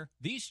health care.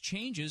 These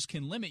changes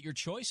can limit your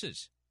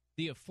choices.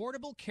 The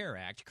Affordable Care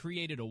Act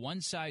created a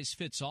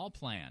one-size-fits-all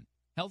plan.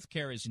 Health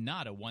care is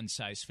not a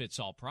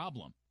one-size-fits-all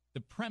problem.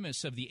 The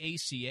premise of the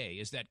ACA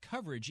is that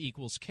coverage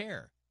equals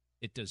care.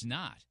 It does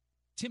not.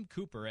 Tim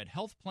Cooper at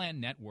Health Plan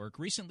Network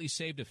recently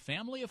saved a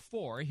family of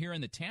 4 here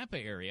in the Tampa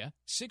area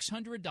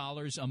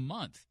 $600 a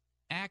month.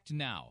 Act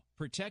now.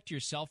 Protect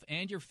yourself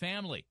and your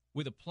family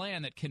with a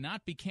plan that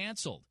cannot be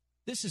canceled.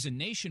 This is a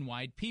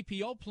nationwide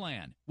PPO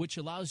plan, which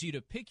allows you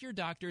to pick your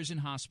doctors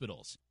and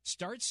hospitals.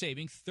 Start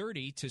saving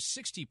 30 to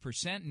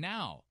 60%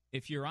 now.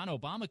 If you're on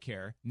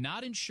Obamacare,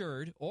 not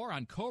insured, or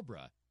on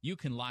COBRA, you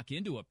can lock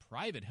into a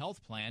private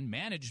health plan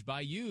managed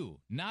by you,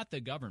 not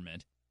the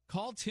government.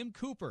 Call Tim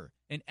Cooper,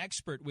 an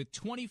expert with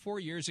 24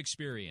 years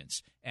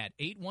experience, at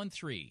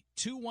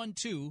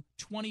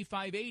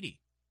 813-212-2580.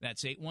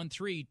 That's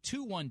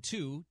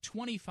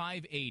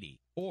 813-212-2580.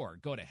 Or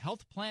go to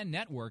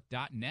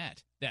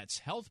healthplannetwork.net. That's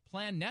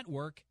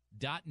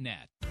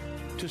healthplannetwork.net.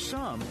 To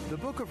some, the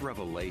book of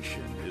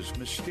Revelation is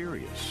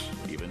mysterious,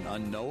 even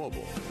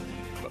unknowable.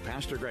 But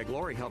Pastor Greg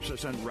Laurie helps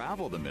us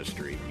unravel the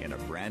mystery in a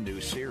brand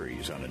new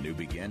series on A New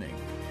Beginning.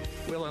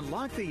 We'll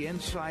unlock the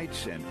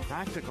insights and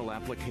practical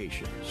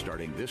application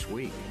starting this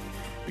week.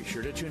 Be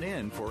sure to tune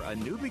in for A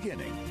New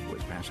Beginning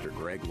with Pastor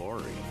Greg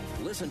Laurie.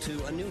 Listen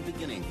to A New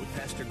Beginning with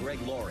Pastor Greg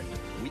Laurie,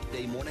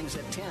 weekday mornings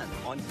at 10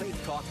 on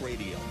Faith Talk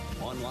Radio,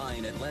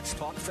 online at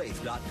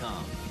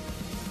letstalkfaith.com.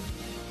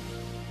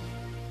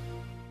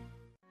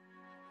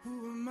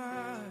 Who am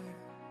I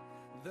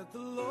that the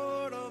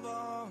Lord of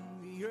all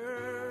the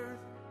earth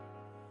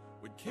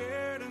would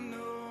care to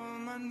know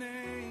my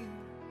name,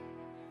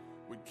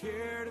 would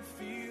care to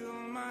feel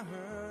my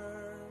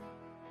hurt?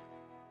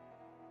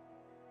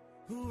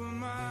 Who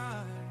am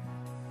I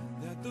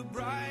that the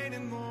bright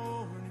and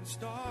morning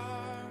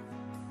star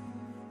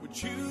would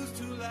choose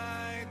to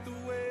light the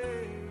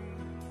way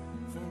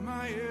for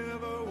my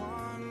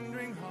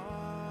ever-wandering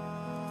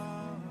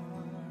heart?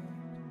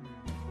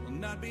 Well,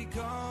 not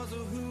because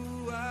of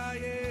who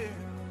I am,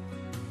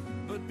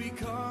 but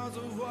because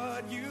of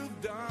what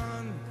you've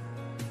done.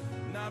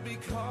 Not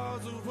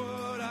because of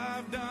what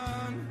I've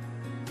done,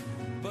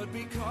 but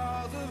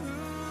because of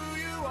who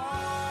you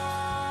are.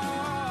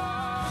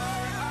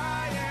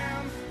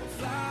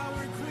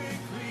 Flower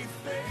quickly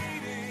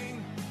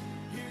fading,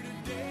 here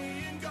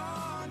today and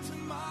gone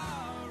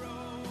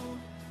tomorrow,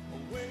 a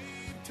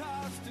wave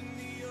tossed in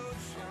the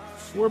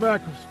ocean. We're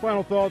back with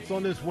final thoughts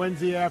on this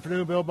Wednesday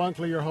afternoon. Bill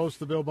Bunkley, your host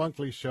of The Bill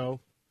Bunkley Show.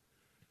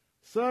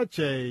 Such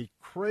a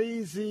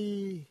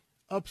crazy,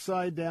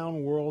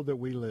 upside-down world that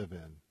we live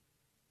in.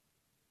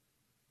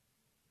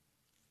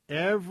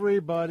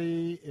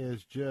 Everybody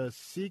is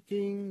just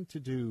seeking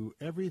to do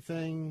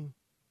everything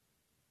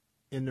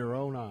in their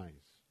own eyes.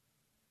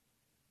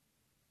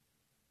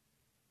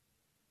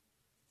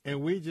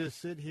 And we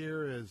just sit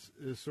here as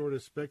sort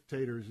of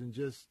spectators and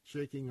just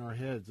shaking our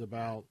heads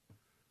about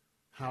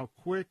how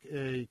quick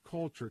a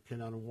culture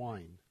can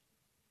unwind.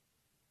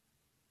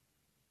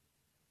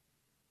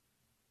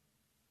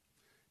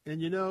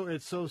 And, you know,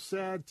 it's so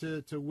sad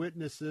to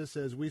witness this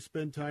as we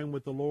spend time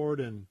with the Lord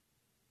and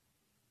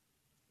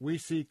we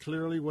see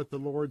clearly what the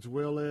Lord's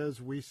will is.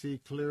 We see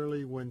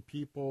clearly when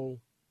people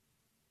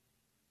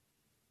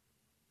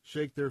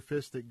shake their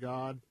fist at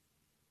God.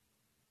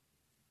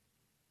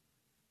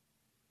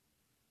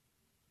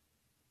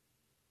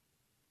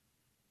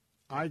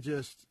 I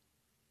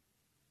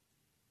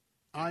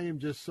am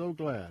just so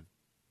glad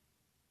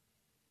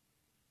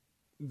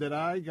that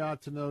I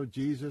got to know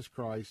Jesus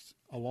Christ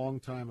a long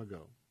time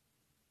ago.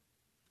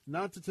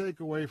 Not to take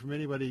away from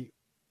anybody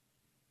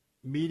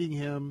meeting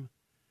him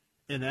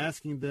and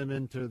asking them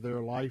into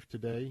their life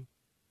today,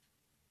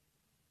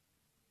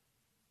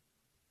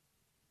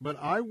 but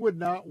I would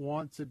not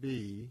want to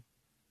be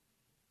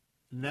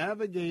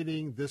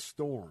navigating this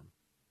storm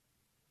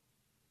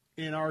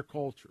in our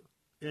culture,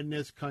 in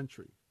this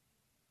country,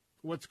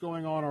 what's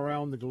going on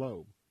around the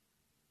globe.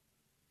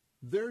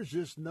 There's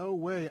just no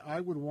way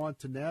I would want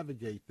to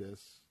navigate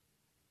this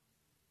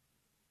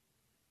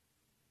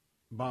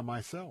by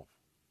myself.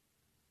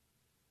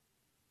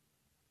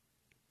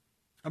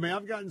 I mean,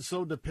 I've gotten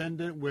so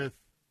dependent with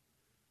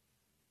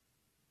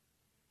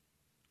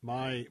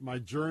my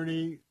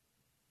journey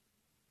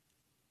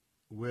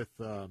with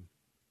my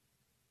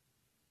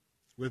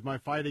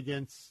fight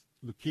against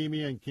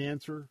leukemia and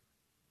cancer,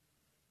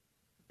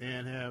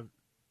 and have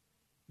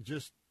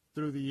just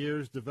through the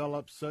years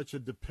developed such a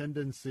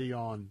dependency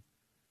on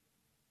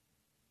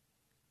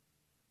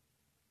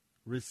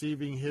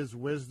receiving his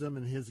wisdom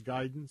and his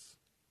guidance.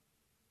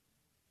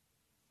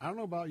 I don't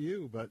know about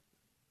you, but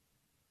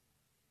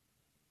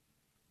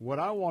what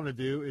I want to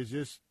do is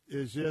just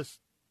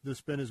to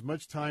spend as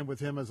much time with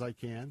him as I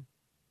can,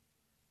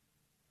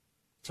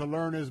 to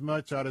learn as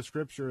much out of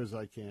Scripture as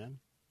I can,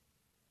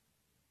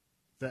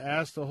 to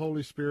ask the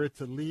Holy Spirit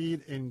to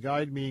lead and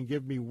guide me and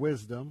give me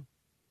wisdom,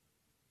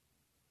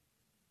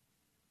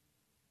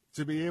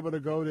 to be able to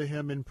go to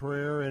him in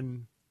prayer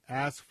and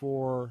ask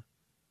for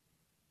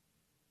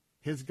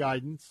his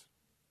guidance.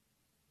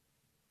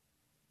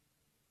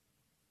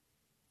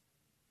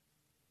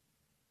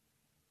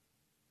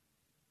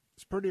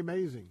 It's pretty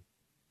amazing,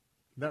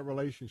 that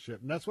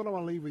relationship. And that's what I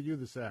want to leave with you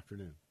this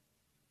afternoon.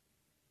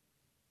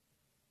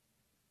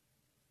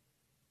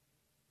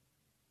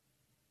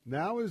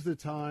 Now is the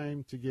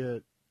time to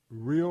get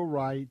real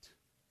right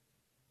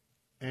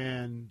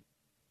and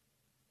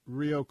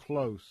real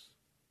close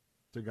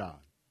to God.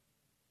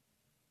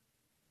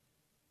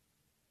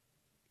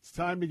 It's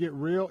time to get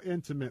real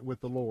intimate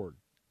with the Lord.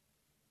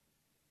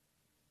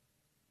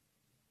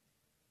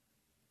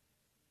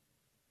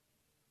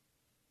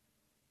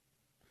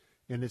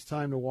 And it's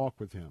time to walk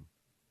with him.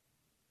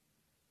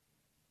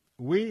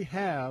 We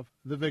have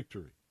the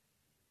victory.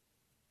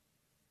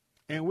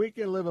 And we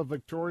can live a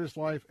victorious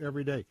life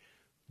every day.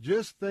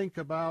 Just think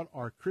about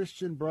our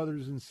Christian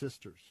brothers and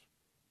sisters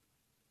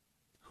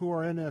who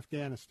are in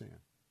Afghanistan.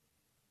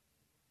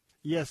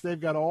 Yes, they've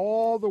got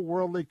all the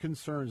worldly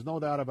concerns, no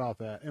doubt about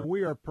that. And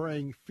we are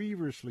praying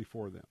feverishly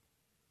for them.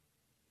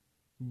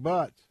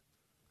 But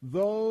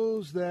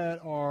those that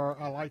are,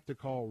 I like to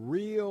call,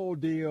 real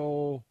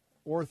deal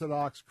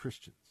Orthodox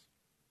Christians,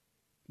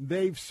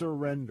 they've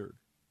surrendered.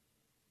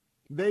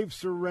 They've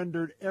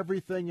surrendered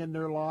everything in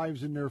their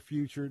lives and their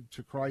future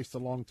to Christ a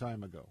long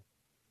time ago.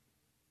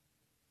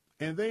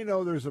 And they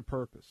know there's a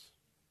purpose.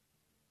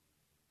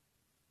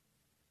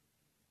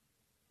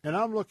 And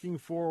I'm looking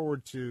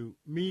forward to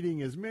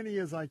meeting as many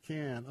as I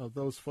can of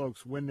those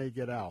folks when they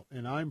get out.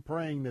 And I'm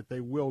praying that they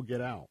will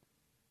get out.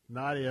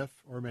 Not if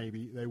or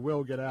maybe. They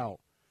will get out.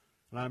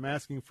 And I'm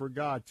asking for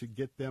God to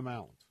get them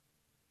out.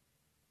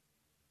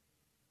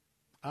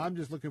 I'm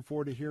just looking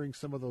forward to hearing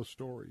some of those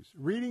stories.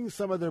 Reading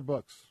some of their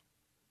books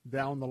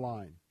down the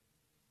line.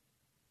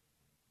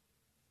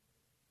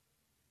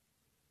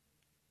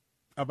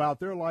 About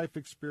their life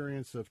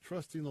experience of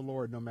trusting the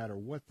Lord no matter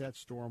what that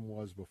storm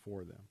was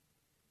before them.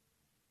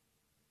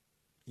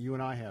 You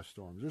and I have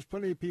storms. There's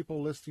plenty of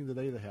people listening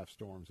today that have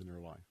storms in their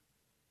life.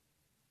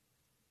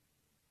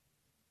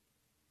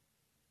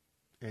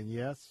 And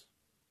yes,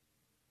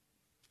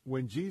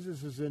 when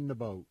Jesus is in the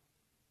boat,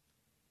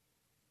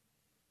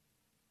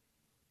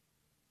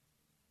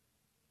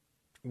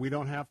 we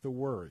don't have to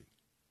worry.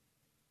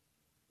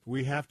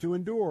 We have to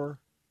endure,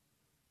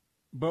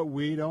 but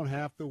we don't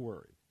have to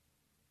worry.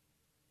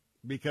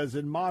 Because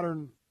in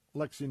modern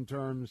Lexington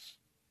terms,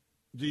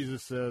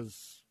 Jesus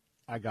says,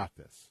 I got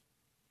this.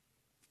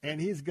 And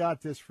he's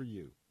got this for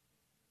you.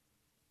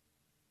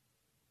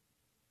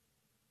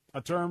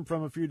 A term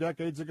from a few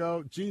decades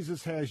ago,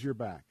 Jesus has your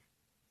back.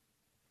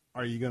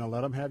 Are you going to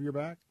let him have your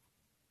back?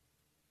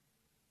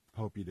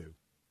 Hope you do.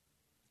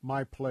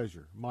 My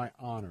pleasure, my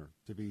honor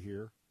to be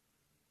here.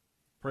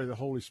 Pray the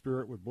Holy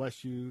Spirit would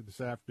bless you this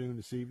afternoon,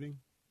 this evening.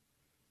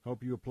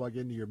 Hope you will plug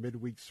into your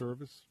midweek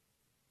service.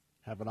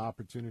 Have an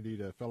opportunity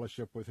to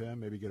fellowship with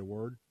him, maybe get a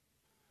word.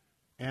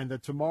 And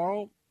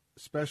tomorrow,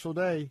 special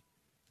day,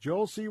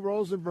 Joel C.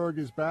 Rosenberg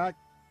is back.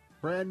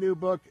 Brand new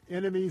book,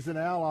 Enemies and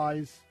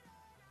Allies.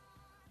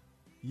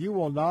 You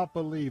will not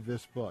believe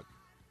this book.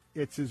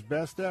 It's his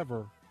best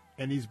ever.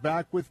 And he's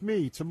back with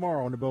me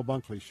tomorrow on the Bill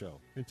Bunkley Show.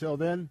 Until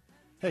then,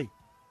 hey,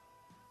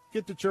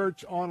 get to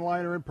church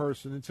online or in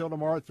person. Until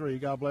tomorrow at 3,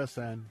 God bless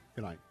and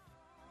good night.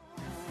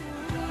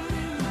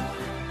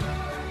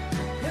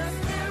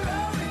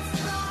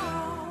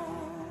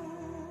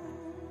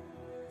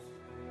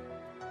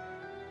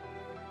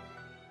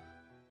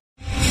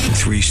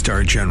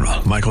 Three-star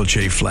General Michael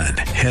J. Flynn,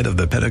 head of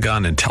the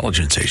Pentagon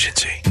Intelligence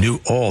Agency, knew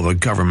all the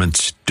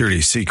government's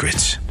dirty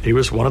secrets. He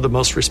was one of the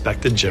most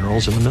respected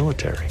generals in the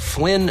military.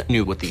 Flynn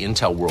knew what the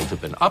intel world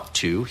had been up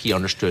to. He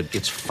understood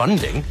its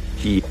funding.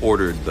 He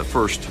ordered the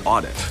first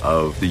audit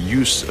of the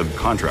use of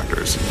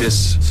contractors.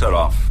 This set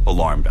off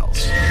alarm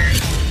bells.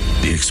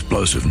 The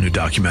explosive new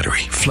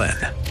documentary, Flynn,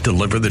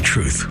 Deliver the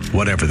Truth,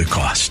 Whatever the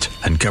Cost,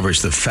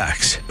 uncovers the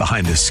facts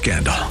behind this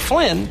scandal.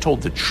 Flynn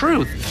told the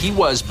truth. He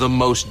was the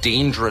most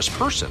dangerous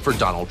person for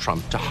Donald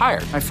Trump to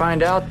hire. I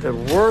find out the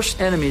worst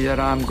enemy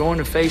that I'm going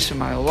to face in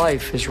my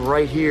life is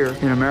right here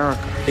in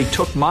America. They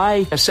took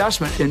my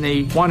assessment and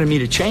they wanted me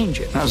to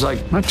change it. And I was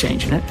like, I'm not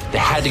changing it. They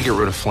had to get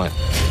rid of Flynn.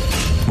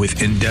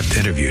 With in-depth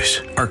interviews,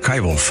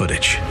 archival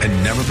footage,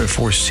 and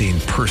never-before-seen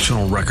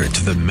personal records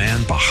of the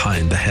man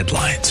behind the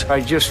headlines.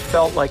 I just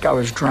felt like I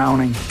was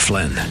drowning.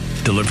 Flynn,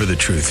 Deliver the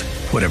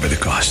Truth, Whatever the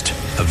Cost.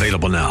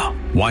 Available now.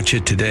 Watch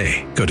it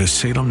today. Go to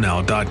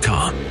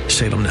salemnow.com.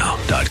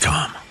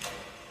 salemnow.com.